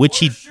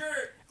 which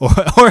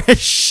or a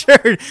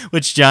shirt,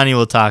 which Johnny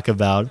will talk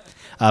about.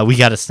 We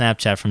got a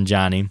Snapchat from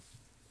Johnny.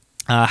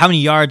 How many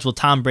yards will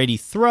Tom Brady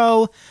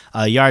throw?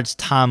 Yards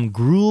Tom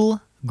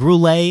Grule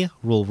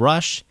will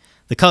rush.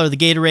 The color of the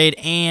Gatorade,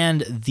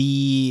 and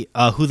the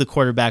who the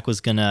quarterback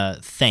was going to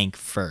thank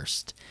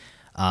first.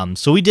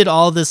 So we did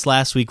all this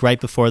last week right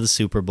before the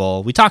Super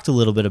Bowl. We talked a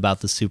little bit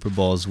about the Super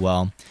Bowl as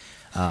well.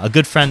 A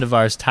good friend of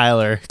ours,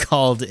 Tyler,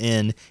 called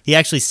in. He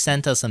actually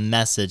sent us a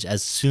message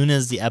as soon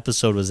as the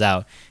episode was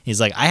out. He's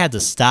like, I had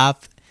to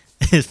stop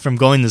from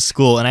going to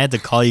school, and I had to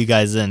call you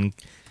guys in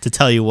to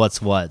tell you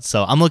what's what.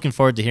 So I'm looking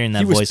forward to hearing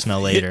that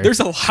voicemail later. There's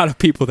a lot of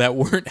people that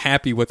weren't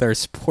happy with our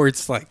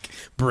sports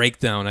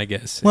breakdown, I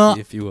guess,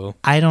 if you will.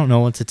 I don't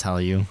know what to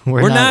tell you.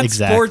 We're not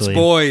exactly sports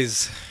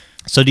boys.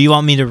 So do you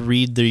want me to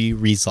read the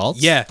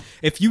results? Yeah.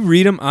 If you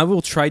read them, I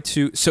will try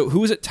to. So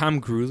who is it?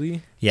 Tom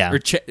Gruley? Yeah. Or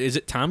is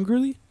it Tom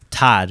Gruley?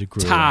 Todd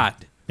Gruley. Todd.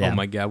 Yeah. Oh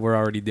my God, we're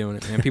already doing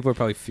it, man. People are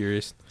probably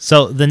furious.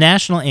 So the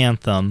national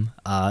anthem,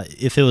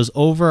 if it was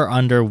over or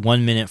under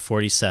 1 minute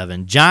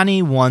 47,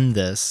 Johnny won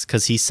this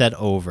because he said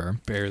over.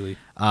 Barely.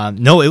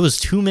 No, it was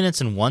 2 minutes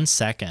and 1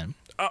 second.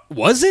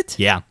 Was it?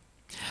 Yeah.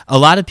 A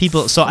lot of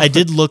people. So I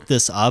did look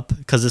this up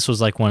because this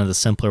was like one of the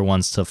simpler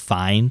ones to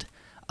find.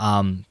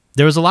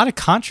 There was a lot of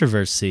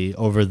controversy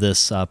over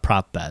this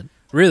prop bet.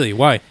 Really?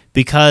 Why?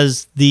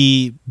 Because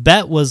the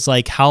bet was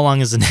like, how long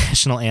is the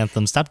national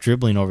anthem? Stop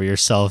dribbling over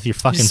yourself. You're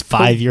fucking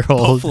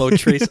 5-year-old. Buffalo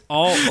Trace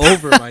all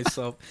over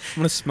myself.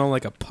 I'm going to smell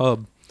like a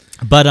pub.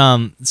 But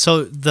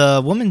so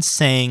the woman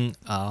sang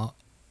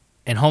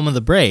 "And Home of the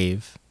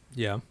Brave."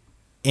 Yeah.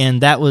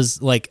 And that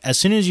was like, as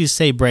soon as you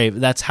say brave,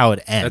 that's how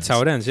it ends. That's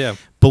how it ends, yeah.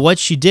 But what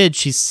she did,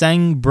 she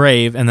sang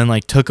brave and then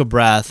like took a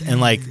breath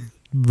and like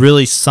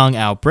really sung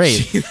out brave.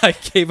 She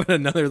gave it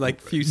another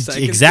few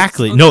seconds.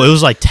 Exactly. No, it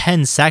was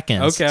 10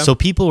 seconds. Okay. So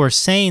people were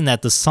saying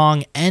that the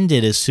song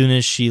ended as soon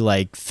as she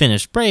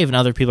finished brave, and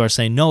other people are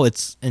saying no,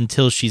 it's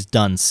until she's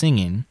done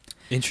singing.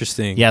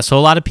 Interesting. Yeah, so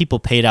a lot of people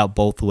paid out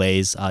both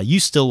ways. You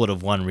still would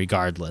have won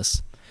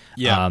regardless.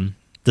 Yeah.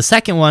 The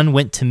second one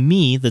went to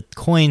me, the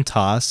coin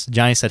toss.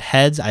 Johnny said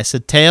heads, I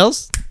said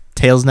tails.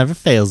 Tails never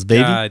fails,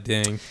 baby. God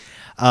dang.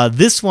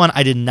 This one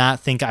I did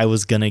not think I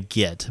was going to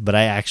get, but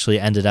I actually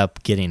ended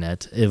up getting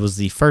it. It was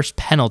the first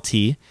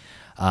penalty.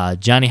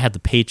 Johnny had the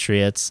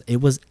Patriots. It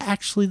was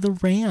actually the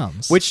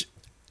Rams. Which,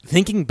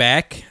 thinking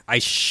back, I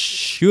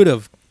should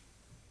have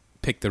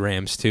picked the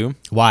Rams too.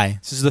 Why?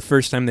 This is the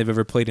first time they've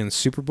ever played in the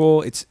Super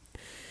Bowl.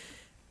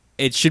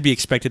 It should be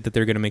expected that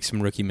they're going to make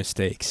some rookie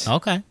mistakes.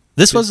 Okay.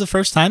 This was the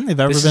first time they've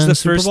ever been in the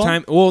Super Bowl? This is the first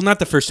time. Well, not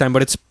the first time,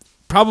 but it's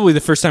probably the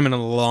first time in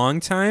a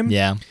long time.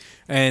 Yeah.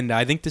 And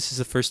I think this is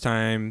the first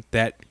time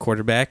that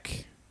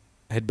quarterback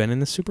had been in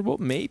the Super Bowl.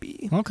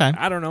 Maybe. Okay.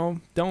 I don't know.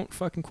 Don't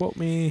fucking quote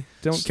me.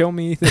 Don't kill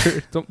me.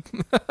 Don't.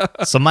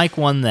 So Mike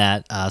won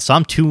that. So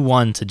I'm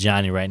 2-1 to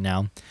Johnny right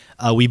now.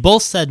 We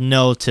both said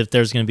no to if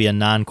there's going to be a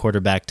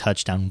non-quarterback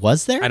touchdown.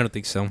 Was there? I don't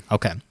think so.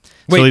 Okay.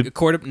 Wait,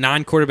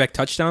 non-quarterback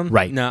touchdown?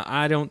 Right. No,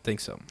 I don't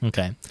think so.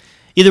 Okay.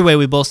 Either way,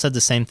 we both said the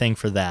same thing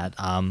for that.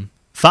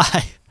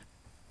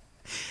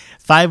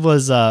 5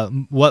 was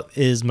what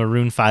is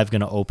Maroon 5 going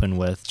to open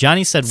with?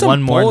 Johnny said Some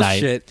One More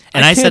bullshit. Night,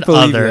 and I said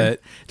Other. That.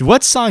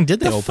 What song did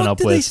they open up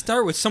did with? They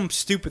start with some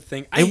stupid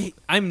thing.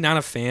 I'm not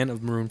a fan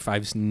of Maroon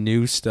 5's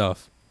new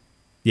stuff.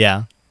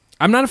 Yeah.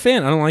 I'm not a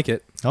fan. I don't like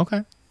it.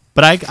 Okay.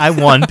 But I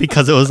won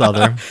because it was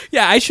Other.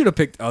 Yeah, I should have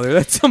picked Other.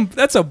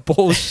 That's a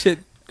bullshit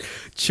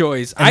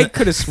choice. I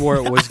could have swore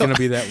it was going to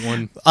be that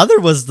one. Other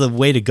was the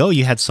way to go.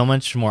 You had so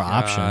much more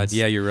options.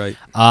 Yeah, you're right.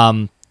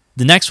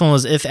 The next one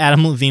was if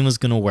Adam Levine was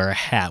going to wear a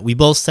hat. We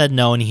both said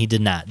no, and he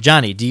did not.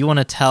 Johnny, do you want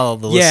to tell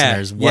the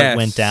listeners what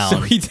went down?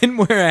 So he didn't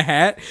wear a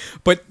hat,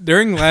 but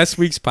during last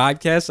week's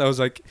podcast,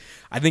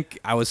 I think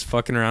I was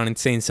fucking around and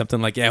saying something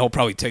like, yeah, he'll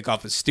probably take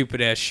off his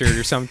stupid-ass shirt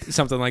or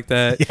something like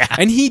that. Yeah.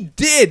 And he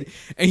did.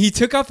 And he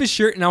took off his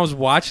shirt, and I was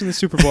watching the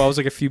Super Bowl. I was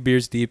a few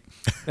beers deep.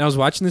 And I was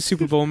watching the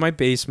Super Bowl in my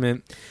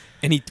basement,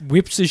 and he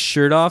whips his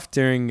shirt off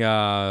during,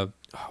 what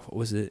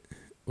was it?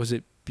 Was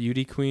it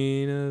Beauty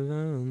Queen of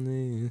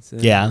Lonely.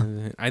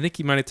 Yeah. I think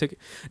he might have took.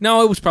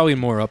 No, it was probably a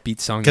more upbeat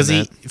song. Because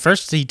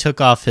Because he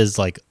took off his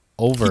like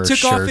over he took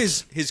shirt.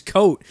 off his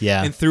coat.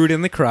 Yeah. And threw it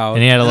in the crowd.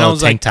 And he had a I little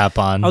was tank like, top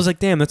on. I was like,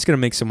 damn, that's gonna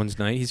make someone's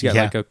night. He's got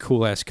Yeah. like a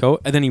cool ass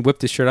coat. And then he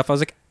whipped his shirt off. I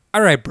was like,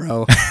 all right,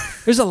 bro.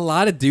 There's a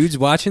lot of dudes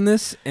watching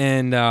this,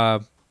 and I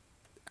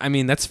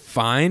mean that's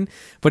fine.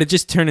 But it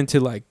just turned into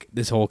like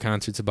this whole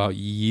concert's about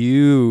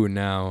you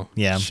now.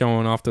 Yeah.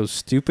 Showing off those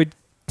stupid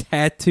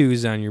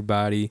tattoos on your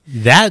body.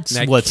 That's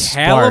That what sparked.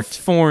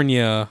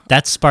 California.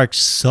 That sparked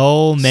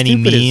so many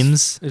Stupid as-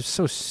 memes. It's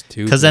so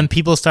stupid. Because then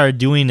people started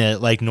doing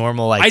it like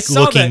normal, I like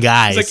saw looking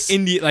that. guys. It's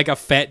like like a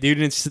fat dude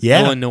in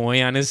Yeah.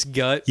 Illinois on his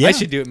gut. Yeah. I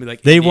should do it and be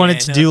like They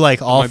wanted to Indiana do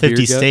like on all my beer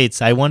 50 gut. states.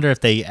 I wonder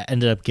if they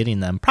ended up getting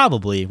them.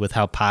 Probably with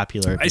how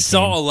popular. It I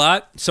saw a became.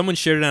 lot. Someone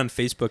shared it on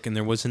Facebook, and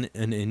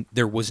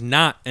there was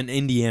not an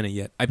Indiana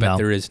yet. I bet No.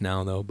 there is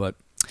now though. But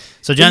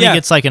So Johnny yeah.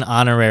 gets like an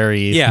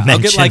honorary yeah, I'll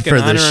mention get like for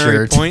an the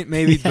honorary shirt. point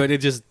maybe, but it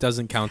just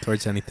doesn't count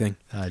towards anything.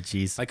 Oh,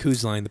 jeez. Like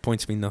whose line? The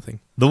points mean nothing.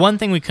 The one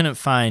thing we couldn't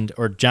find,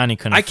 or Johnny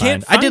couldn't I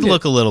can't I did find it.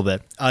 look a little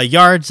bit.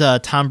 Yards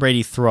Tom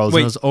Brady throws, Wait.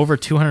 and it was over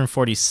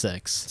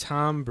 246.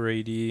 Tom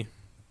Brady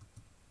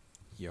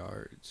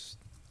yards.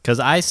 Because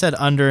I said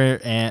under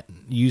and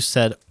you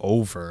said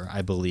over,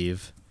 I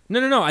believe.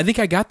 No. I think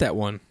I got that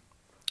one.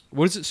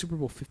 What is it? Super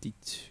Bowl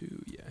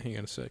 52. Yeah, hang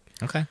on a sec.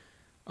 Okay.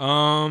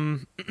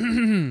 I'll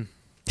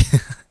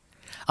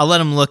I'll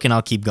let him look and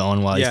I'll keep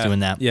going while he's doing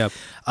that. Yeah.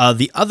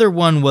 The other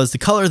one was the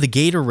color of the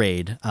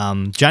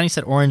Gatorade. Johnny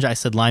said orange, I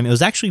said lime. It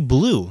was actually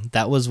blue.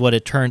 That was what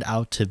it turned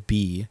out to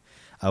be,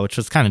 which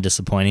was kind of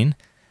disappointing.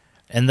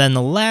 And then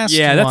the last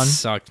Yeah, that one.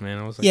 sucked, man.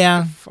 I was like, Yeah,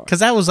 what the fuck? because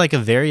that was like a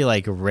very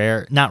like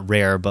rare, not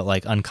rare, but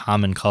like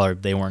uncommon color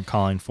they weren't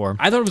calling for.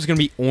 I thought it was gonna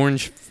be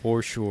orange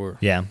for sure.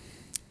 Yeah.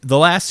 The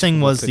last thing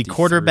was the 53.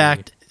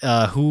 quarterback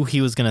who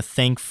he was going to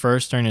thank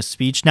first during his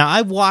speech. Now,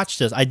 I watched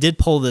this. I did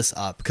pull this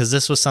up because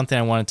this was something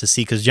I wanted to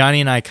see because Johnny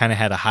and I kind of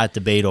had a hot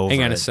debate over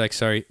Hang on it. a sec.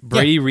 Sorry,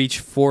 Brady reached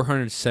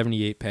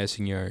 478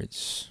 passing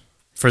yards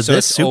For So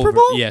this it's Super over.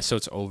 Bowl? Yeah, so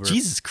it's over.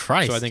 Jesus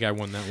Christ. So I think I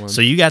won that one.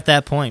 So you got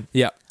that point.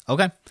 yeah.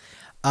 Okay.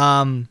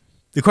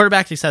 The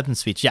quarterback acceptance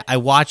speech. Yeah, I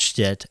watched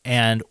it,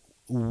 and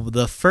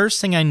the first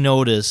thing I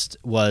noticed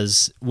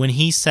was when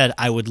he said,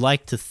 "I would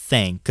like to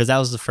thank," because that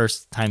was the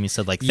first time he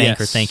said like "thank"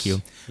 or Yes. "thank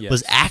you," Yes.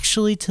 was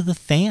actually to the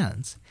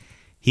fans.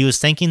 He was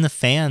thanking the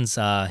fans.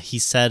 He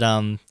said,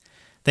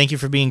 "Thank you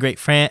for being great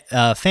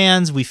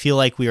fans. We feel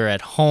like we are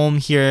at home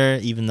here,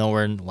 even though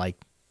we're like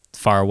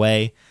far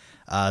away."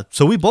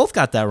 So we both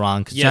got that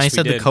wrong because Yes, Johnny we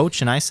said the did.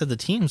 coach and I said the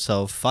team.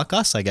 So fuck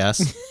us, I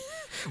guess.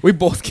 We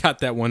both got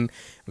that one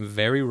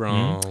very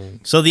wrong.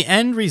 So the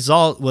end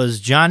result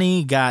was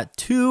Johnny got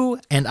 2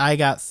 and I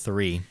got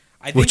 3,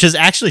 I think, which is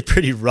actually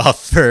pretty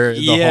rough for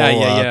the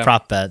whole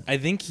prop bet. I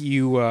think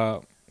you.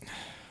 I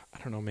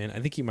don't know, man. I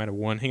think you might have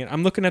won. Hang on,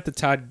 I'm looking at the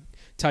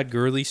Todd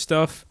Gurley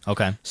stuff.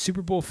 Okay.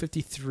 Super Bowl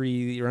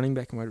 53, running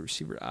back and wide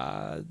receiver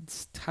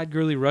odds. Todd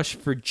Gurley rushed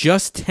for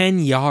just 10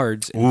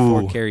 yards and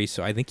 4 Ooh. carries,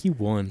 so I think you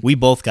won. We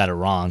both got it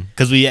wrong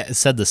because we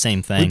said the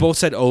same thing. We both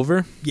said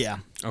over. Yeah.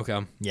 Okay.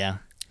 Yeah.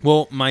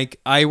 Well, Mike,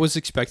 I was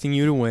expecting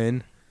you to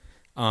win.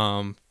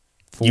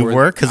 You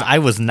were? Because I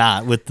was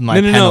not with my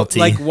penalty.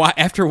 No. Like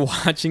after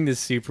watching the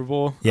Super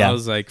Bowl, Yeah. I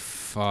was like,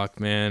 "Fuck,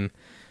 man,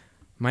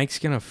 Mike's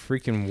gonna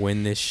freaking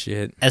win this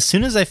shit." As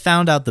soon as I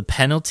found out the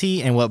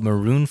penalty and what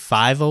Maroon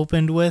 5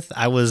 opened with,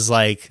 I was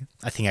like,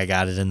 I think I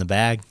got it in the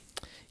bag.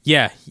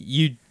 Yeah,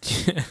 you.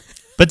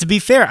 But to be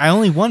fair, I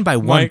only won by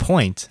 1 Mike,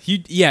 point.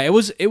 It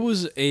was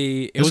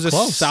a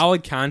close.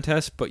 solid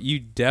contest, but you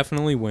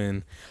definitely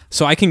win.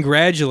 So I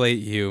congratulate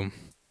you.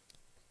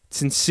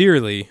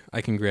 Sincerely,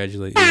 I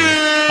congratulate you.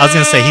 I was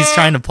going to say, he's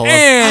trying to pull up.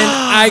 And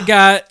I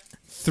got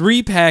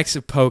 3 packs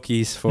of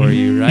Pokies for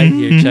you right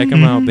here. Check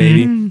them out,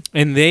 baby.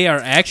 And they are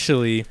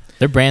actually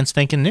They're brand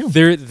spanking new.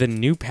 they're the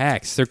new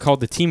packs. They're called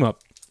the Team Up.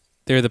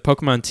 They're the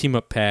Pokemon Team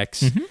Up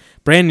packs. Mm-hmm.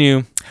 Brand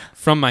new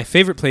from my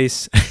favorite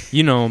place,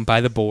 you know 'em,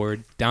 by the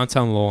board,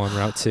 downtown Lowell on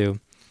Route 2.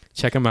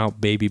 Check them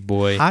out, baby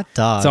boy. Hot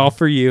dog. It's all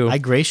for you. I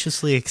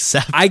graciously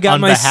accept I got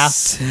on my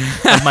behalf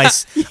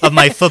of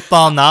my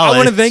football knowledge. I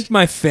want to thank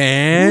my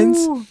fans.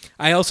 Ooh.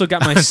 I also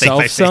got Thank myself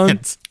my some.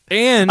 fans.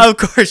 And Of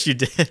course you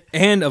did.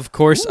 And of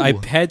course, I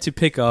Ooh. had to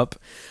pick up.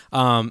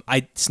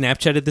 I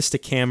Snapchatted this to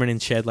Cameron and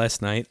Chad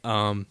last night.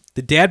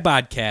 The Dad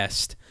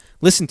Podcast.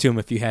 Listen to them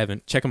if you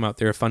haven't. Check them out.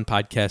 They're a fun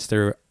podcast.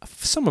 They're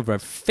some of our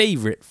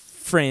favorite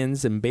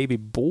friends and baby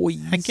boys.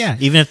 Heck yeah.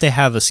 Even if they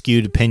have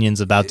skewed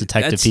opinions about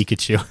Detective That's-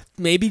 Pikachu.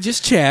 Maybe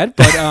just Chad,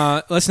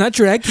 but let's not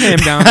drag Cam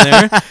down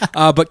there.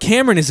 But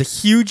Cameron is a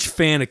huge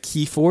fan of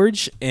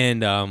Keyforge,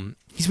 and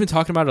he's been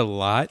talking about it a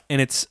lot.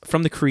 And it's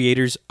from the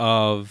creators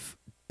of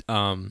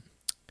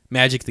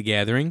Magic the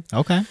Gathering.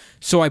 Okay.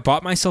 So I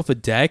bought myself a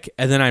deck,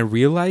 and then I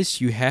realized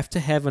you have to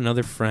have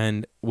another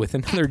friend with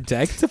another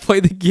deck to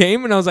play the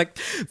game, and I was like,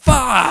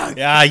 "Fuck!"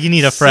 Yeah, you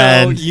need a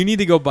friend. So you need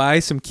to go buy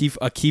a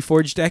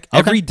Keyforge deck. Okay.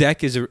 Every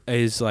deck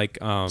is like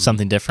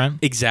Something different.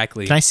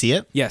 exactly. Can I see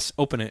it? Yes,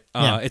 open it.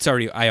 Yeah. It's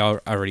already. I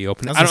already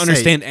opened I it. was I don't gonna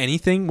say- understand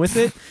anything with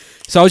it.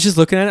 So I was just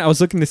looking at it. I was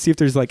looking to see if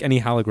there's like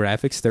any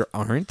holographics. There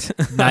aren't.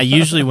 Now,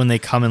 usually when they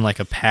come in like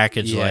a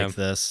package Yeah. like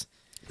this.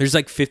 There's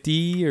like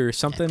 50 or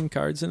something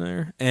cards in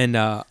there, and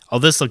Oh,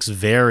 this looks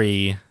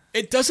very.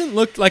 it doesn't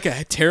look like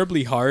a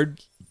terribly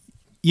hard.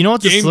 You know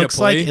what this Game to looks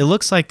like? play. It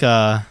looks like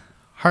a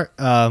heart.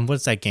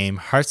 What's that game?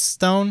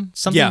 Hearthstone?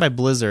 Something Yeah. by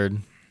Blizzard.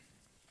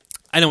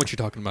 I know what you're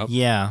talking about.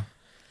 Yeah.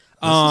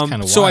 This is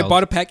kinda So I wild.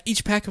 bought a pack.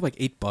 Each pack of like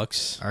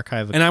 $8.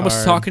 Archive. A And I was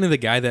card. talking to the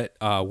guy that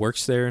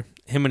works there.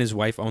 Him and his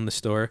wife own the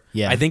store.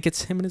 Yeah. I think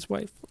it's him and his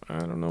wife. I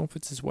don't know if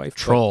it's his wife. but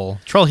Troll.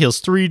 Troll heals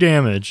 3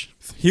 damage.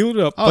 healed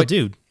it up. Oh,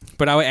 dude.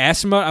 But I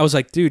asked him about. I was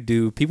like, dude,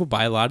 do people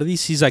buy a lot of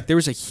these? He's like, there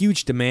was a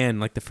huge demand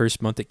like the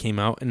first month it came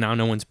out, and now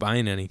no one's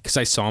buying any because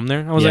I saw him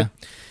there. I was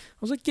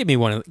like, give me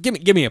one.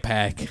 Give me a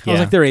pack. I Yeah. was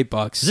like, they're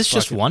 $8. Is this Fuck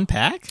just it. one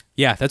pack?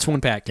 Yeah, that's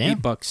one pack. Damn.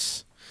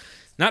 $8.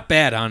 Not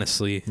bad,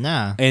 honestly.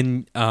 Nah.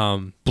 And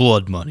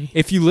Blood money.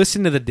 if you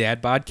listen to the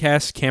Dad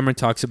podcast, Cameron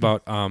talks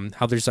about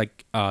how there's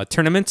like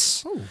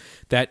tournaments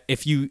that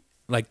if you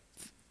like,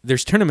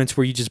 there's tournaments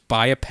where you just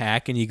buy a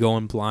pack and you go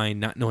in blind,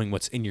 not knowing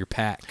what's in your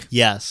pack.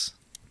 Yes.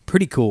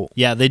 Pretty cool.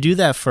 Yeah, they do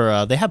that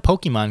for. They have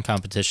Pokemon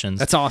competitions.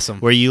 That's awesome.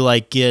 where you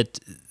like get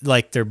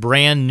like they're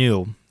brand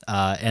new,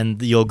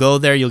 and you'll go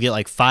there. You'll get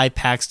like 5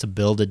 packs to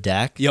build a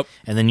deck. Yep.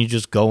 And then you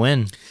just go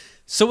in.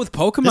 So with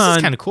Pokemon, This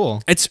is kind of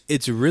cool. It's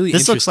really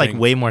This looks like interesting.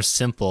 way more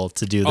simple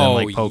to do than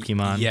like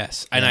Pokemon.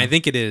 Yes, and Yeah. I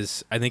think it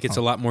is. I think it's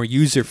a lot more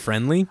user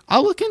friendly.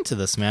 I'll look into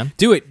this, man.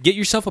 Do it. Get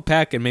yourself a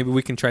pack, and maybe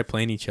we can try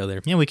playing each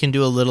other. Yeah, we can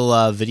do a little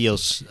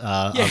videos.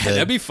 Yeah, of it.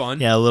 that'd be fun.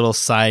 Yeah, a little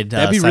side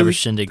That'd be cyber really-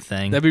 shindig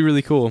thing. That'd be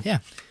really cool. Yeah.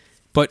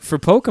 But for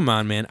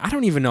Pokemon, man, I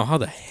don't even know how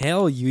the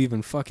hell you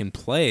even fucking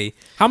play.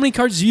 How many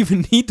cards do you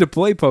even need to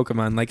play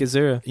Pokemon? Like, is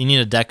there a You need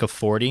a deck of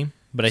 40,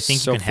 but I think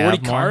So you can 40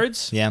 have more.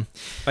 cards? Yeah.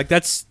 like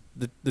that's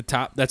the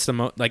top? That's the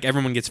most. Like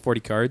everyone gets 40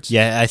 cards.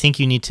 Yeah, I think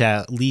you need to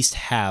at least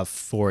have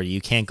 40.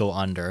 You can't go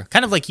under.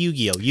 Kind of like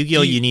Yu-Gi-Oh.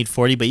 Yu-Gi-Oh, Do you- you need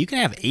 40, but you can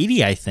have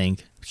 80, I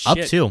think. Up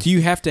Shit. to. Do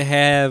you have to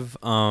have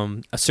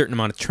a certain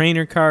amount of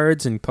trainer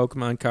cards and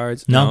Pokemon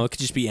cards? No. It could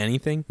just be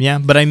anything. Yeah,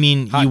 but I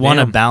mean, Hot you want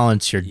to damn.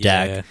 balance your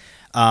deck.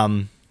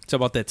 It's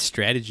about that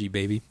strategy,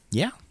 baby.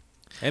 Yeah.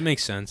 That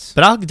makes sense.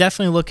 But I'll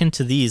definitely look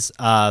into these.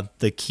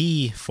 The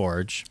Key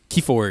Forge.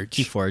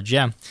 Keyforge.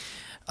 Yeah.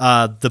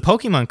 The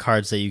Pokemon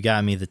cards that you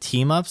got me, the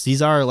team ups,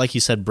 these are, like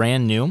you said,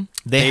 brand new.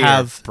 They Are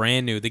have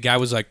brand new. The guy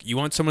was like, "You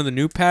want some of the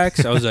new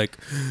packs?" I was like,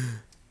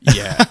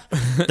 "Yeah."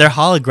 their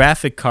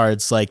holographic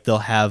cards, like they'll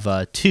have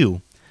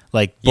 2,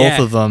 like both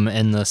Yeah. of them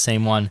in the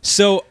same one.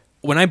 So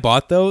when I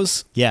bought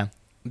those, Yeah.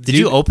 Did Dude,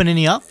 you open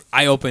any up?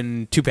 I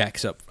opened 2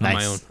 packs up on my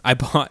Nice. own. I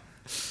bought.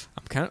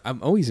 I'm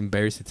always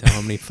embarrassed to tell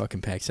how many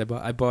fucking packs I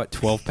bought. I bought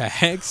 12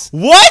 packs.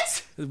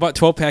 What? I bought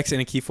 12 packs in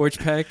a Keyforge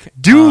pack.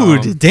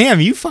 Dude, damn,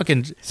 you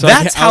fucking. so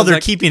that's I how was they're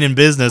like- keeping in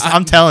business.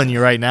 I'm telling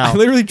you right I now.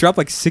 literally drop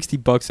like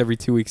 $60 every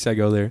 2 weeks I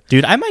go there.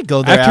 Dude, I might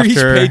go there After each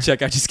after.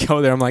 paycheck, I just go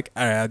there. I'm like,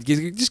 all right,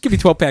 just give me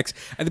 12 packs.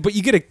 But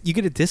you get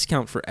a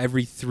discount for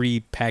every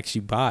 3 packs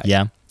you buy.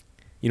 Yeah.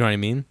 You know what I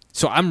mean?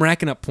 So I'm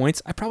racking up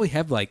points. I probably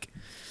have like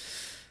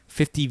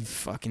 $50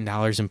 fucking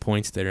in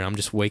points there. I'm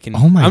just waking.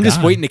 Oh my I'm just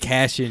God. waiting to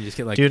cash in. Just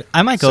get like, Dude,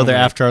 I might go so there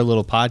many. after our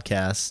little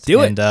podcast.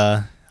 Do it. And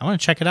I want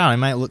to check it out. I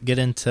might get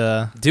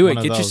into. Do it. one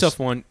of Get those. yourself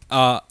one.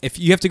 If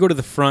you have to go to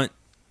the front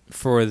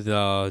for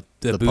the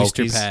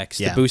booster Pokies? packs,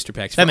 Yeah. the booster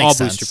packs, That for all makes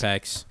booster sense.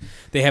 packs,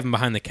 they have them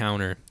behind the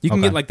counter. You can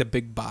Okay. get like the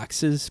big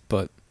boxes,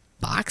 but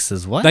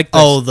Boxes? What? like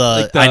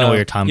like I know what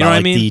you're talking you know about. what I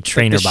Like mean? the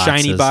trainer like the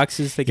shiny boxes.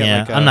 boxes. They got Yeah,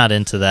 like I'm not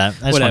into that. I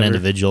just want whatever.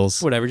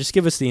 individuals. Whatever. Just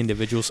give us the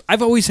individuals.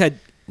 I've always had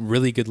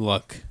really good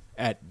luck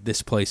at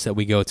this place that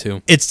we go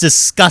to. It's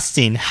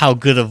disgusting how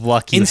good of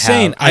luck you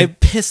Insane. have. I'm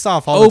pissed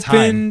off all the time.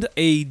 Opened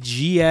a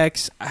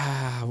GX.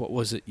 What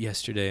was it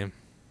yesterday?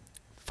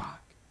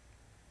 Fuck.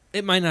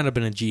 It might not have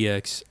been a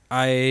GX.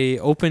 I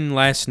opened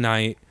last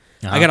night.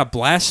 Uh-huh. I got a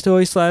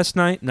Blastoise last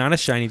night. Not a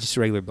shiny, just a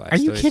regular Blastoise. Are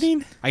you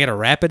kidding? I got a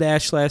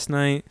Rapidash last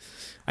night.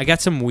 I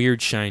got some weird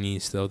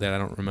shinies, though, that I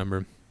don't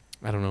remember.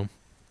 I don't know.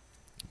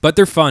 But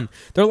they're fun.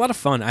 They're a lot of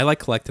fun. I like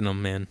collecting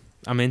them, man.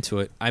 I'm into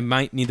it. I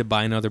might need to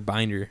buy another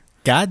binder.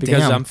 God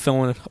Because damn. I'm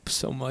filling it up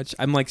so much.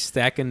 I'm like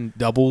stacking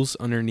doubles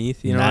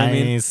underneath. You know what I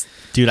mean? Nice.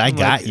 Dude, I I'm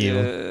got like, you.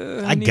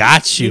 I I need-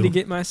 got you. Need to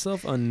get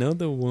myself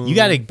another one. You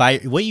gotta buy.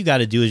 What you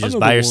gotta do is just Another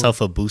buy one.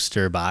 yourself a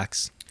booster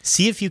box.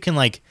 See if you can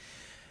like.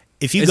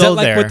 If you Is go that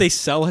like there, what they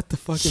sell at the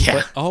fucking?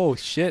 Yeah. Oh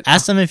shit!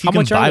 ask them if you How can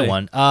much are buy they?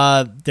 one.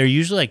 They're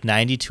usually like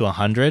 90 to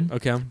 100,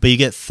 Okay, but you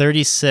get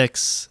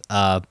 36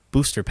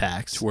 booster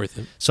packs. it's worth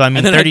it. So I mean,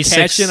 And then 36.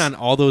 I cash in on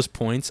all those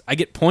points. I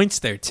get points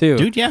there too,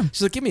 Dude, yeah,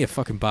 She's like, give me a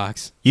fucking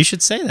box. you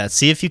should say that.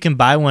 See if you can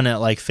buy one at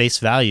like face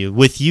value.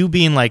 With you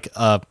being like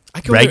a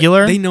I go regular,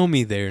 There, they know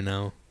me there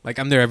now. Like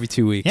I'm there every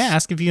 2 weeks. yeah,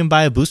 ask if you can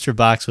buy a booster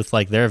box with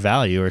like their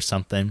value or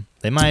something.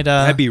 They might.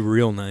 that'd be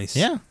real nice.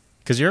 yeah,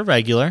 because you're a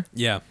regular.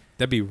 Yeah,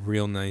 that'd be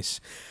real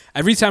nice.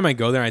 Every time I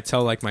go there, I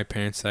tell like my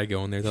parents that I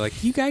go in there. They're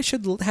like, "You guys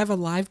should have a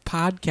live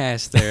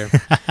podcast there."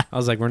 I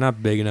was like, "We're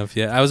not big enough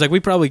yet." I was like, "We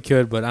probably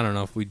could, but I don't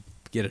know if we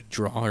get a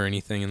draw or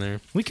anything in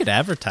there. We could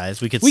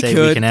advertise. We could We say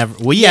could.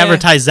 we can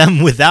advertise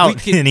them without We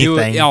could do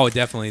anything. it. Oh,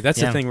 definitely. That's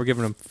Yeah. the thing. We're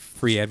giving them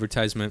free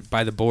advertisement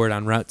by the board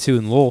on Route 2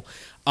 in Lowell.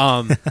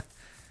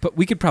 But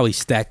we could probably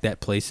stack that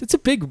place. It's a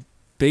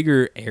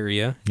bigger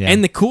area. Yeah.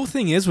 And the cool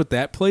thing is with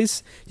that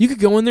place, you could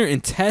go in there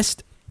and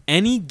test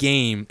any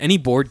game, any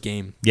board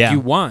game you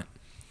want.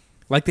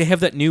 Like they have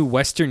that new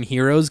Western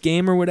Heroes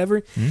game or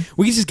whatever.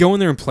 We could just go in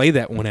there and play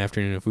that one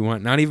afternoon if we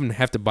want, not even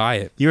have to buy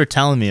it. You were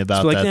telling me about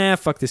Just be like, that. nah,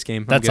 fuck this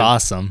game. I'm That's good.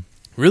 awesome.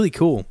 Really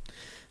cool.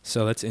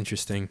 So that's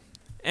interesting.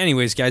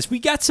 Anyways, guys, we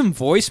got some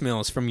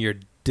voicemails from your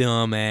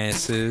dumb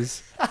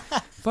asses.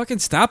 Fucking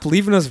stop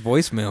leaving us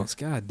voicemails.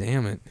 God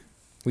damn it.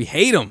 We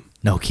hate them.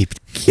 No, keep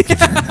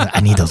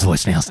I need those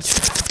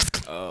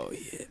voicemails. Oh,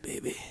 yeah,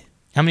 baby.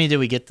 How many did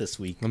we get this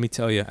week? Let me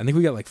tell you. I think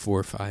we got like 4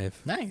 or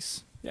 5.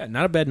 Nice. Yeah,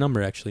 not a bad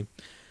number, actually.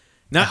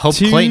 Not I hope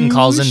too Clayton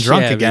calls in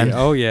drunk shabby. again.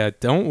 Oh, yeah.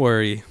 Don't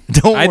worry.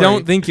 I I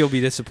don't think you'll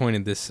be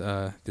disappointed this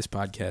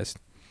podcast.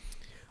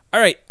 All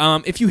right.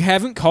 If you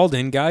haven't called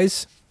in,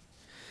 guys,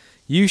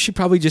 you should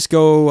probably just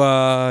go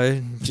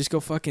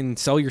fucking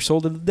sell your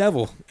soul to the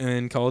devil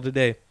and call it a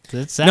day.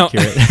 That's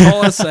accurate. No,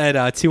 call us at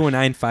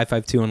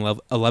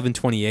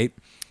 219-552-1128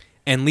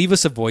 and leave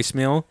us a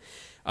voicemail.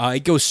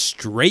 It goes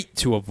straight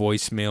to a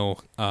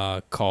voicemail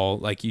call.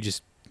 Like you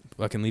just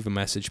fucking leave a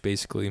message,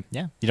 basically.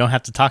 Yeah. You don't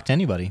have to talk to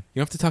anybody. You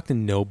don't have to talk to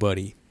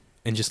nobody.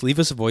 And just leave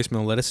us a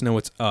voicemail. Let us know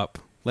what's up.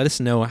 Let us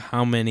know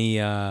how many...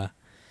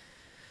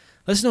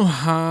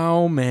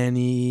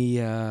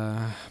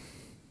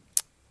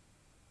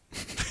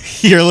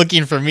 You're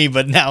looking for me,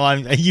 but now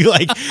you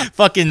like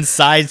fucking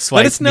sideswipe.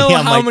 Let us know me.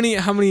 I'm how like,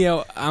 many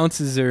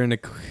ounces are in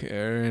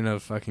a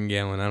fucking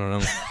gallon. I don't know,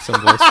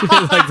 some bullshit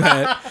like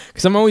that.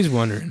 Because I'm always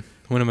wondering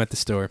when I'm at the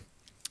store.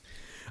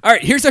 All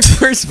right, here's our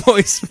first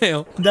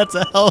voicemail. That's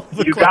a hell of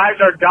a You guys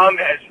are dumb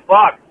as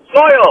fuck.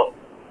 Soil.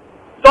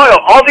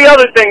 All the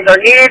other things are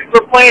needed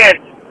for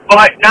plants,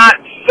 but not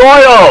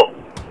soil.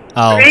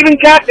 Oh. Even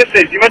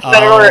cactuses. You mentioned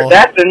that Oh. earlier.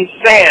 That's in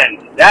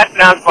sand. That's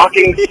not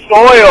fucking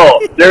soil.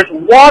 There's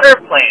water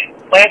plants.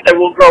 Plants that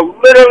will grow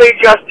literally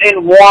just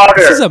in water.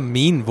 This is a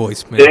mean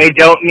voicemail. They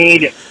don't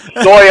need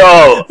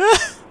soil.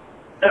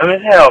 Dumb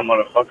as hell,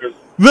 motherfuckers.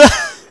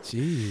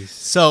 Jeez.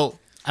 So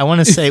I want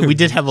to say we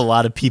did have a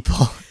lot of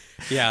people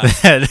Yeah.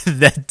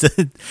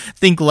 that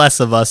think less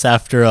of us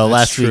after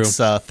last true. week's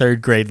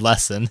third grade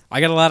lesson.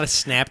 I got a lot of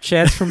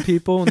Snapchats from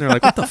people, and they're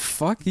like, what the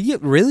fuck?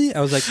 Really? I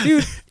was like,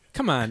 dude,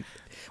 come on.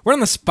 We're on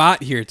the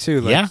spot here,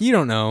 too. Like, Yeah. You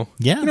don't know.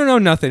 Yeah. You don't know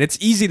nothing. It's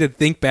easy to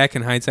think back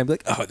in hindsight and be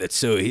like, oh, that's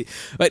so easy.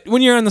 But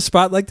when you're on the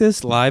spot like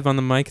this, live on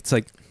the mic, it's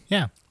like,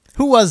 Yeah.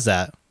 Who was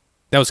that?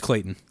 that was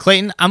Clayton.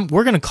 Clayton,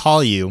 we're going to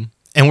call you,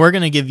 and we're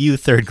going to give you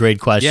third grade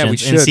questions and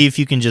should. see if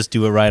you can just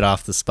do it right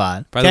off the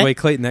spot. By the way,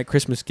 Clayton, that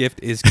Christmas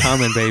gift is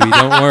coming, baby.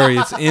 Don't worry.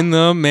 It's in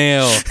the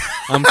mail.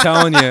 I'm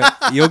telling you.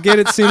 You'll get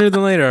it sooner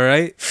than later, all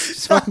right?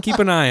 Just fucking keep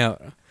an eye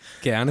out.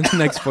 Okay, on to the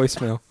next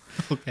voicemail.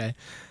 Okay.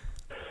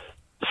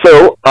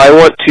 So I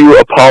want to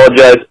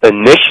apologize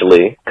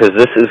initially because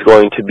this is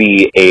going to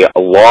be a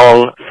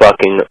long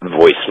fucking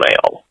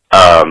voicemail.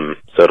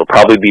 So it'll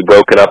probably be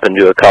broken up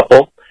into a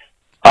couple.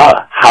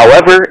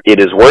 However, it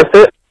is worth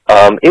it.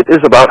 It is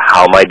about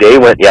how my day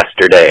went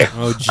yesterday.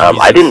 Oh, Jesus.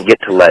 I didn't get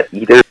to let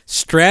either.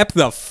 Strap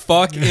the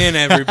fuck in,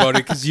 everybody,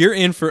 because you're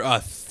in for a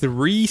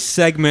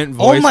 3-segment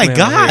voicemail. Oh my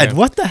God. here.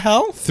 What the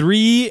hell?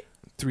 A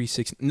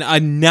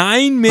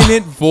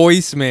 9-minute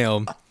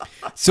voicemail.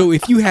 So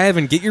if you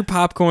haven't, get your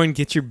popcorn,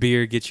 get your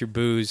beer, get your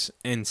booze,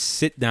 and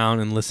sit down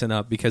and listen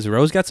up because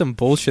Rose got some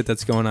bullshit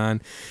that's going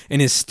on in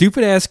his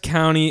stupid ass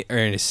county or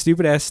in his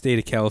stupid ass state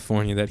of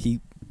California that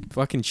he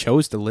fucking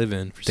chose to live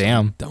in for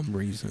some dumb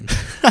reason.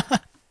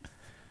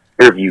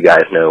 Of you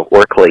guys know,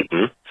 or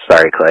Clayton,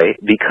 sorry Clay,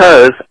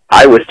 because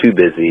I was too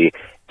busy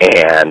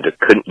and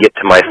couldn't get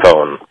to my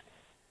phone.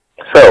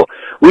 So,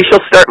 we shall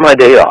start my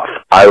day off.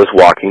 I was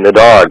walking the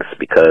dogs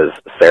because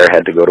Sarah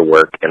had to go to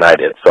work and I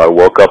did. So I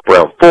woke up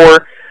around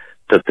 4,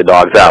 took the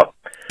dogs out.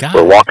 God,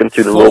 We're walking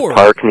through the 4? little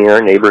park near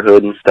our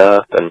neighborhood and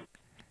stuff, and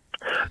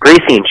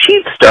Gracie and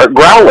Chief start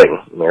growling.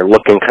 They're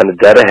looking kind of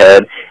dead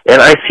ahead,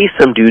 and I see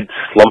some dude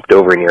slumped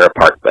over near a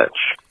park bench.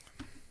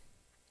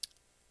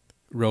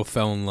 Ro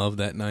fell in love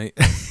that night.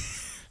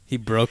 He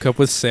broke up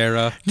with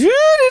Sarah.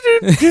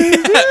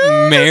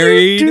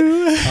 Married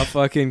a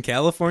fucking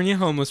California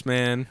homeless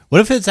man. What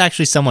if it's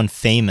actually someone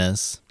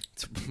famous?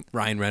 It's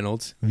Ryan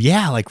Reynolds.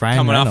 Yeah, like Ryan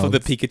Coming Reynolds. off of the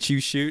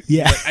Pikachu shoot.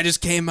 Yeah. Like, I just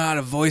came out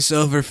of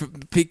voiceover for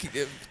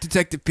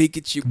Detective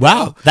Pikachu.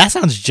 Wow, that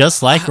sounds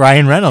just like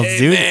Ryan Reynolds, Hey,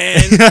 dude. man,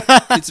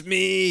 it's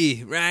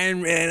me,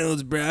 Ryan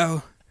Reynolds,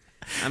 bro.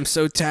 I'm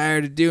so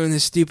tired of doing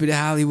this stupid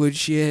Hollywood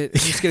shit. I'm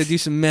just going to do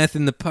some meth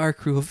in the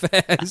park real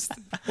fast.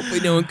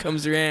 Hopefully no one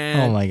comes around.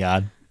 Oh, my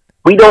God.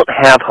 We don't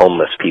have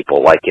homeless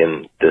people like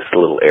in this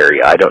little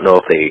area. I don't know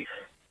if they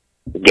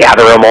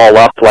gather them all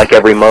up like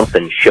every month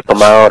and ship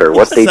them out or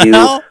what they the do.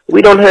 hell?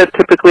 We don't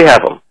typically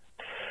have them.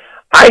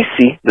 I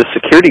see the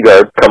security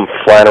guard come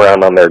flying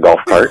around on their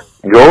golf cart,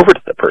 go over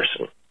to the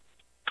person.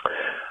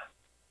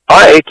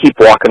 I keep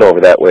walking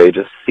over that way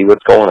just to see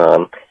what's going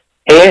on.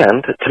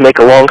 And to make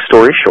a long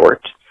story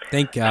short,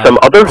 Thank God. some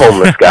other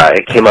homeless guy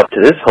came up to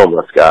this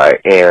homeless guy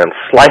and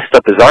sliced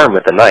up his arm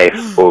with a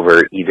knife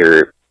over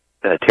either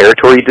a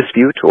territory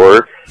dispute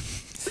or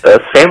a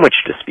sandwich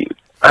dispute.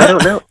 I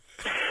don't know.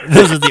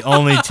 Those are the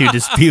only two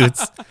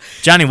disputes.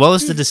 Johnny, what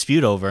was the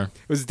dispute over?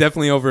 It was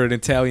definitely over an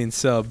Italian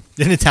sub.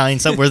 An Italian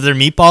sub? Were there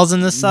meatballs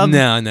in the sub?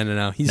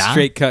 No. He's Nah?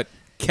 straight cut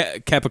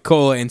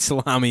capicola and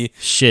salami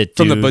Shit,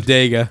 from dude. the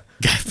bodega.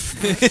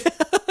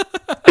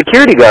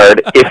 Security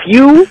guard, if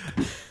you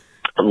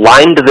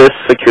lined this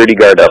security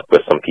guard up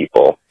with some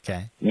people,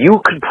 Okay.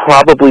 you could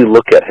probably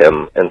look at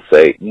him and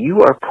say,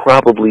 you are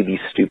probably the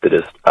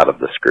stupidest out of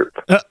this group.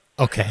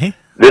 Okay.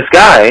 This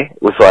guy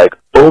was like,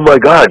 oh my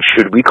God,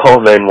 should we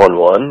call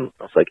 911?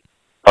 I was like,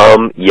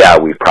 yeah,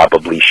 we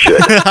probably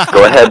should.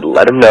 Go ahead,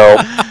 let him know.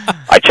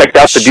 I checked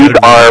out the dude's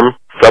arm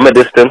from a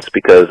distance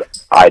because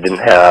I didn't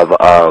have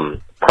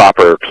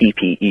proper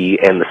PPE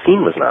and the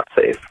scene was not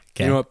safe.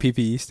 Okay. You know what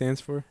PPE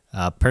stands for?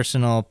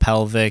 Personal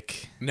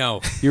pelvic.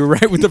 No, you were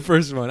right with the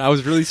first one. I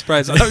was really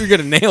surprised. I thought you were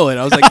gonna nail it.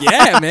 I was like,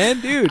 yeah,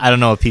 man, dude. I don't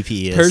know what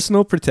PPE is.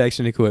 Personal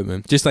protection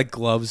equipment, just like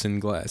gloves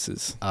and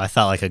glasses. I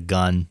thought like a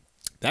gun.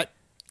 That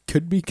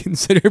could be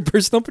considered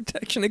personal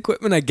protection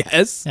equipment, I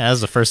guess. Yeah, that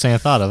was the first thing I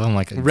thought of. I'm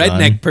like, a Redneck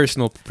gun.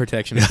 personal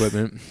protection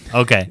equipment.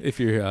 Okay. If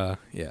you're,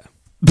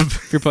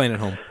 if you're playing at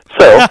home.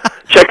 So,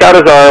 check out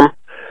his arm.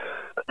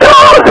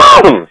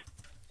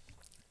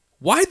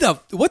 What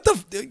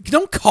the,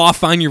 don't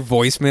cough on your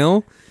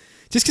voicemail.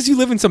 Just because you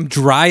live in some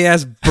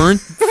dry-ass,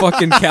 burnt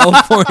fucking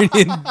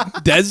Californian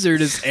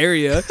desertous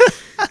area.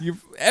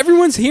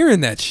 Everyone's hearing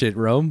that shit,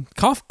 bro.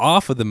 Cough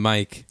off of the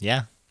mic.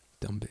 Yeah.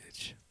 Dumb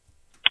bitch.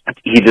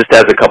 He just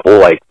has a couple,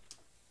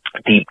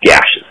 deep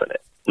gashes in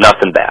it.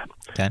 Nothing bad.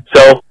 Okay.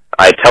 So,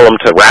 I tell him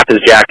to wrap his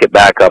jacket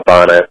back up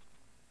on it,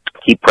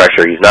 keep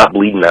pressure. He's not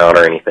bleeding out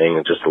or anything.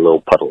 It's just a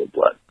little puddle of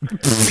blood.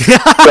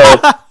 So,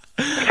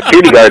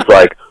 security guard's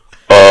like,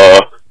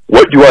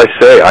 what do I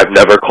say? I've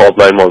never called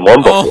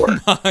 911 before.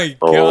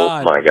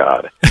 Oh my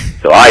God.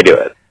 So I do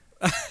it.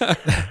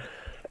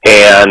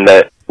 And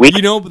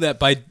You know that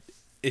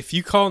if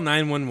you call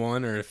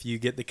 911 or if you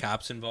get the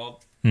cops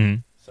involved,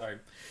 sorry,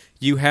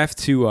 you have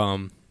to,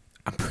 I'm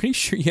pretty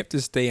sure you have to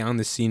stay on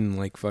the scene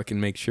and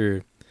fucking make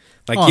sure.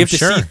 You have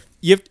to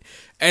see.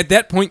 At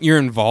that point, you're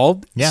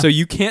involved, so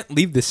you can't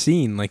leave the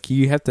scene.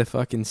 You have to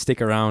fucking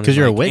stick around because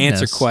you're a witness.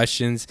 Answer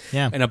questions,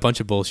 Yeah. and a bunch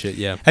of bullshit.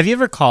 Yeah. Have you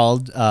ever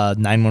called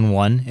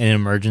 911 in an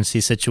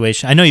emergency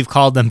situation? I know you've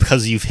called them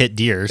because you've hit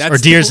deers, or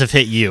deers have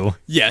hit you.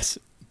 Yes.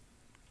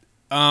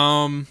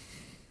 I'm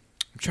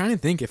trying to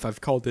think if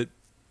I've called it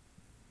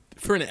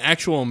for an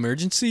actual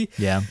emergency.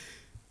 Yeah.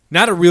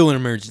 Not a real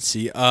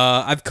emergency.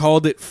 I've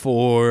called it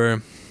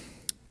for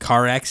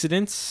car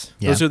accidents.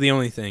 Yeah. Those are the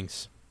only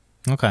things.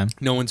 Okay.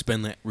 No one's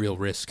been at real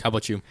risk. How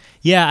about you?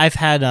 Yeah, I've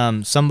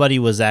had somebody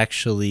was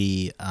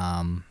actually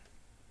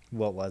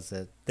what was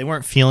it? They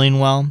weren't feeling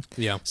well.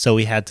 Yeah. So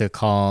we had to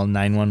call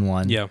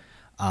 911. Yeah.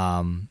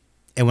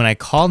 And when I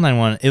called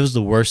 911, it was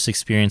the worst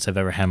experience I've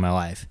ever had in my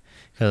life.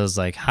 Because I was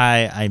like,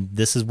 hi,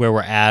 this is where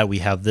we're at. We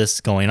have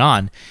this going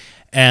on.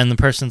 And the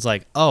person's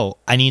like, oh,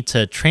 I need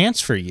to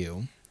transfer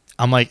you.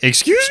 I'm like,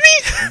 excuse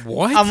me?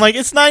 What? I'm like,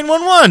 it's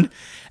 911.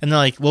 And they're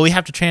like, well, we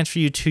have to transfer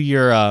you to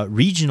your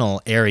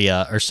regional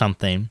area or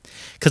something.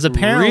 Because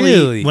apparently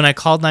Really? when I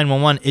called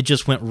 911, it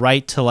just went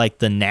right to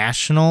the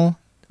national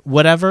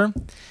whatever.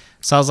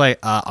 So I was like,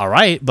 all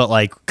right,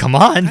 but come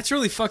on. That's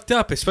really fucked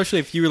up, especially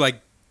if you were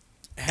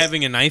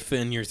having a knife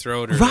in your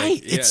throat. Or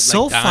Right. It's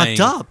so dying.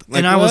 fucked up.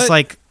 And I was what?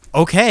 like,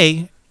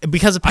 okay.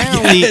 Because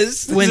apparently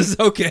Yes, when this is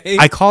okay.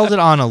 I called it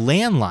on a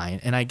landline,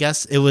 and I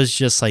guess it was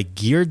just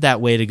geared that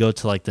way to go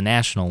to the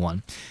national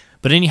one.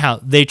 But anyhow,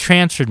 they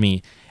transferred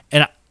me,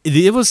 and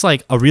it was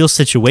a real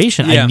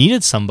situation. Yeah. I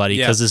needed somebody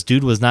because this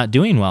dude was not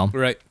doing well.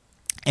 Right.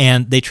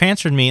 And they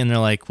transferred me, and they're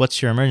like,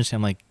 what's your emergency?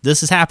 I'm like,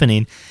 this is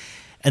happening.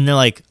 And they're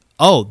like,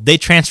 oh, they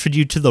transferred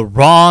you to the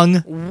wrong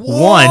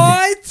one.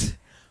 What?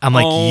 I'm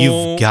like, Oh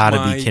you've got to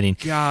my be kidding.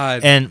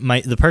 God. And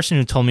the person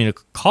who told me to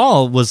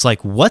call was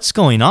like, what's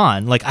going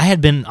on? I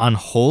had been on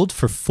hold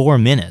for 4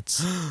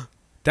 minutes.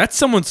 That's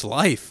someone's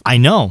life. I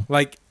know.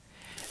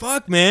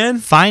 Fuck, man.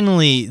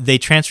 Finally, they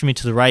transferred me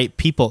to the right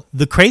people.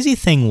 The crazy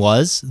thing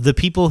was, the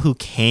people who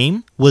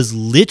came was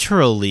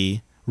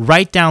literally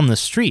right down the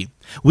street.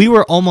 We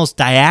were almost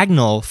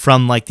diagonal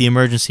from the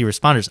emergency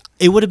responders.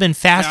 It would have been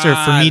faster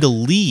for me to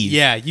leave.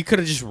 Yeah, you could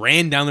have just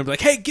ran down there and be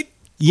like, hey, we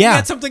Yeah.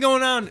 got something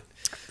going on.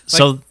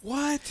 So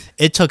what?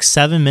 it took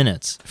 7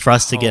 minutes for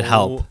us to get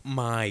help. Oh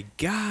my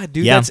God,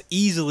 dude. Yeah. That's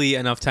easily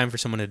enough time for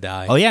someone to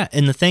die. Oh yeah,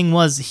 and the thing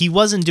was, he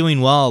wasn't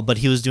doing well, but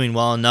he was doing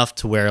well enough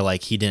to where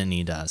he didn't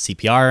need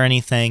CPR or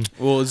anything.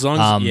 Well, as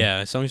long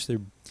as they're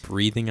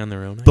breathing on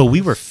their own. I But we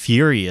guess. were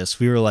furious.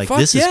 We were like, Fuck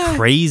this yeah. is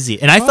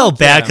crazy. And I Fuck felt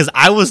bad yeah. because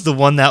I was the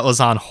one that was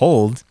on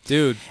hold.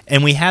 Dude.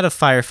 And we had a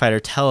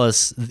firefighter tell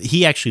us,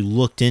 he actually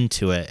looked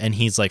into it, and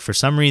he's like, for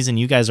some reason,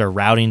 you guys are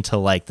routing to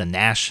like the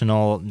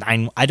national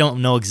 9. I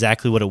don't know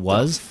exactly what it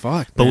was,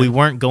 fuck, but man. we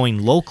weren't going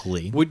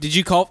locally. What did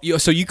you call?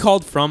 So you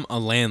called from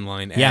a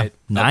landline? Yeah, at,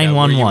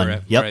 911.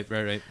 Okay, Yep.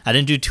 Right. I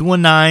didn't do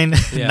 219,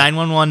 Yeah.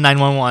 911,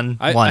 911.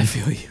 I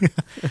feel you.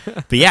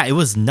 But yeah, it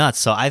was nuts.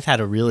 So I've had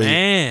a really,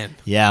 Man,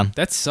 yeah,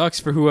 that sucks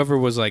for whoever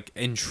was like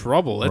in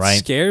trouble. That's Right.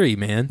 scary,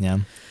 man. yeah.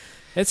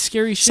 That's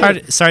scary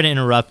shit. Sorry to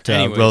interrupt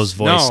Anyways, Rose's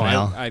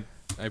voicemail. No, I You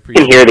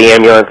appreciate can hear the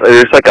ambulance.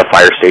 There's like a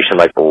fire station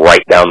like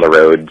right down the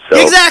road, so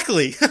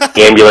Exactly.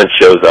 the ambulance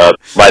shows up.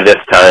 By this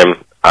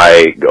time,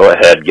 I go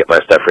ahead, get my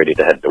stuff ready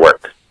to head to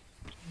work.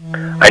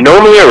 I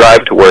normally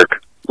arrive to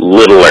work a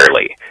little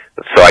early,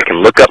 so I can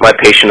look up my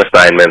patient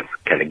assignments,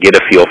 kind of get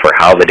a feel for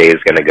how the day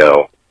is going to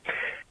go,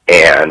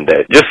 and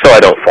just so I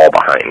don't fall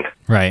behind,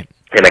 Right.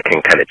 and I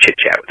can kind of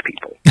chit-chat with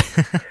people.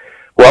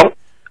 Well,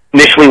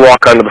 initially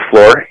walk onto the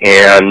floor,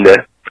 and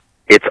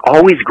it's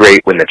always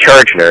great when the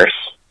charge nurse,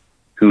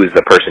 who is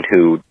the person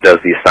who does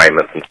the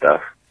assignments and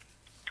stuff,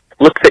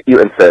 looks at you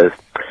and says,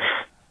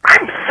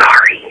 "I'm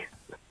sorry."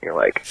 You're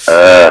like,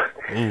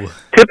 Ooh.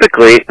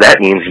 Typically, that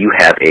means you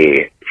have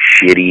a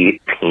shitty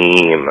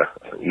team.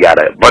 You got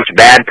a bunch of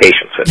bad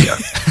patients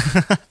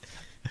with you.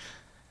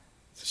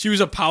 She was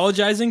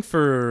apologizing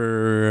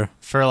for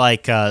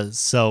like,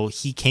 so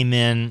he came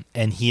in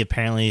and he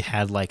apparently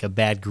had like a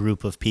bad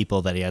group of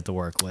people that he had to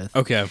work with.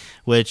 Okay.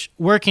 Which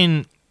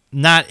working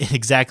not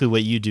exactly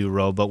what you do,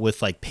 Ro, but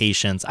with like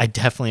patients, I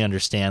definitely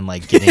understand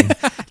like getting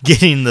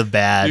the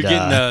bad.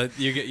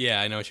 You're getting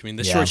yeah, I know what you mean.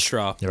 The yeah. short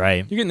straw. Right.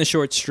 You're getting the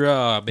short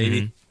straw,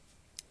 baby. Mm-hmm.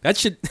 That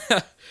should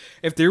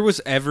if there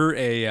was ever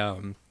a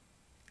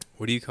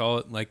what do you call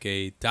it? Like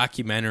a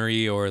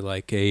documentary or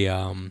like a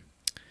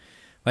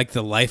like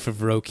the life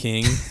of Ro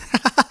King.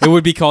 It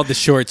would be called The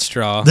Short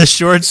Straw. The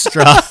short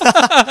straw.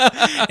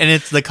 And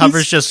it's the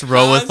cover's just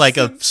Ro with like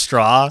a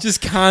straw.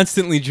 Just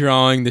constantly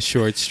drawing the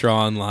short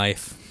straw in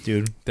life.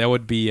 Dude. That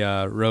would be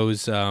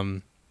Ro's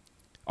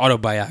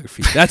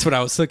autobiography. That's what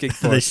I was looking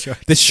for.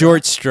 The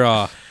Short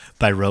Straw.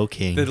 By Ro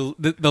King.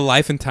 The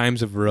life and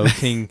times of Ro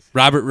King.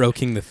 Robert Ro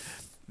King the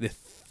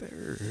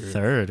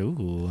third.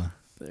 Ooh.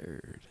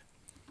 Third.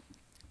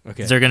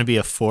 Okay. Is there going to be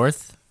a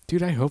fourth?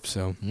 Dude, I hope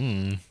so.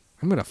 Mm.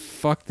 I'm going to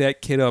fuck that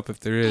kid up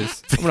if there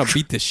is. I'm going to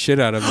beat the shit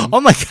out of him.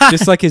 Oh my God.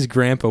 Just like his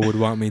grandpa would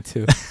want me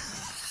to.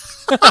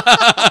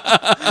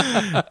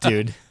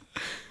 Dude.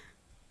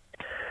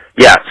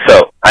 Yeah,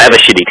 so I have a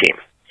shitty team.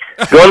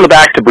 Go in the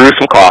back to brew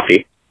some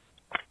coffee,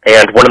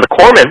 and one of the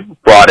corpsmen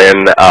brought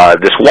in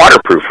this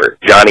waterproofer.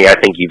 Johnny, I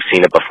think you've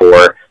seen it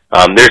before.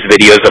 There's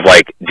videos of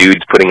like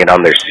dudes putting it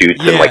on their suits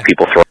and like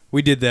people throwing.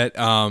 We did that.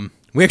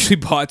 We actually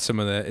bought some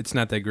of that. It's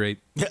not that great.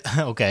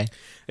 Okay.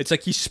 It's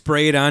like you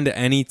spray it onto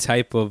any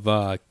type of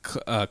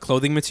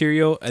clothing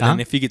material, and then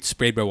if you get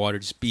sprayed by water,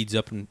 it just speeds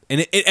up. And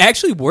it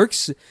actually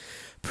works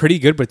pretty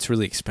good, but it's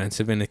really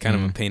expensive, and it's kind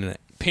of a pain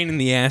in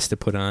the ass to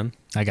put on.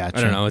 I got you.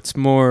 I don't know. It's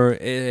more.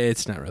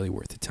 It's not really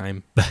worth the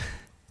time.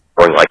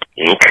 Throwing like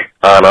ink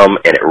on them,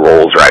 and it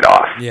rolls right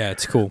off. Yeah,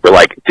 it's cool. We're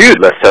like,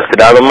 dude, let's test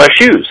it out on my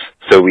shoes.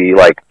 So we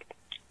like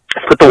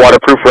put the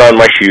waterproofer on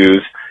my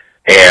shoes,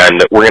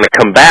 and we're gonna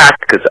come back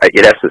because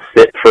it has to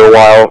sit for a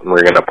while, and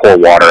we're gonna pour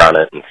water on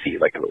it and see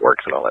like if it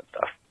works and all that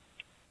stuff.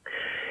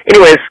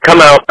 Anyways, come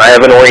out. I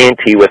have an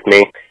orientee with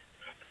me.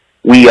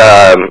 We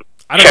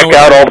check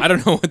out all. I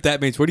don't know what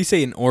that means. What do you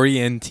say, an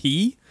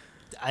orientee?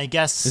 I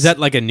guess. Is that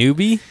like a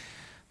newbie?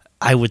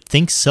 I would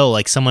think so,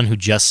 like someone who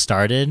just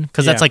started,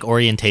 because that's Yeah. like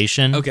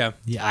orientation. Okay.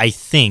 Yeah, I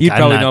think. You'd I'm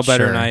probably not know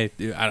better sure. than I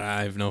do.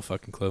 I have no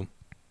fucking clue.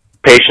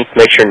 Patients,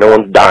 make sure no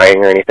one's dying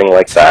or anything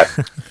like that.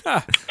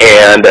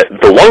 And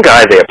the one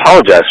guy they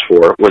apologized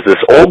for was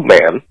this old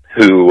man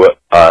who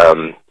has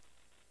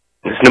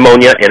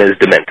pneumonia and is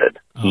demented.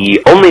 He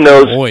only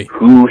knows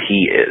who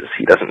he is.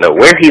 He doesn't know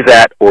where he's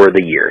at or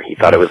the year. He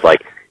thought it was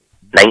like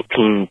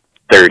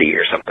 1930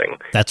 or something.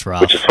 That's rough.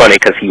 Which is funny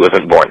because he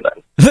wasn't born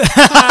then.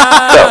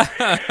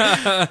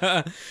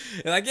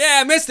 You're like,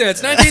 yeah, mister,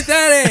 it's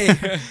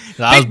 1930.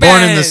 I was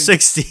born in the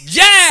 60s.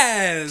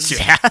 Jazz!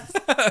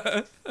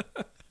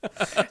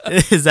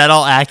 Is that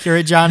all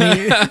accurate,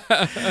 Johnny?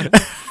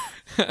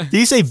 Did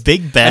you say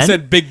Big Ben? I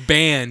said big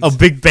band. Oh,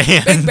 Big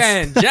Band. Big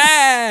band.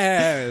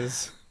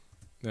 Jazz!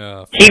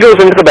 Oh, He goes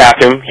into the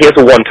bathroom. He has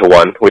a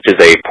one-to-one, which is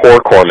a poor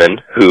corpsman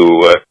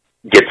who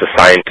gets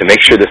assigned to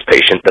make sure this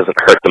patient doesn't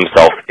hurt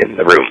themselves in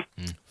the room.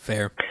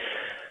 fair.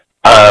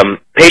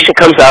 Patient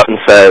comes out and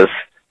says,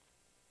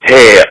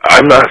 "Hey,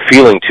 I'm not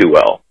feeling too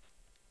well."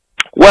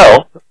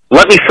 Well,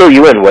 let me fill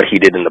you in what he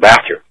did in the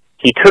bathroom.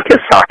 He took his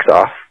socks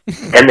off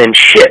and then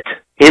shit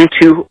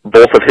into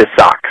both of his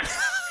socks.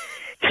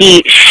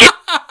 He shit.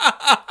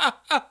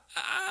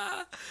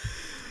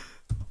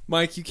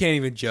 Mike, you can't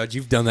even judge.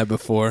 You've done that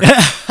before.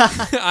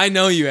 I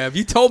know you have.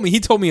 You told me. He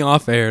told me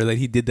off air that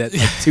he did that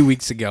like 2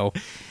 weeks ago.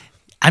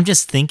 I'm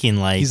just thinking,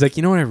 like... He's like,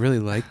 you know what I really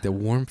like? The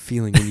warm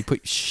feeling when you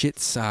put shit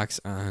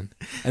socks on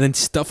and then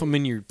stuff them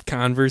in your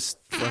Converse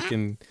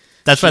fucking...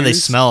 That's why they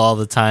shoes. smell all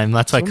the time.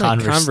 That's why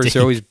Converse stink. are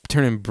always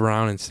turning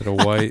brown instead of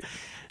white.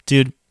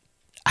 Dude,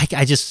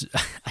 I just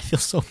I feel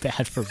so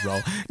bad for Ro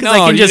because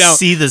I can just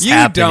see this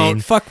happening. Don't.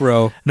 Fuck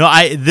Ro. No,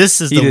 this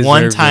is He the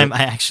one deserves time it.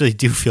 I actually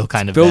do feel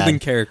kind of Building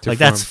bad. character Like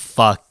for that's him.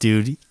 fucked,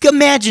 dude.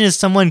 Imagine if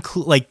someone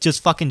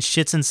just fucking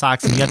shits in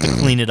socks and you have to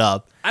clean it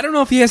up. I don't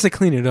know if he has to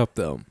clean it up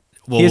though.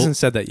 Well, He hasn't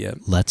said that yet.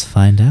 Let's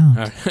find out.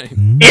 All right.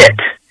 It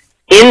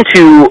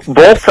into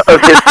both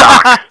of his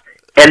socks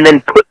and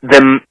then put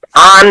them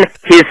on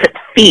his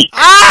feet.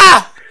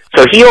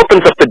 So he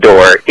opens up the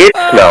door. It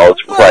smells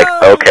like,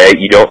 okay,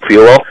 you don't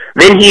feel well.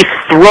 Then he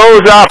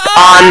throws up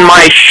on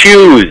my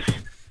shoes.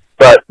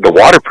 But the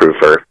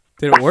waterproofer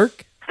Did it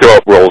work?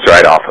 rolls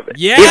right off of it.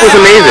 Yeah! It was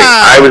amazing.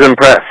 I was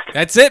impressed.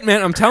 That's it,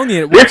 man. I'm telling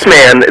you, it works. This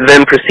man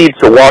then proceeds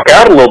to walk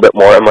out a little bit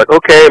more. I'm like,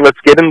 okay, let's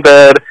get in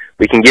bed.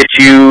 We can get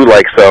you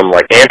like some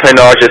like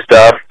anti-nausea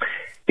stuff.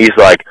 He's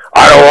like,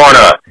 I don't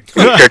wanna.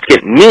 He starts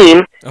getting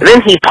mean. And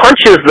then he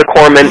punches the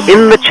corpsman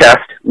in the chest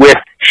with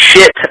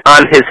shit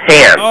on his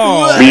hand,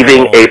 Oh.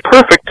 leaving a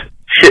perfect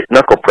shit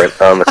knuckle print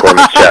on the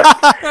corpsman's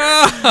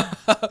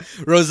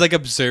chest. Rose like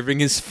observing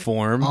his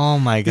form. Oh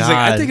my He's god. like,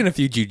 I've taken a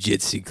few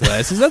jujitsu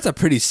classes. That's a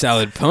pretty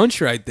solid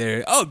punch right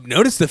there. Oh,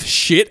 notice the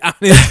shit on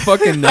his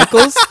fucking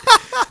knuckles?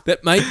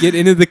 That might get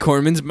into the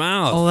corpsman's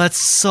mouth. Oh, that's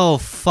so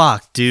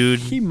fucked, dude.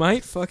 He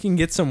might fucking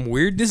get some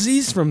weird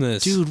disease from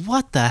this. Dude,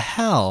 what the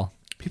hell?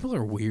 People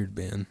are weird,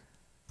 man.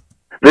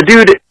 The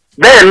dude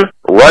then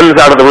runs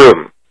out of the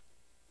room.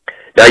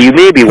 Now you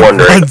may be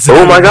wondering, Runs out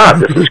oh of my the god,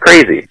 this is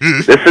crazy.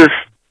 This has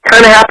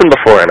kind of happened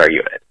before in our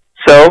unit.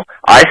 So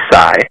I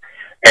sigh,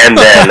 and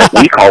then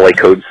we call a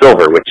code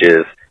silver, which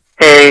is,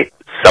 hey,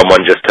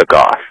 someone just took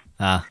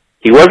off.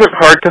 He wasn't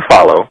hard to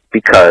follow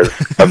because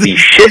of the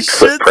shit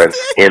footprints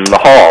in the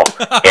hall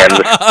and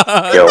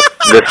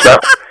the smell.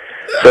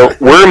 So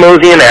we're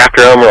moseying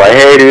after him. We're like,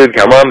 hey, dude,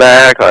 come on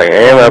back. Like,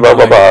 hey, blah, blah,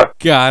 blah, blah.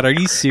 God, are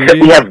you Except serious?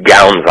 we have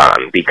gowns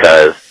on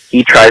because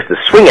he tries to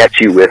swing at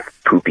you with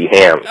poopy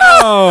hands.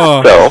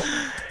 Oh, So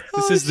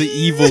this is the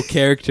evil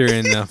character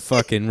in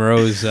fucking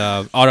Rose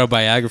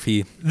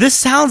autobiography. This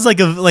sounds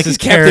like a This is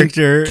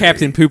character.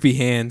 Captain Poopy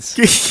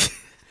Hands.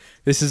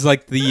 This is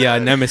like the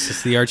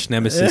nemesis, the arch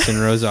nemesis in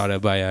Rose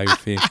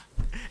autobiography.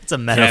 It's a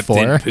metaphor.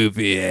 Captain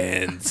Poopy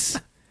Hands.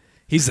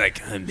 He's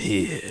like, I'm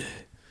here.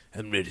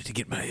 I'm ready to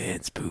get my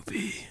hands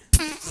poopy.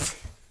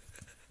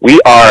 we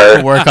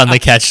are Work on the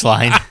catch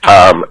line.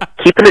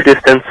 keeping a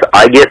distance.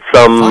 I get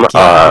some, Fuck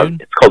yeah,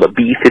 dude. it's called a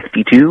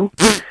B-52.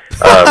 It's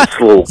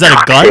a little Is that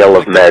a gun? cocktail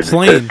of meds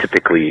Plain. to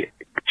typically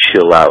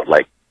chill out,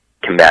 like,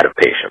 combative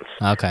patients.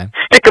 Okay.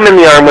 Stick him in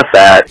the arm with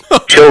that,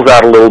 chills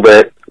out a little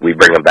bit, we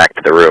bring him back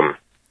to the room.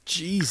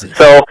 Jesus.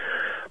 So,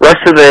 rest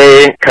of the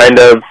day, kind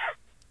of,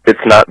 it's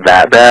not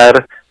that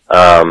bad,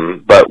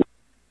 but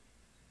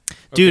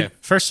Dude, Okay.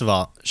 first of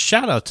all,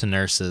 shout out to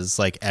nurses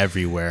like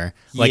everywhere.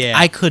 Like Yeah.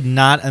 I could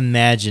not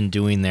imagine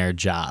doing their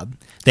job.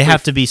 They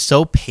have to be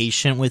so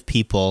patient with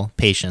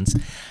patients.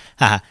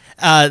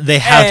 They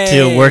have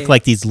to work Hey.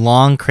 like these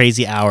long,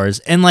 crazy hours,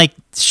 and like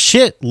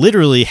shit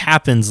literally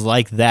happens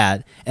like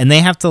that, and they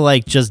have to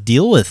like just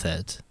deal with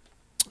it.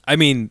 I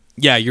mean,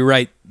 yeah, you're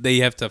right. They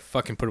have to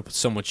fucking put up with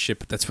so much shit,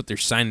 but that's what they're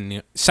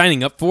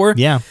signing up for.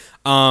 Yeah,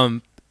 I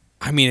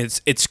mean,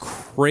 it's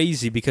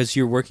crazy because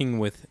you're working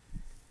with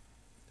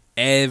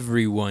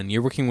everyone.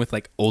 You're working with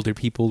like older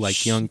people,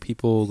 like young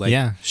people, like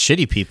yeah,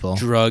 shitty people.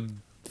 drug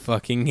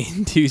fucking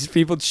induced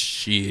people,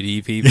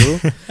 shitty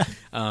people,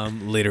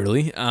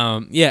 literally.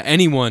 Yeah,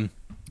 anyone.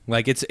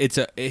 Like it's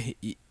a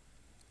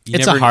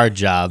hard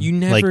job. You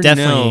never like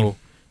definitely know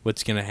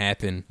what's gonna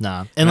happen.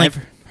 nah. And And like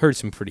I've heard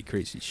some pretty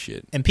crazy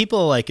shit. and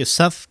people like if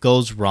stuff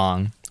goes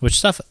wrong, which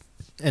stuff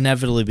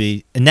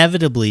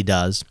inevitably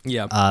does.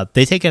 Yeah.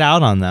 They take it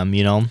out on them,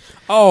 you know.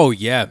 Oh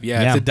yeah. If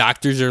Yeah. the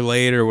doctors are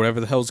late or whatever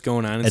the hell's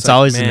going on, It's like,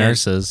 always the man,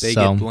 nurses, They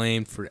so- get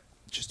blamed for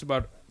just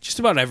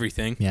about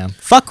everything. Yeah,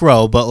 fuck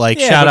Ro, but like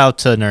Yeah, shout but- out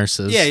to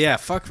nurses. Yeah.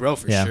 Fuck Ro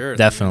for Yeah, sure.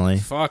 definitely.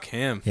 Fuck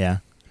him. yeah.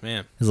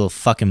 Man. His little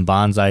fucking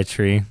bonsai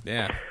tree.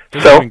 Yeah. So,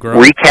 Doesn't even grow.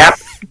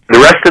 recap, the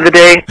rest of the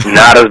day,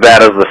 not as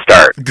bad as the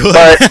start. Good.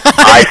 But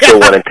I still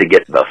wanted to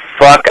get the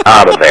fuck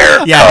out of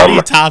there. Yeah, how do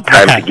you top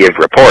time that? to give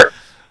report.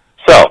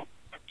 So,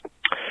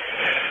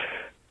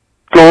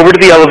 go over to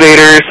the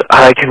elevators.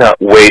 I cannot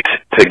wait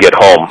to get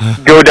home.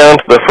 Go down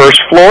to the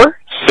first floor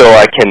so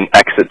I can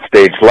exit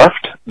stage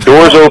left.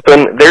 Doors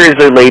open. There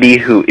is a lady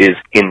who is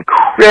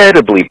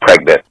incredibly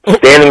pregnant,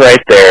 standing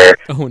right there,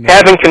 Oh, no.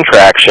 having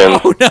contractions,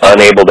 Oh, no.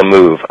 unable to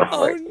move. I'm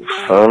Oh, like,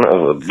 no. son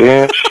of a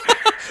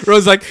bitch.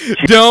 Ro's like,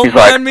 don't He's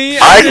like, mind me.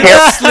 I I'm can't-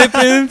 just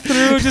slipping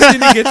through. Just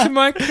need to get to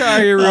my car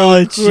here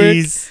real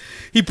quick.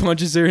 He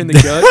punches her in the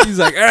gut. He's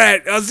like, all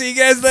right, I'll see you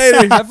guys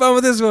later. Have fun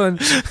with this one.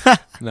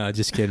 No,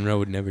 just kidding. Ro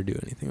would never do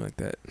anything like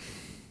that.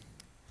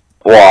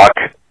 Walk.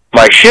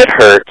 My shit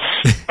hurts.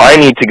 I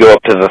need to go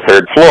up to the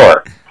third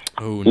floor.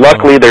 Oh, no.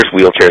 Luckily, there's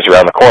wheelchairs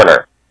around the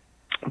corner.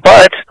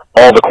 But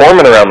all the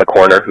corpsmen around the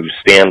corner who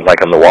stand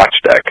like on the watch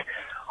deck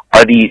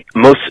are the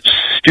most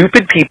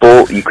stupid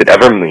people you could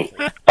ever meet,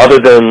 other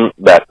than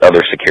that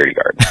other security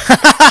guard.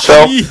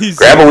 So, Jeez.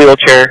 grab a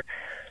wheelchair.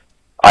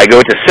 I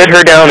go to sit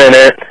her down in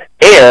it,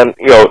 and,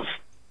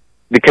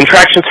 the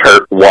contractions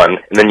hurt, one,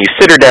 and then you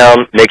sit her down,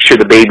 make sure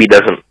the baby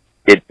doesn't,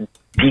 it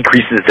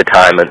decreases the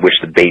time at which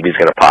the baby's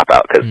going to pop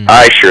out, because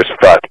I sure as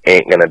fuck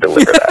ain't going to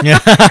deliver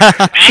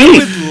that. I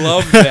would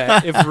love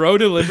that. If Ro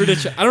delivered a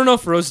child, I don't know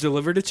if Ro's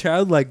delivered a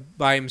child, like,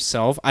 by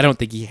himself. I don't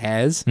think he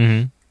has.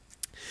 Mm-hmm.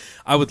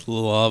 I would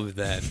love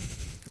that.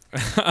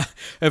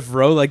 If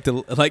Ro, had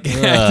to,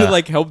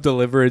 like, help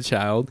deliver a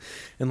child,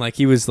 and, like,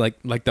 he was, like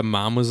the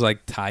mom was,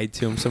 like, tied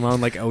to him somehow,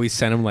 and, like, always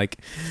sent him, like,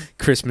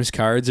 Christmas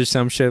cards or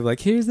some shit, like,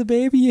 here's the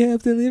baby you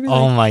have delivered,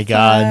 Oh like, my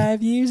God.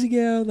 5 years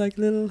ago, like,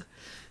 little...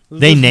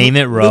 They name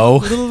it Ro.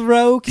 Little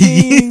Ro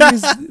King.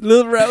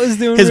 Little Ro is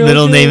doing His real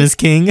middle good. name is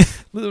King.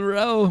 Little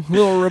Ro.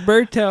 Little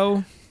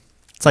Roberto.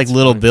 It's like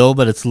Little Bill,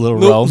 but it's Little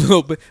Ro.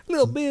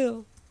 Little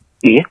Bill.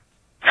 He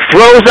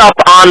throws up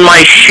on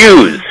my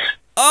shoes.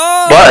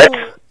 Oh!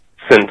 But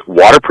since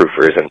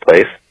waterproofer is in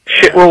place,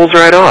 shit rolls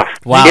right off.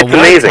 Wow, it's what a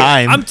amazing.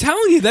 time. I'm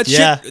telling you,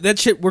 that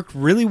shit worked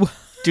really well.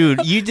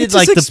 Dude, you did It's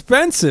like just the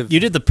expensive. you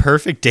did the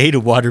perfect day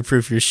to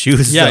waterproof your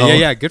shoes. Yeah, though.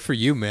 yeah. Good for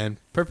you, man.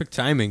 Perfect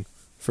timing.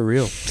 For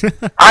real.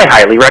 I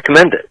highly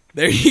recommend it.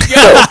 There you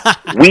go.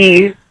 So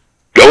we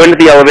go into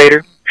the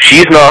elevator.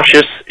 She's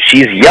nauseous.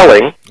 She's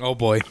yelling, Oh,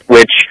 boy.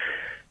 which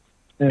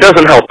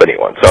doesn't help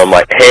anyone. So I'm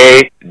like,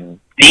 hey,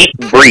 deep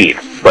breathe,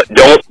 but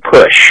don't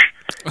push.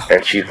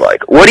 And she's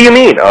like, what do you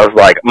mean? I was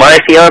like, my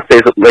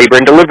fiance's a labor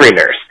and delivery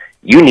nurse.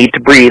 You need to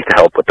breathe to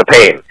help with the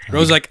pain.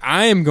 Ro's like,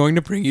 I am going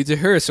to bring you to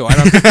her so I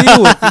don't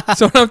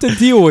have to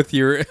deal with,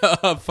 your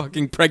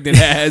fucking pregnant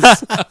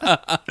ass.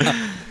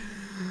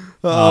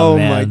 Oh,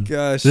 my man.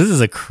 gosh. This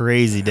is a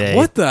crazy day.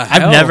 What the I've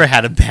hell? never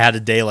had a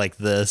day like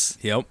this.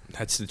 Yep,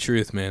 that's the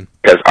truth, man.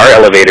 Because our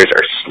elevators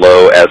are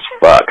slow as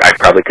fuck. I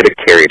probably could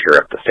have carried her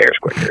up the stairs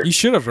quicker. You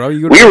should have, Ro.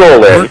 You We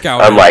roll in. workout.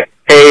 I'm like,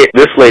 hey,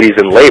 this lady's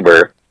in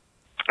labor.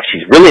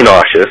 She's really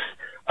nauseous.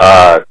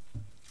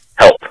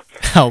 Help.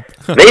 Help.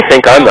 They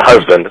think I'm the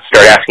husband.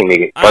 Start asking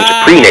me a bunch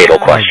of prenatal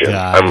questions.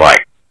 God. I'm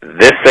like,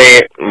 this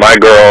ain't my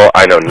girl.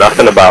 I know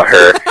nothing about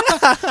her.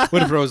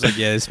 What if Ro's like,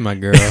 yeah, this is my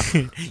girl.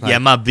 Yeah,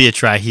 my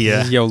bitch right here.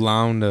 This is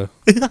Yolanda.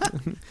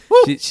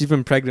 She's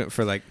been pregnant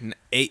for like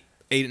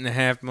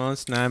 8.5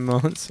 months, 9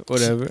 months,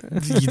 whatever.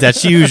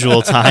 That's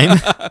usual time.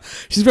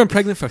 She's been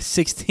pregnant for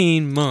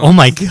 16 months. Oh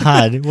my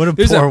God. What a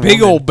There's poor a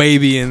big woman. old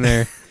baby in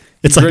there.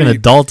 It's He's like an ready-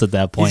 adult at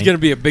that point. He's going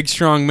to be a big,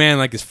 strong man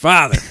like his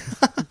father.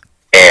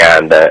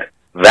 And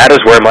that is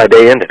where my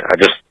day ended. I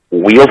just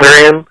wheeled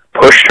her in,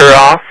 pushed her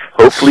off.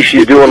 Hopefully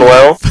she's doing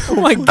well. Oh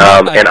my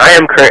God. And I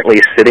am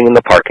currently sitting in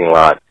the parking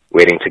lot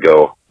waiting to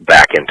go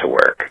back into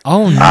work.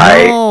 Oh no.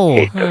 I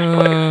hate this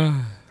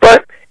place.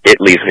 But it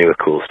leaves me with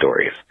cool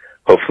stories.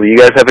 Hopefully you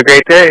guys have a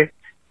great day.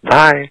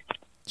 Bye.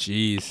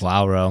 Jeez.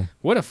 Wow, Ro.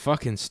 What a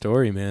fucking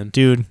story, man.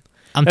 Dude,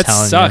 I'm That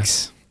telling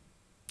sucks.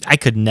 you. I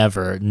could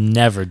never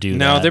do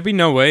No, that. there'd be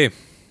no way.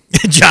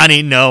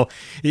 Johnny, no.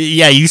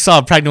 Yeah, you saw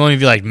a pregnant woman and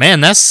be like,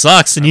 man, that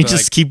sucks. And I'd you be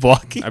just like- keep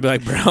walking. I'd be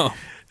like, bro,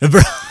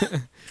 Bro.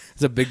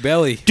 it's a big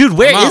belly. Dude,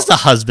 where I'm is out. the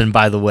husband,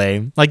 by the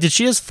way? Like, did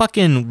she just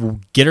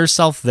fucking get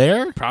herself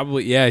there?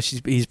 Probably, yeah.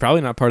 He's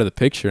probably not part of the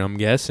picture. I'm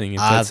guessing. If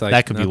that's like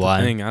that could be not the why.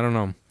 thing. I don't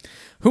know.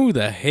 Who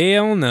the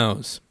hell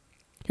knows?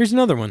 Here's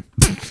another one.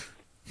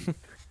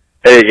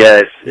 Hey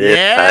guys, it's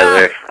Yeah.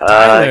 Tyler.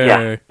 Tyler.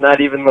 Yeah,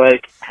 not even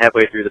like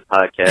halfway through the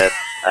podcast.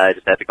 I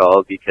just had to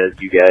call because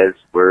you guys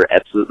were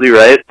absolutely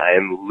right. I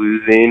am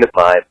losing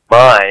my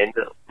mind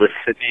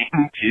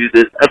listening to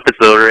this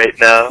episode right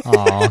now.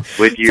 Aw.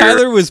 With your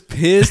Tyler was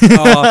pissed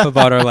off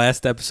about our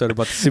last episode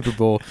about the Super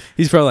Bowl.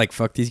 He's probably like,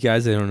 "Fuck these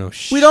guys. They don't know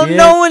shit. We don't know They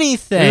don't know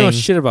anything.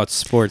 shit about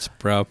sports,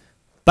 bro."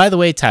 By the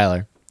way,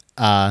 Tyler,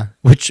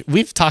 which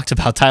we've talked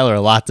about Tyler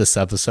a lot this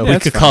episode. Yeah, We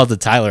that's could fine. call it the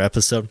Tyler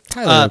episode.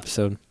 Tyler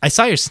episode. I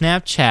saw your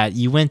Snapchat.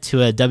 You went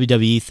to a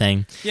WWE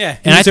thing. Yeah,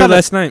 and he I was there thought it-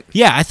 last night.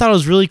 Yeah, I thought it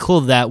was really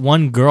cool that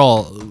one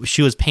girl,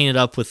 she was painted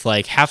up with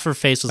like half her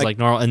face was like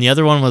normal, and the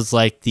other one was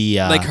like the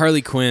Like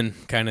Harley Quinn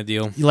kind of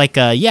deal. like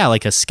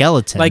a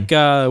skeleton. Like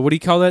what do you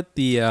call that?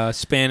 The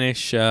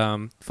Spanish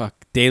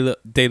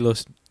de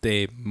los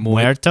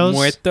Muertos?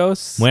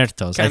 Muertos.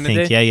 Muertos, I kinda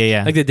think. day?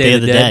 Yeah. Like the Day of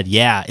the Dead.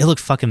 Yeah, it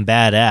looked fucking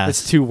badass.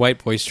 That's two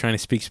white boys trying to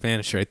speak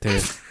Spanish right there.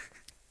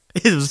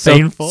 It was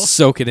painful.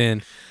 Soak it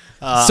in.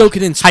 Soak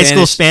it in High Spanish.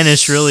 school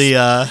Spanish really.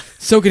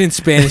 Soak it in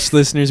Spanish,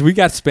 listeners. We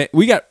got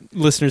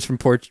listeners from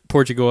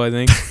Portugal, I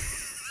think,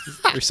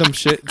 or some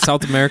shit.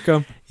 South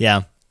America.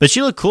 Yeah, but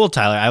she looked cool,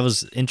 Tyler. I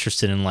was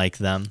interested in like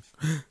them.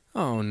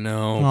 Oh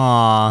no!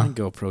 Aw, My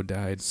GoPro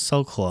died.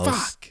 so close.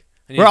 Fuck.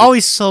 I need We're to-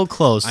 always so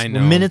close. I We're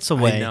know. minutes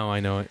away. I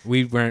know it.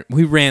 We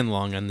ran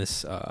long on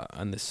this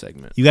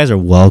segment. You guys are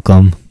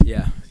welcome.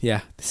 Yeah.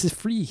 This is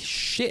free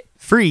shit.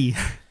 Free.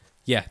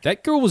 Yeah,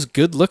 that girl was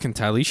good looking,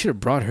 Tyler. You should have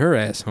brought her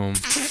ass home.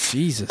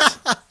 Jesus.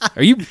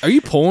 Are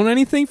you pulling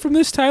anything from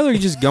this, Tyler? Or are you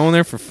just going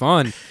there for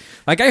fun?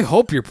 Like, I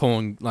hope you're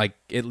pulling, like,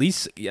 at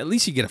least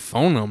you get a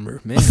phone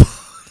number, man.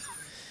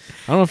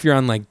 I don't know if you're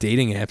on, like,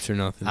 dating apps or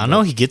nothing. I don't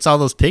know. He gets all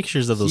those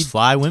pictures of those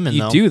fly women.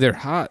 You though. do. They're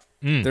hot.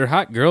 They're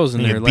hot girls,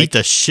 and And they they're beat like,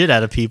 the shit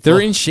out of people. they're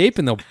in shape,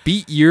 and they'll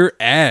beat your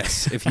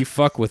ass if you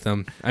fuck with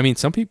them. I mean,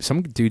 some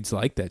dudes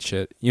like that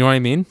shit. You know what I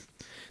mean?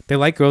 They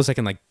like girls that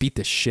can like beat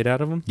the shit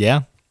out of them.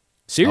 Yeah.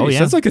 Serious, yeah.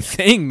 that's like a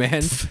thing,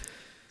 man.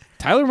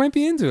 Tyler might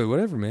be into it.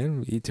 Whatever,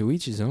 man. To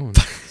each his own.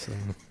 So.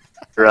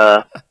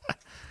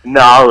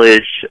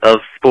 Knowledge of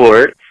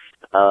sports,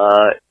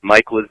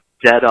 Mike was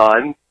dead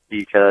on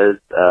because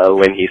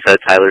when he said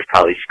Tyler's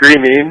probably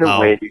screaming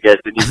when you guys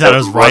didn't I thought I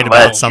was right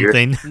about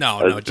something.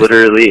 I was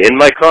literally in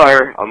my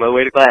car on my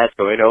way to class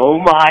going, oh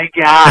my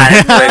god,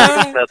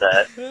 when he said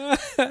that.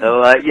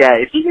 So,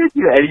 if you guys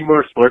do any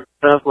more sports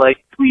stuff, like,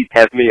 please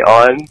have me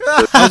on.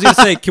 I was going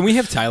to say, can we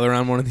have Tyler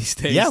on one of these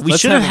days? Yeah, we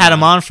should have had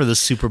him on for the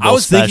Super Bowl I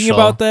was special. thinking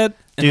about that,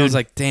 and Dude. I was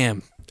like,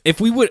 damn, if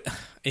we would,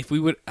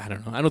 I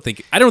don't know. I don't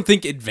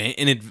think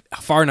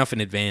far enough in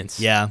advance.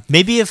 Yeah,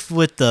 maybe if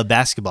with the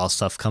basketball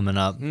stuff coming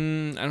up. I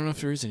don't know if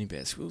there is any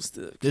basketball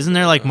stuff. Isn't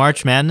there like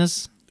March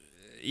Madness?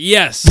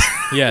 Yes.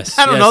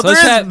 I don't know.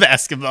 Let's There is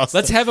basketball stuff.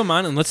 Let's have him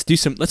on and let's play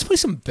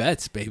some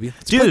bets, baby.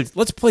 Dude.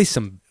 Let's play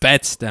some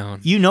bets down.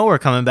 You know we're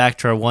coming back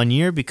to our 1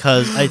 year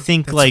because I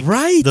think like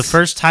right. the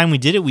first time we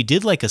did it, we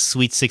did like a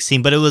Sweet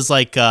 16, but it was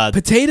like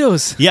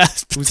potatoes.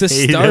 yes, It was a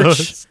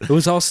starch. It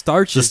was all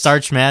starches. The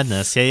Starch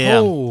Madness. Yeah.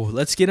 Oh,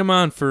 let's get him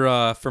on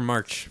for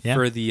March Yeah.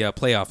 for the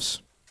playoffs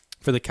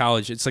for the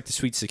college. It's like the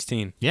Sweet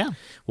 16. Yeah.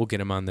 We'll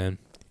get him on then.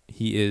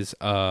 He is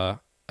a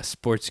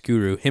sports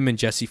guru. Him and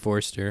Jesse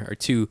Forster are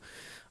two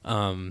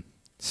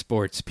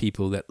sports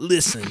people that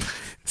listen.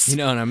 You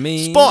know what I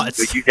mean?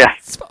 Sports. You guys,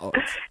 Sports.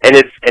 and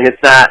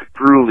it's not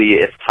Gruely,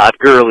 it's Todd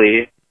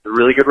Gurley, a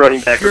really good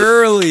running back.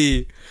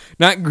 Gurley,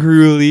 not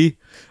Gruely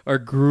or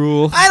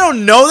Gruel. I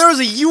don't know. There was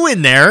a U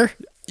in there.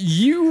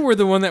 You were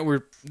the one that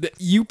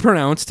you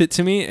pronounced it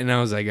to me, and I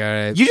was like, all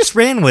right. You just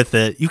ran with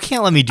it. You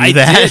can't let me do I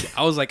that. did.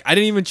 I was like, I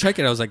didn't even check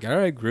it. I was like, all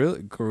right,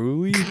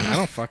 Gruely. I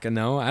don't fucking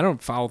know. I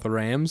don't follow the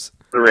Rams.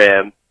 The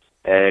Rams,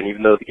 and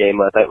even though the game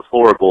last night was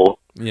horrible,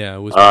 Yeah, it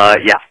was.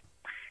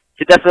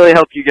 could definitely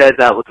help you guys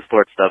out with the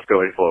sports stuff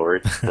going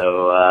forward.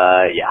 So,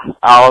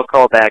 I'll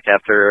call back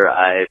after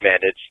I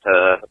manage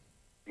to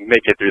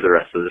make it through the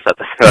rest of this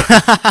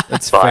episode.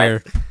 That's Bye.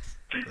 fair.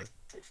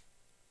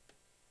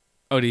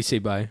 Oh, did you say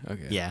bye?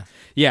 Okay. Yeah.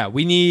 Yeah,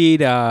 we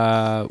need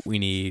a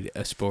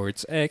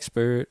sports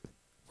expert.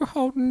 We're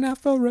holding out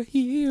for a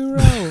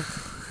hero.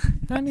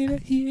 I need a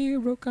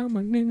hero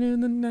coming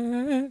in the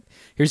night.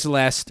 Here's the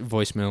last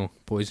voicemail,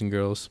 boys and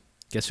girls.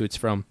 Guess who it's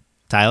from?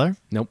 Tyler?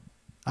 Nope.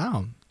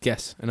 Oh.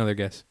 Guess. Another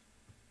guess.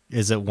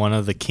 Is it one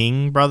of the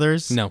King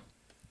brothers? No.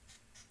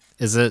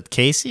 Is it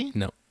Casey?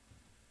 No.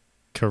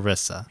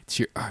 Carissa. It's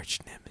your arch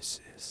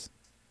nemesis.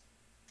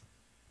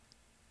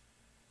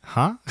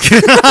 Huh?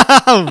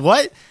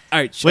 What?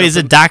 Arch. Wait, is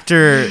it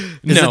Dr.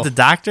 Is No. it the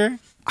doctor?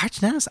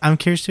 Arch nemesis? I'm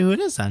curious to who it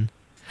is then.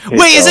 Hey,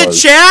 Wait, is it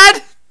fellas.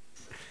 Chad?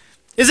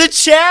 Is it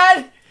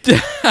Chad?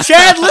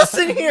 Chad,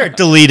 listen here.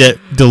 Delete it.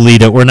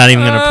 Delete it. We're not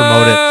even going to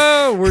promote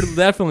it. We're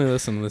definitely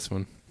listening to this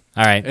one.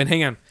 All right. And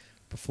hang on.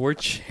 Before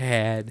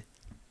Chad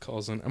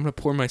calls in, I'm going to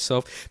pour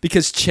myself,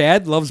 because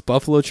Chad loves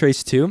Buffalo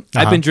Trace too.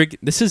 I've been drinking.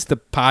 This is the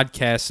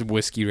podcast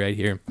whiskey right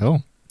here. Oh.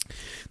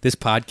 This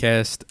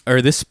podcast,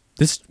 or this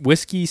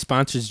whiskey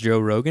sponsors Joe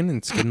Rogan, and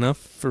it's good enough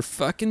for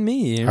fucking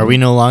me. You know? Are we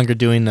no longer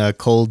doing a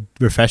cold,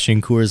 refreshing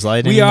Coors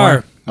Light We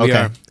anymore? are. Okay. We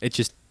are. It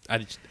just, I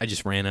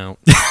just ran out.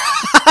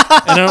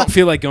 And I don't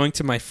feel like going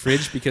to my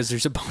fridge because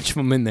there's a bunch of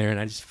them in there, and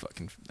I just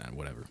fucking,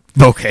 whatever.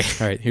 Okay.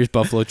 All right, here's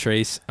Buffalo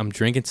Trace. I'm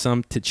drinking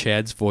some to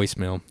Chad's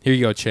voicemail. Here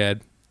you go,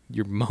 Chad.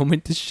 Your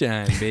moment to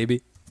shine,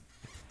 baby.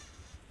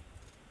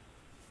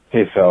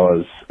 Hey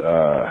fellas,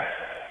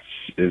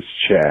 it's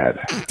Chad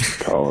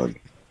calling.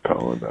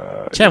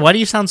 Chad, why do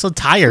you sound so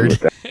tired?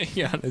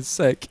 Hang on a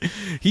sec.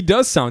 He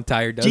does sound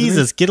tired, doesn't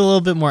Jesus, get a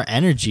little bit more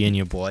energy in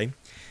you, boy.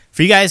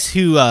 For you guys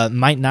who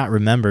might not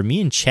remember, me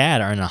and Chad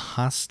are in a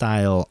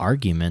hostile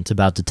argument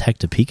about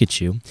Detective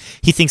Pikachu.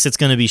 He thinks it's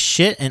going to be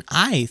shit, and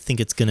I think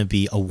it's going to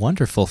be a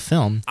wonderful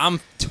film. I'm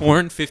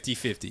torn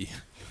 50-50.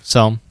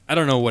 So I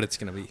don't know what it's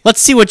going to be.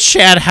 let's see what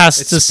Chad has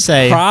It's to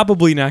say.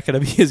 probably not going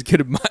to be as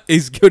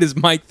good as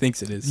Mike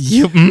thinks it is.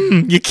 You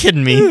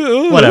kidding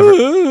me? Whatever. I'm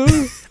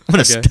going to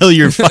Okay. spill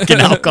your fucking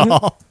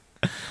alcohol.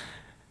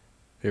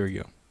 Here we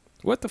go.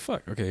 What the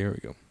fuck? Okay, here we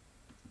go.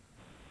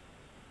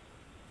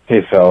 Hey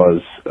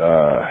fellas,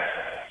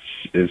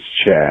 it's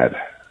Chad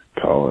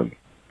calling,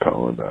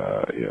 from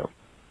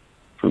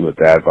the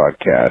Dad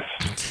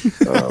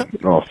Podcast.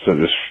 And also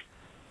just,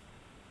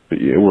 but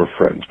yeah, we're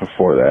friends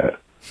before that.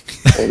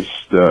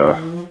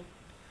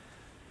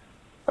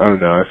 I don't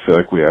know, I feel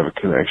like we have a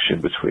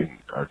connection between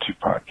our two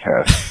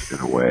podcasts in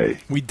a way.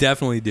 We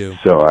definitely do.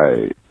 So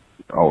I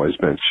always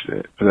mention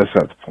it, but that's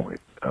not the point.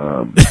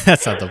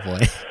 That's not the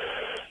point.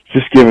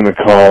 Just giving a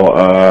call.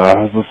 I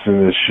was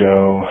listening to the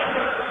show.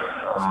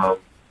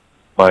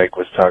 Mike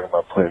was talking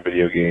about playing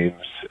video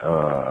games.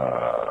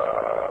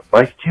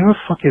 Mike, do you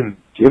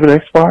have an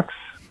Xbox?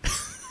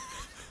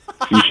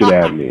 You should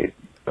add me.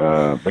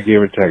 My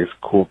gamer tag is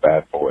Cool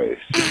Bad Boy.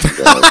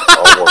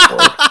 All one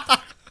word.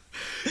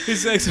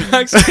 His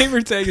Xbox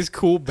gamer tag is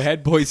Cool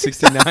Bad Boy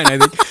 69. I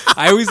think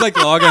I always log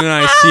on and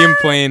I see him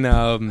playing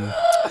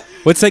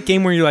What's that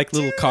game where you're like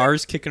little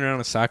cars kicking around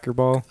a soccer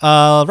ball?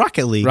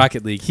 Rocket League.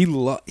 Rocket League.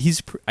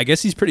 I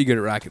guess he's pretty good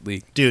at Rocket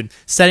League. Dude,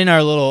 setting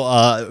our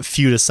little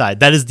feud aside,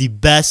 that is the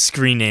best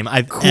screen name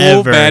I've Cool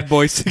ever Bad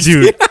Boy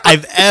 16. Dude,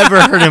 I've ever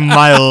heard in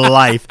my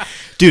life.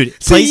 Dude,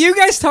 See, you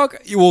guys talk.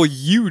 Well,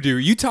 you do.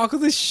 You talk all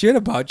this shit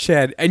about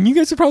Chad, and you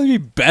guys would probably be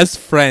best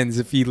friends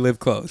if he lived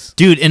close.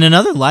 dude, in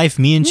another life,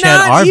 me and Chad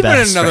Not are even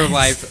best another friends.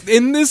 life.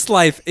 In this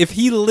life, if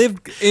he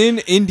lived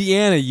in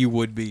Indiana, you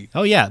would be.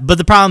 Oh yeah, but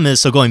the problem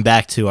is, so going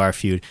back to our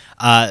feud,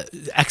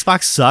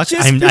 Xbox sucks.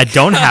 Just I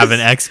don't have an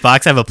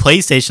Xbox. I have a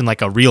PlayStation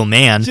like a real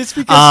man. Just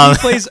because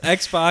he plays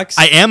Xbox,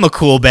 I am a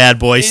cool bad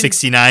boy,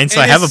 69,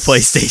 so I and have a is-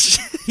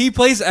 PlayStation. he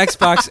plays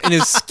Xbox and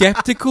is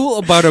skeptical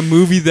about a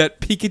movie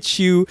that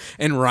Pikachu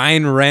and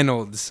Ryan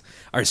Reynolds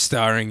are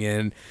starring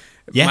in.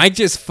 Yeah. Mike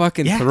just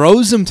fucking Yeah.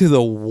 throws him to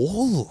the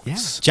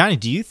wolves. Johnny,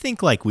 do you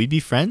think like we'd be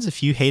friends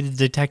if you hated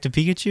Detective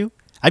Pikachu?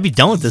 I'd be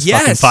done with this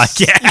Yes.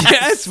 fucking podcast.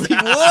 Yes, we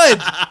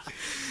would.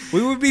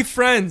 We would be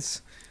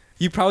friends.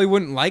 You probably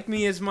wouldn't like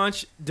me as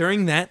much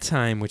during that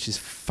time, which is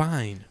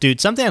fine.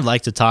 Dude, something I'd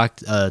like to talk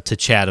to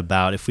Chad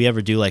about if we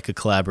ever do like a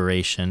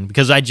collaboration,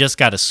 because I just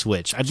got a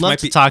Switch. I'd love might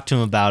to be- talk to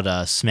him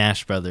about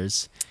Smash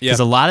Brothers. Yeah. Because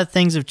a lot of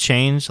things have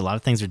changed. A lot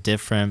of things are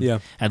different. Yeah.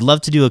 I'd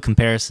love to do a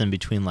comparison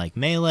between like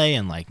Melee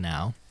and like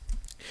now.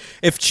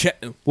 If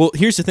well,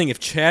 here's the thing: if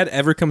Chad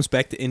ever comes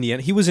back to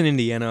Indiana, he was in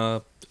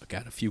Indiana,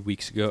 a few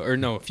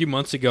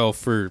months ago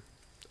for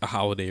a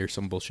holiday or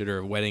some bullshit or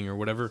a wedding or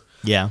whatever.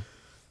 Yeah.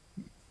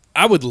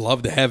 I would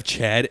love to have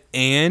Chad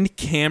and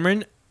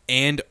Cameron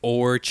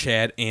or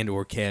Chad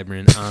or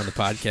Cameron on the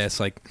podcast,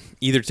 like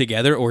either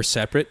together or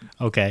separate.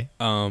 Okay.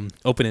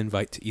 Open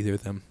invite to either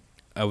of them.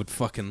 I would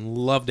fucking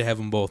love to have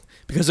them both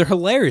because they're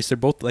hilarious. They're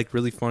both like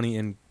really funny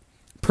and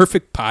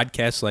perfect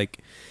podcasts, like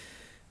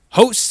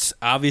hosts,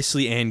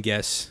 obviously, and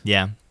guests.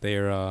 Yeah.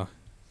 They're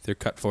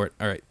cut for it.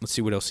 All right, let's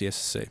see what else he has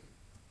to say.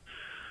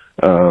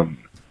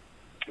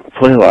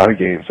 Play a lot of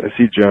games. I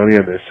see Johnny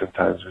on there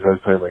sometimes because I was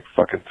playing like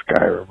fucking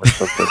Skyrim or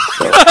something.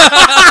 So.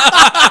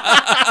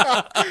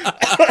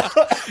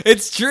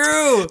 It's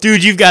true.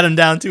 Dude, you've got him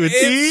down to a T.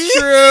 It's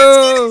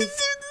true.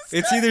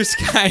 It's either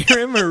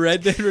Skyrim or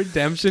Red Dead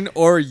Redemption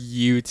or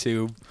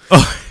YouTube.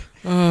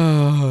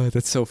 Oh,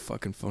 that's so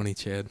fucking funny,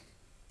 Chad.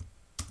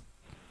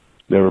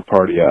 Never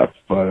party up,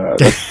 but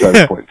that's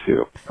side point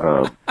two.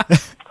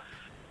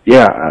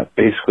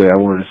 Basically, I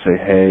wanted to say,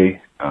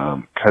 hey,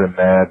 kind of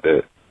mad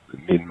that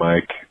me and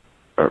Mike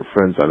are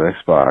friends on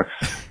Xbox.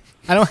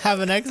 I don't have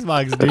an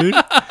Xbox, dude.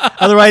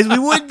 Otherwise, we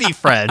would be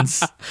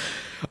friends.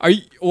 Are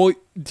you? Well,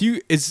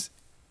 is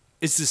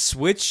the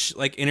Switch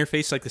like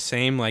interface like the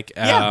same? Like,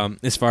 Yeah.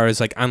 as far as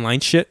like online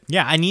shit.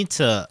 Yeah, I need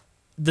to.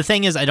 The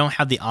thing is, I don't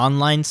have the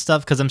online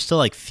stuff because I'm still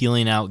like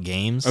feeling out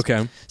games.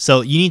 Okay.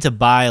 So you need to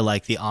buy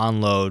like the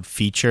onload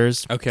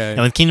features. Okay.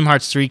 And with Kingdom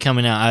Hearts 3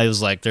 coming out, I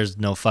was like, there's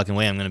no fucking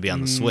way I'm going to be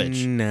on the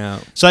Switch. No.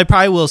 So I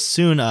probably will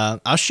soon.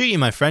 I'll shoot you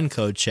my friend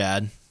code,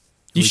 Chad.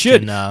 You We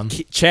should. can,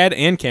 Chad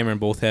and Cameron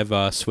both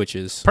have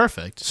Switches.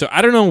 Perfect. So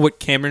I don't know what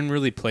Cameron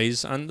really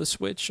plays on the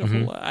Switch. A Mm-hmm.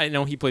 whole lot. I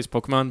know he plays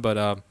Pokemon, but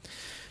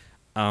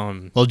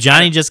Well,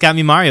 Johnny just got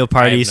me Mario I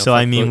Party, have no so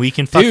I fucking mean, clue. we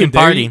can Dude, fucking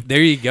party.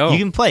 There you go. You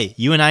can play.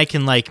 You and I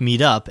can like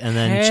meet up, and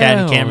then Chad and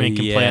Hell Cameron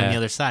can play on yeah. the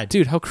other side.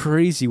 Dude, how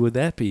crazy would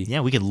that be? Yeah,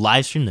 we could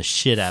live stream the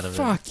shit out of it.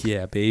 Fuck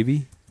yeah,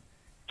 baby.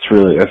 That's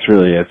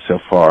really it so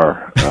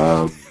far.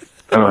 I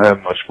don't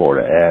have much more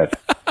to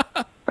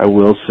add. I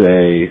will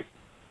say,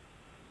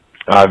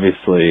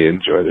 obviously,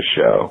 enjoy the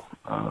show.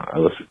 I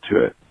listen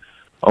to it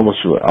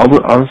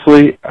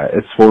honestly.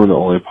 It's one of the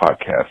only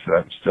podcasts that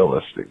I'm still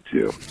listening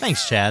to.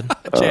 Thanks, Chad.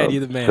 Chad,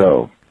 you're the man.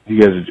 So you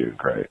guys are doing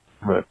great.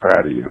 I'm really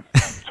proud of you.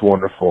 It's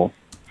wonderful.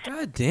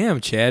 God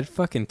damn, Chad.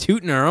 Fucking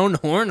tooting our own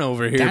horn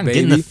over here, God, I'm baby.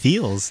 getting the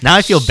feels. Now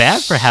I feel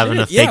bad for having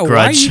a Shit, fake Why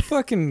grudge.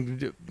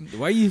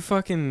 are you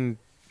fucking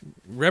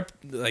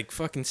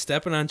fucking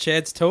stepping on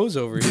Chad's toes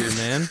over here,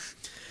 man?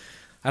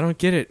 I don't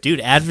get it. Dude,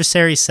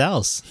 adversary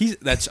sells.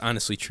 That's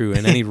honestly true,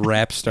 and any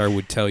rap star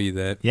would tell you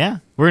that. Yeah,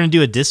 we're going to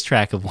do a diss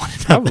track of one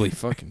another. Probably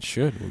fucking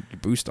should. We'll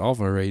boost all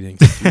of our ratings.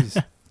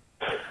 Jeez.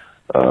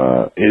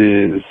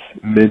 It is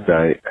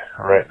midnight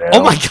right now.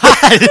 Oh my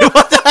god!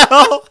 What the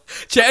hell?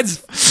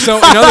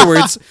 In other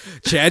words,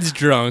 Chad's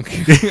drunk,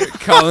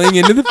 calling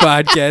into the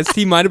podcast.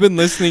 He might have been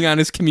listening on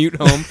his commute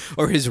home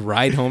or his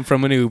ride home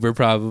from an Uber,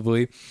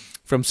 probably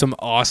from some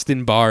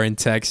Austin bar in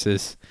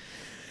Texas.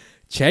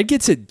 Chad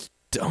gets it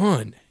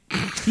done.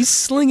 He's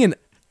slinging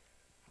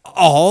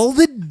all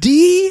the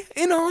D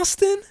in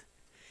Austin.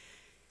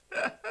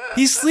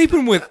 He's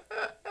sleeping with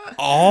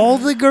all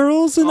the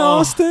girls in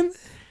Austin.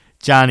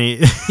 Johnny,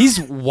 He's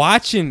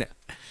watching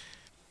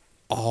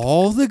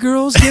all the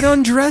girls get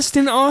undressed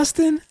in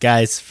Austin.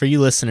 guys, for you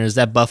listeners,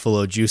 that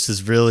buffalo juice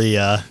is really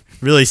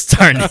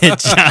starting to hit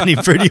Johnny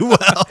pretty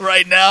well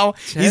right now.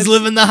 He's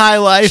living the high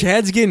life.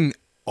 Chad's getting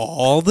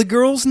all the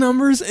girls'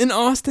 numbers in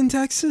Austin,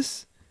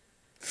 Texas.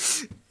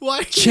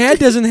 Why? Chad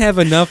doesn't have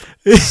enough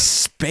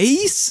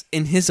space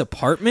in his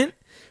apartment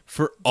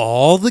for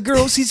all the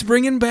girls he's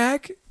bringing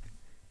back.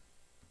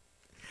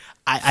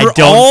 I For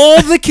don't.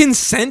 all the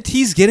consent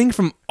he's getting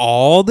from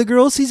all the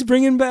girls he's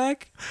bringing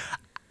back?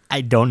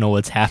 I don't know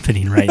what's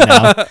happening right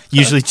now.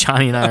 Usually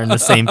Johnny and I are on the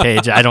same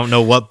page. I don't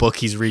know what book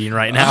he's reading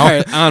right now. All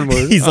right,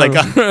 onward. He's like,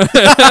 onward.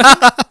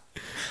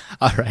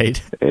 all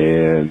right.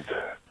 And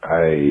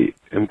I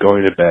am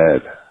going to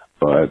bed,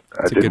 but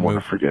I a didn't good want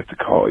move. to forget to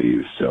call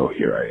you, so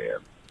here I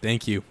am.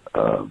 Thank you.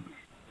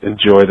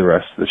 Enjoy the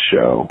rest of the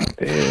show,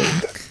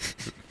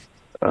 and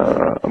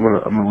I'm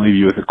gonna leave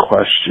you with a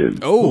question.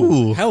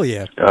 Oh, Ooh. hell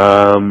yeah.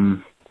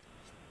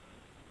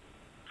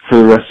 For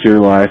the rest of your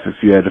life, if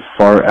you had to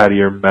fart out of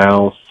your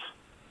mouth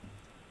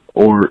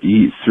or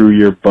eat through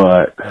your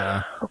butt,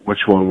 which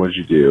one would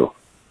you do?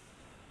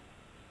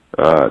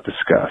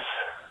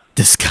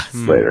 Discuss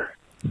later.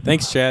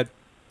 Thanks, Chad.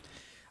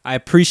 I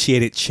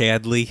appreciate it,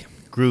 Chadley.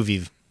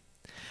 Groovy.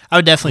 I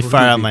would definitely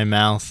fart out my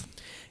mouth.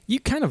 You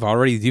kind of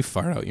already do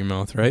fart out your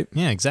mouth, right?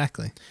 Yeah,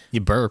 exactly.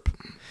 You burp.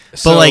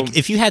 So- But like,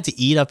 if you had to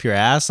eat up your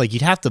ass, like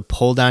you'd have to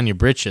pull down your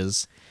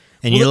britches,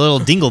 and your little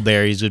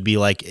dingleberries would be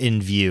like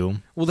in view.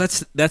 Well,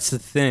 that's the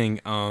thing.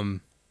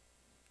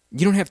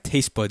 You don't have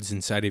taste buds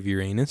inside of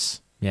your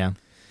anus, Yeah.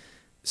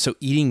 so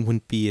eating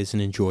wouldn't be as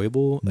an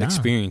enjoyable No.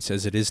 experience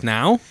as it is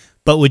now.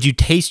 But would you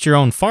taste your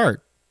own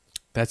fart?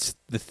 That's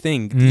the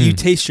thing. You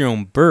taste your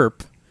own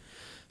burp,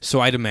 so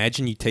I'd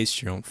imagine you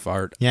taste your own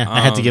fart. Yeah.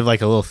 I had to give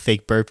like a little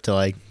fake burp to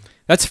like.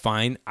 That's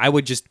fine. I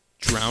would just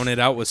drown it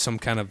out with some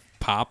kind of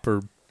pop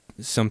or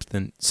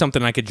something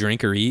I could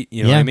drink or eat.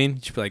 You know what I Yeah. mean?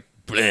 Just be like,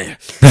 bleh.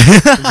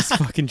 Just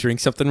fucking drink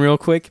something real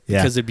quick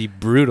Yeah. because it'd be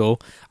brutal.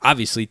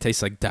 Obviously, it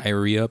tastes like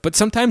diarrhea, but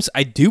sometimes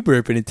I do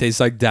burp and it tastes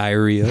like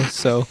diarrhea.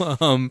 So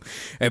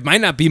it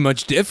might not be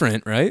much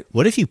different, right?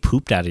 What if you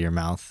pooped out of your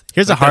mouth?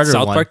 Here's Like a harder that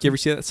South one. Park. You ever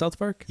see that South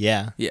Park?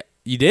 Yeah. Yeah.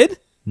 You did?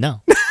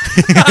 No.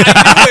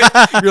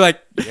 You're like,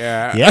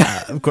 yeah.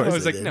 Yeah. Of course. I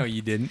was like, did. no,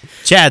 you didn't.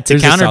 Chad, to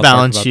There's a South Park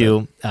counterbalance about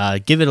you,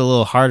 give it a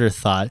little harder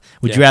thought.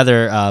 Would you Yeah.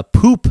 rather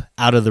poop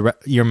out of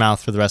your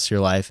mouth for the rest of your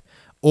life,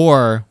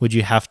 or would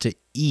you have to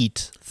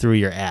eat through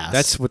your ass?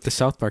 That's what the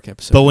South Park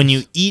episode But when is.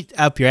 you eat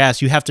up your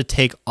ass, you have to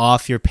take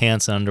off your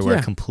pants and underwear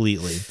Yeah.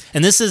 completely.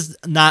 And this is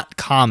not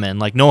common.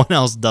 Like, no one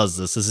else does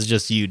this. This is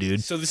just you,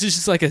 dude. So this is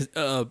just like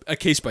a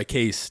case by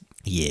case.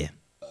 Yeah.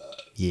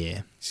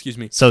 Yeah. Excuse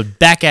me. So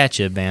back at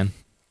you, man.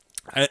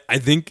 I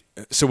think.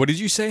 So what did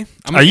you say?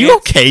 I'm Are gonna you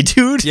okay,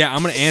 dude? Yeah,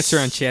 I'm gonna answer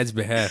on Chad's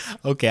behalf.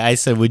 Okay, I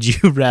said, would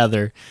you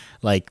rather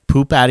like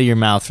poop out of your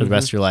mouth for the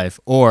rest of your life,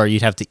 or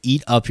you'd have to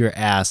eat up your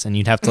ass and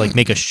you'd have to like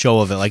make a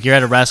show of it? Like you're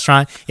at a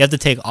restaurant, you have to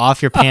take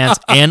off your pants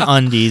and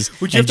undies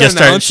Would you and have to just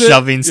start announce it?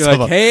 shoving You're stuff like,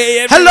 up.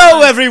 hey,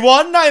 Hello,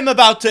 everyone! I'm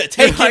about to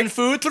take like- in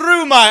food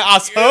through my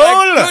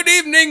asshole. Good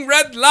evening,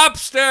 Red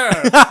Lobster.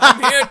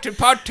 I'm here to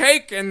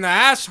partake in the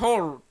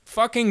asshole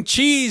fucking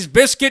cheese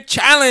biscuit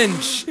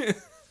challenge.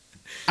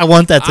 I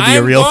want that to be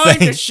a real I'm going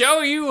thing. to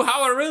show you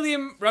how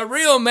a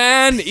real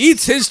man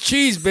eats his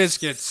cheese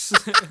biscuits.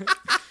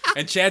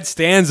 And Chad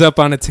stands up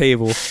on a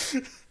table,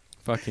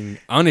 fucking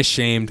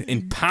unashamed,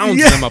 and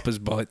pounds them up his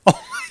butt.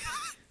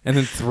 And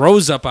then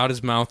throws up out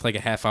his mouth like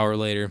a half hour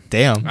later.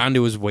 Damn.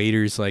 Onto his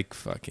waiters like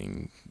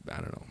fucking, I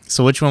don't know.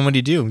 So which one would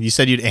you do? You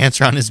said you'd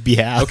answer on his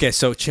behalf. Okay,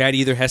 so Chad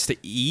either has to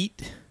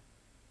eat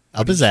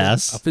Up his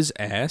ass, up his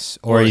ass,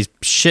 or he's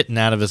shitting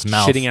out of his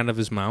mouth. shitting out of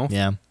his mouth.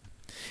 Yeah.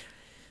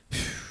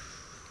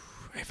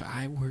 If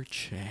I were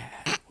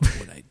Chad, what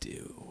would I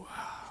do?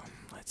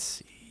 Let's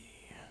see.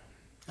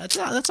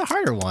 That's a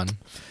harder one.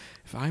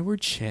 If I were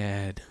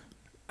Chad,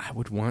 I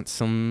would want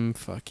some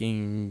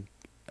fucking.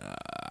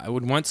 I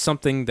would want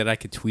something that I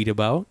could tweet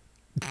about,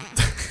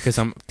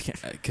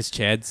 because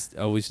Chad's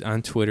always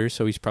on Twitter,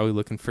 so he's probably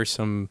looking for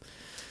some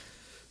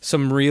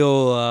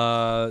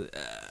real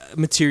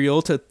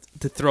material to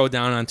throw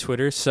down on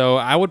Twitter. So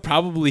I would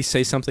probably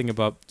say something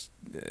about.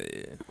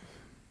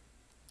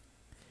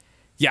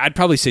 Yeah, I'd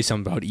probably say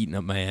something about eating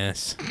up my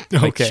ass,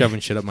 like Okay. shoving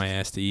shit up my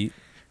ass to eat.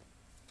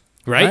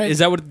 Right? Right. Is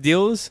that what the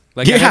deal is?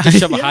 Like I Yeah, have to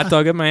shove a yeah. hot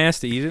dog up my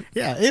ass to eat it?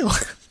 Yeah. Ew.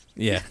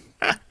 Yeah.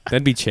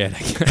 That'd be Chad, I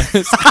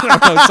guess. I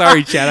don't know.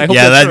 Sorry, Chad. I hope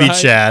Yeah, that's that'd be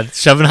right. Chad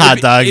shoving hot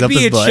dogs It'd up be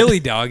his a butt. chili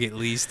dog at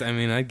least. I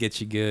mean, I'd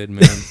get you good,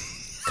 man.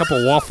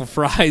 Couple waffle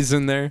fries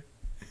in there.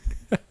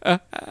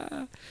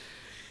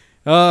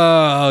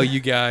 Oh, you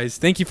guys.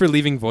 Thank you for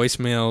leaving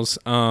voicemails.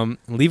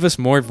 Leave us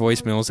more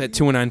voicemails at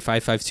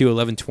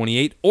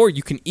 219-552-1128, or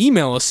you can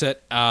email us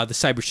at the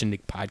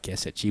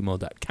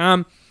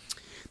cybershyndicpodcast@gmail.com.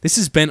 This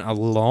has been a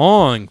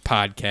long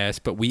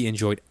podcast, but we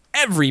enjoyed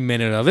every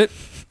minute of it.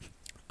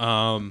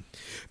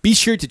 Be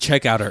sure to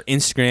check out our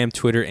Instagram,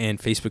 Twitter, and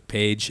Facebook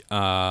page,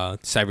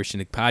 Cyber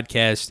Shindig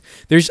Podcast.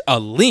 There's a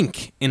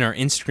link in our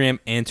Instagram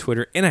and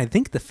Twitter, and I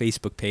think the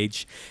Facebook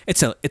page.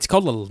 It's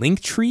called a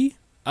Linktree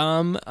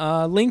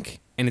link,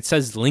 and it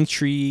says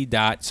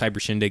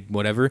linktree.cybershindig,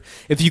 whatever.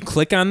 If you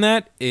click on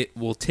that, it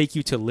will take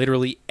you to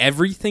literally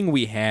everything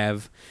we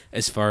have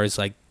as far as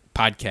like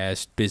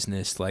podcast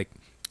business, like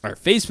our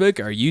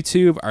Facebook, our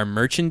YouTube, our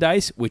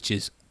merchandise, which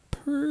is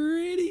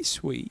pretty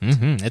pretty sweet.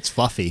 It's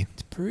fluffy.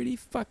 It's pretty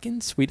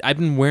fucking sweet. I've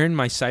been wearing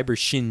my Cyber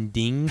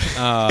Shinding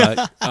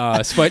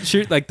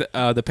sweatshirt like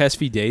the past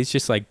few days,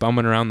 just like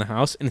bumming around the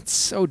house, and it's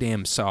so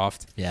damn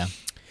soft. Yeah.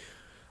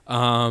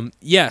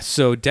 Yeah,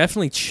 so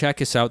definitely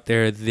check us out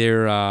there.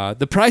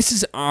 The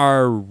prices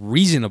are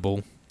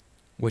reasonable,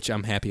 which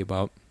I'm happy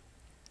about.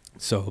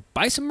 So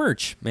buy some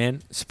merch,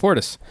 man. Support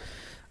us.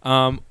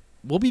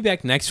 We'll be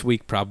back next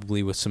week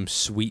probably with some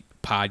sweet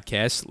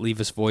podcasts.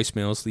 Leave us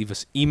voicemails. Leave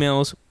us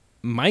emails.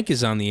 Mike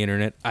is on the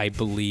internet, I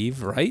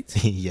believe, right?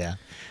 Yeah.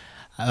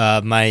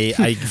 Find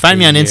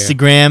me on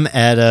Instagram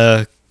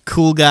at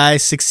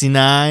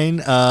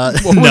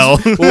coolguy69.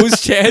 What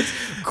was Chad's?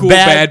 Cool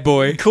bad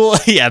boy. Cool,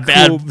 yeah,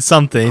 bad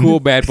something.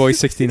 Cool bad boy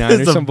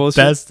 69 or some bullshit.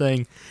 Best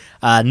thing.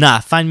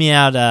 Find me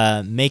out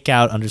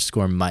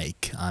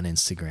makeout_Mike on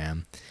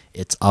Instagram.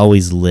 It's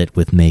always lit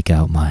with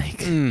Makeout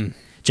Mike.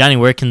 Johnny,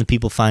 where can the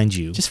people find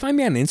you? Just find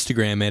me on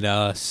Instagram at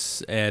I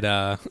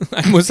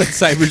almost said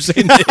Cyber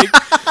Syndic.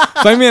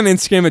 Find me on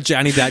Instagram at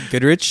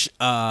Johnny.Goodrich.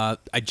 I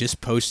just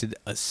posted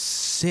a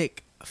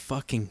sick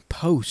fucking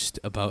post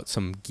about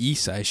some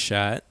geese I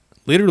shot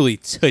literally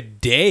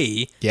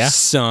today,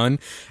 son.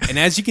 And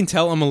as you can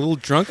tell, I'm a little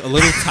drunk, a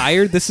little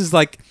tired. This is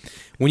like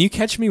when you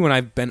catch me when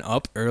I've been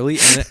up early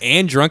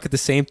and drunk at the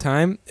same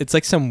time, it's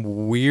like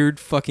some weird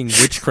fucking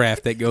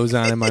witchcraft that goes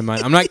on in my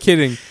mind. I'm not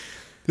kidding.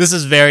 This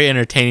is very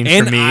entertaining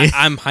and for me.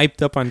 I'm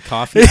hyped up on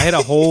coffee. I had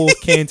a whole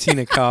canteen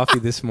of coffee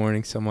this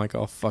morning, so I'm like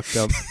all fucked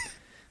up.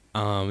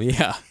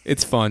 Yeah,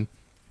 it's fun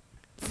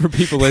for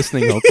people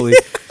listening, hopefully.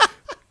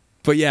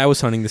 But yeah, I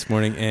was hunting this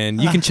morning,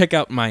 and you can check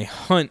out my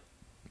hunt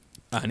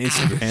on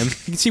Instagram.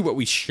 You can see what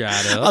we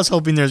shot up. I was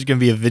hoping there's going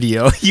to be a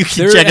video. You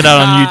can check it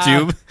out on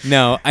YouTube.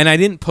 No, and I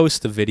didn't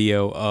post the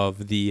video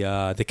of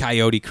the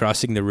coyote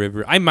crossing the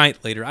river. I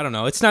might later. I don't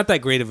know. It's not that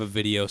great of a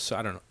video, so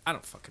I don't know. I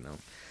don't fucking know.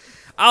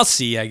 I'll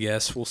see, I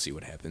guess. We'll see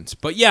what happens.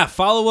 But yeah,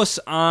 follow us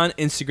on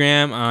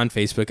Instagram, on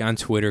Facebook, on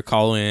Twitter.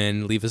 Call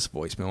in, leave us a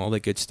voicemail, all that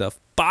good stuff.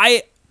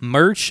 Buy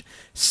merch.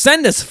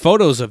 Send us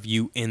photos of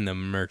you in the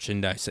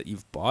merchandise that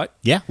you've bought.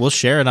 Yeah, we'll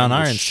share it on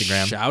our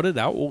Instagram. Shout it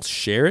out. We'll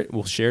share it.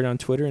 We'll share it on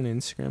Twitter and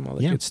Instagram, all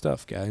that good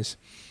stuff, guys.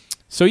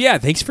 So yeah,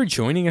 thanks for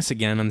joining us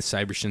again on the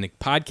Cyber Syndic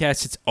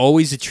podcast. It's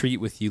always a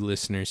treat with you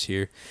listeners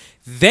here.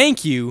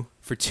 Thank you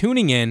for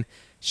tuning in.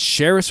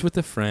 Share us with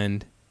a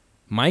friend.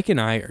 Mike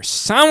and I are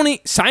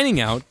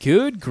signing out.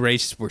 Good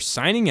gracious, we're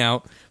signing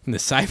out from the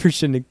Cyber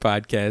Syndic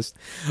podcast.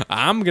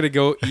 I'm going to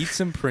go eat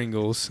some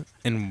Pringles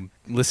and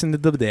listen to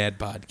the Dad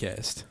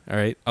podcast. All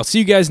right. I'll see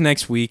you guys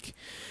next week.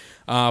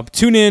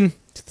 Tune in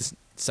to the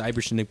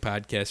Cyber Syndic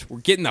podcast. We're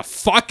getting the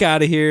fuck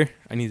out of here.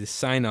 I need to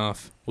sign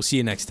off. We'll see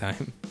you next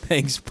time.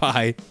 Thanks.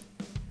 Bye.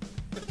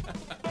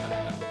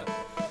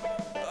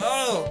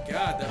 Oh,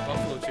 God. That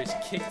Buffalo Trace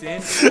kicked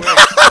in.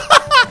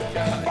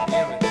 God.